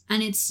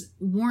 And it's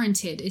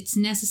warranted. It's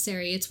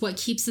necessary. It's what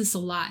keeps us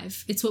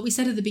alive. It's what we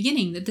said at the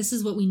beginning, that this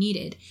is what we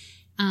needed.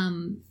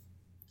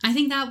 I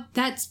think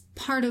that's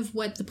part of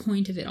what the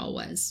point of it all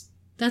was.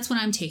 That's what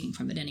I'm taking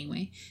from it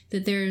anyway.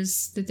 That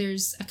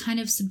there's a kind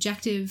of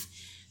subjective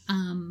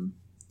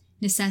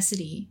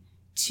necessity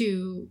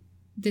to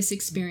this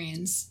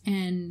experience,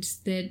 and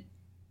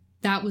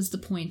that was the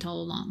point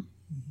all along.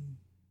 Mm-hmm.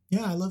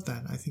 Yeah, I love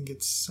that. I think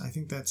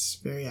that's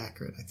very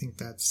accurate. I think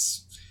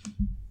that's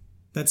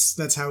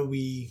how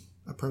we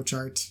approach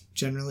art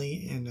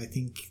generally, and I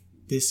think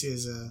this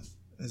is a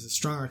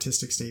strong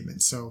artistic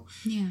statement. So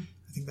yeah,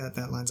 I think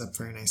that lines up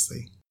very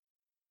nicely.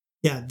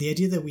 Yeah, the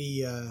idea that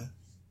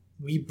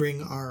we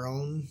bring our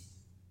own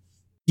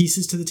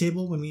pieces to the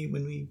table when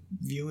we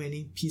view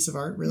any piece of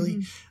art,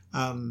 really.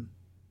 Mm-hmm.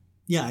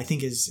 Yeah, I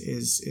think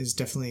is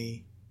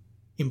definitely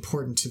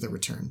important to the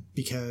return,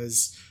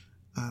 because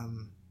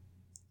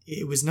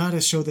it was not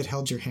a show that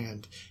held your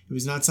hand. It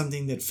was not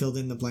something that filled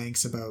in the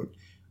blanks about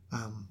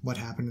what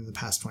happened in the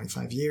past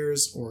 25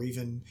 years, or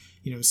even,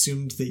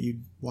 assumed that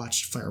you'd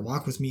watched Fire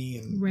Walk with Me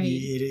and right.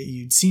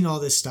 You'd seen all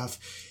this stuff.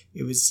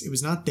 It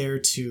was not there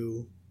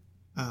to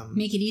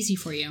make it easy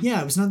for you.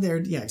 Yeah, it was not there.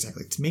 Yeah,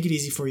 exactly. To make it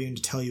easy for you and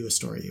to tell you a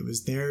story. It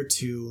was there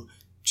to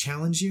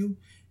challenge you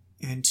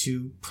and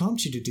to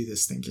prompt you to do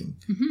this thinking,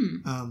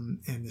 mm-hmm.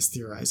 And this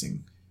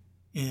theorizing.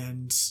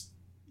 And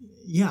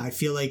yeah, I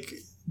feel like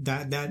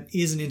that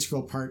is an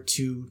integral part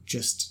to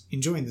just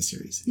enjoying the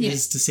series. Yes.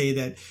 Is to say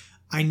that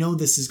I know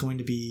this is going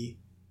to be,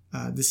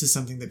 this is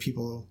something that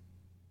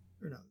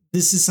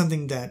this is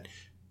something that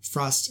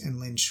Frost and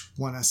Lynch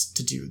want us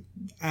to do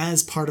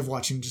as part of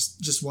watching,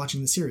 just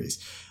watching the series.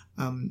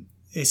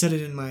 I said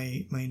it in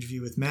my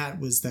interview with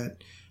Matt, was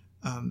that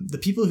the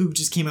people who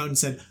just came out and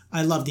said,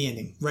 I love the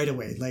ending right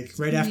away, like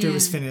right after it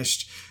was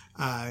finished,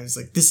 I was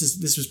like, this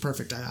was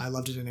perfect. I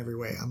loved it in every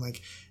way. I'm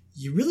like,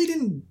 you really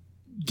didn't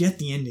get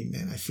the ending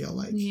then, I feel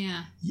like.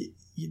 Yeah.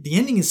 The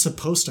ending is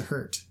supposed to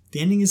hurt. The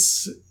ending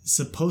is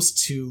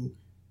supposed to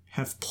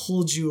have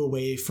pulled you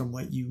away from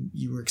what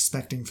you were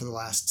expecting for the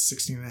last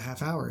 16 and a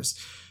half hours.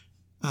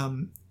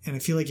 And I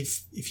feel like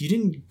if you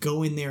didn't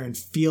go in there and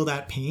feel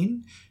that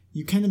pain,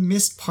 you kind of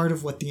missed part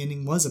of what the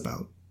ending was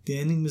about. The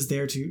ending was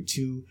there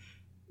to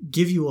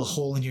give you a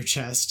hole in your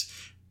chest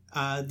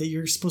that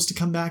you're supposed to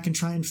come back and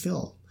try and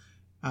fill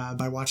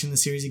by watching the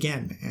series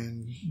again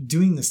and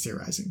doing this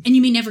theorizing. And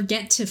you may never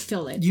get to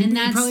fill it. You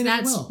probably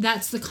never will.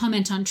 That's the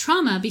comment on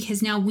trauma,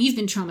 because now we've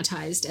been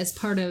traumatized as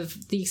part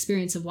of the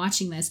experience of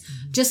watching this,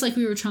 mm-hmm. just like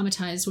we were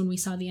traumatized when we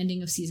saw the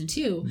ending of season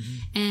 2. Mm-hmm.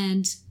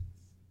 And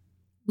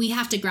we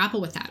have to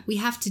grapple with that. We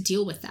have to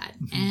deal with that.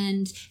 Mm-hmm.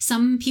 And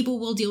some people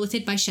will deal with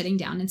it by shutting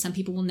down, and some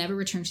people will never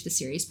return to the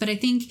series. But I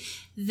think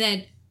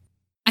it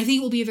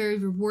will be a very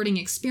rewarding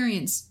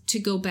experience to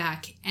go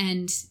back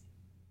and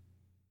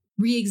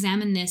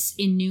re-examine this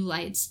in new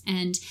lights.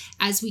 And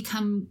as we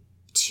come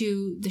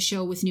to the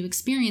show with new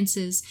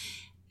experiences,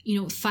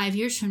 5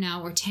 years from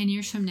now, or 10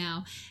 years from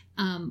now,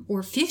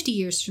 or 50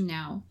 years from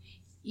now,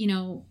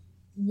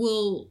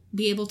 we'll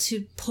be able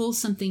to pull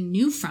something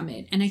new from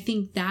it. And I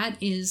think that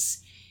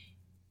is,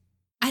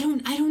 I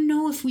don't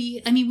know if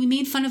we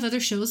made fun of other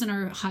shows in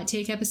our hot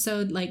take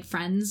episode, like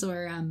Friends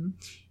or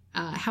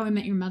How I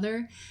Met Your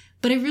Mother,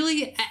 but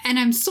and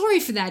I'm sorry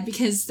for that,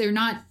 because they're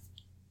not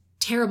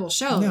terrible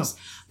shows,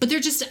 but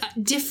they're just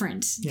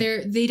different.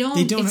 Yeah. They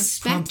don't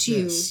expect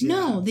you. This.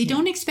 No, they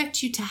don't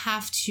expect you to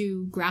have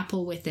to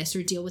grapple with this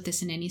or deal with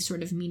this in any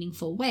sort of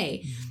meaningful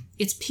way. Mm-hmm.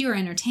 It's pure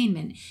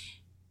entertainment.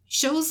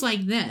 Shows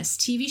like this,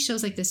 TV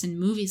shows like this, and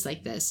movies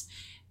like this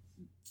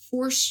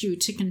force you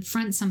to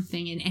confront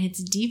something, and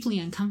it's deeply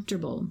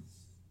uncomfortable,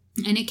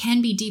 and it can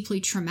be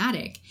deeply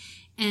traumatic,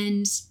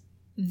 and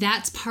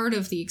that's part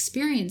of the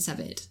experience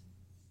of it.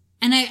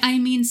 And I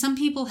mean, some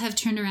people have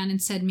turned around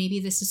and said, maybe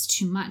this is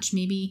too much.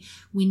 Maybe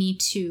we need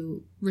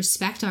to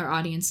respect our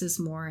audiences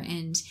more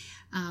and,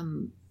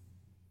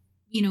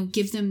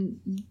 give them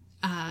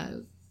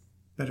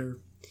better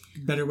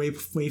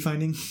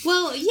wayfinding.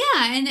 Well,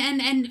 yeah,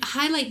 and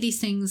highlight these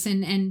things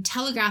and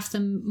telegraph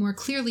them more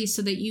clearly,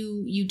 so that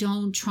you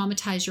don't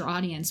traumatize your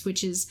audience,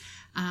 which is,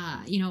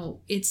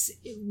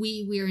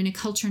 we are in a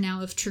culture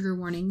now of trigger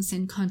warnings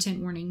and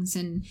content warnings,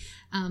 and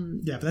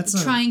but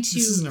that's trying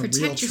to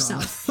protect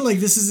yourself. Like,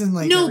 this isn't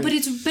like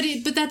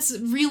but that's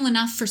real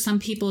enough for some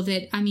people.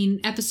 That,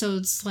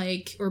 episodes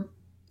like, or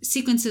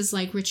sequences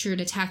like Richard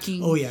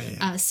attacking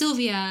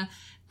Sylvia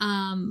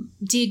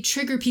did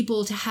trigger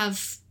people to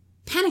have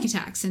panic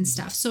attacks and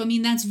stuff. So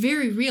that's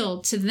very real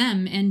to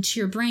them, and to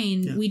your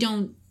brain. Yeah. We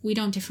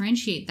don't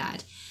differentiate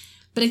that.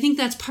 But I think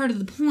that's part of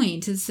the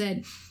point, is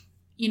that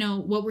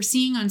what we're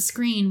seeing on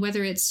screen,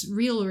 whether it's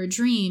real or a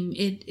dream,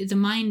 the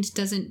mind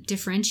doesn't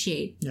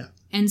differentiate. Yeah.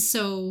 And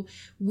so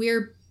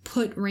we're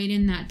put right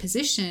in that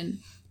position.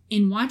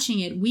 In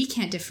watching it, we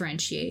can't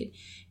differentiate.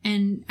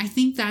 And I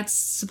think that's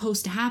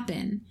supposed to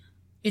happen.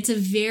 it's a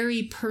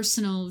very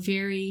personal,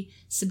 very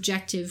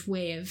subjective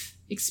way of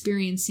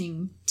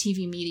experiencing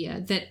TV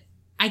media that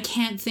I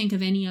can't think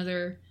of any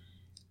other.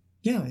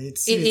 Yeah,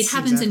 it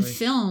happens in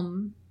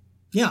film,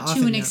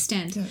 often, to an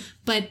extent,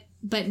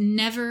 but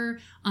never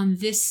on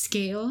this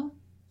scale.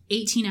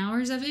 18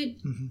 hours of it,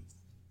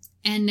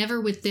 and never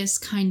with this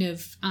kind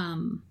of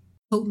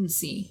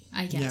potency,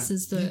 I guess,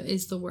 is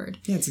the word.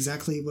 Yeah, it's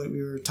exactly what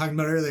we were talking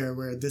about earlier,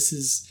 where this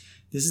is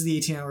the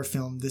 18-hour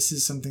film. This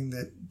is something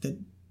that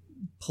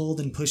pulled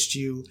and pushed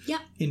you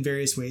in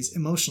various ways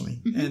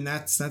emotionally. And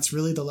that's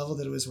really the level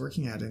that it was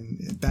working at.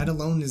 And that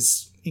alone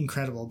is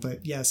incredible.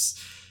 But yes,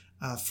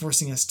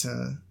 forcing us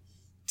to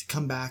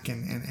come back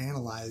and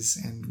analyze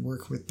and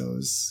work with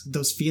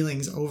those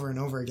feelings over and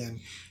over again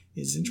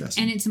is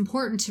interesting. And it's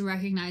important to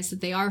recognize that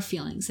they are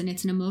feelings and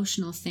it's an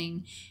emotional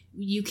thing.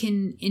 You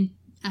can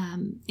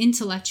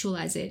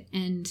intellectualize it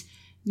and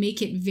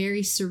make it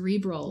very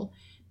cerebral,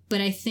 but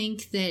I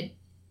think that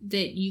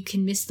you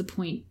can miss the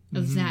point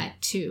of that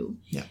too.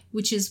 Yeah.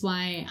 Which is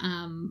why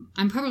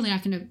I'm probably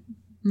not going to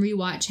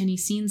rewatch any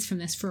scenes from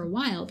this for a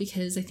while,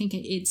 because I think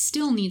it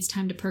still needs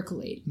time to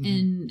percolate.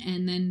 And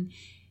then,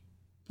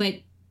 but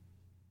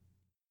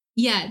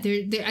yeah,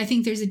 there I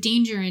think there's a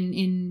danger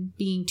in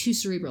being too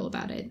cerebral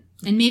about it.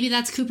 And maybe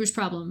that's Cooper's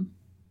problem.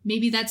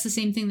 Maybe that's the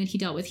same thing that he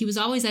dealt with. He was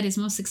always at his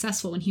most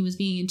successful when he was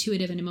being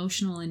intuitive and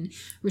emotional and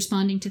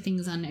responding to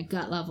things on a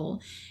gut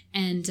level.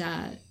 And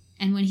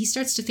when he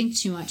starts to think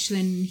too much,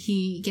 then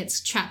he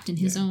gets trapped in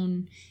his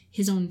own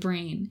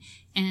brain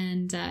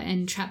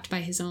and trapped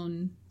by his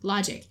own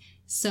logic.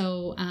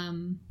 So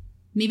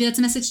maybe that's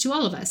a message to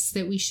all of us,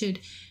 that we should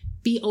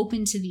be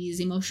open to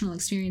these emotional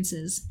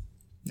experiences,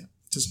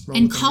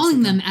 and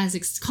calling them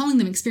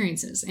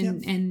experiences,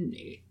 and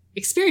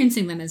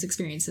experiencing them as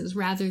experiences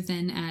rather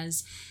than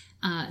as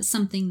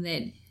something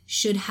that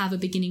should have a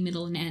beginning,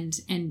 middle, and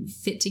end and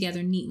fit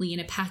together neatly in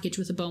a package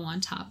with a bow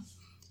on top,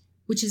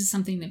 which is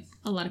something that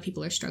a lot of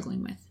people are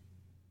struggling with.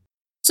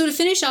 So to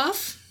finish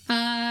off,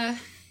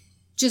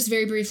 just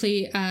very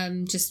briefly,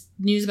 just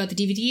news about the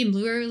DVD and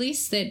Blu-ray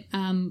release that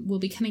will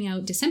be coming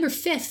out December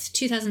 5th,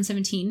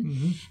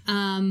 2017.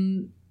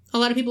 A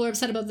lot of people are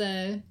upset about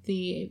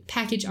the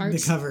package art. The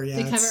cover,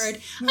 yeah. The cover art.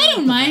 I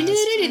don't mind it.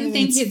 I didn't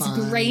think it's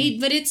great,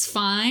 but it's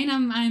fine.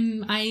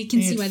 I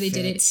can see why they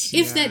did it.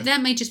 If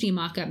that might just be a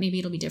mock-up. Maybe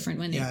it'll be different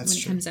when it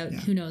comes out. Yeah.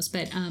 Who knows?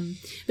 But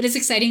it's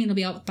exciting. It'll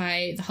be out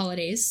by the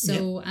holidays.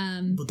 So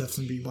we'll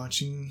definitely be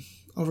watching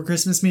over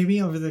Christmas, maybe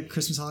over the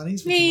Christmas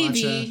holidays.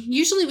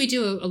 Usually we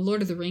do a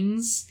Lord of the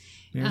Rings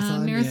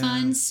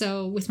marathon.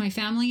 So with my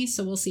family.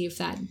 So we'll see if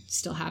that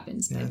still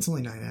happens. Yeah, it's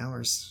only 9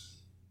 hours.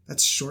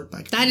 That's short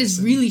by comparison. That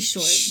is really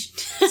short.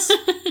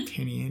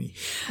 Penny Annie.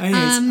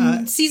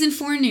 Anyways, season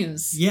 4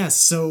 news. Yes,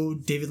 so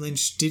David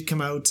Lynch did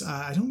come out.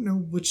 I don't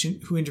know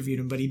who interviewed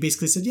him, but he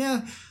basically said,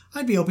 yeah,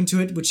 I'd be open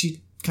to it, which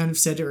he kind of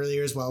said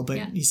earlier as well. But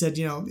he said,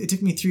 it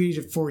took me 3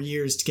 to 4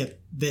 years to get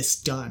this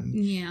done.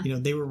 Yeah.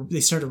 They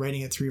started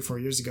writing it 3 or 4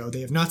 years ago.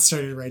 They have not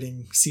started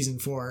writing season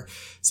 4.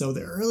 So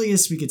the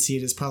earliest we could see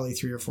it is probably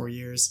 3 or 4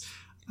 years.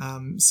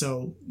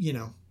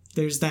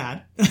 There's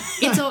that.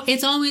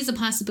 It's always a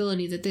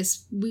possibility that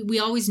this, we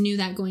always knew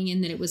that going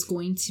in, that it was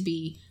going to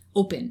be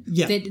open.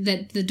 Yeah.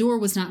 That the door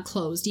was not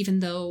closed,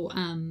 even though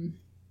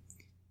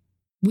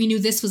we knew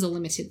this was a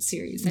limited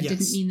series. That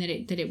didn't mean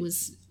that it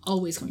was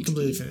always going to be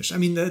completely finished. I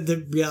mean,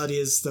 the reality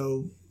is,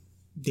 though,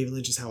 David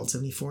Lynch is how old?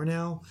 74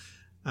 now.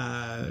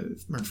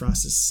 Mark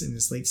Frost is in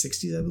his late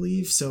 60s, I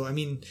believe. So, I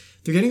mean,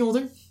 they're getting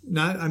older.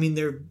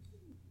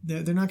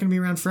 They're not going to be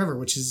around forever,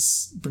 which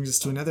brings us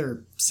to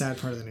another sad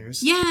part of the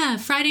news. Yeah,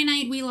 Friday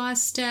night we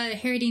lost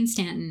Harry Dean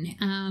Stanton,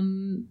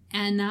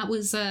 and that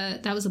was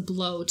a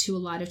blow to a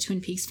lot of Twin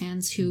Peaks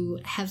fans who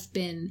have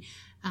been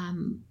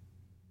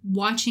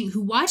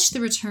who watched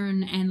the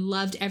return and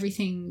loved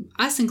everything,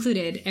 us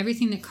included,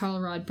 everything that Carl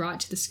Rod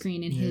brought to the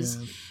screen in his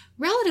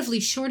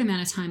relatively short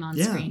amount of time on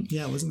screen.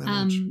 Yeah, it wasn't that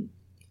much.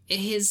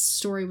 His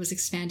story was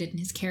expanded and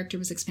his character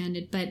was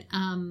expanded, but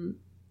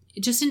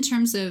just in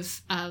terms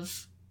of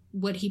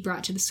what he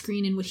brought to the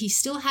screen and what he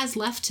still has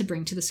left to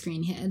bring to the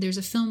screen. There's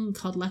a film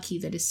called Lucky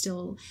that is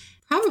still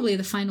probably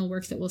the final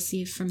work that we'll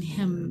see from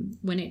him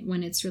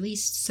when it's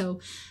released. So,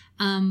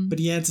 but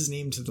he adds his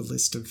name to the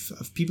list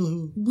of people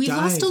who we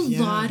lost a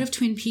lot of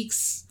Twin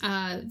Peaks,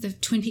 the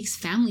Twin Peaks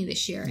family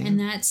this year, and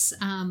that's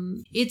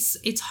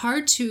it's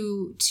hard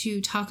to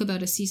talk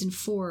about a season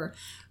 4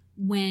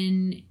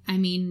 when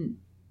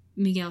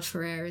Miguel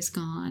Ferrer is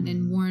gone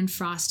and Warren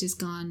Frost is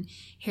gone.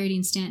 Harry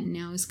Dean Stanton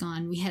now is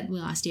gone. We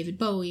lost David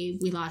Bowie.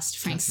 We lost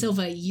Frank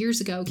Silva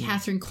years ago. Yeah,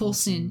 Catherine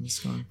Coulson.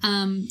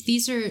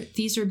 These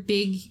are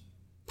big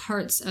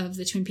parts of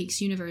the Twin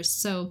Peaks universe.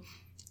 So,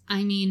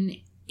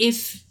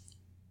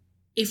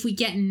 if we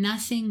get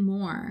nothing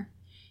more,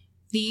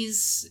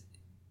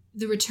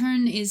 the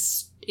return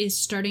is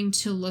starting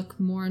to look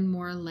more and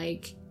more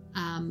like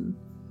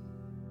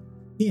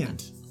the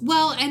end.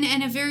 Well,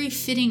 and a very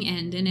fitting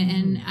end,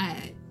 and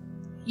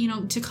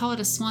to call it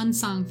a swan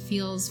song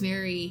feels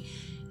very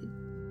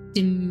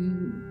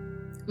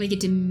like it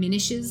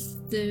diminishes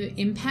the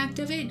impact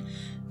of it.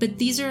 But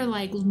these are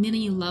like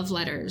mini love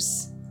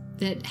letters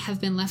that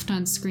have been left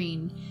on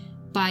screen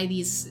by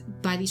these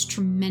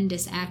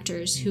tremendous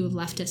actors who have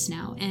left us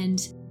now.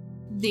 And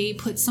they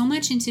put so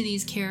much into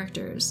these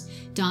characters,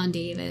 Don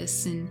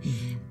Davis, and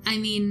I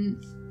mean,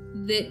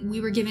 that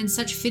we were given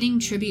such fitting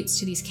tributes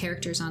to these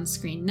characters on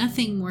screen.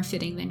 Nothing more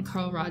fitting than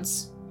Carl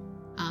Rod's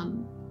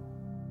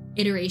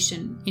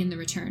iteration in The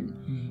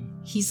Return.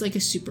 He's like a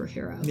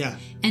superhero. Yeah.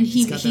 And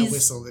he's got that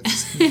whistle that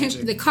just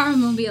magic. The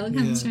carmobile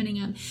comes running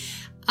out.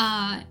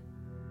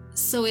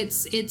 So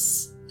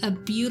it's a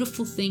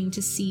beautiful thing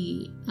to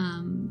see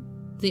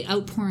the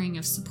outpouring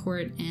of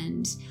support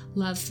and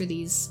love for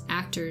these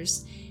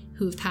actors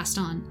who have passed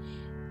on.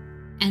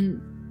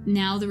 And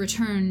now The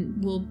Return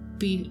will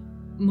be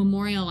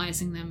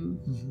memorializing them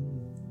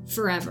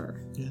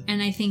forever. Yeah.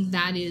 And I think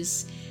that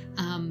is,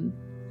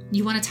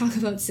 you want to talk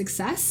about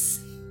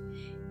success?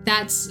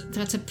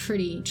 That's a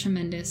pretty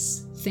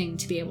tremendous thing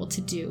to be able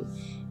to do.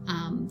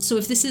 So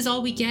if this is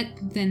all we get,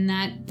 then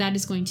that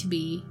is going to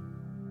be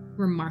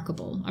a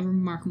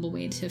remarkable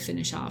way to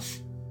finish off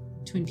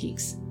Twin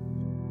Peaks.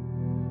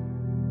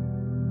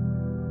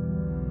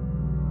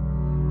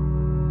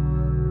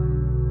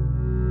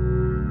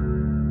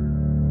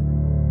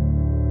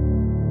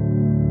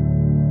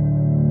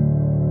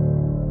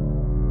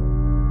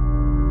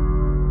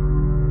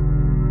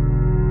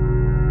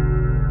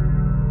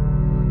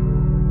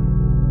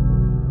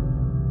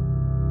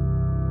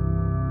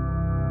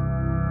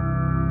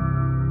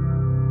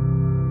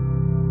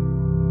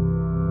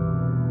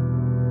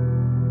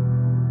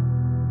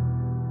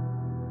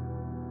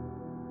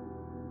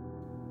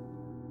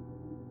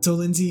 So,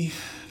 Lindsay,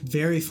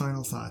 very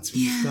final thoughts.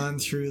 We've gone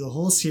through the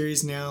whole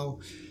series now,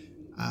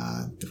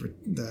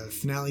 the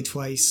finale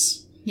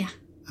twice. Yeah.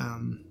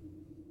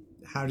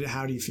 How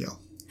do you feel?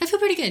 I feel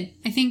pretty good.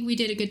 I think we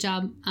did a good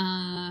job.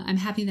 I'm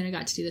happy that I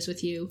got to do this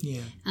with you.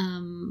 Yeah.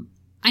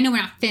 I know we're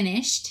not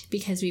finished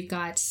because we've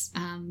got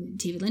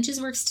David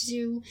Lynch's works to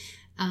do.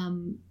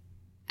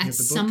 At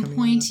some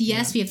point, we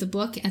have the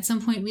book. At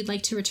some point, we'd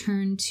like to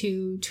return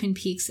to Twin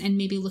Peaks and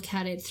maybe look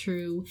at it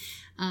through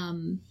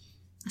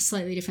a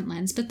slightly different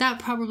lens, but that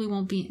probably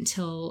won't be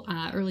until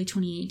early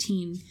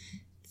 2018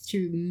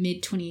 through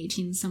mid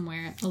 2018,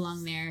 somewhere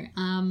along there.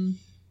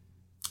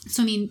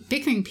 So I mean,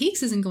 Bickering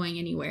Peaks isn't going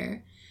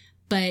anywhere,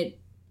 but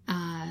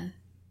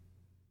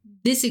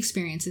this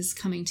experience is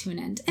coming to an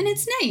end, and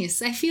it's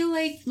nice. I feel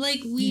like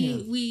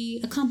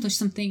we accomplished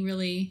something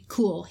really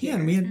cool here.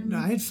 Yeah, and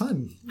I had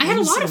fun. I had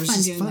a lot of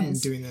fun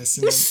doing this.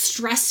 It was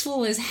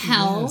stressful as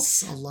hell.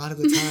 Yes, a lot of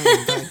the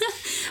time.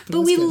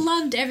 But we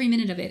loved every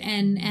minute of it,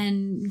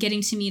 and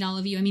getting to meet all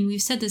of you. I mean,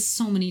 we've said this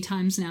so many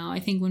times now. I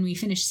think when we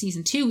finished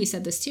season 2, we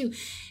said this too.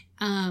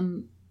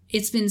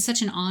 It's been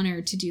such an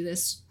honor to do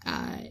this,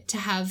 to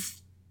have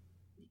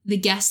the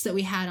guests that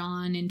we had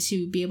on, and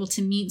to be able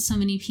to meet so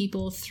many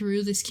people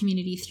through this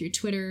community, through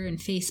Twitter and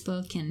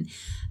Facebook, and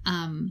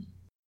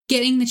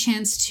getting the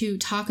chance to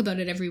talk about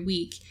it every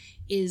week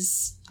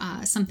is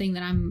something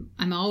that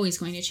I'm always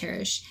going to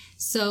cherish.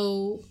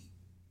 So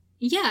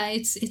yeah,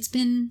 it's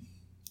been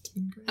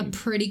a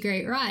pretty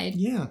great ride.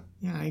 Yeah,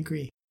 I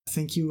agree.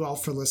 Thank you all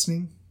for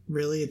listening.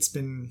 Really, it's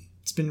been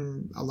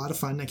a lot of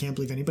fun. I can't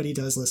believe anybody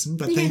does listen,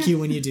 but thank you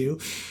when you do.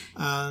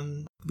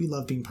 We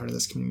love being part of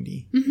this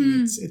community.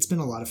 Mm-hmm. It's been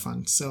a lot of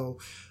fun. So,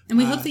 and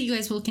we hope that you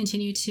guys will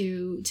continue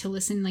to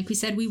listen. Like we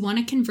said, we want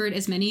to convert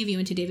as many of you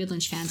into David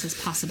Lynch fans as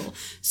possible.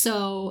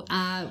 So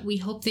we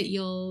hope that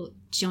you'll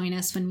join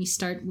us when we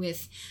start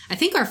with, I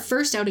think our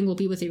first outing will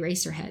be with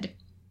Eraserhead.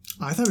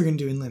 Oh, I thought we were going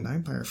to do Inland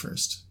Empire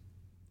first.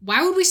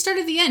 Why would we start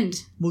at the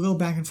end? We'll go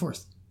back and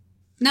forth.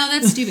 No,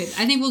 that's stupid.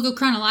 I think we'll go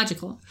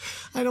chronological.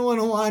 I don't want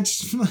to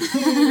watch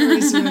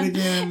Eraserhead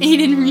again.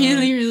 Aiden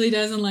really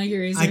doesn't like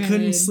Eraserhead. I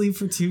couldn't sleep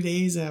for 2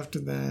 days after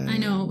that. I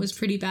know. It was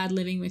pretty bad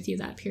living with you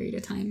that period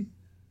of time.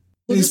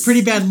 It was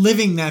pretty bad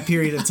living that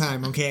period of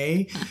time,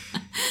 okay?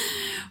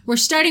 We're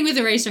starting with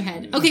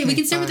Eraserhead. Okay, we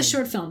can start with the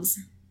short films.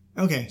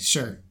 Okay,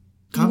 sure.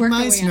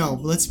 Compromise? No,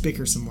 let's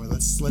bicker some more.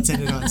 Let's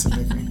end it on some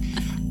bickering.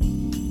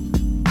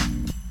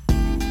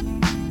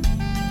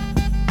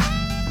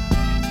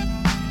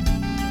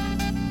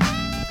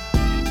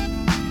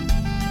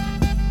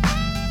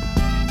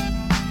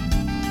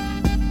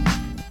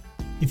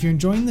 If you're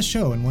enjoying the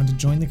show and want to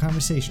join the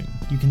conversation,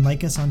 you can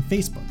like us on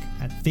Facebook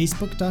at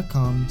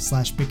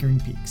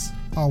facebook.com/bickeringpeaks,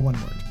 all one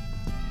word.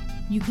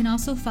 You can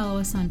also follow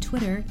us on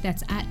Twitter,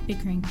 that's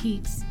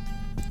 @bickeringpeaks.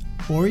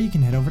 Or you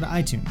can head over to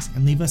iTunes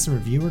and leave us a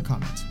review or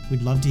comment.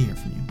 We'd love to hear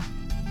from you.